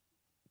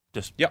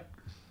 Yep.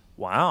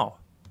 Wow.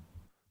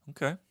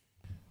 Okay.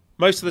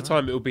 Most of the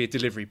time it will be a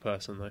delivery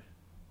person though,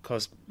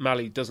 because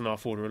Mally doesn't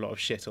half order a lot of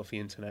shit off the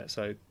internet,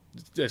 so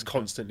there's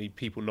constantly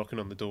people knocking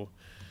on the door.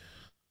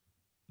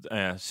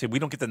 See, we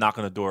don't get the knock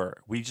on the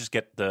door. We just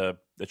get the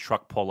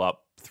truck pull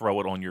up, throw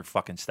it on your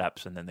fucking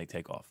steps, and then they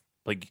take off.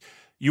 Like,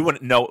 you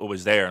wouldn't know it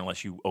was there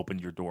unless you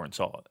opened your door and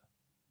saw it.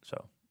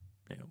 So,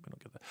 we don't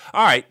get that.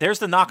 All right, there's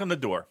the knock on the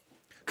door.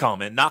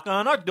 Come and knock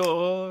on our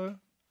door.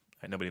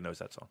 Nobody knows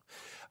that song.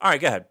 All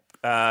right, go ahead.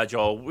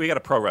 Joel, we got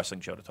a pro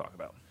wrestling show to talk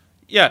about.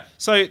 Yeah,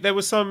 so there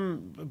was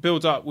some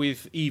build-up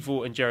with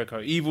Evil and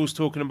Jericho. Evil's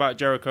talking about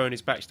Jericho and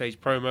his backstage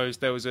promos.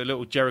 There was a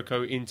little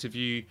Jericho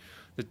interview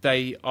the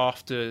day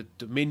after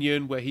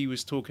Dominion where he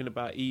was talking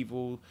about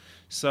Evil.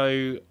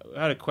 So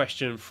I had a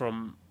question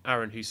from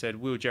Aaron who said,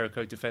 will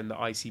Jericho defend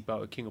the IC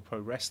belt at King of Pro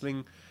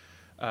Wrestling?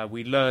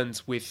 We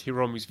learned with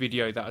Hiromu's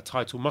video that a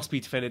title must be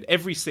defended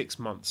every 6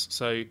 months.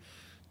 So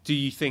do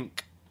you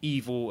think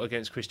Evil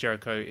against Chris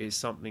Jericho is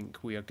something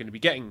we are going to be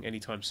getting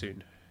anytime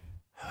soon?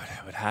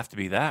 It would have to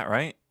be that,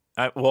 right?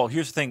 Well,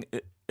 here's the thing.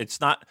 It's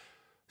not...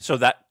 So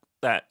that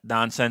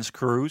nonsense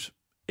cruise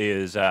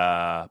is...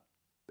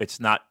 it's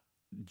not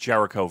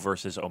Jericho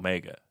versus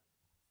Omega.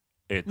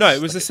 It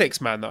was the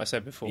 6-man that I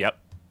said before.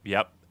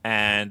 Yep.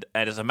 And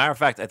as a matter of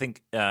fact, I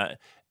think...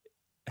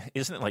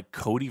 isn't it like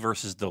Cody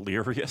versus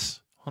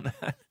Delirious on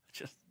that?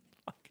 Just...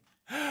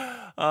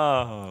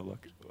 Oh,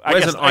 look.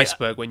 Where's an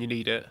iceberg when you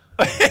need it?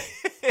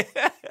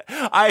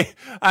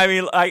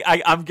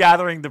 I'm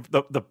gathering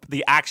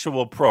the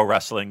actual pro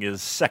wrestling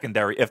is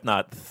secondary, if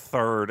not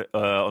third,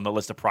 on the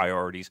list of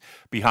priorities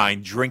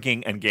behind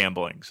drinking and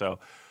gambling. So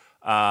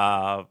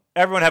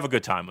everyone have a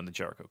good time on the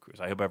Jericho Cruise.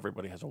 I hope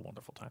everybody has a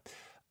wonderful time.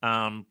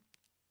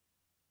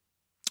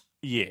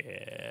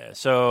 Yeah.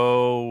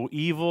 So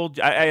Evil,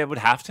 I would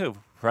have to,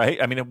 right?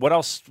 I mean, what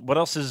else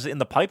is in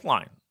the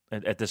pipeline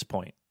at this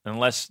point?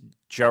 Unless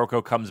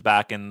Jericho comes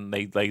back and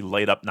they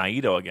laid up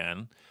Naito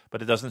again.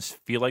 But it doesn't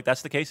feel like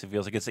that's the case. It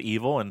feels like it's the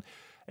Evil, and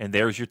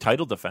there's your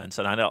title defense.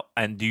 And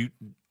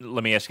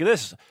let me ask you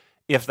this: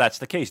 if that's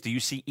the case, do you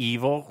see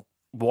Evil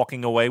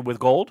walking away with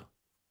gold?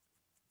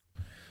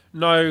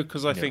 No,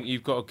 because I think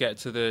you've got to get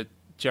to the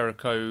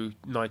Jericho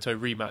Naito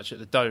rematch at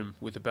the Dome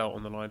with the belt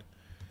on the line.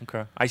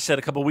 Okay, I said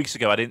a couple of weeks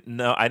ago I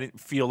didn't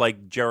feel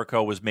like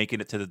Jericho was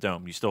making it to the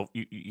Dome.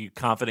 You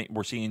confident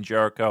we're seeing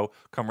Jericho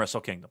come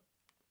Wrestle Kingdom?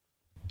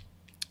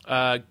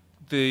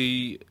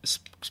 The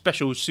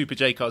special Super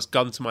J-Card's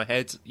gun to my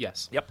head,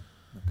 yes. Yep.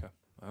 Okay.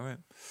 All right.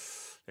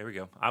 There we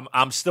go.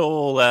 I'm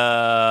still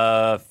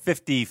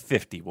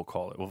 50-50, we'll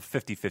call it. Well,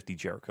 50-50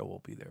 Jericho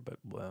will be there, but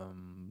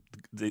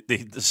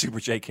the Super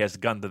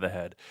J-Cast gun to the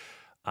head,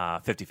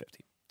 50-50.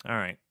 All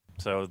right.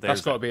 So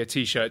that's got to be a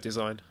T-shirt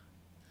design.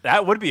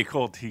 That would be a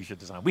cool T-shirt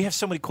design. We have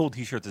so many cool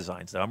T-shirt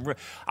designs, though.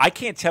 I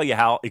can't tell you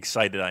how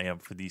excited I am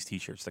for these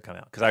T-shirts to come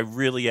out because I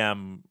really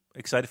am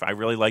excited. I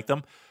really like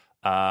them.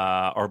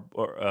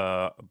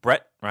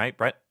 Brett, right?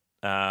 Brett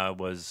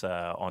was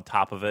on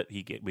top of it.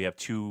 We have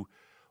 2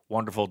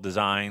 wonderful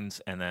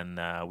designs, and then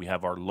we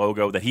have our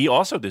logo that he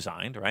also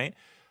designed, right?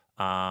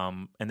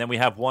 And then we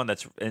have one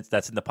that's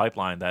in the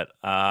pipeline that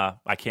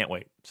I can't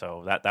wait.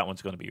 So that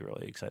one's going to be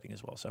really exciting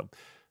as well. So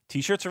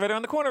T-shirts are right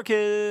around the corner,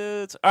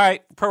 kids. All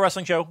right, pro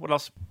wrestling show. What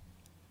else?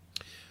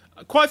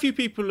 Quite a few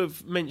people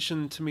have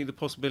mentioned to me the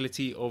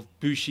possibility of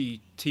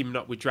Bushi teaming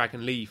up with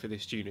Dragon Lee for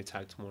this junior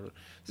tag tournament.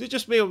 Is it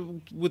just me, or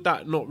would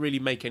that not really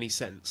make any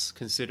sense,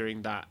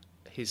 considering that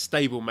his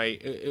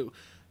stablemate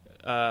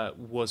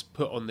was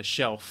put on the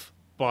shelf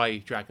by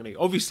Dragon Lee?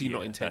 Obviously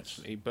not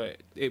intentionally, but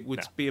it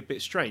would be a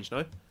bit strange,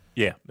 no?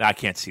 Yeah, I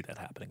can't see that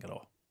happening at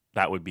all.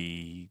 That would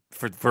be,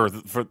 for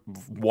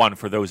one,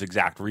 for those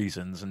exact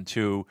reasons, and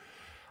 2,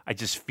 I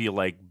just feel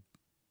like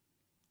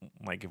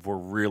if we're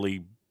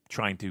really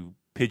trying to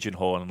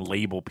pigeonhole and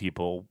label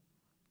people,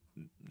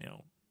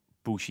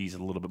 Bushi's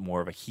a little bit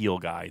more of a heel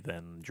guy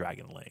than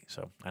Dragon Lee.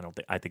 So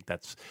I think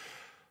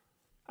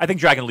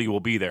Dragon Lee will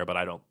be there, but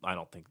I don't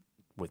think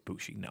with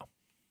Bushi, no.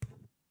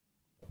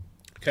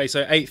 Okay,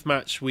 so 8th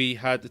match, we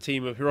had the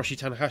team of Hiroshi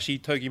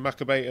Tanahashi, Togi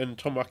Makabe, and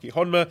Tomoaki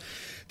Honma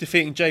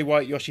defeating Jay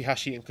White,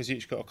 Yoshihashi, and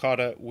Kazuchika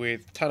Okada,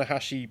 with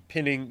Tanahashi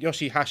pinning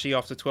Yoshihashi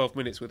after 12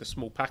 minutes with a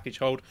small package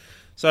hold.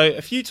 So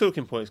a few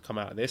talking points come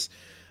out of this.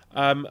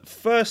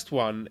 First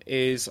one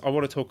is I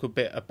want to talk a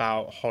bit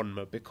about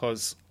Honma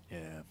because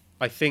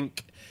I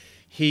think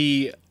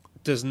he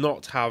does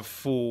not have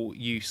full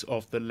use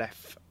of the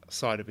left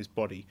side of his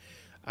body.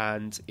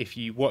 And if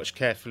you watch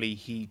carefully,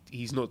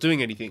 he's not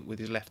doing anything with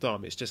his left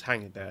arm. It's just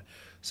hanging there.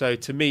 So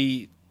to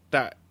me,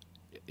 that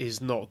is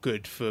not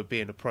good for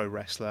being a pro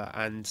wrestler.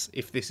 And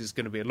if this is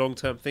going to be a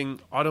long-term thing,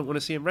 I don't want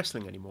to see him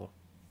wrestling anymore.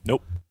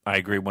 Nope. I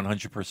agree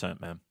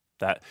 100%, man.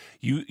 That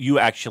you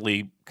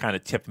actually kind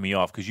of tipped me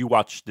off because you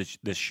watched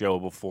this show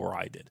before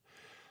I did.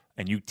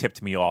 And you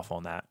tipped me off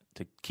on that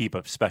to keep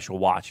a special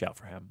watch out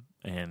for him.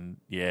 And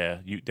yeah,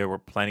 there were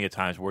plenty of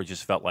times where it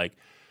just felt like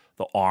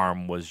the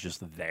arm was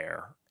just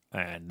there.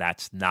 And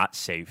that's not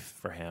safe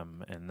for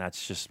him. And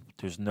that's just,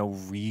 there's no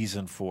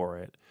reason for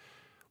it.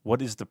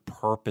 What is the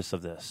purpose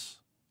of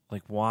this?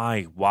 Like,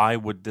 why? Why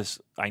would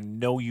this? I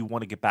know you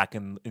want to get back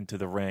into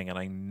the ring, and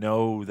I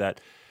know that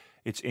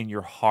it's in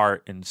your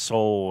heart and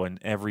soul and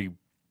every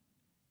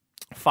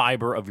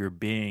fiber of your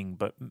being,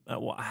 but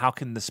how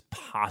can this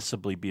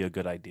possibly be a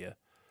good idea?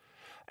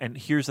 And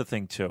here's the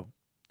thing, too.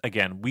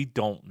 Again, we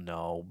don't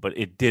know, but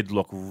it did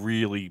look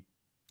really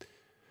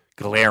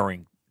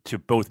glaring to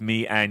both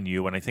me and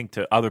you, and I think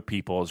to other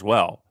people as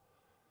well.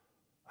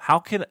 How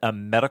can a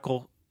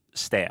medical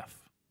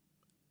staff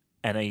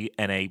and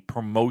a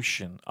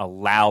promotion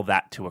allow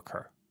that to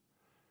occur?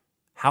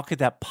 How could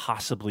that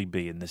possibly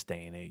be in this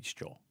day and age,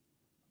 Joel?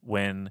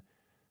 When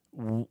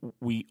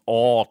we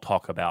all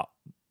talk about,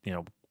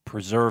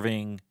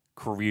 preserving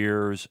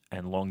careers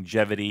and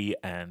longevity,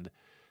 and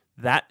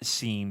that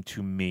seemed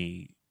to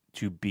me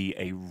to be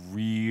a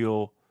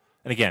real,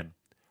 and again,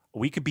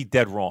 we could be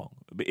dead wrong.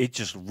 It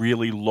just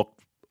really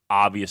looked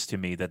obvious to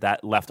me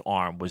that left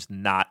arm was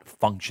not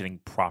functioning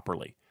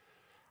properly.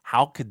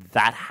 How could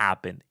that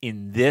happen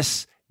in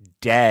this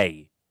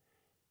day?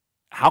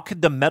 How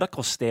could the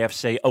medical staff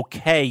say,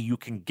 okay, you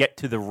can get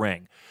to the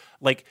ring?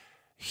 Like,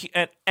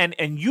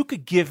 and you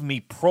could give me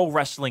pro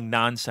wrestling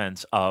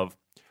nonsense of,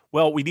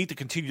 well, we need to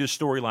continue the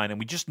storyline and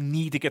we just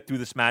need to get through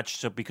this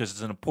match because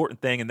it's an important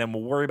thing, and then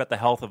we'll worry about the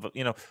health of,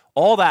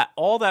 all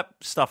that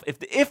stuff.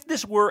 If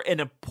this were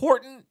an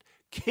important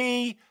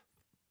key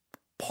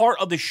part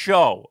of the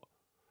show,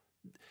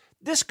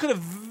 this could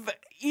have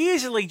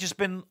easily just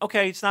been,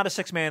 okay, it's not a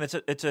 6-man, it's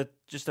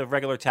just a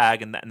regular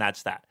tag, and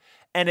that's that.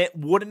 And it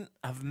wouldn't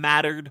have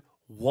mattered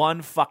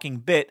one fucking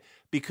bit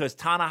because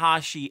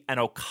Tanahashi and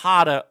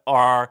Okada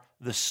are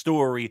the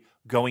story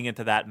going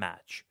into that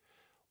match.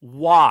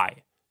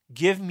 Why?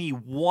 Give me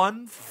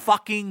one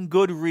fucking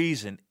good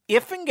reason.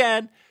 If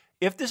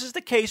this is the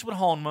case with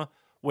Honma,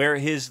 where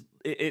it is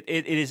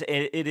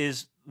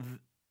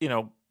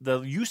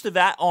the use of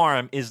that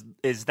arm is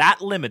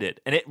that limited,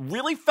 and it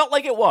really felt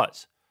like it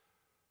was.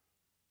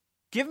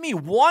 Give me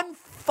one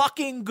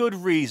fucking good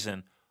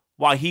reason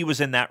why he was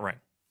in that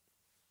ring.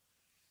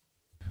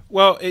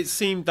 Well, it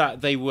seemed that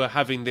they were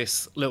having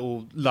this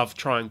little love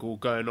triangle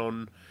going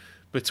on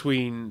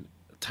between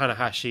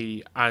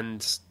Tanahashi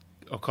and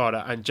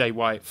Okada and Jay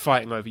White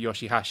fighting over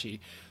Yoshihashi.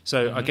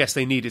 So I guess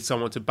they needed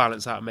someone to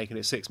balance out making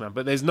it 6-man.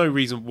 But there's no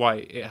reason why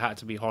it had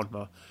to be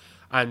Honma.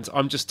 And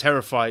I'm just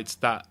terrified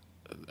that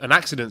an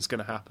accident's going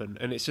to happen,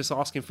 and it's just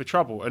asking for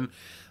trouble. And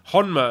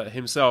Honma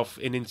himself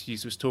in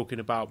interviews was talking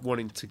about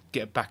wanting to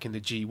get back in the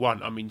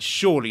G1. I mean,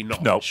 surely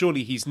not. No.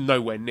 Surely he's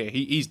nowhere near.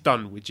 He's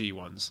done with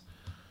G1s.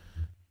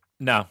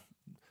 No.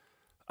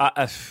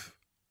 Let's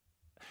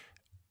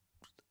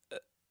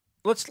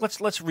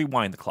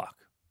rewind the clock.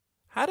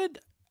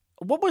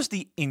 What was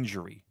the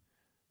injury?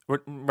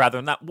 Or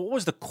rather, not what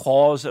was the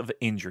cause of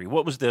injury?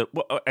 What was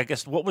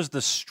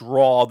the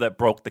straw that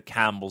broke the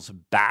camel's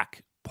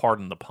back?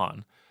 Pardon the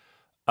pun.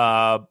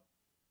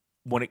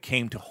 When it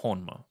came to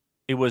Honma,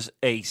 it was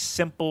a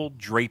simple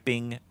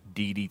draping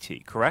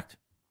DDT, correct?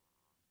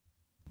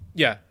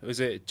 Yeah, was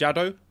it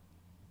Jado?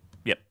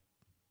 Yep.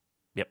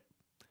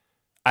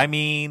 I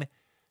mean,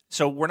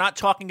 so we're not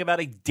talking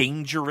about a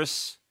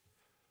dangerous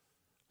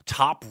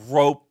top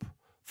rope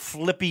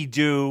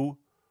flippy-do,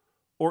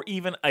 or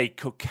even a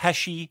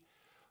kokeshi,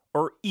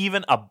 or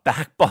even a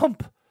back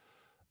bump.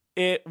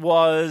 It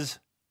was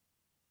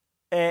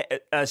a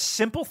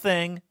simple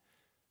thing,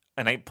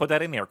 and I put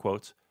that in air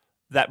quotes,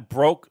 that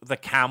broke the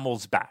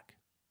camel's back.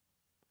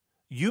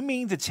 You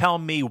mean to tell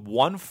me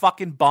one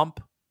fucking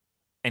bump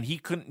and he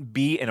couldn't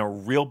be in a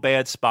real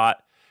bad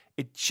spot?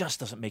 It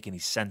just doesn't make any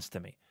sense to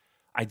me.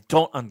 I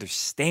don't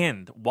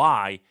understand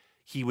why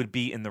he would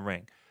be in the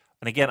ring.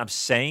 And again, I'm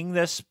saying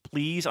this,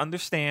 please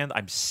understand,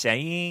 I'm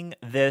saying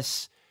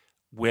this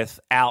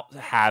without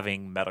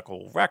having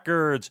medical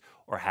records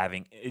or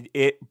having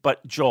it.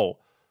 But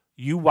Joel,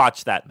 you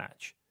watched that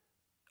match.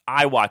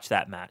 I watched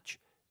that match.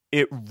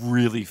 It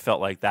really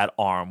felt like that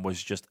arm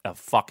was just a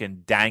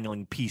fucking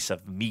dangling piece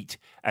of meat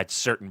at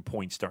certain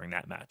points during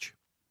that match.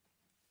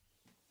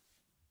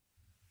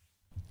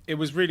 it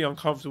was really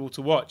uncomfortable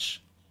to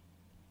watch.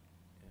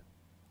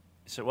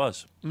 Yes, it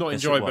was. Not Yes,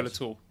 enjoyable it was.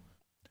 at all.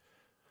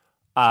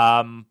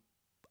 I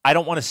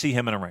don't want to see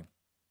him in a ring.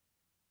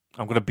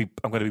 I'm gonna be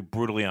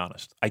brutally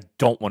honest. I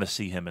don't want to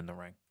see him in the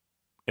ring.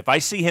 If I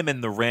see him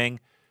in the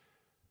ring,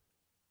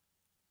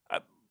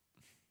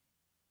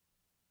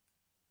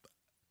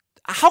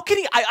 how can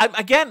he?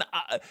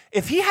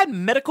 If he had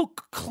medical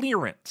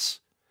clearance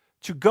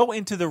to go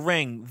into the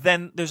ring,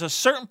 then there's a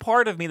certain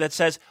part of me that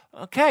says,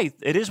 okay,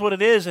 it is what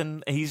it is,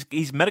 and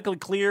he's medically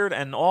cleared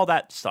and all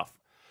that stuff.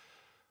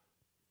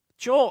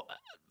 Joel,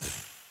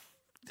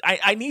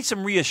 I need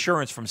some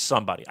reassurance from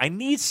somebody. I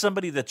need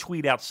somebody to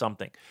tweet out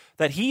something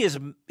that he is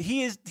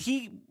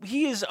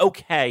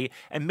okay,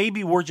 and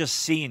maybe we're just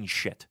seeing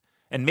shit,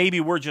 and maybe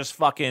we're just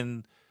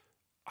fucking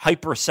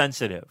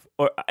hypersensitive.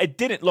 Or it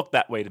didn't look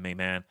that way to me,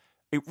 man.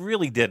 It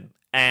really didn't.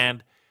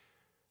 And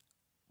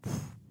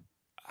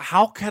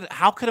how could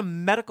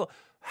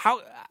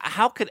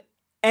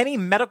any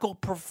medical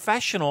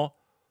professional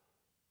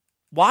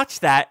watch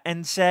that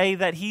and say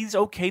that he's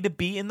okay to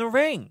be in the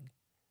ring?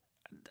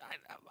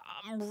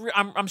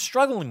 I'm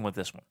struggling with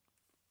this one.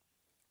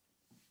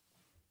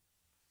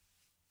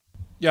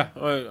 Yeah,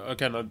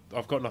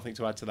 I've got nothing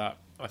to add to that.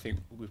 I think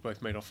we've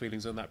both made our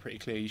feelings on that pretty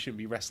clear. You shouldn't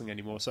be wrestling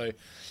anymore. So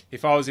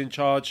if I was in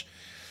charge,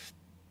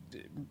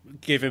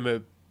 give him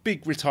a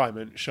big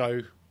retirement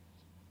show,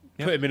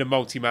 put him in a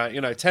multi-man,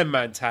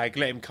 10-man tag,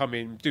 let him come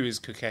in, do his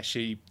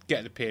Kokeshi,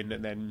 get the pin,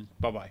 and then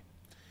bye-bye.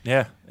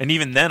 Yeah, and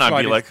even then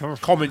I'd be like...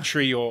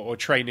 commentary or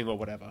training or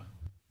whatever.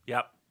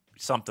 Yep,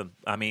 something.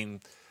 I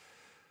mean...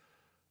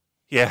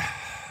 Yeah,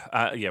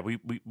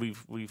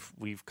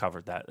 we've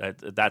covered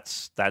that.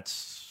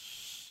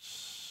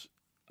 That's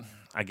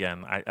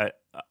again. I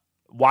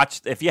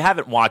watched. If you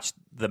haven't watched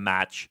the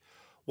match,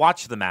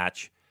 watch the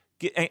match.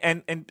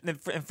 And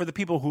for the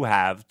people who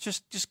have,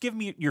 just give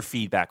me your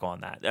feedback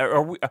on that.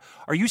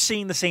 Are you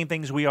seeing the same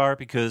things we are?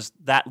 Because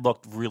that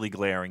looked really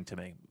glaring to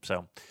me.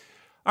 So,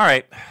 all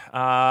right.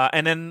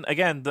 And then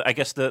again, I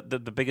guess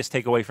the biggest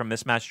takeaway from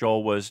this match,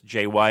 Joel, was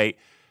Jay White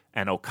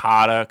and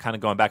Okada kind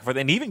of going back and forth.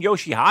 And even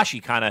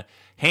Yoshihashi kind of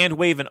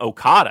hand-waving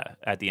Okada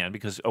at the end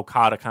because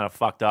Okada kind of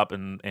fucked up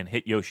and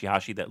hit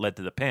Yoshihashi that led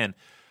to the pin.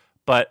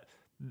 But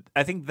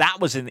I think that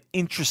was an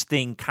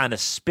interesting kind of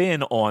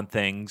spin on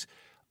things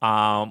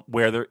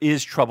where there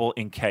is trouble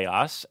in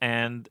chaos.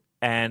 And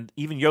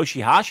even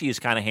Yoshihashi is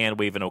kind of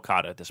hand-waving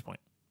Okada at this point.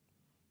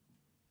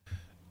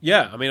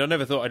 Yeah, I mean, I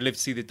never thought I'd live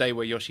to see the day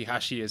where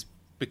Yoshihashi has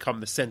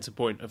become the center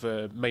point of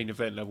a main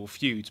event level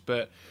feud,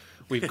 but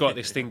we've got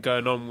this thing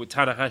going on with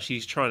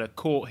Tanahashi's trying to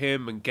court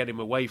him and get him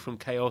away from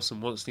Chaos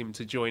and wants him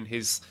to join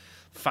his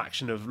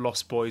faction of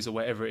Lost Boys or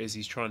whatever it is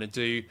he's trying to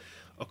do.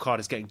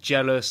 Okada's getting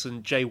jealous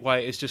and Jay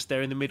White is just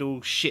there in the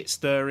middle shit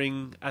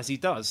stirring as he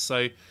does.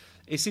 So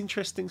it's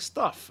interesting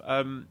stuff.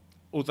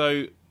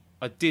 Although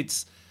I did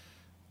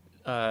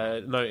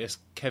notice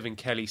Kevin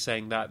Kelly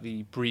saying that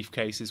the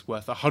briefcase is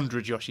worth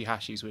 100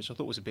 Yoshihashis, which I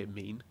thought was a bit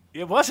mean.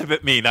 It was a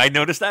bit mean. I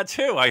noticed that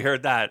too. I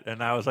heard that,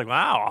 and I was like,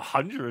 wow,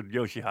 100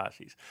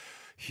 Yoshihashis.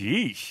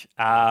 Sheesh.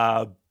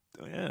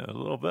 Yeah, a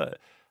little bit.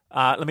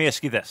 Let me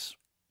ask you this.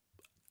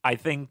 I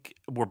think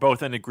we're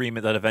both in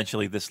agreement that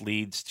eventually this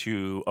leads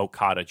to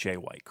Okada Jay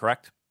White,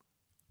 correct?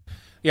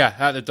 Yeah,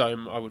 at the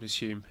Dome, I would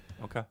assume.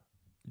 Okay.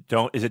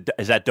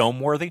 Is that Dome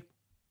worthy?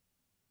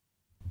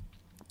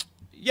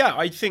 Yeah,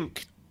 I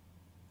think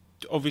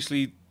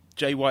obviously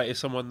Jay White is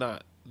someone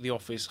that the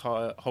office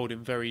hold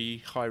in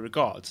very high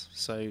regard,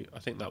 so I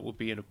think that would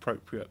be an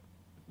appropriate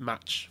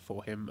match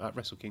for him at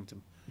Wrestle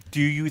Kingdom.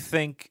 Do you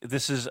think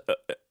this is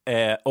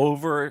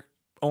over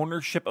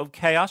ownership of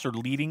Chaos or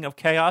leading of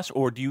Chaos,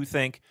 or do you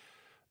think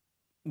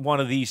one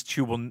of these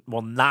two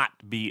will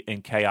not be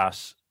in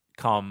Chaos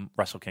come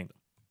Wrestle Kingdom?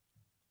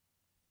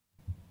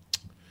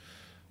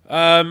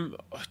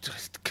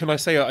 Can I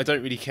say I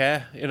don't really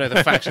care?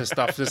 The faction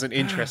stuff doesn't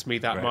interest me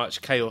that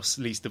much. Chaos,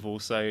 least of all.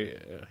 So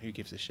who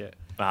gives a shit?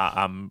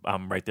 I'm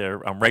right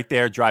there. I'm right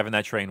there driving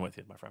that train with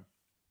you, my friend.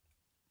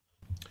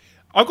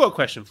 I've got a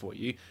question for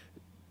you.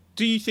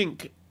 Do you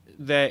think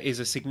there is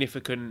a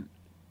significant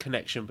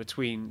connection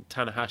between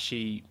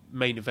Tanahashi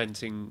main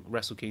eventing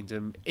Wrestle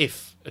Kingdom,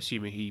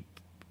 assuming he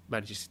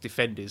manages to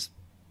defend his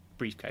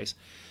briefcase,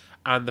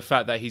 and the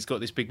fact that he's got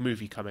this big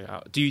movie coming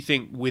out? Do you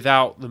think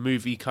without the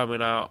movie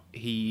coming out,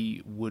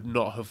 he would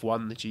not have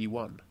won the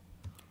G1?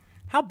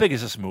 How big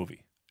is this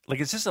movie? Like,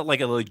 is this a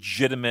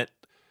legitimate...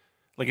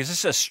 Like, is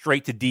this a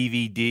straight to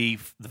DVD,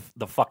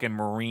 the fucking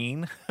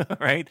Marine,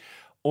 right?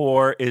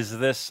 Or is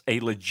this a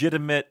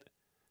legitimate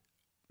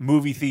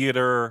movie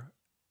theater,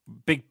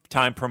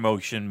 big-time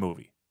promotion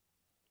movie?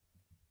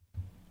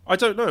 I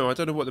don't know. I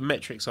don't know what the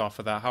metrics are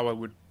for that, how I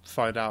would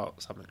find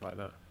out something like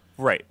that.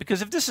 Right,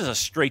 because if this is a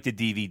straight to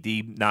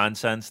DVD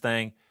nonsense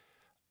thing,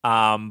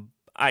 I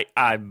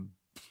can't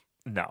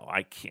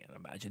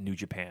imagine New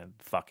Japan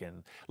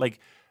fucking like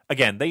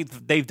again.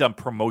 They've done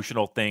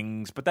promotional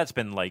things, but that's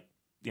been like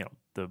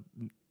the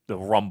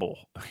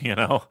Rumble,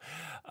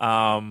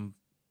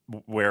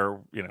 where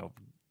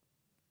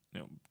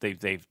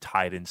they've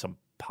tied in some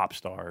pop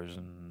stars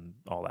and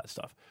all that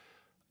stuff.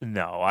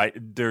 No,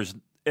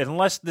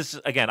 unless this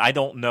is, again, I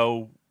don't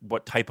know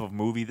what type of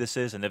movie this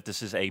is, and if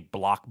this is a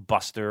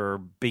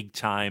blockbuster, big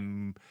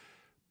time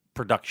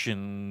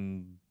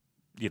production,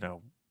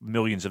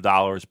 millions of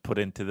dollars put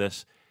into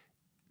this.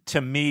 To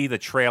me, the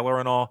trailer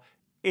and all,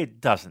 it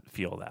doesn't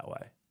feel that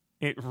way.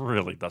 It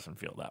really doesn't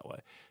feel that way.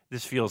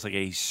 This feels like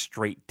a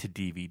straight to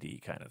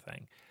DVD kind of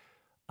thing.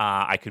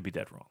 I could be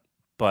dead wrong,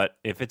 but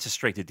if it's a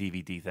straight to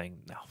DVD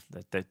thing, no,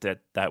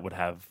 that would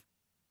have,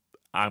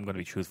 I'm going to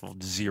be truthful,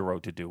 zero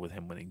to do with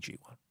him winning G1.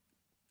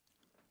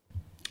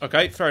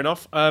 Okay, fair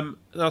enough.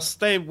 Now,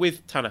 staying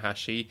with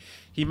Tanahashi,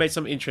 he made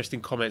some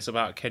interesting comments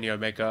about Kenny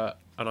Omega,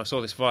 and I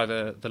saw this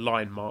via the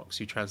line Marks,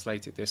 who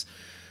translated this.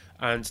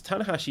 And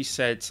Tanahashi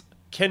said,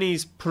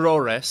 Kenny's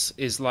prowess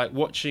is like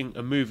watching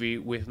a movie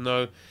with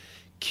no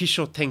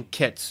Kisho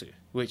Tenketsu,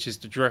 which is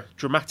the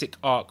dramatic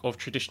arc of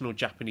traditional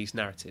Japanese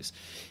narratives.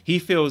 He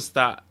feels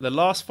that the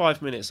last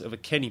 5 minutes of a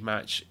Kenny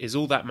match is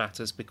all that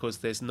matters because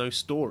there's no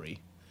story.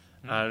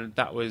 And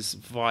that was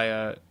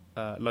via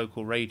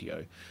local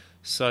radio.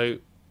 So,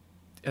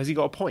 has he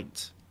got a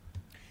point?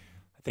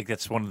 I think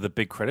that's one of the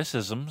big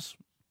criticisms,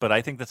 but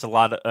I think that's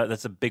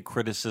that's a big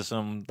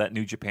criticism that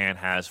New Japan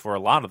has for a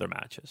lot of their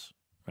matches,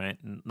 right?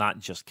 Not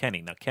just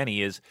Kenny. Now,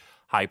 Kenny is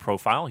high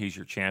profile; he's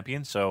your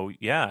champion, so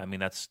yeah. I mean,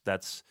 that's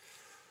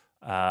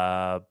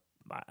not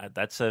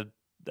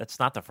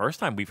the first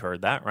time we've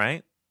heard that,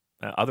 right?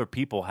 Other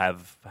people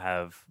have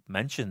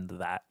mentioned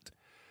that.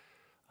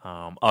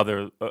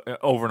 Over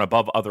and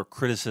above other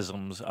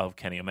criticisms of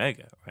Kenny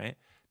Omega, right?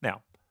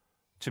 Now,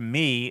 to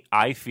me,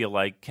 I feel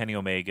like Kenny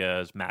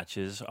Omega's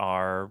matches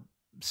are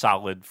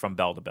solid from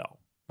bell to bell,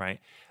 right?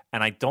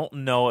 And I don't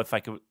know if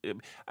I could.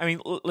 I mean,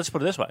 let's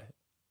put it this way: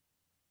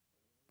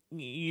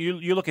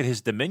 you look at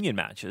his Dominion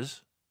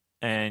matches,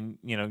 and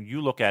you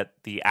look at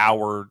the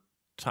hour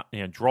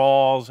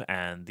draws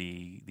and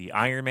the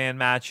Iron Man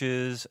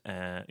matches,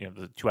 and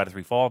the 2 out of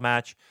 3 fall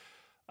match.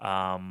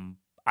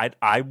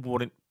 I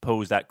wouldn't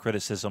pose that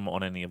criticism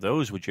on any of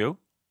those, would you?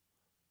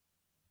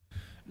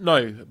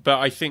 No, but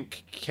I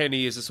think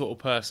Kenny is the sort of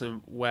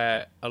person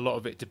where a lot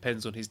of it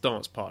depends on his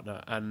dance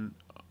partner, and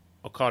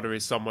Okada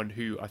is someone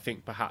who I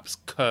think perhaps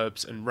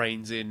curbs and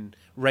reins in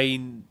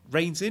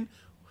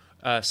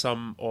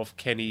some of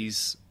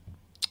Kenny's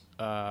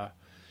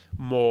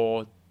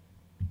more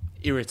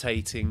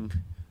irritating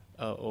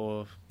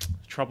or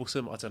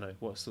troublesome, I don't know,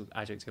 what's the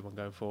adjective I'm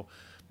going for,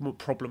 more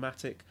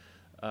problematic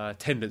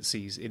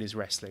tendencies in his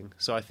wrestling.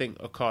 So I think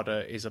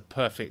Okada is a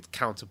perfect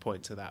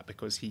counterpoint to that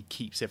because he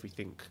keeps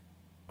everything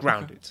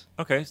grounded.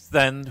 Okay.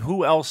 Then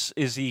who else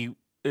is he?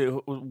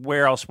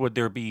 Where else would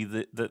there be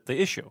the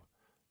issue?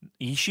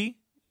 Ishii?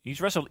 He's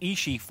wrestled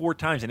Ishii 4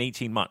 times in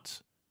 18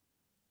 months.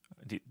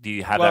 Do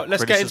you have that? Well,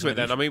 let's get into it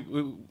then. I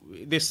mean,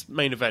 this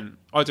main event,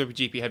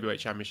 IWGP Heavyweight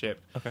Championship,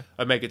 okay.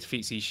 Omega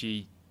defeats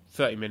Ishii,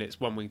 30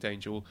 minutes, 1 Winged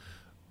Angel.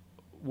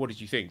 What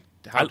did you think?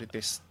 How did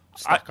this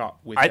stack up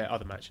with their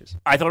other matches?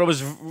 I thought it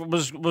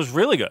was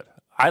really good.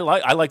 I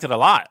liked it a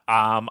lot.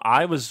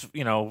 I was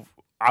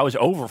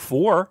over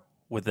 4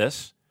 with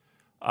this.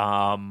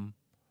 I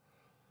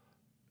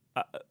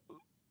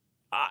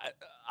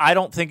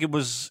don't think it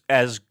was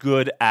as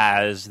good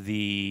as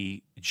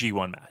the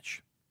G1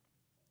 match.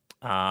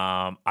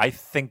 I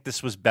think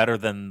this was better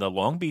than the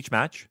Long Beach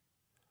match,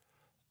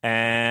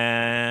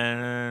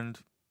 and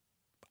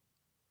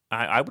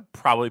I would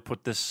probably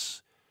put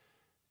this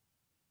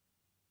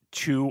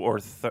 2 or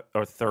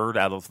third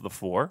out of the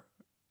 4.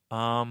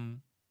 I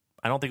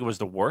don't think it was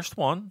the worst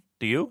one.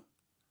 Do you?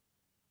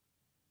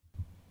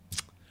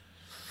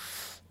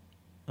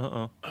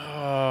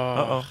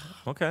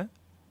 Okay.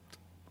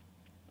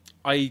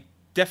 I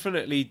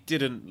definitely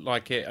didn't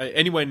like it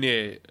anywhere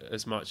near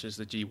as much as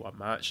the G1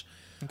 match.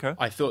 Okay.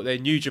 I thought their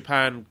New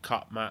Japan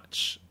Cup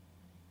match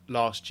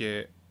last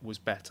year was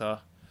better.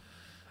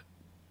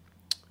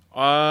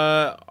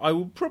 I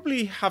will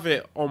probably have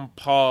it on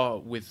par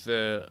with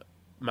the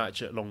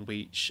match at Long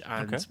Beach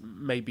and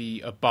maybe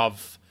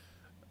above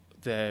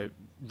their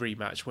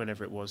rematch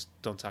whenever it was,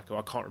 Don Taco.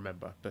 I can't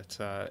remember, but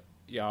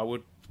I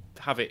would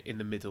have it in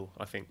the middle,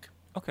 I think.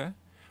 Okay,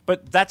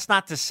 but that's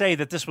not to say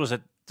that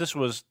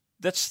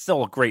that's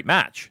still a great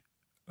match,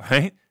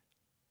 right?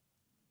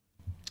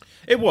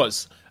 It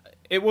was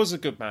a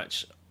good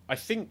match. I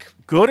think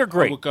good or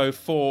great. I would go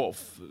 4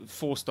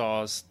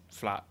 stars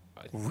flat.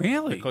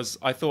 Really? Because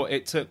I thought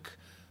it took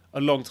a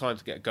long time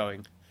to get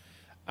going.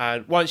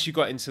 And once you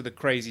got into the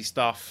crazy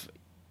stuff,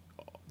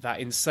 that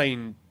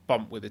insane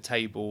bump with the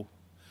table,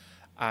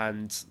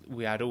 and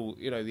we had all,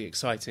 the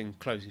exciting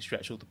closing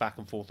stretch, all the back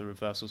and forth and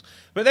reversals.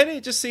 But then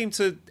it just seemed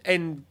to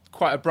end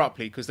quite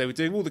abruptly because they were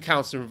doing all the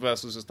counter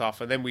reversals and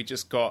stuff, and then we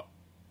just got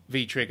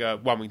V-trigger,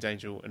 1 Winged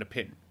Angel, and a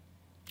pin.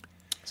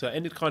 So it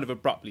ended kind of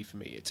abruptly for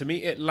me. To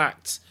me, it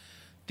lacked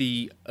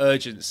the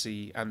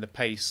urgency and the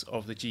pace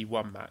of the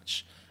G1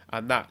 match.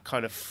 And that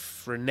kind of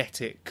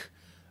frenetic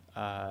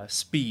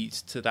speed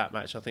to that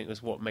match, I think,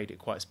 was what made it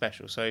quite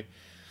special. So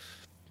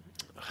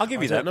I'll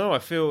give you that. No, I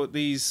feel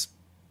these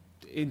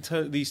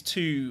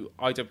 2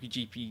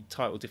 IWGP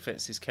title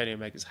defenses Kenny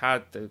Omega's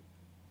had, the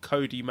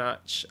Cody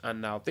match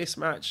and now this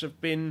match have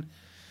been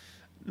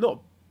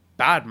not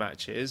bad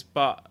matches,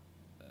 but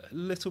a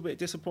little bit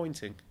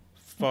disappointing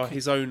for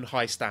his own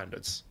high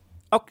standards.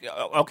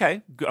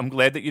 Okay. I'm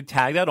glad that you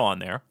tagged that on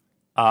there.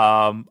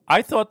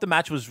 I thought the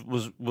match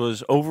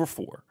was over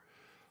 4.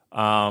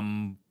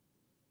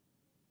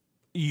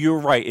 You're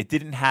right. It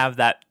didn't have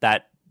that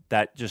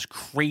just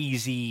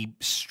crazy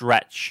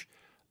stretch.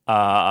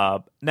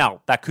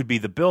 Now that could be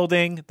the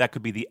building, that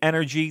could be the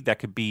energy, that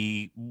could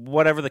be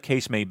whatever the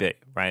case may be,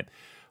 right?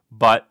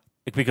 But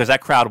because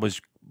that crowd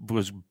was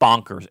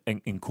bonkers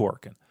in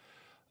Korakuen.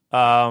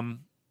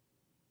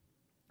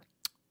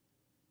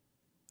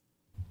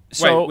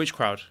 So, wait, which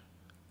crowd?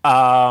 What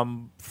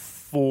am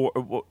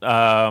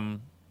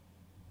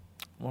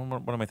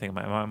I thinking?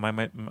 Am I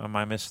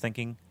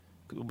misthinking?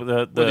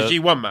 The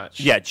G1 match?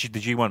 Yeah, the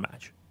G1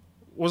 match.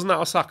 Wasn't that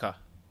Osaka?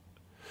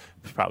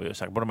 It's probably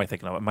Osaka. What am I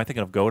thinking of? Am I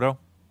thinking of Goto?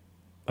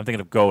 I'm thinking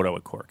of Goto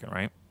at Korakuen,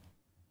 right?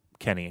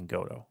 Kenny and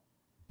Goto.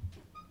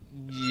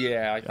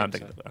 Yeah, I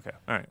think so. Okay,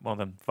 all right. Well,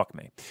 then, fuck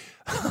me.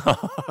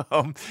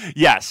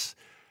 Yes.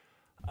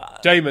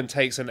 Damon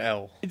takes an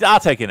L. I'll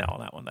take an L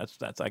on that one.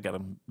 That's I got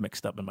them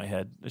mixed up in my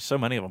head. There's so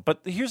many of them. But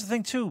here's the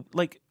thing too.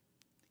 Like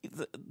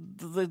the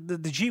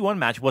G1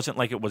 match wasn't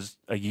like it was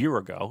a year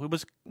ago. It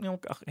was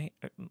a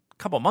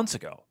couple months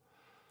ago.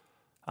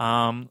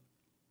 The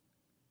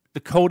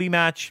Cody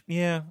match,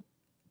 yeah.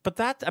 But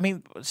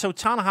so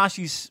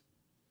Tanahashi's.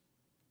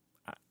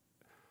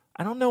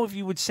 I don't know if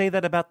you would say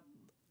that about.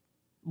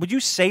 Would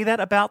you say that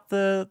about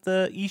the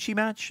Ishii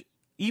match?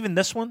 Even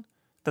this one?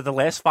 That the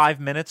last 5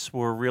 minutes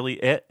were really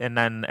it, and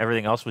then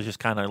everything else was just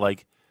kind of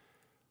like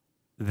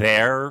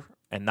there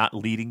and not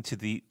leading to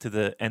the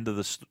end of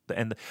the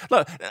end.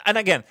 Look, and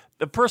again,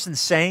 the person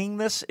saying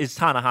this is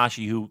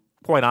Tanahashi, who,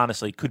 quite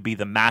honestly, could be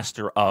the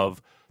master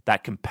of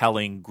that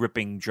compelling,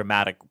 gripping,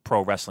 dramatic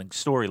pro wrestling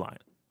storyline.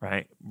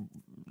 Right?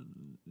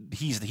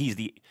 He's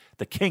the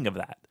king of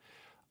that.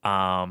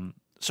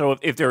 So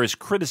if there is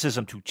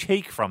criticism to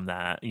take from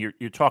that,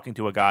 you're talking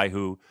to a guy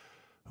who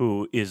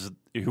wrote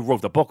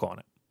the book on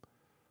it.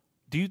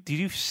 Did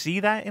you see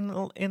that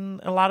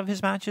in a lot of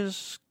his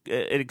matches,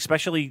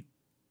 especially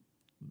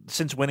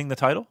since winning the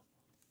title?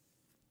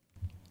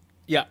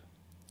 Yeah,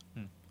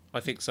 I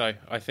think so.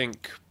 I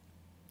think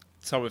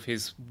some of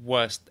his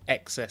worst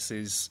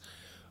excesses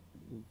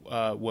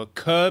were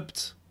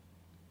curbed,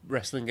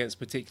 wrestling against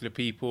particular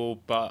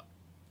people, but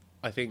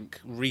I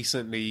think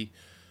recently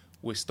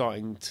we're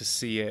starting to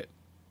see it.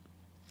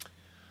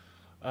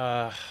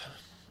 I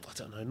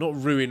don't know,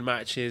 not ruin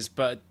matches,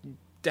 but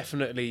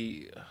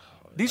definitely.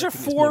 These are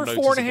 4,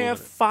 4.5,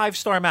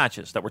 5-star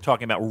matches that we're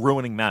talking about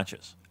ruining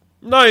matches.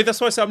 No, that's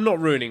why I said I'm not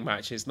ruining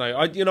matches. No,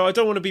 I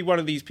don't want to be one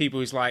of these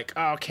people who's like,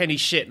 oh, Kenny's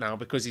shit now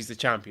because he's the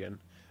champion.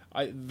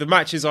 The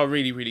matches are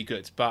really, really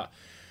good, but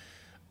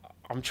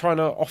I'm trying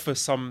to offer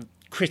some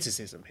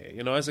criticism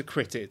here. As a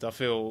critic, I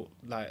feel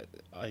like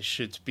I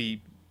should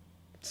be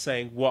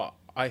saying what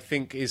I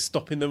think is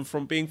stopping them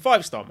from being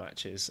 5-star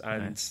matches.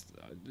 And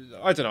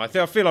I don't know.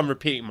 I feel I'm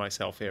repeating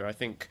myself here. I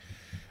think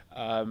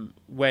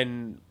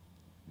when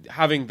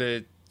having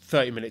the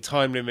 30-minute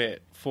time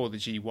limit for the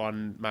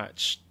G1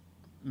 match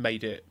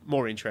made it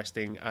more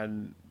interesting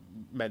and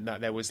meant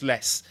that there was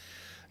less,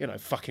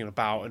 fucking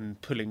about and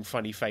pulling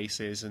funny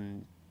faces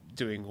and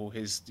doing all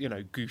his,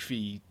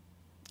 goofy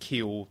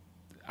heel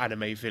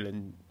anime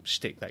villain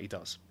shtick that he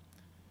does.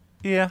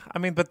 Yeah,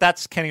 but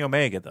that's Kenny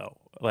Omega though.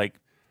 Like,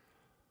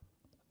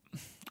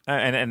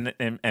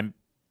 and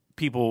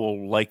people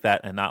will like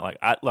that and not like.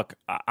 Look,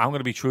 I'm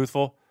going to be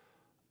truthful.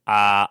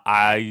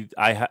 I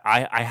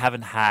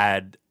haven't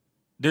had.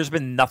 There's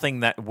been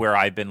nothing where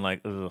I've been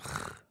like,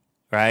 ugh,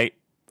 right?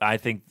 I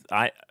think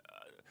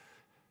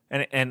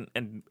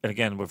and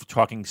again, we're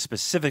talking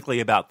specifically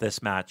about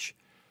this match.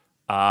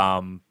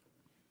 I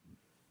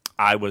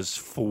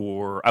was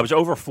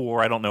over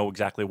 4. I don't know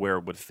exactly where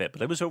it would fit,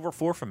 but it was over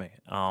 4 for me.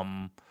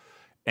 And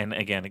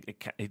again,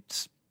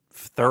 it's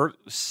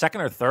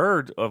second or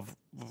third of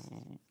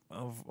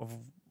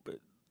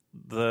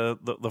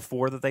the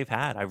 4 that they've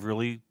had.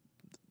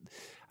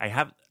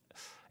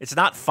 It's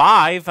not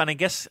 5, and I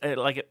guess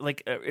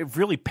it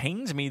really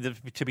pains me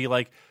to be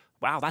like,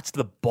 wow, that's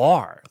the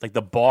bar. Like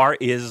the bar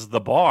is the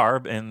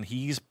bar, and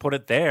he's put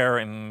it there,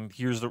 and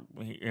here's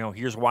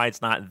why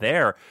it's not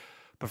there.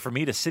 But for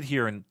me to sit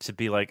here and to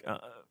be like,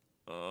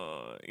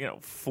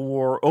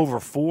 4 over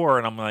 4,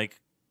 and I'm like,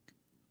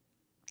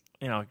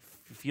 it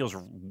feels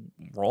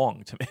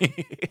wrong to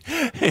me.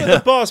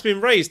 The bar's been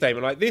raised,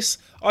 Damon. Like this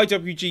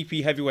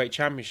IWGP Heavyweight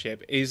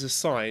Championship is a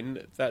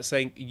sign that's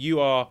saying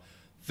you are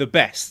the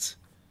best,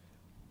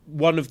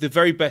 one of the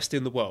very best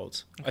in the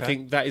world. Okay. I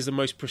think that is the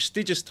most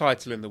prestigious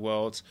title in the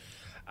world,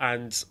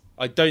 and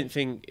I don't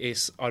think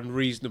it's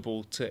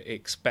unreasonable to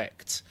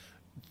expect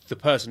the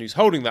person who's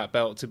holding that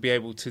belt to be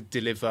able to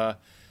deliver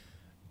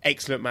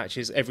excellent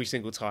matches every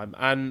single time.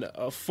 And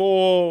a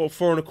 4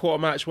 4.25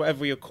 match,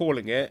 whatever you're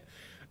calling it,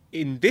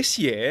 in this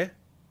year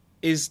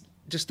is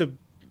just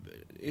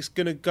it's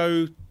going to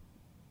go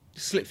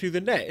slip through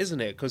the net, isn't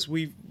it? Because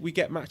we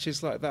get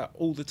matches like that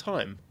all the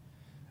time.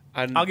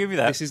 And I'll give you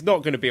that. This is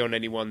not going to be on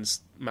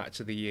anyone's match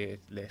of the year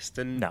list.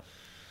 And No.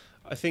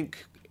 I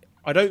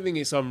don't think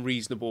it's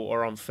unreasonable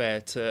or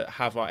unfair to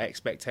have our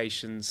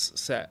expectations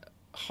set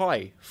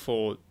high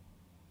for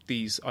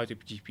these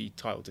IWGP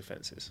title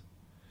defenses.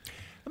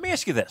 Let me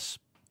ask you this: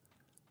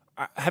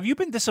 have you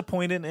been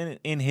disappointed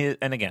in his?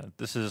 And again,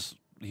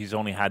 he's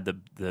only had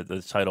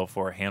the title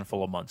for a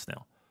handful of months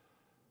now.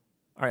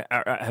 All right,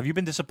 have you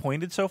been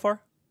disappointed so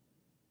far?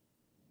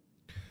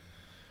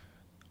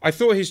 I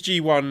thought his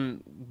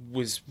G1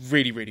 was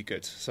really, really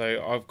good.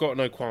 So I've got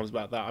no qualms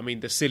about that. I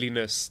mean, the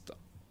silliness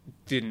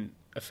didn't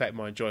affect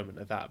my enjoyment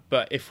of that.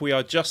 But if we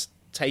are just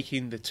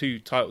taking the two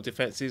title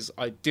defenses,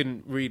 I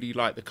didn't really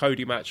like the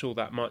Cody match all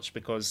that much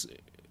because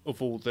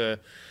of all the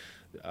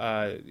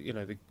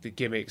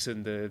gimmicks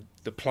and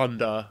the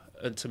plunder.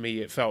 And to me,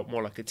 it felt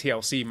more like a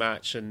TLC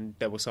match, and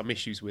there were some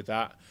issues with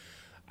that.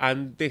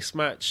 And this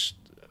match,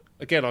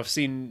 again, I've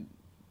seen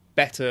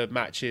better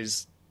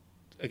matches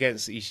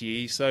against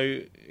Ishii. So,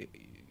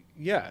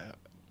 yeah,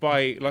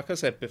 like I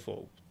said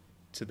before,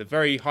 to the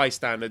very high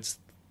standards,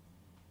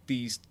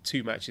 these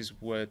two matches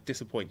were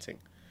disappointing.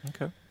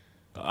 Okay.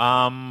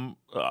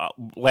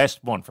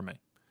 Last one for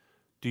me.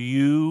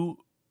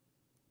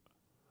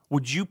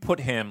 Would you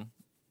put him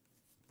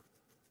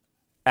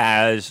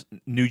as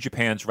New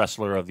Japan's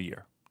Wrestler of the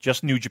Year?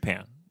 Just New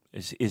Japan.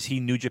 Is he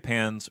New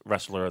Japan's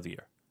Wrestler of the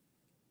Year?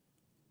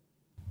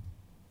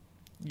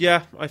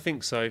 Yeah, I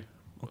think so.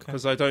 Okay.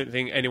 Because I don't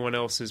think anyone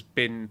else has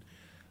been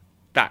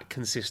that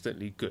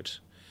consistently good.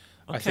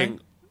 Okay. I think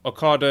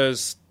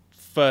Okada's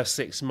first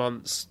 6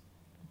 months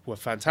were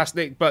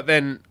fantastic, but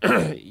then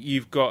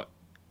you've got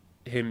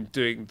him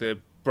doing the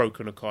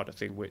broken Okada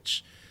thing,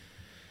 which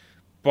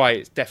by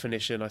its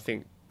definition, I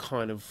think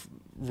kind of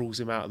rules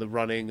him out of the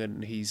running,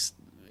 and he's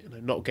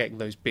not getting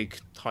those big,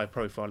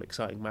 high-profile,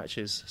 exciting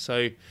matches.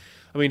 So,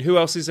 I mean, who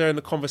else is there in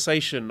the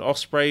conversation?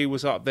 Ospreay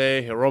was up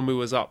there, Hiromu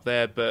was up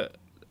there, but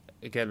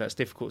again, that's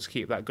difficult to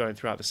keep that going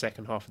throughout the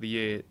second half of the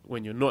year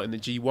when you're not in the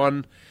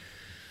G1.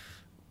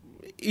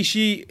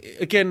 Ishii,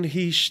 again,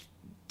 he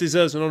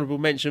deserves an honourable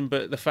mention,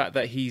 but the fact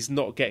that he's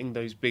not getting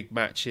those big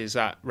matches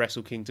at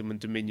Wrestle Kingdom and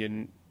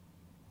Dominion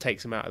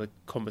takes him out of the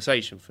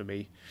conversation for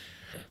me.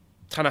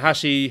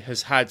 Tanahashi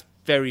has had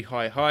very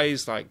high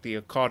highs, like the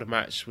Okada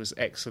match was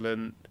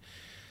excellent.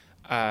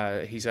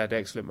 He's had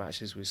excellent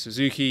matches with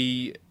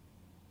Suzuki.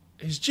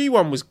 His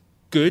G1 was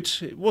good.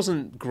 It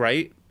wasn't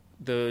great.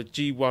 The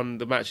G1,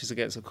 the matches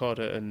against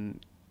Okada and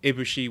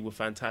Ibushi were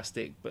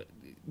fantastic, but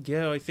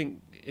yeah, I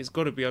think it's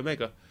got to be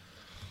Omega.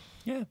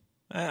 Yeah,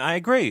 I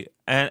agree.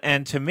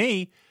 And to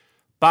me,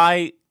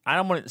 I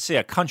don't want to say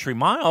a country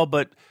mile,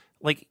 but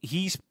like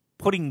he's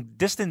putting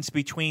distance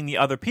between the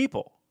other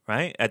people,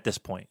 right? At this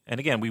point. And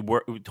again, we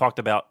talked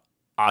about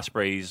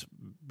Ospreay's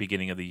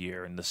beginning of the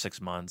year and the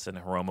 6 months, and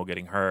Hiromu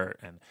getting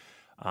hurt, and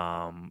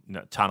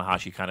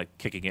Tanahashi kind of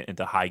kicking it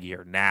into high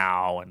gear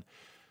now, and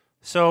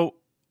so.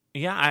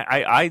 Yeah,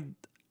 I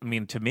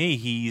mean, to me,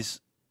 he's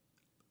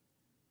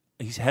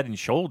head and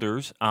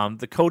shoulders.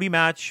 The Cody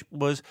match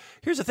was.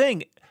 Here's the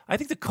thing: I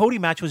think the Cody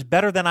match was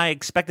better than I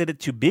expected it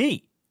to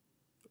be.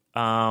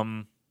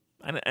 And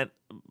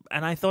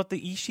I thought the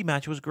Ishii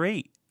match was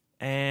great.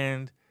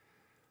 And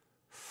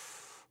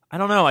I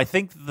don't know. I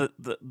think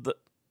the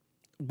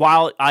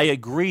while I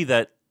agree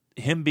that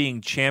him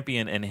being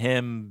champion and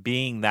him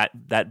being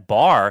that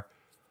bar,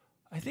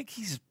 I think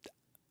he's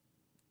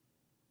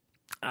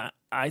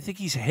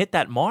hit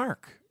that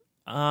mark.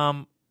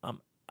 I'm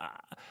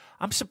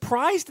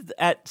surprised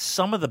at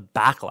some of the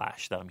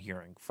backlash that I'm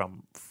hearing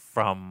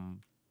from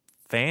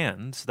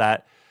fans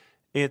that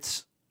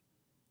it's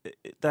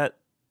that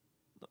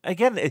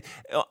again.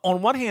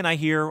 On one hand, I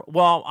hear,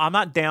 well, I'm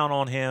not down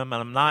on him,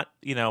 and I'm not,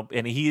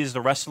 and he is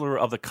the wrestler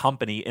of the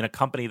company in a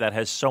company that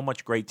has so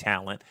much great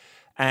talent.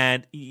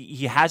 And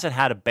he hasn't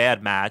had a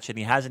bad match, and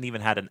he hasn't even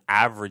had an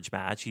average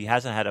match. He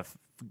hasn't had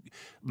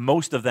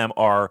most of them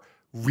are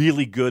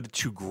really good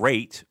to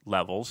great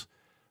levels,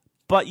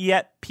 but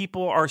yet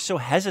people are so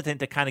hesitant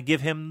to kind of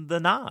give him the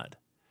nod.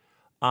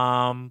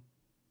 I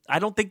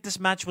don't think this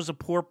match was a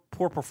poor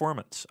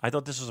performance. I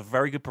thought this was a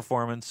very good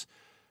performance,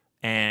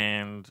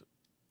 and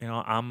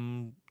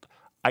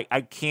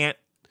I can't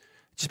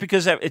just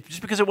because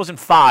it wasn't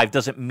 5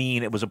 doesn't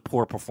mean it was a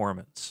poor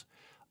performance.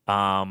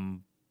 Because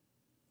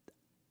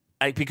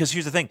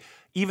here's the thing,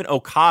 even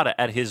Okada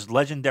at his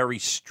legendary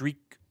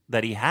streak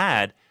that he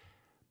had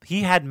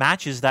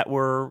matches that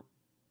were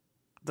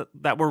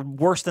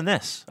worse than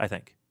this, I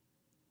think.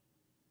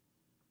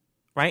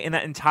 Right? In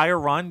that entire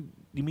run,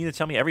 you mean to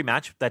tell me every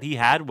match that he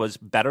had was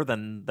better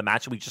than the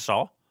match we just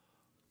saw?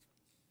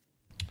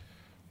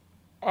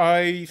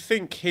 I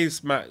think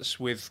his match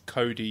with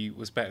Cody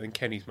was better than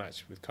Kenny's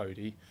match with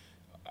Cody.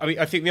 I mean,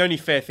 I think the only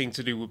fair thing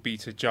to do would be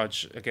to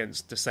judge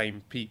against the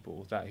same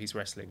people that he's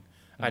wrestling.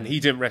 Mm-hmm. And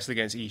he didn't wrestle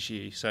against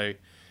Ishii, so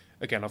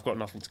again, I've got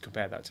nothing to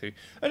compare that to.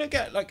 And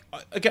again,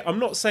 I'm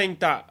not saying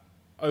that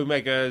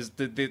Omega's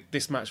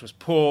this match was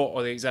poor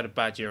or that he's had a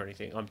bad year or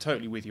anything. I'm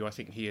totally with you. I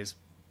think he is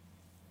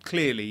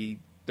clearly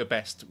the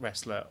best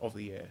wrestler of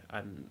the year,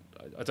 and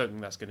I don't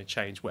think that's going to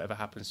change whatever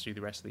happens through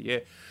the rest of the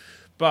year.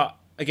 But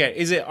again,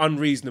 is it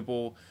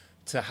unreasonable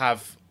to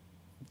have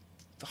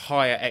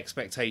higher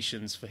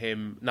expectations for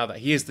him now that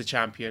he is the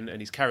champion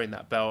and he's carrying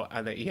that belt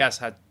and that he has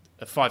had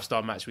a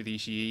 5-star match with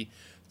Ishii,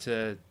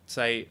 to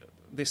say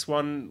this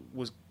one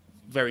was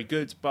very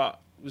good but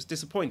was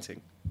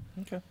disappointing?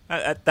 Okay,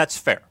 that's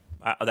fair.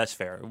 That's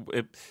fair.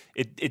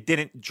 It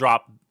didn't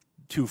drop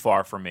too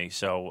far for me,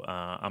 so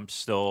I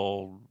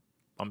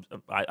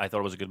thought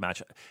it was a good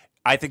match.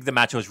 I think the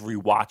match was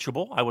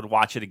rewatchable. I would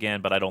watch it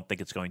again, but I don't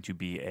think it's going to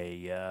be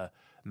a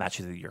match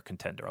of the year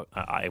contender.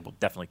 I will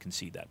definitely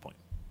concede that point.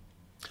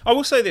 I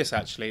will say this,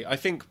 actually. I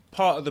think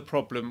part of the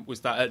problem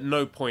was that at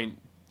no point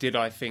did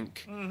I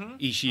think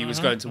Ishii was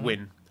going to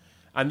win.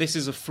 And this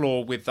is a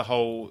flaw with the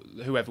whole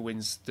whoever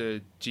wins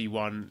the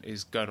G1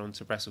 is going on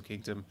to Wrestle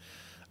Kingdom.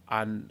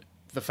 And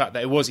the fact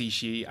that it was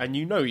Ishii, and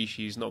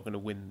Ishii is not going to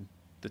win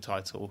the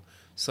title.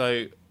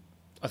 So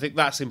I think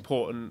that's an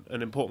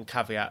important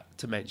caveat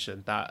to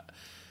mention, that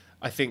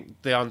I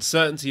think the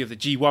uncertainty of the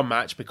G1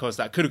 match, because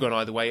that could have gone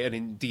either way, and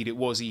indeed it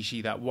was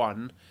Ishii that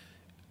won,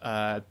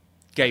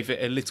 gave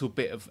it a little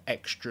bit of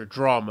extra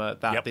drama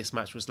that this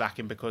match was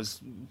lacking,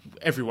 because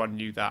everyone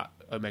knew that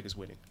Omega's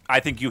winning. I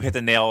think you hit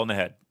the nail on the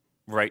head,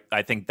 right?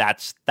 I think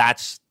that's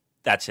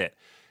it.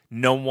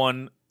 No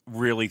one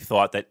really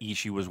thought that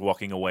Ishii was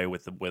walking away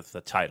with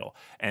the title,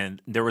 and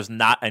there was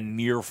not a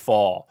near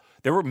fall.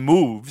 There were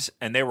moves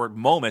and there were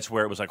moments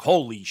where it was like,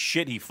 holy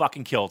shit, he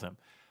fucking killed him.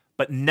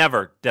 But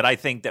never did I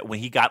think that when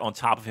he got on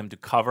top of him to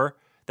cover,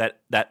 that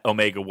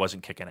Omega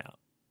wasn't kicking out.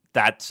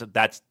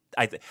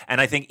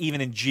 And I think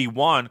even in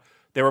G1,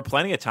 there were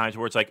plenty of times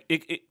where it's like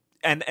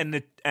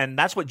and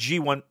that's what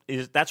G1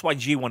 is. That's why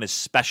G1 is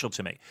special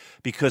to me,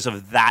 because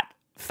of that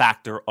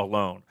factor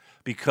alone.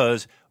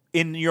 Because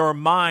in your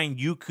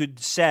mind, you could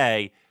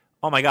say,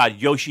 "Oh my God,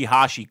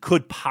 Yoshihashi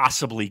could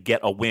possibly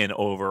get a win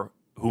over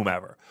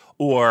whomever,"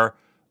 or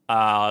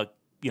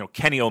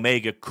Kenny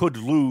Omega could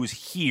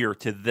lose here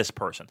to this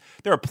person.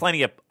 There are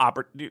plenty of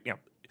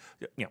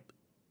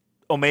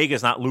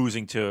Omega's not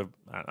losing to,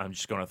 I'm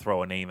just going to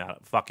throw a name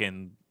out,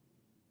 fucking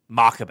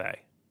Makabe,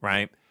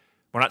 right?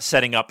 We're not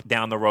setting up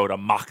down the road a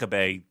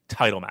Makabe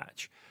title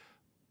match.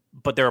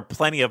 But there are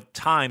plenty of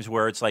times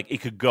where it's like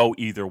it could go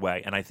either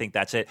way, and I think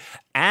that's it.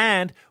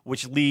 And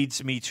which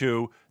leads me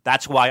to,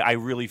 that's why I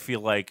really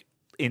feel like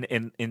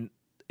in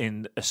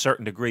a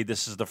certain degree,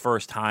 this is the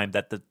first time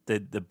that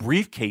the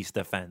briefcase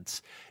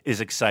defense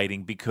is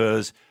exciting,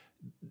 because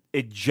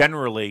it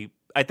generally,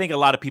 I think a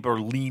lot of people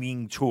are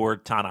leaning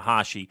toward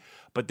Tanahashi,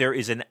 but there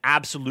is an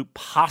absolute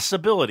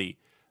possibility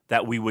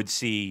that we would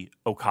see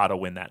Okada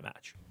win that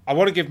match. I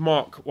want to give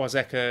Mark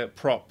Wazeka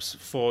props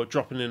for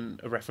dropping in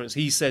a reference.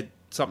 He said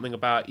something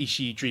about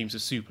Ishii Dreams of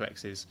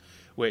Suplexes,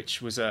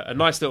 which was a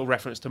nice little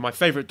reference to my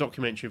favourite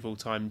documentary of all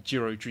time,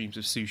 Jiro Dreams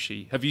of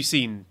Sushi. Have you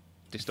seen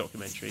this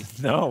documentary?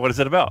 No, what is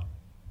it about?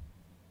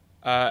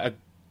 A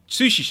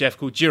sushi chef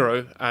called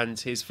Jiro and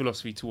his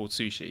philosophy towards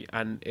sushi.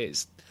 And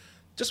it's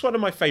just one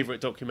of my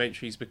favourite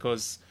documentaries,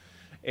 because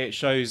it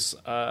shows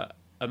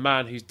a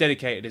man who's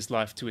dedicated his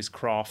life to his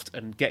craft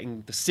and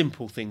getting the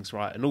simple things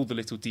right and all the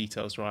little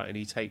details right, and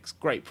he takes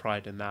great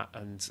pride in that.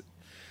 And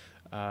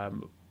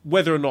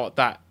whether or not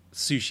that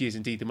sushi is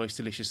indeed the most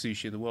delicious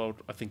sushi in the world,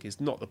 I think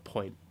is not the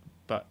point.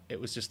 But it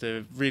was just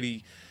a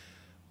really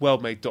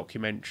well-made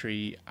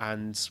documentary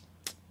and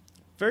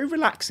very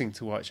relaxing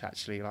to watch,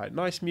 actually. Like,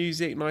 nice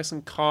music, nice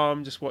and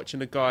calm, just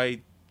watching a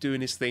guy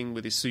doing his thing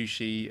with his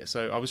sushi.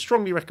 So I would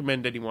strongly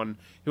recommend anyone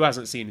who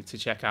hasn't seen it to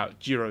check out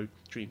Jiro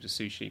Dreams of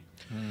Sushi.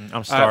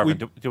 I'm starving.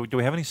 Do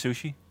we have any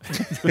sushi?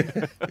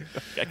 I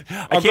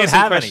I've can't got some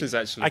have questions,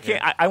 any. actually. I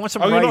can't. I want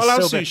some Are rice. you not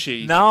allowed so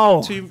sushi?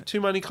 No.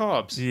 Too many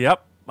carbs.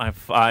 Yep.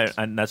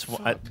 And that's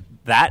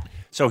that.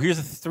 So here's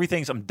the 3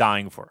 things I'm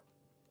dying for.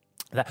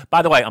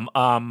 By the way, I'm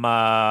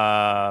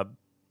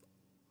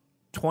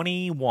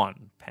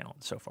 21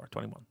 pounds so far.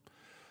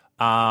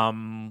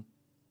 21.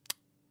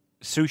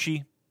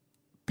 Sushi,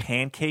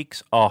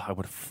 pancakes. Oh,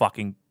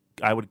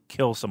 I would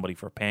kill somebody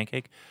for a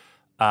pancake.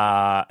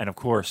 And of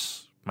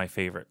course, my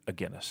favorite, a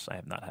Guinness. I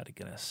have not had a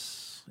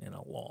Guinness in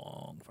a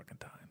long fucking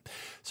time.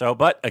 So,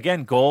 but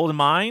again, goal in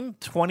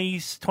mind,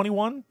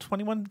 21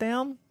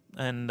 down,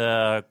 and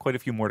quite a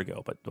few more to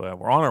go. But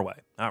we're on our way.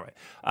 All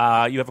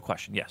right. You have a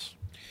question? Yes.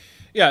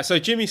 Yeah, so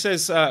Jimmy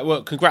says,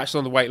 well, congrats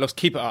on the weight loss.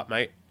 Keep it up,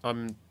 mate.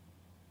 I'm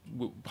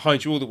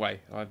behind you all the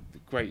way. I have a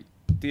great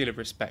deal of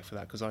respect for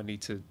that, because I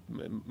need to,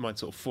 mine's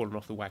sort of fallen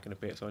off the wagon a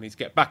bit, so I need to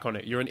get back on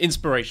it. You're an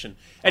inspiration.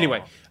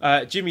 Anyway,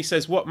 Jimmy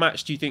says, what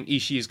match do you think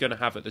Ishii is going to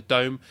have at the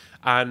Dome?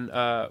 And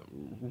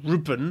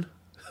Ruben,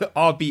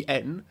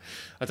 RBN,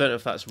 I don't know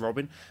if that's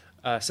Robin,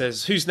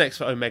 says, who's next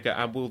for Omega,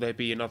 and will there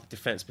be another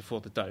defense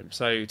before the Dome?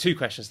 So 2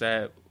 questions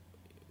there.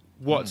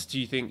 What do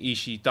you think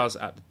Ishii does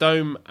at the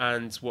Dome,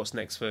 and what's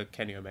next for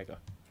Kenny Omega?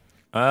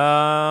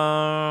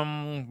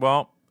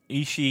 Well,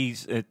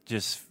 Ishii's,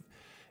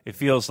 it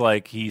feels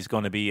like he's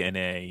going to be in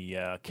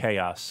a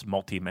chaos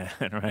multi-man,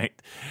 right?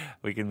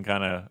 We can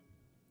kind of,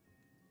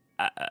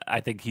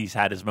 I think he's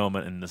had his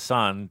moment in the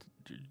sun.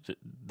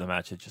 The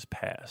match had just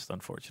passed,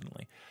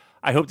 unfortunately.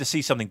 I hope to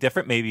see something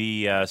different,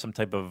 maybe some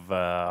type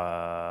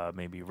of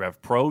maybe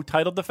Rev Pro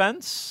title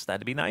defense.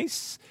 That'd be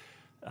nice.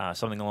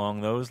 Something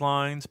along those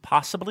lines,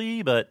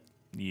 possibly. But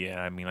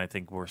yeah, I mean, I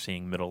think we're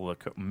seeing middle of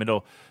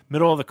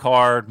the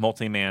card,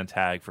 multi-man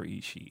tag for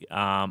Ishii.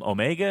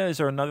 Omega, is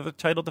there another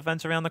title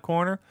defense around the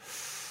corner?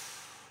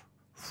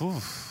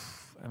 Whew.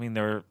 I mean,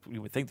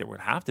 you would think there would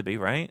have to be,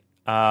 right?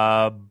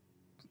 I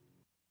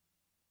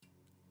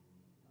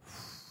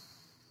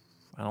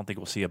don't think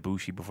we'll see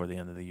Ibushi before the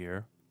end of the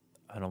year.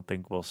 I don't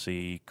think we'll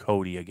see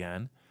Cody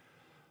again.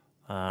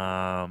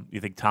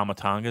 You think Tama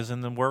Tonga's in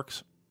the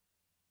works?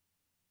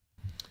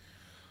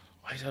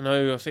 I don't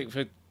know. I think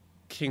for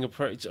King of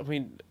Pro... I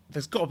mean,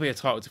 there's got to be a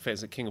title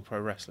defense at King of Pro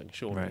Wrestling,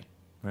 surely.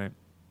 Right.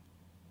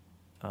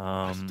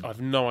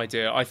 I've no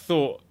idea. I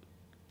thought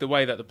the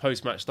way that the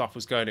post-match stuff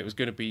was going, it was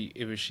going to be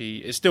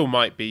Ibushi. It still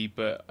might be,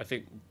 but I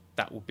think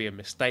that would be a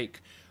mistake.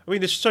 I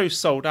mean, the show's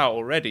sold out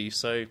already,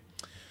 so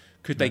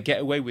could they get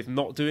away with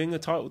not doing a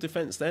title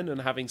defense then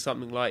and having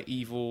something like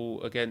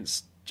Evil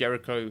against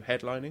Jericho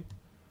headlining?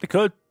 They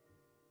could.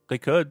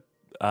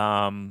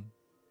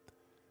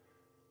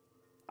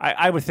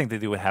 I would think that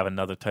they would have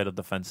another title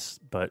defense,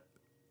 but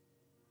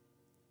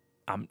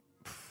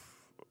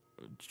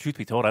truth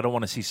be told, I don't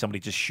want to see somebody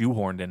just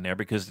shoehorned in there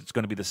because it's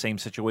going to be the same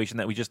situation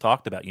that we just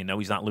talked about.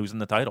 He's not losing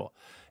the title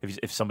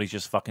if somebody's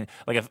just fucking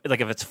if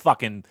it's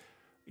fucking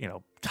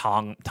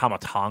Tama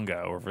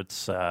Tonga, or if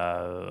it's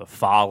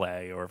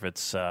Fale, or if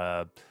it's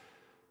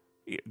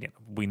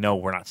we know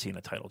we're not seeing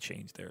a title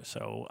change there.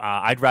 So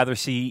I'd rather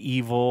see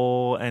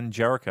Evil and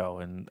Jericho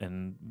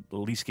and at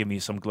least give me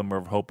some glimmer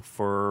of hope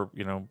for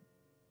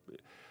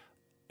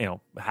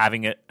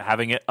having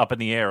it up in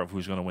the air of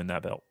who's going to win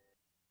that belt.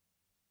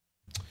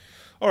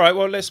 All right,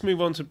 well, let's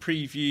move on to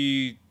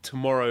preview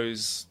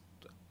tomorrow's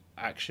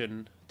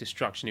action,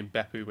 Destruction in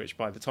Beppu, which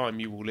by the time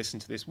you will listen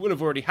to this will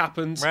have already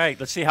happened. Right,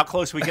 let's see how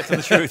close we get to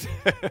the truth.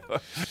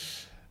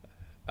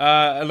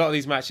 A lot of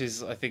these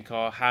matches, I think,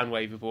 are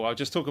hand-waveable. I'll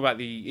just talk about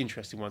the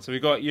interesting ones. So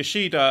we've got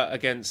Yoshida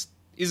against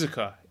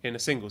Iizuka in a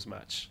singles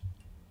match.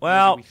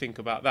 Well, what do we think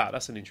about that?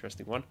 That's an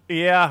interesting one.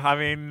 Yeah, I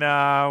mean,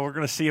 we're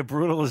going to see a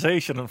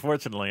brutalization,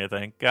 unfortunately, I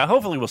think.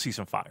 Hopefully we'll see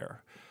some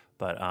fire.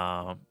 But,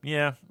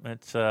 yeah,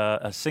 it's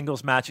a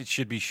singles match. It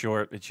should be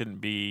short. It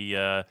shouldn't be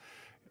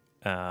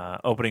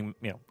opening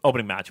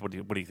match. What do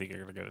you think?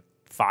 You're going to go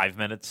 5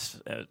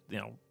 minutes,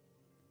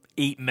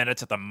 8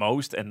 minutes at the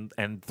most,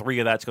 and 3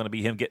 of that's going to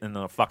be him getting in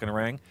the fucking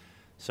ring.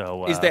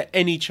 So, is there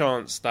any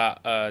chance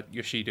that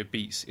Yoshida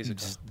beats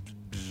Iizuka?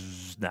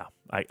 No,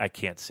 I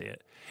can't see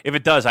it. If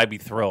it does, I'd be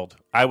thrilled.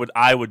 I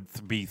would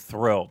be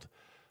thrilled.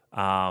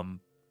 I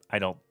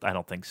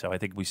don't think so. I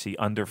think we see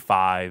under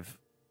 5,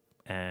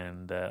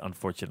 and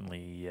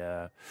unfortunately,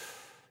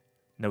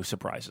 no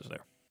surprises there.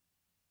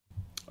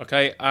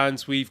 Okay,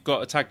 and we've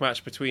got a tag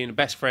match between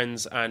Best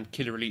Friends and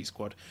Killer Elite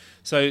Squad.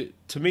 So,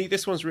 to me,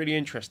 this one's really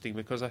interesting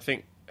because I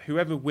think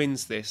whoever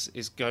wins this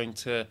is going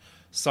to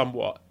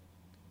somewhat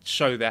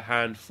show their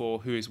hand for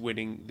who is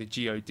winning the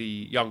GOD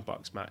Young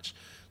Bucks match.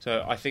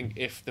 So, I think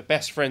if the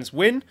Best Friends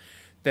win,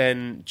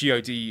 then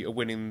GOD are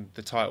winning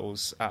the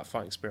titles at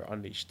Fighting Spirit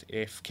Unleashed.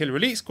 If Killer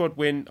Elite Squad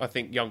win, I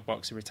think Young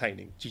Bucks are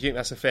retaining. Do you think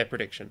that's a fair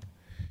prediction?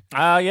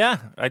 Yeah,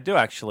 I do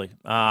actually.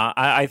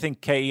 I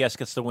think KES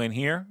gets the win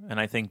here, and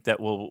I think that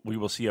we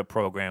will see a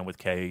program with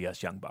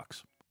KES Young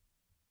Bucks.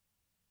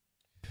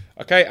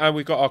 Okay, and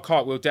we've got our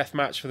cartwheel death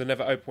match for the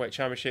Never Openweight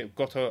Championship,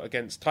 Goto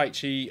against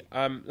Taichi.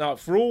 Now,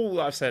 for all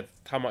I've said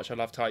how much I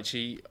love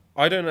Taichi,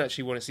 I don't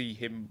actually want to see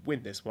him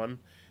win this one,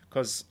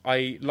 because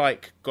I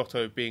like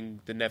Goto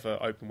being the Never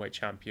Openweight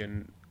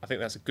Champion. I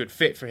think that's a good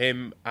fit for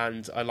him,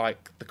 and I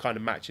like the kind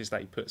of matches that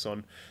he puts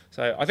on.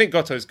 So I think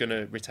Goto's going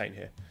to retain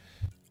here.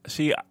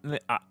 See,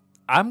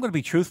 I'm going to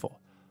be truthful.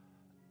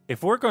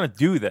 If we're going to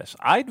do this,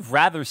 I'd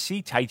rather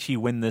see Taichi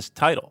win this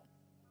title,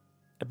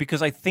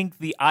 because I think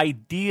the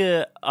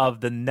idea of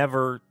the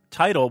Never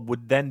title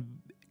would then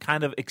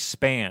kind of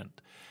expand,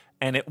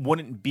 and it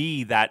wouldn't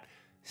be that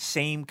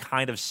same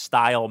kind of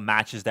style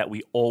matches that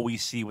we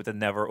always see with the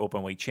Never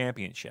Openweight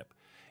Championship.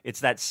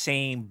 It's that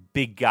same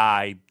big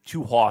guy,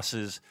 2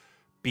 horses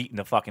beating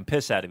the fucking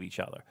piss out of each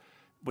other.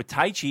 With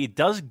Taichi, it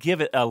does give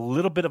it a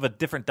little bit of a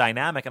different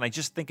dynamic, and I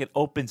just think it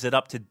opens it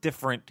up to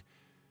different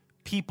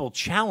people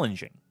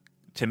challenging,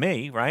 to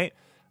me, right?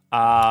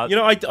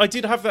 I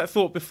did have that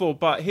thought before,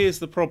 but here's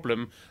the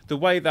problem. The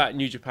way that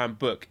New Japan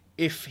book,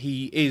 if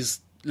he is,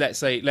 let's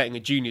say, letting a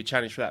junior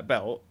challenge for that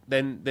belt,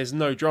 then there's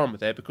no drama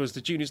there because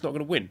the junior's not going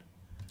to win.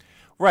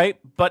 Right,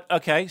 but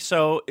okay,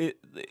 so...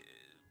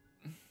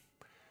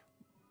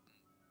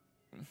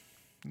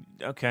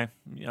 Okay,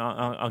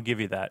 I'll give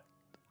you that.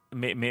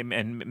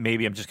 And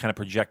maybe I'm just kind of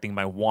projecting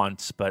my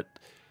wants, but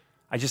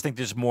I just think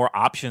there's more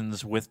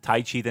options with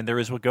Taichi than there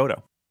is with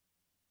Goto.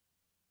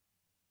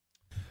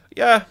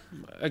 Yeah,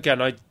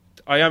 again, I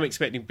am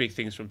expecting big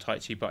things from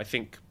Taichi, but I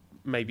think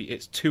maybe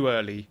it's too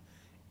early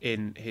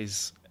in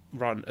his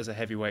run as a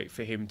heavyweight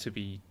for him to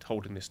be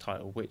holding this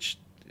title, which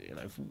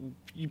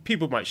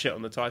people might shit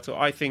on the title.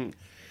 I think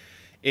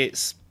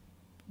it's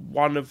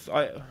one of.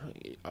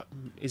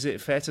 Is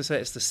it fair to say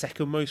it's the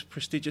second most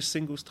prestigious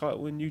singles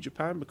title in New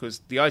Japan, because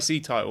the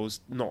IC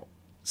title's not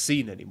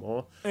seen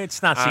anymore.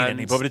 It's not seen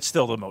anymore, but it's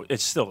still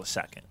the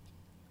second.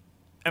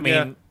 I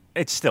mean,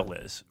 it still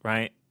is,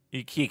 right?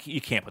 You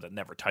can't put the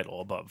Never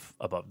title above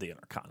the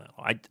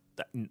Intercontinental.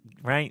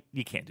 Right?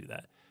 You can't do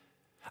that.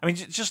 I mean,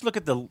 just look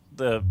at the.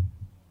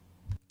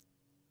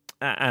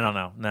 I don't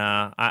know.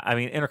 Nah, I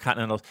mean,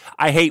 Intercontinentals.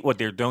 I hate what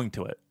they're doing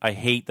to it. I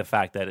hate the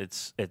fact that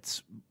it's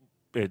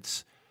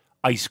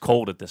ice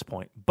cold at this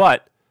point.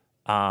 But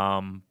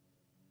I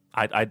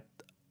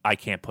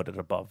can't put it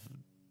above.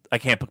 I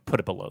can't put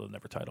it below the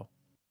Never title.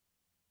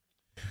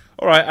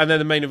 All right, and then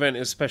the main event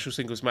is a special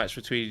singles match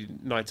between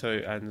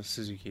Naito and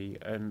Suzuki.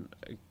 And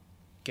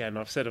again,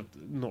 I've said I'm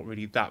not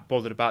really that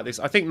bothered about this.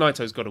 I think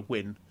Naito's got to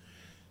win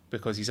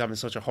because he's having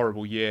such a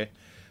horrible year.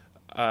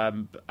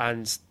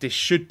 And this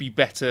should be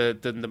better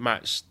than the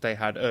match they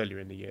had earlier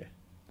in the year.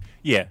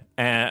 Yeah,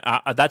 and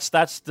that's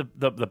the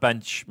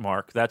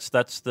benchmark. That's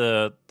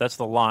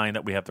the line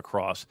that we have to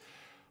cross,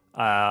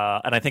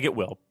 and I think it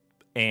will.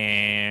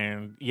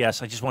 And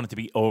yes, I just want it to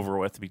be over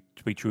with.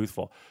 To be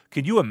truthful,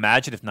 could you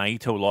imagine if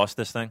Naito lost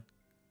this thing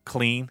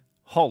clean?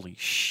 Holy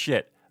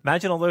shit!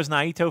 Imagine all those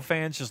Naito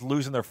fans just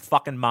losing their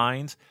fucking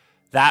minds.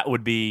 That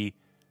would be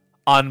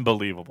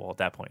unbelievable at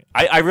that point.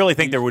 I really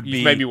think there would be.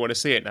 You made me want to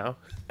see it now.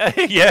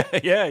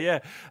 Yeah.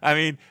 I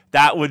mean,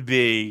 that would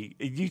be.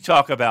 You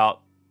talk about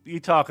a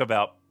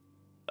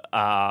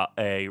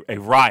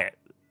riot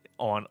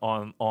on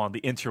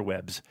the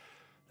interwebs.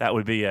 That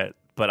would be it.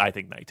 But I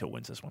think Naito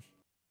wins this one.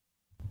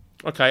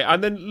 Okay,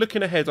 and then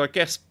looking ahead, I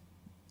guess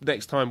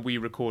next time we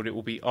record it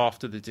will be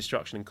after the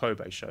Destruction in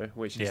Kobe show,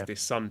 which is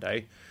this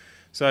Sunday.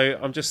 So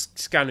I'm just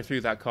scanning through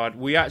that card.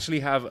 We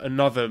actually have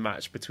another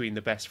match between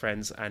the Best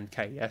Friends and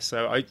KS.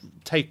 So I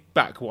take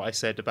back what I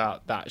said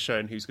about that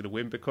showing who's going to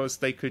win, because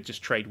they could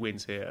just trade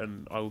wins here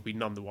and I will be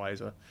none the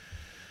wiser.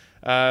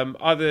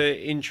 Other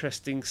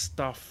interesting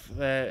stuff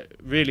there.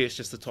 Really, it's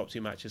just the top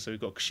two matches. So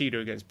we've got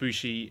Kushida against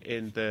Bushi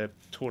in the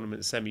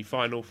tournament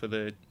semi-final for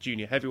the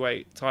junior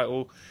heavyweight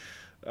title.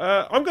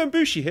 I'm going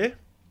Bushi here.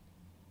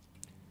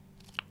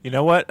 You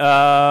know what?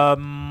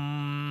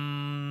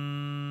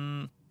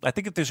 I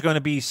think if there's going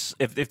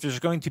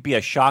to be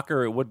a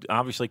shocker, it would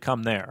obviously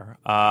come there.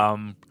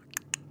 I'm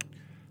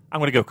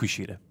going to go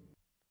Kushida.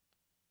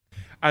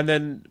 And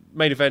then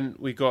main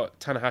event, we got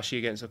Tanahashi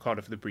against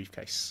Okada for the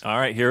briefcase. All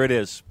right, here it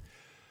is.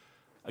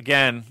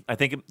 Again, I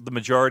think the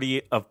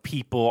majority of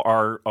people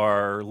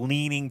are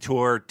leaning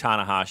toward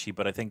Tanahashi,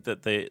 but I think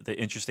that the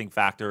interesting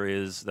factor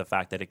is the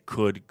fact that it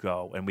could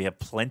go, and we have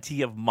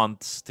plenty of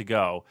months to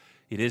go.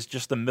 It is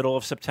just the middle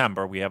of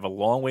September. We have a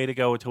long way to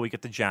go until we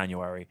get to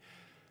January.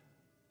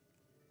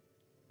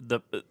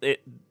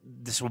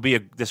 This will be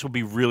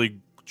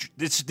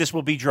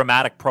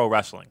dramatic pro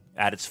wrestling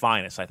at its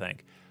finest, I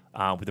think,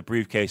 with the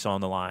briefcase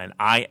on the line.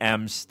 I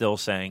am still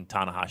saying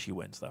Tanahashi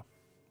wins, though.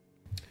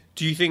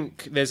 Do you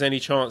think there's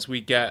any chance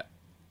we get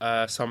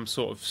some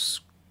sort of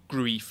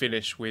screwy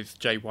finish with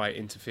Jay White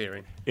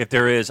interfering? If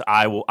there is,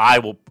 I will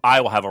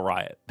have a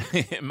riot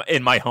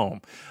in my home.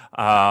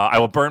 I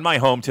will burn my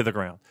home to the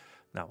ground.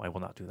 No, I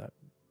will not do that.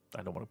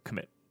 I don't want to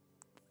commit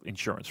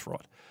insurance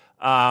fraud.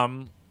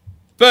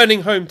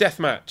 Burning home death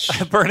match.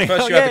 Burning.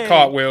 First you had the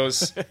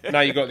cartwheels.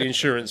 Now you got the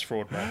insurance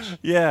fraud match.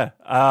 Yeah.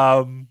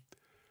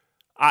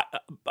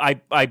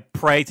 I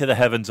pray to the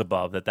heavens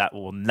above that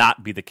will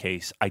not be the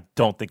case. I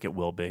don't think it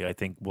will be. I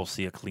think we'll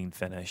see a clean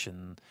finish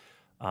and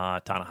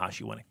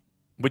Tanahashi winning,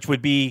 which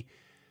would be,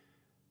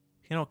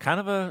 kind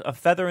of a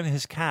feather in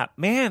his cap.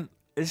 Man,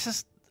 it's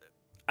just,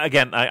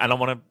 again, I don't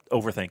want to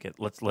overthink it.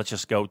 Let's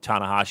just go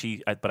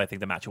Tanahashi, but I think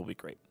the match will be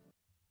great.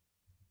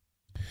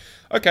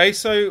 Okay,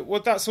 so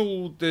that's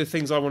all the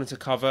things I wanted to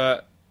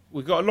cover.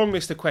 We've got a long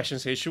list of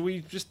questions here. Should we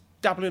just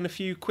dabble in a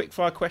few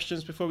quick-fire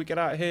questions before we get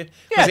out of here?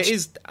 Yeah, it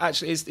is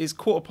actually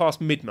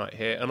it's midnight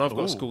here, and I've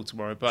got school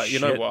tomorrow. But you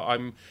know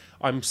what?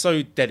 I'm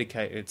so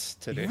dedicated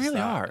to this. You really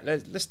are.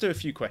 Let's do a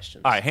few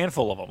questions. All right,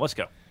 handful of them. Let's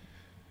go.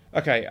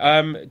 Okay,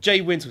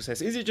 Jay Wintle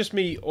says, is it just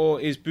me, or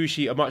is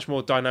Bushi a much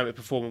more dynamic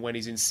performer when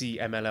he's in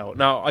CMLL?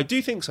 Now, I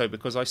do think so,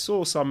 because I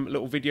saw some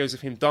little videos of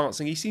him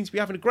dancing. He seems to be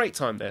having a great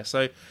time there.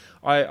 So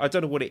I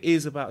don't know what it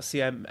is about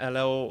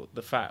CMLL,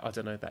 the fact, I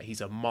don't know, that he's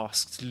a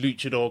masked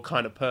luchador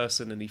kind of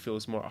person and he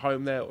feels more at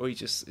home there, or he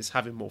just is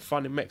having more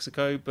fun in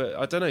Mexico. But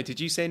I don't know, did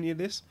you see any of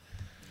this?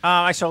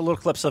 I saw little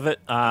clips of it.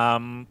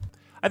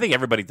 I think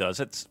everybody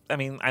does. I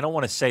don't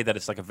want to say that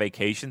it's like a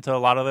vacation to a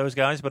lot of those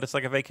guys, but it's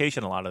like a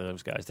vacation to a lot of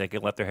those guys. They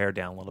can let their hair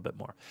down a little bit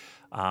more.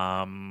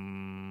 I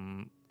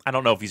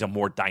don't know if he's a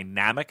more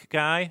dynamic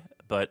guy,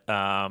 but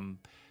I'm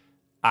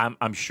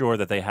sure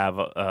that they have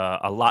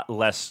a lot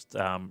less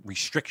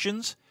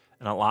restrictions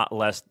and a lot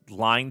less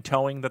line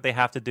towing that they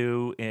have to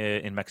do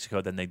in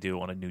Mexico than they do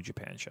on a New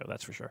Japan show.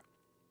 That's for sure.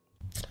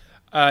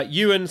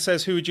 Ewan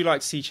says, who would you like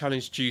to see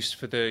challenge Juice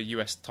for the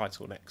US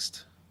title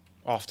next?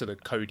 After the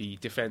Cody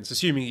defense,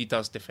 assuming he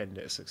does defend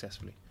it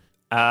successfully.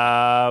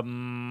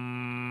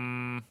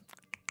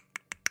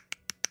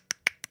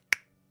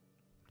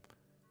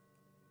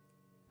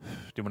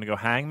 Do you want to go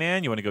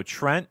Hangman? You want to go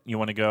Trent? You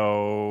want to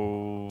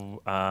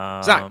go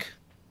Zach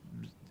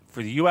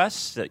for the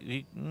U.S.?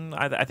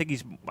 I think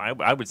he's.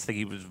 I would think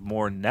he was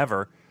more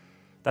never.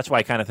 That's why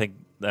I kind of think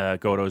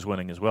Goto's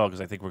winning as well,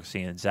 because I think we're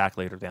seeing Zach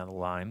later down the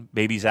line.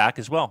 Maybe Zach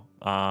as well.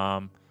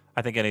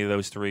 I think any of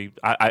those three.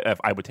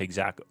 I would take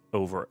Zach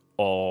over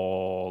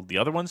all the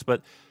other ones,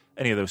 but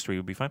any of those three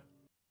would be fine.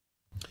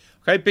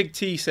 Okay, Big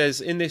T says,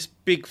 in this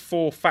Big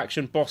Four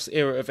faction boss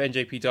era of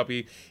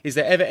NJPW, is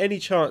there ever any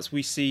chance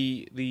we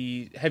see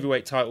the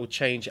heavyweight title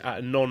change at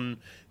a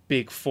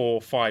non-Big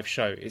 4-5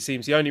 show? It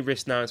seems the only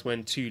risk now is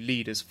when two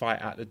leaders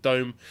fight at the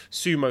Dome,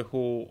 Sumo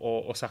Hall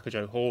or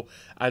Osaka-jo Hall.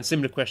 And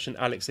similar question,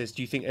 Alex says,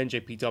 do you think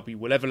NJPW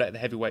will ever let the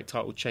heavyweight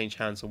title change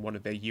hands on one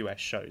of their US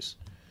shows?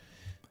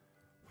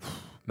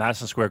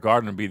 Madison Square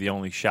Garden would be the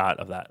only shot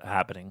of that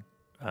happening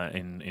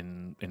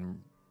in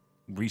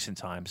recent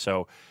times.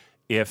 So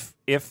if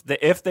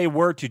they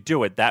were to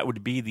do it, that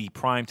would be the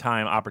prime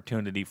time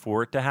opportunity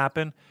for it to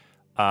happen.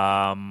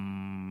 I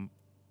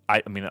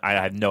mean, I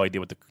have no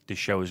idea what the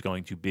show is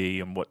going to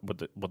be and what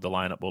the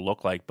lineup will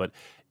look like. But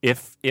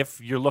if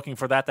you're looking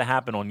for that to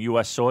happen on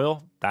U.S.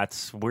 soil,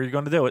 that's where you're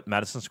going to do it.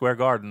 Madison Square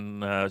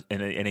Garden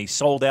in a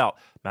sold out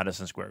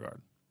Madison Square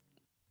Garden.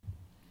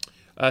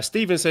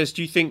 Steven says,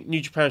 do you think New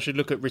Japan should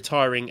look at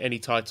retiring any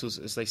titles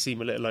as they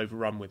seem a little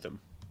overrun with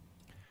them?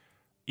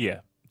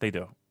 Yeah, they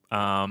do.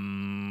 I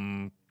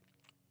mean,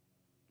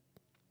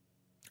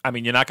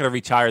 you're not going to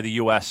retire the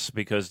U.S.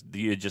 because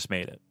you just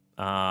made it.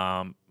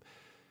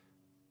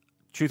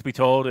 Truth be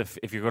told, if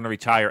you're going to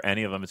retire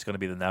any of them, it's going to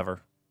be the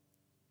Never.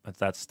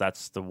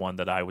 That's the one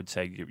that I would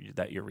say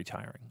that you're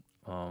retiring.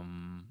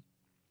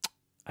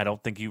 I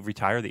don't think you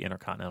retire the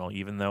Intercontinental,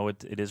 even though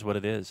it is what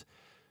it is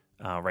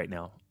right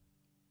now.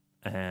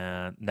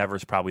 And Never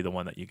is probably the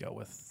one that you go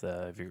with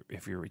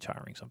if you're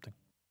retiring something.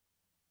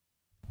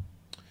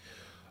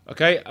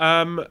 Okay.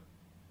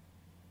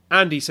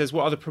 Andy says,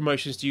 what other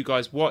promotions do you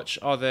guys watch?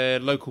 Are there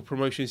local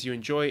promotions you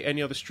enjoy?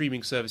 Any other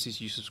streaming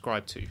services you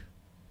subscribe to?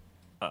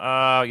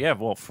 Yeah,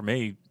 well, for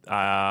me,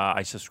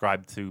 I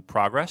subscribe to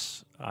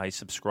Progress. I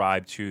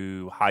subscribe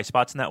to High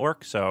Spots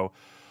Network. So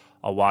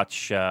I'll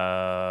watch.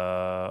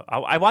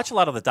 I watch a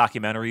lot of the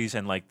documentaries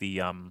and like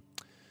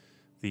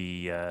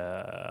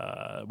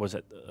was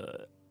it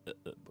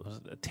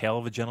A Tale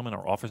of a Gentleman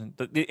or Offers,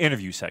 the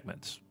interview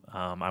segments.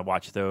 I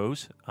watch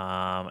those.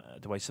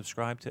 Do I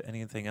subscribe to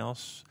anything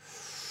else?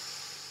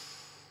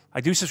 I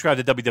do subscribe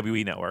to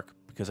WWE Network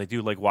because I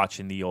do like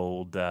watching the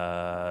old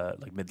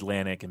like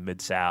Mid-Atlantic and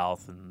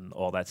Mid-South and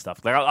all that stuff.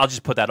 Like I'll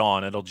just put that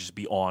on; it'll just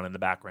be on in the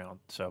background.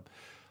 So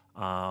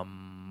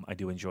I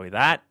do enjoy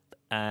that.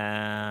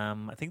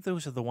 I think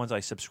those are the ones I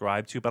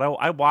subscribe to, but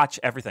I watch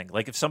everything.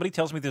 Like if somebody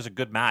tells me there's a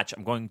good match,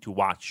 I'm going to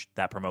watch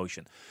that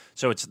promotion.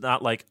 So it's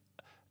not like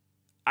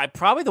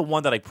the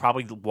one that I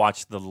probably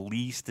watch the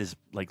least is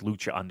like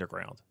Lucha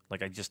Underground.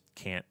 Like I just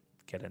can't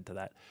get into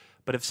that.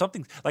 But if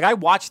something like I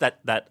watched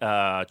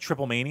that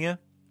Triple Mania,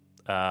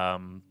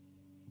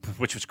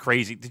 which was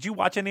crazy. Did you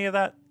watch any of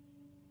that?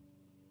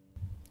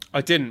 I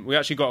didn't. We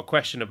actually got a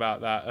question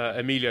about that.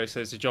 Emilio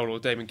says, did Joel or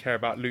Damon care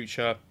about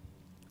Lucha?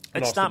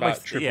 It's not my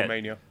Triple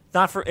Mania.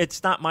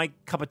 It's not my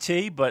cup of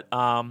tea, but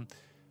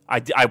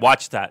I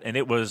watched that, and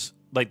it was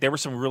like there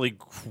was some really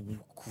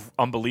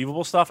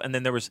unbelievable stuff, and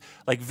then there was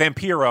like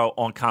Vampiro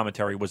on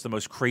commentary was the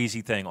most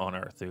crazy thing on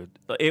earth, dude.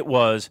 It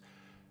was.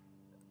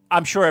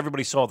 I'm sure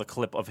everybody saw the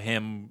clip of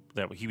him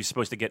that he was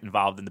supposed to get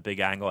involved in the big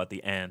angle at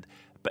the end,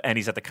 and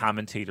he's at the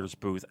commentator's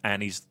booth,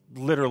 and he's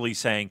literally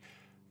saying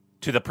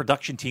to the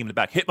production team in the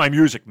back, "Hit my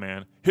music,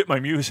 man! Hit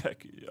my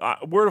music!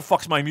 Where the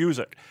fuck's my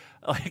music?"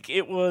 Like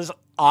it was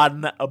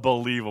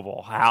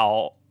unbelievable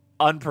how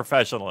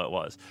unprofessional it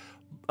was.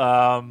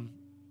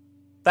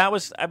 That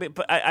was, I mean,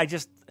 but I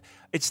just,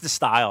 it's the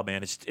style,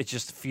 man. It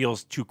just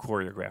feels too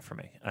choreographed for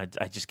me.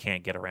 I just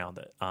can't get around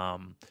it.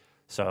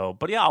 So,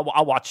 but yeah,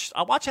 I'll watch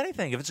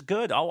anything if it's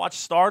good. I'll watch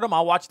Stardom.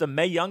 I'll watch the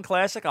Mae Young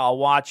Classic. I'll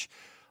watch,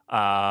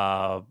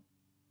 I'll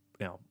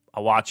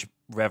watch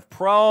Rev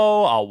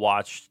Pro. I'll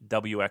watch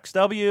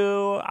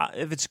WXW.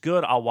 If it's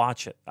good, I'll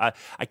watch it.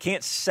 I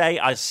can't say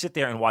I sit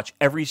there and watch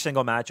every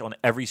single match on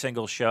every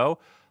single show.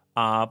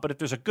 But if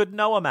there's a good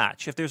Noah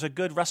match, if there's a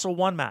good Wrestle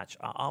One match,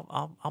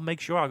 I'll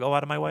make sure I'll go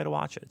out of my way to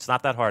watch it. It's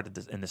not that hard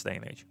in this day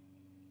and age.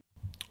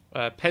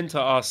 Penta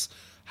asks,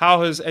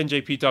 how has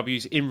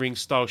NJPW's in-ring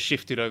style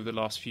shifted over the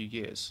last few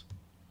years?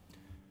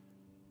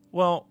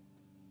 Well,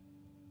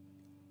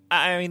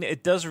 I mean,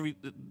 it does. You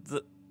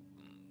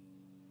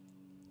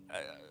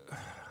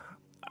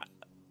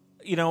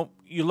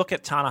look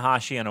at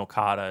Tanahashi and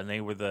Okada, and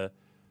they were the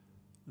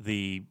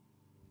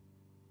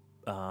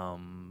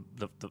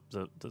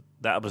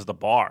that was the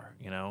bar,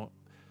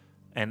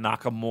 and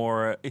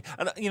Nakamura,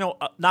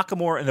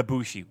 Nakamura and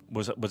Ibushi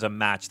was a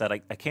match that I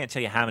can't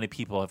tell you how many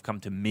people have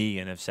come to me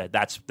and have said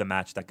that's the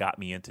match that got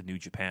me into New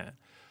Japan.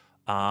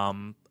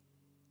 In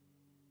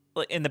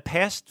the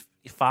past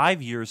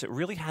 5 years, it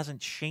really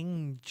hasn't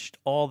changed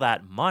all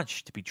that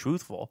much, to be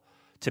truthful,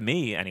 to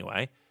me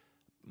anyway.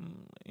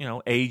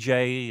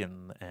 AJ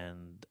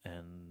and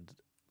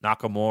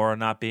Nakamura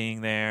not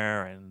being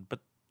there, but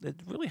it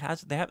really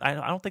has. I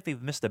don't think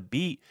they've missed a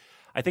beat.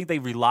 I think they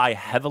rely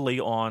heavily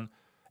on,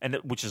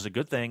 which is a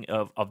good thing,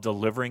 of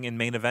delivering in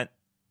main event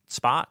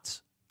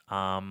spots.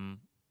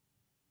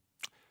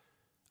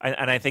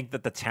 And I think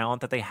that the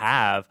talent that they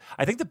have,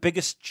 I think the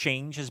biggest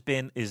change is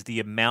the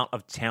amount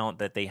of talent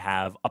that they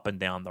have up and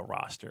down the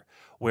roster,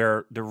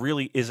 where there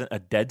really isn't a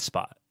dead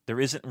spot. There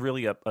isn't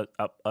really a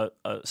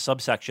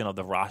subsection of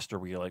the roster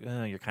where you're like,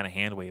 you're kind of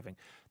hand waving.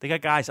 They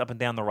got guys up and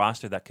down the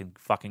roster that can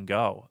fucking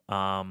go,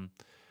 and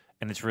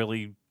it's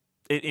really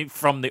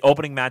from the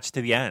opening match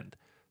to the end.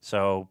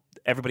 So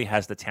everybody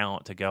has the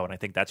talent to go, and I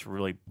think that's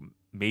really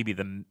maybe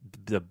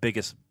the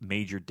biggest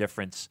major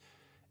difference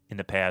in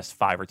the past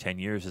 5 or 10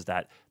 years is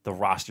that the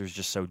roster is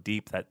just so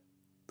deep that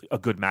a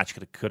good match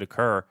could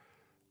occur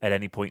at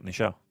any point in the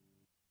show.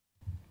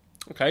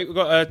 Okay, we've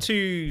got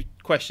 2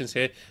 questions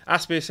here.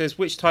 Aspir says,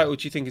 which title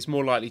do you think is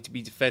more likely to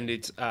be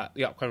defended at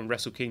the upcoming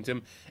Wrestle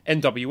Kingdom,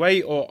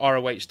 NWA or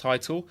ROH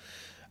title?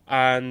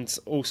 And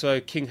also,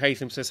 King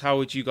Hatham says, how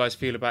would you guys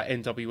feel about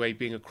NWA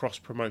being a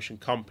cross-promotion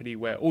company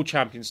where all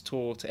champions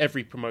tour to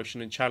every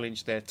promotion and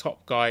challenge their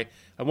top guy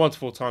and 1 to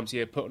 4 times a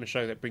year, put on a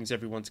show that brings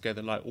everyone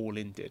together like All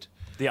In did?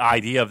 The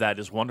idea of that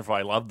is wonderful.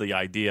 I love the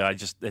idea.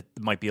 It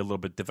might be a little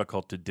bit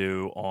difficult to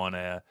do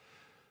on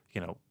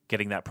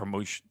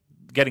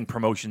getting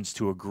promotions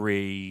to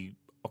agree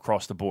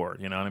across the board.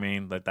 You know what I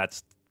mean?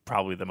 That's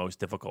probably the most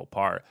difficult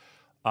part.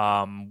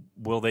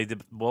 Will the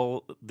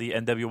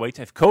NWA,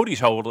 if Cody's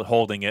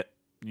holding it,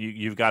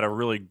 you've got a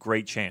really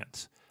great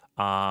chance.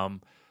 ROH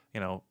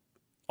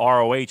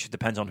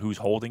depends on who's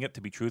holding it,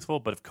 to be truthful,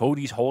 but if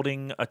Cody's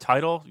holding a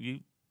title,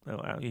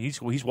 he's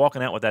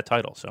walking out with that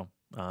title. So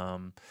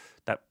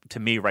that, to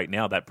me right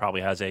now, that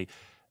probably has a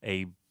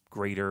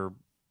greater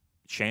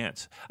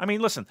chance. I mean,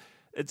 listen,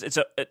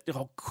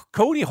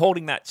 Cody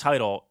holding that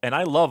title, and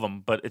I love him,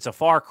 but it's a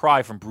far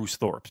cry from Bruce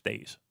Thorpe's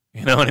days.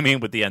 You know what I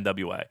mean, with the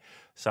NWA.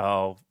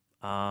 So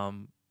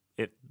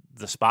if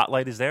the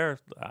spotlight is there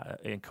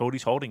and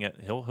Cody's holding it,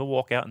 he'll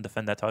walk out and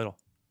defend that title.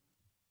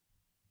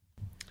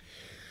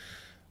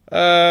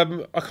 I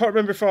can't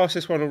remember if I asked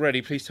this one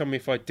already. Please tell me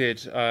if I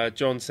did.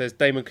 John says,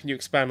 Damon, can you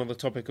expand on the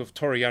topic of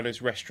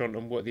Toriano's restaurant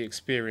and what the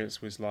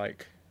experience was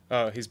like?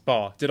 His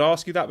bar. Did I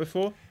ask you that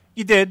before?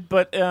 You did,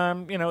 but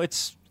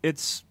it's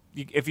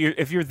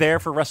if you're there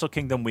for Wrestle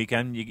Kingdom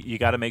weekend, you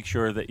got to make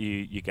sure that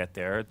you get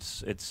there.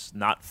 It's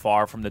not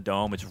far from the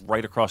Dome. It's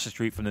right across the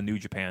street from the New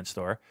Japan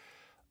store.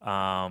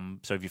 So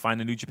if you find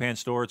the New Japan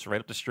store, it's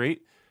right up the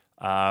street.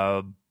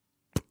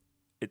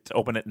 It's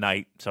open at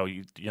night, so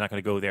you're not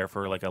going to go there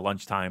for like a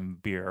lunchtime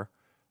beer.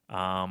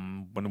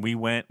 When we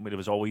went, it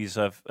was always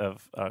a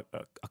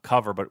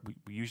cover, but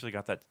we usually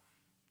got that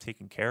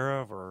taken care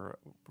of, or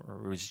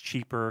it was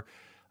cheaper.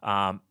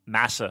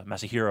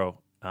 Masahiro,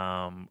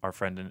 our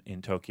friend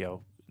in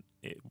Tokyo,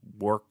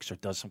 works or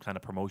does some kind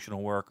of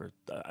promotional work, or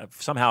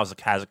somehow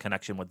has a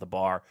connection with the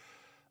bar,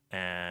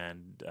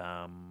 and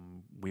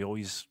we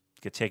always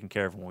get taken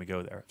care of when we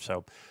go there.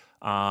 So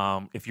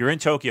if you're in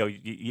Tokyo,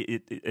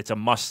 it's a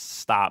must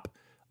stop.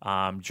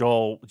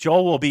 Joel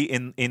will be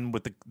in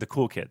with the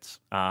cool kids.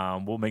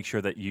 We'll make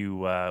sure that you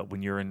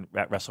when you're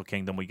at Wrestle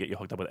Kingdom, we get you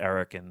hooked up with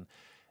Eric and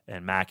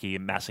Mackie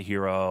and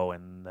Masahiro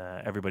and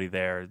everybody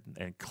there,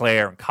 and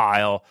Claire and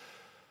Kyle.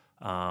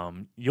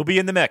 You'll be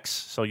in the mix,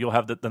 so you'll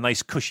have the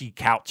nice cushy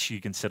couch you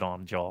can sit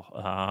on, Joel,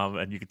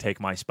 and you can take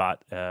my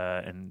spot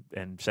and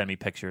send me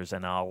pictures,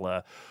 and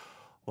I'll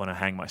want to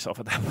hang myself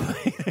at that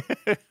point.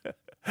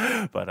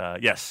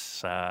 But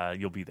yes,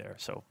 you'll be there,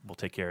 so we'll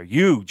take care of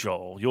you,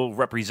 Joel. You'll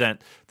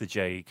represent the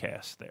J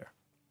Cast there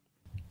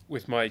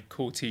with my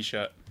cool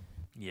T-shirt.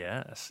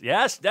 Yes.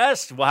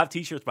 We'll have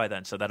T-shirts by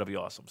then, so that'll be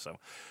awesome. So,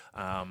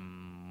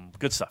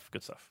 good stuff.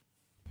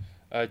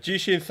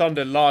 Jushin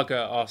Thunder Lager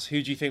asks,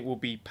 who do you think will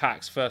be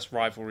Pac's first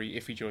rivalry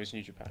if he joins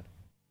New Japan?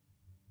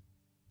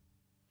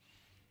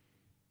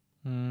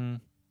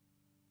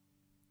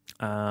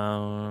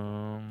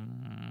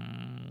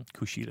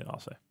 Kushida, I'll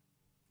say.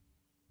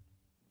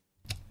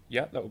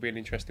 Yeah, that will be an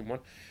interesting one.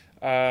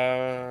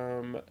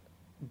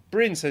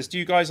 Bryn says, do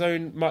you guys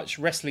own much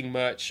wrestling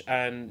merch?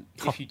 And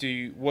if you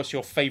do, what's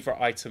your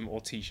favourite item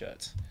or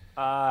T-shirt?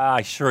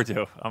 I sure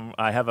do.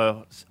 I have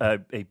a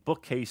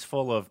bookcase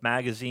full of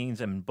magazines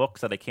and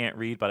books that I can't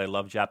read, but I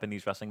love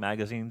Japanese wrestling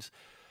magazines.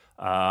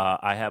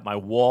 My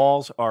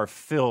walls are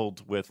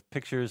filled with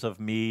pictures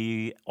of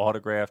me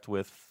autographed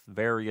with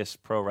various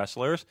pro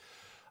wrestlers.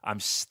 I'm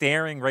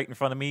staring right in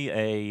front of me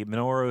a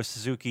Minoru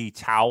Suzuki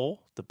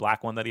towel, the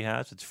black one that he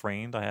has. It's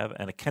framed. I have,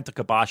 and a Kenta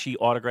Kobashi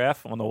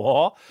autograph on the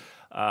wall.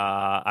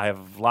 I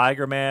have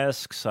Liger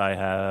masks. I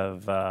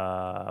have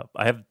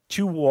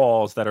 2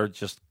 walls that are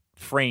just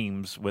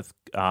frames with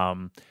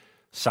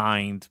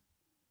signed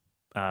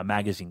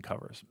magazine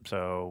covers.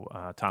 So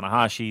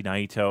Tanahashi,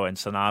 Naito, and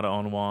Sonata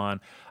on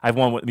one. I have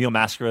one with Mil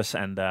Mascaras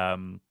and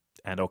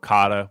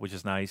Okada, which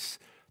is nice.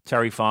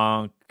 Terry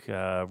Funk,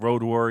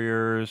 Road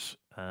Warriors.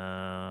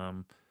 I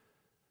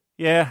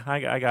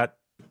got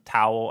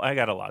towel. I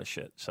got a lot of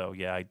shit. So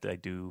yeah, I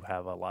do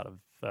have a lot of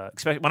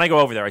Especially when I go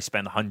over there, I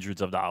spend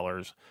hundreds of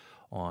dollars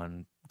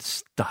on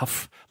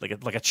stuff like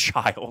a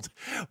child.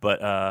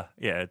 But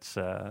it's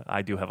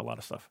I do have a lot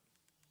of stuff.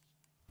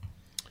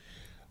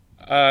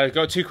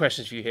 Got 2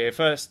 questions for you here.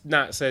 First,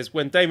 Nat says,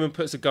 when Damon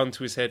puts a gun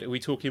to his head, are we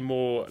talking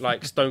more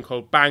like Stone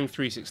Cold Bang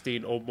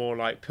 316 or more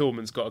like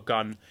Pillman's got a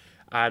gun?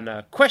 And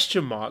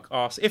question mark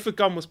asks, if a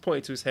gun was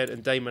pointed to his head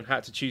and Damon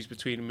had to choose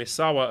between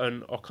Misawa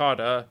and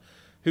Okada,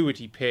 who would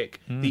he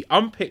pick? The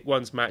unpicked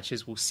ones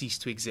matches will cease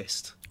to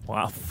exist.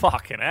 Wow,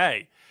 fucking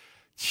A.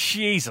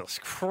 Jesus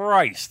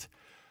Christ.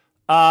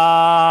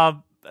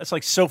 That's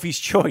like Sophie's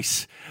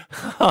Choice.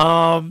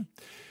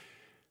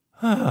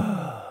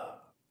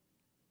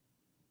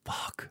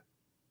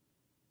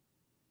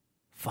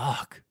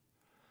 Fuck.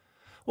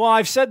 Well,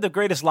 I've said the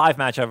greatest live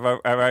match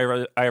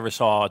I ever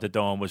saw at the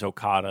Dome was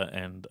Okada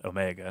and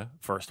Omega,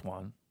 first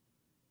one.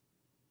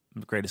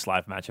 The greatest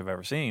live match I've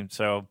ever seen.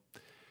 So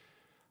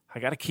I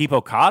got to keep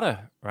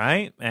Okada,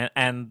 right?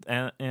 And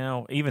you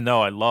know, even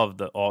though I love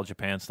the All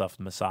Japan stuff,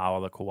 the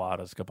Misawa, the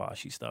Kawadas,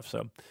 Gabashi stuff.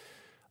 So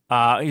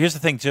here's the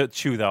thing,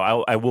 too, though.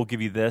 I will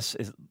give you this.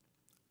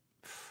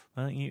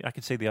 I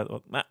could say the other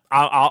one.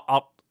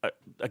 I'll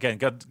again,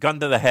 gun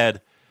to the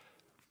head.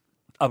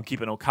 I'm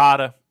keeping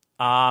Okada.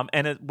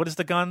 What is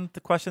the gun? The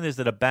question is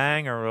it a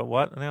bang or a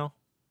what? You know?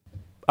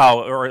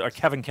 Oh, or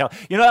Kevin Kelly.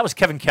 You know that was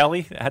Kevin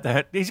Kelly.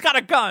 He's got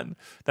a gun.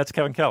 That's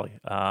Kevin Kelly.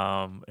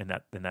 In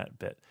that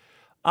bit.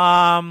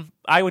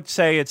 I would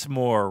say it's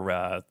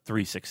more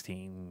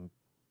 316.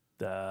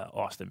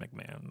 Austin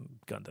McMahon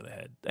gun to the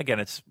head. Again,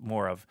 it's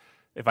more of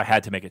if I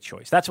had to make a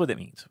choice. That's what it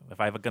means.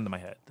 If I have a gun to my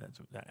head.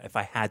 If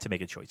I had to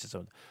make a choice, it's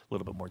a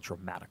little bit more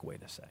dramatic way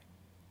to say.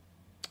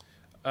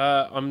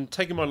 I'm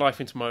taking my life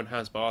into my own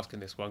hands by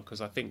asking this one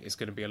because I think it's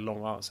going to be a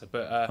long answer.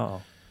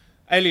 But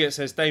Elliot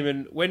says,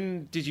 Damon,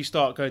 when did you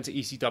start going to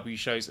ECW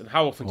shows and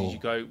how often did you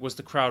go? Was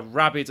the crowd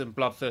rabid and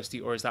bloodthirsty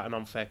or is that an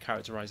unfair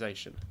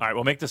characterization? All right,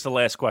 we'll make this the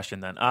last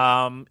question then.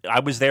 I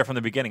was there from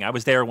the beginning. I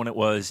was there when it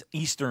was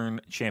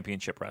Eastern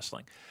Championship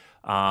Wrestling.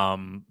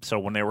 So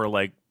when there were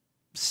like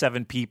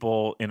 7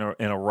 people in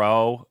a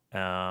row,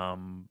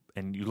 and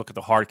you look at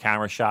the hard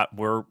camera shot,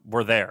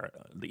 we're there,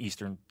 the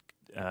Eastern,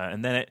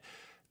 and then it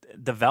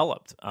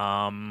developed,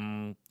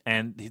 and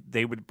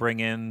they would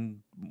bring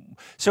in.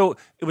 So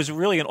it was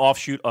really an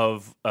offshoot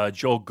of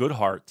Joel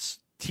Goodhart's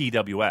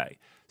TWA.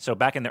 So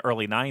back in the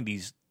early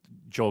 '90s,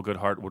 Joel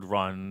Goodhart would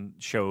run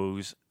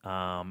shows,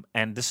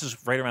 and this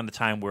is right around the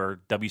time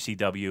where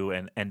WCW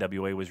and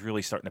NWA was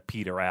really starting to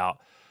peter out.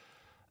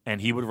 And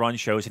he would run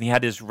shows, and he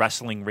had his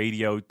wrestling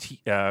radio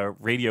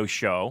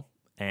show,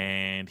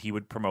 and he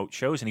would promote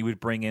shows, and he would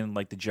bring in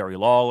like the Jerry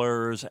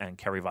Lawlers and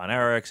Kerry Von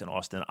Erichs and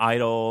Austin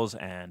Idols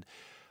and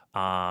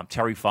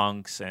Terry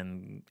Funks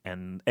and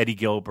Eddie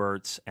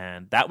Gilberts,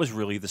 and that was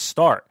really the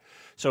start.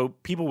 So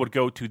people would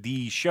go to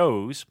these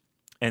shows,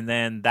 and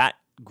then that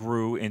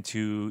grew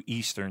into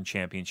Eastern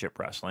Championship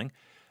Wrestling,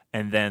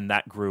 and then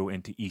that grew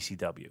into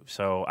ECW.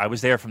 So I was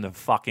there from the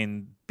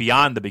fucking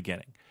beyond the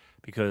beginning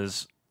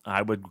because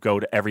I would go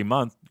to every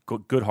month.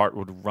 Goodhart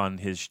would run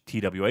his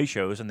TWA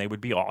shows, and they would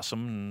be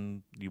awesome,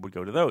 and you would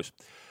go to those.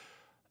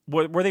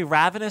 Were they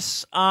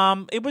ravenous?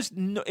 It was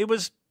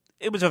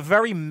a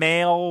very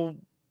male,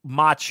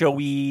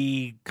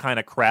 macho-y kind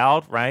of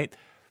crowd, right?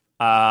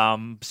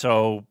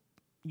 So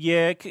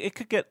yeah, it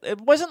could get.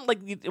 It wasn't like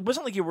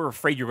you were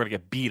afraid you were going to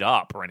get beat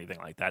up or anything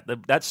like that.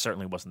 That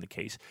certainly wasn't the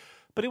case.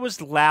 But it was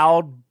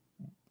loud,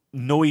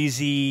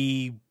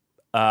 noisy.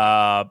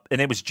 And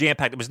it was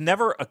jam-packed. It was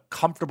never a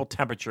comfortable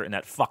temperature in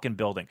that fucking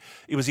building.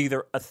 It was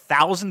either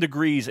 1,000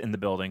 degrees in the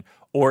building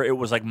or it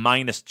was like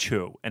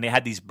 -2. And they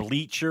had these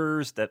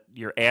bleachers that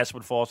your ass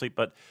would fall asleep.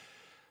 But,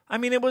 I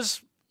mean, it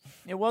was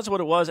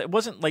what it was. It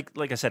wasn't like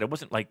I said, it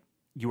wasn't like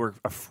you were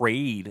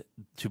afraid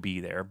to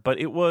be there. But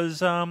it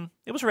was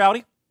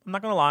rowdy. I'm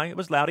not going to lie. It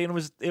was rowdy and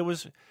but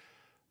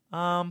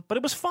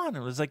it was fun.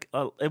 It was like,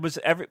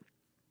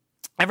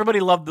 everybody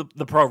loved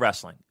the pro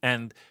wrestling,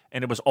 and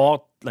it was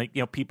all like,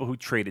 you know, people who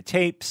traded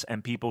tapes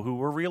and people who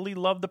were really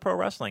loved the pro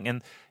wrestling.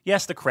 And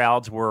yes, the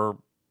crowds were,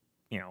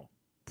 you know,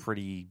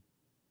 pretty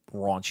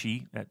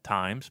raunchy at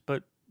times,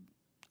 but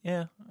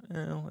yeah,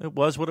 you know, it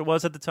was what it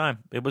was at the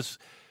time. It was,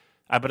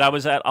 but I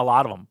was at a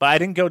lot of them. But I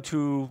didn't go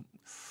to.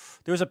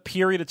 There was a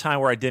period of time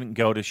where I didn't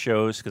go to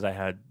shows because I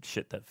had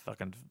shit that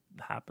fucking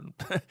happened.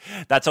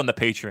 That's on the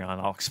Patreon.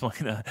 I'll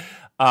explain that.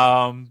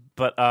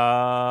 But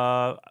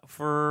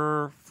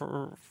for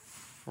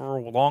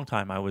a long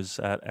time, I was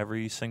at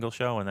every single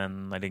show, and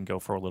then I didn't go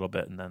for a little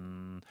bit, and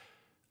then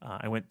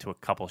I went to a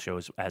couple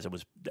shows as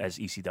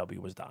ECW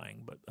was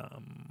dying. But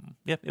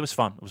yeah, it was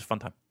fun. It was a fun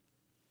time.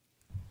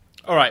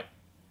 All right,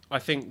 I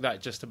think that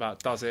just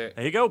about does it.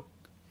 There you go.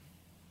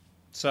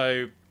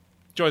 So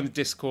join the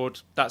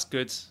Discord. That's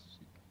good.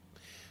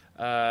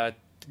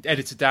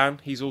 Editor Dan,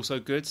 he's also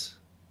good.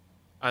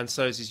 And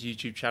so is his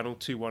YouTube channel,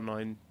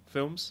 219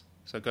 Films.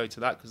 So go to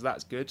that because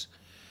that's good.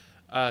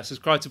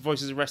 Subscribe to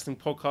Voices of Wrestling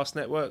Podcast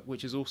Network,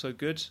 which is also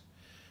good.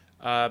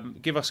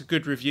 Give us a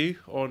good review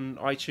on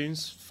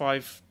iTunes.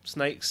 5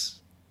 snakes.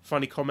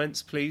 Funny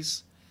comments,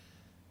 please.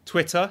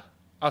 Twitter,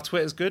 Our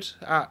Twitter's good,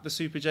 at the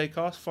Super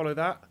Jcast. Follow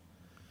that.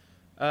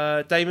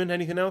 Damon,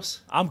 anything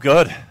else? I'm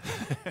good.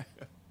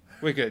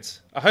 We're good.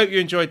 I hope you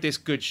enjoyed this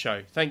good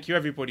show. Thank you,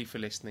 everybody, for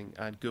listening,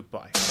 and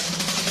goodbye.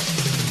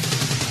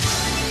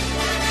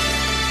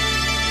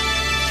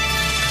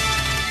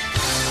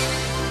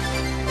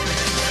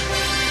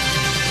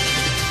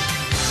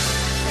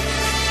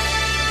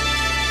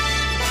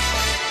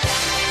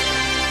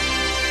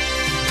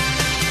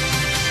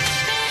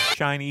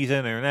 Chinese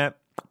internet.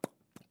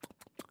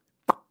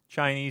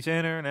 Chinese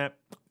internet.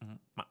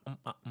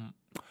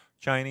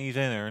 Chinese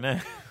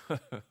internet.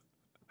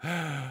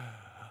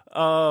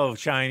 Oh,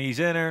 Chinese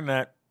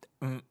internet.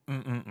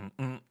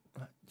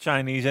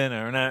 Chinese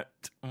internet.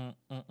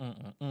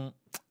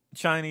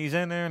 Chinese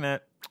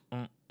internet.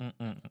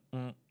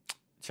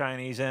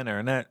 Chinese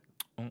internet.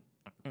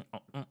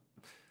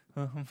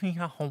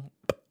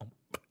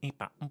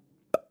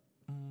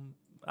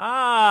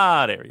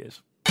 Ah, there he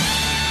is.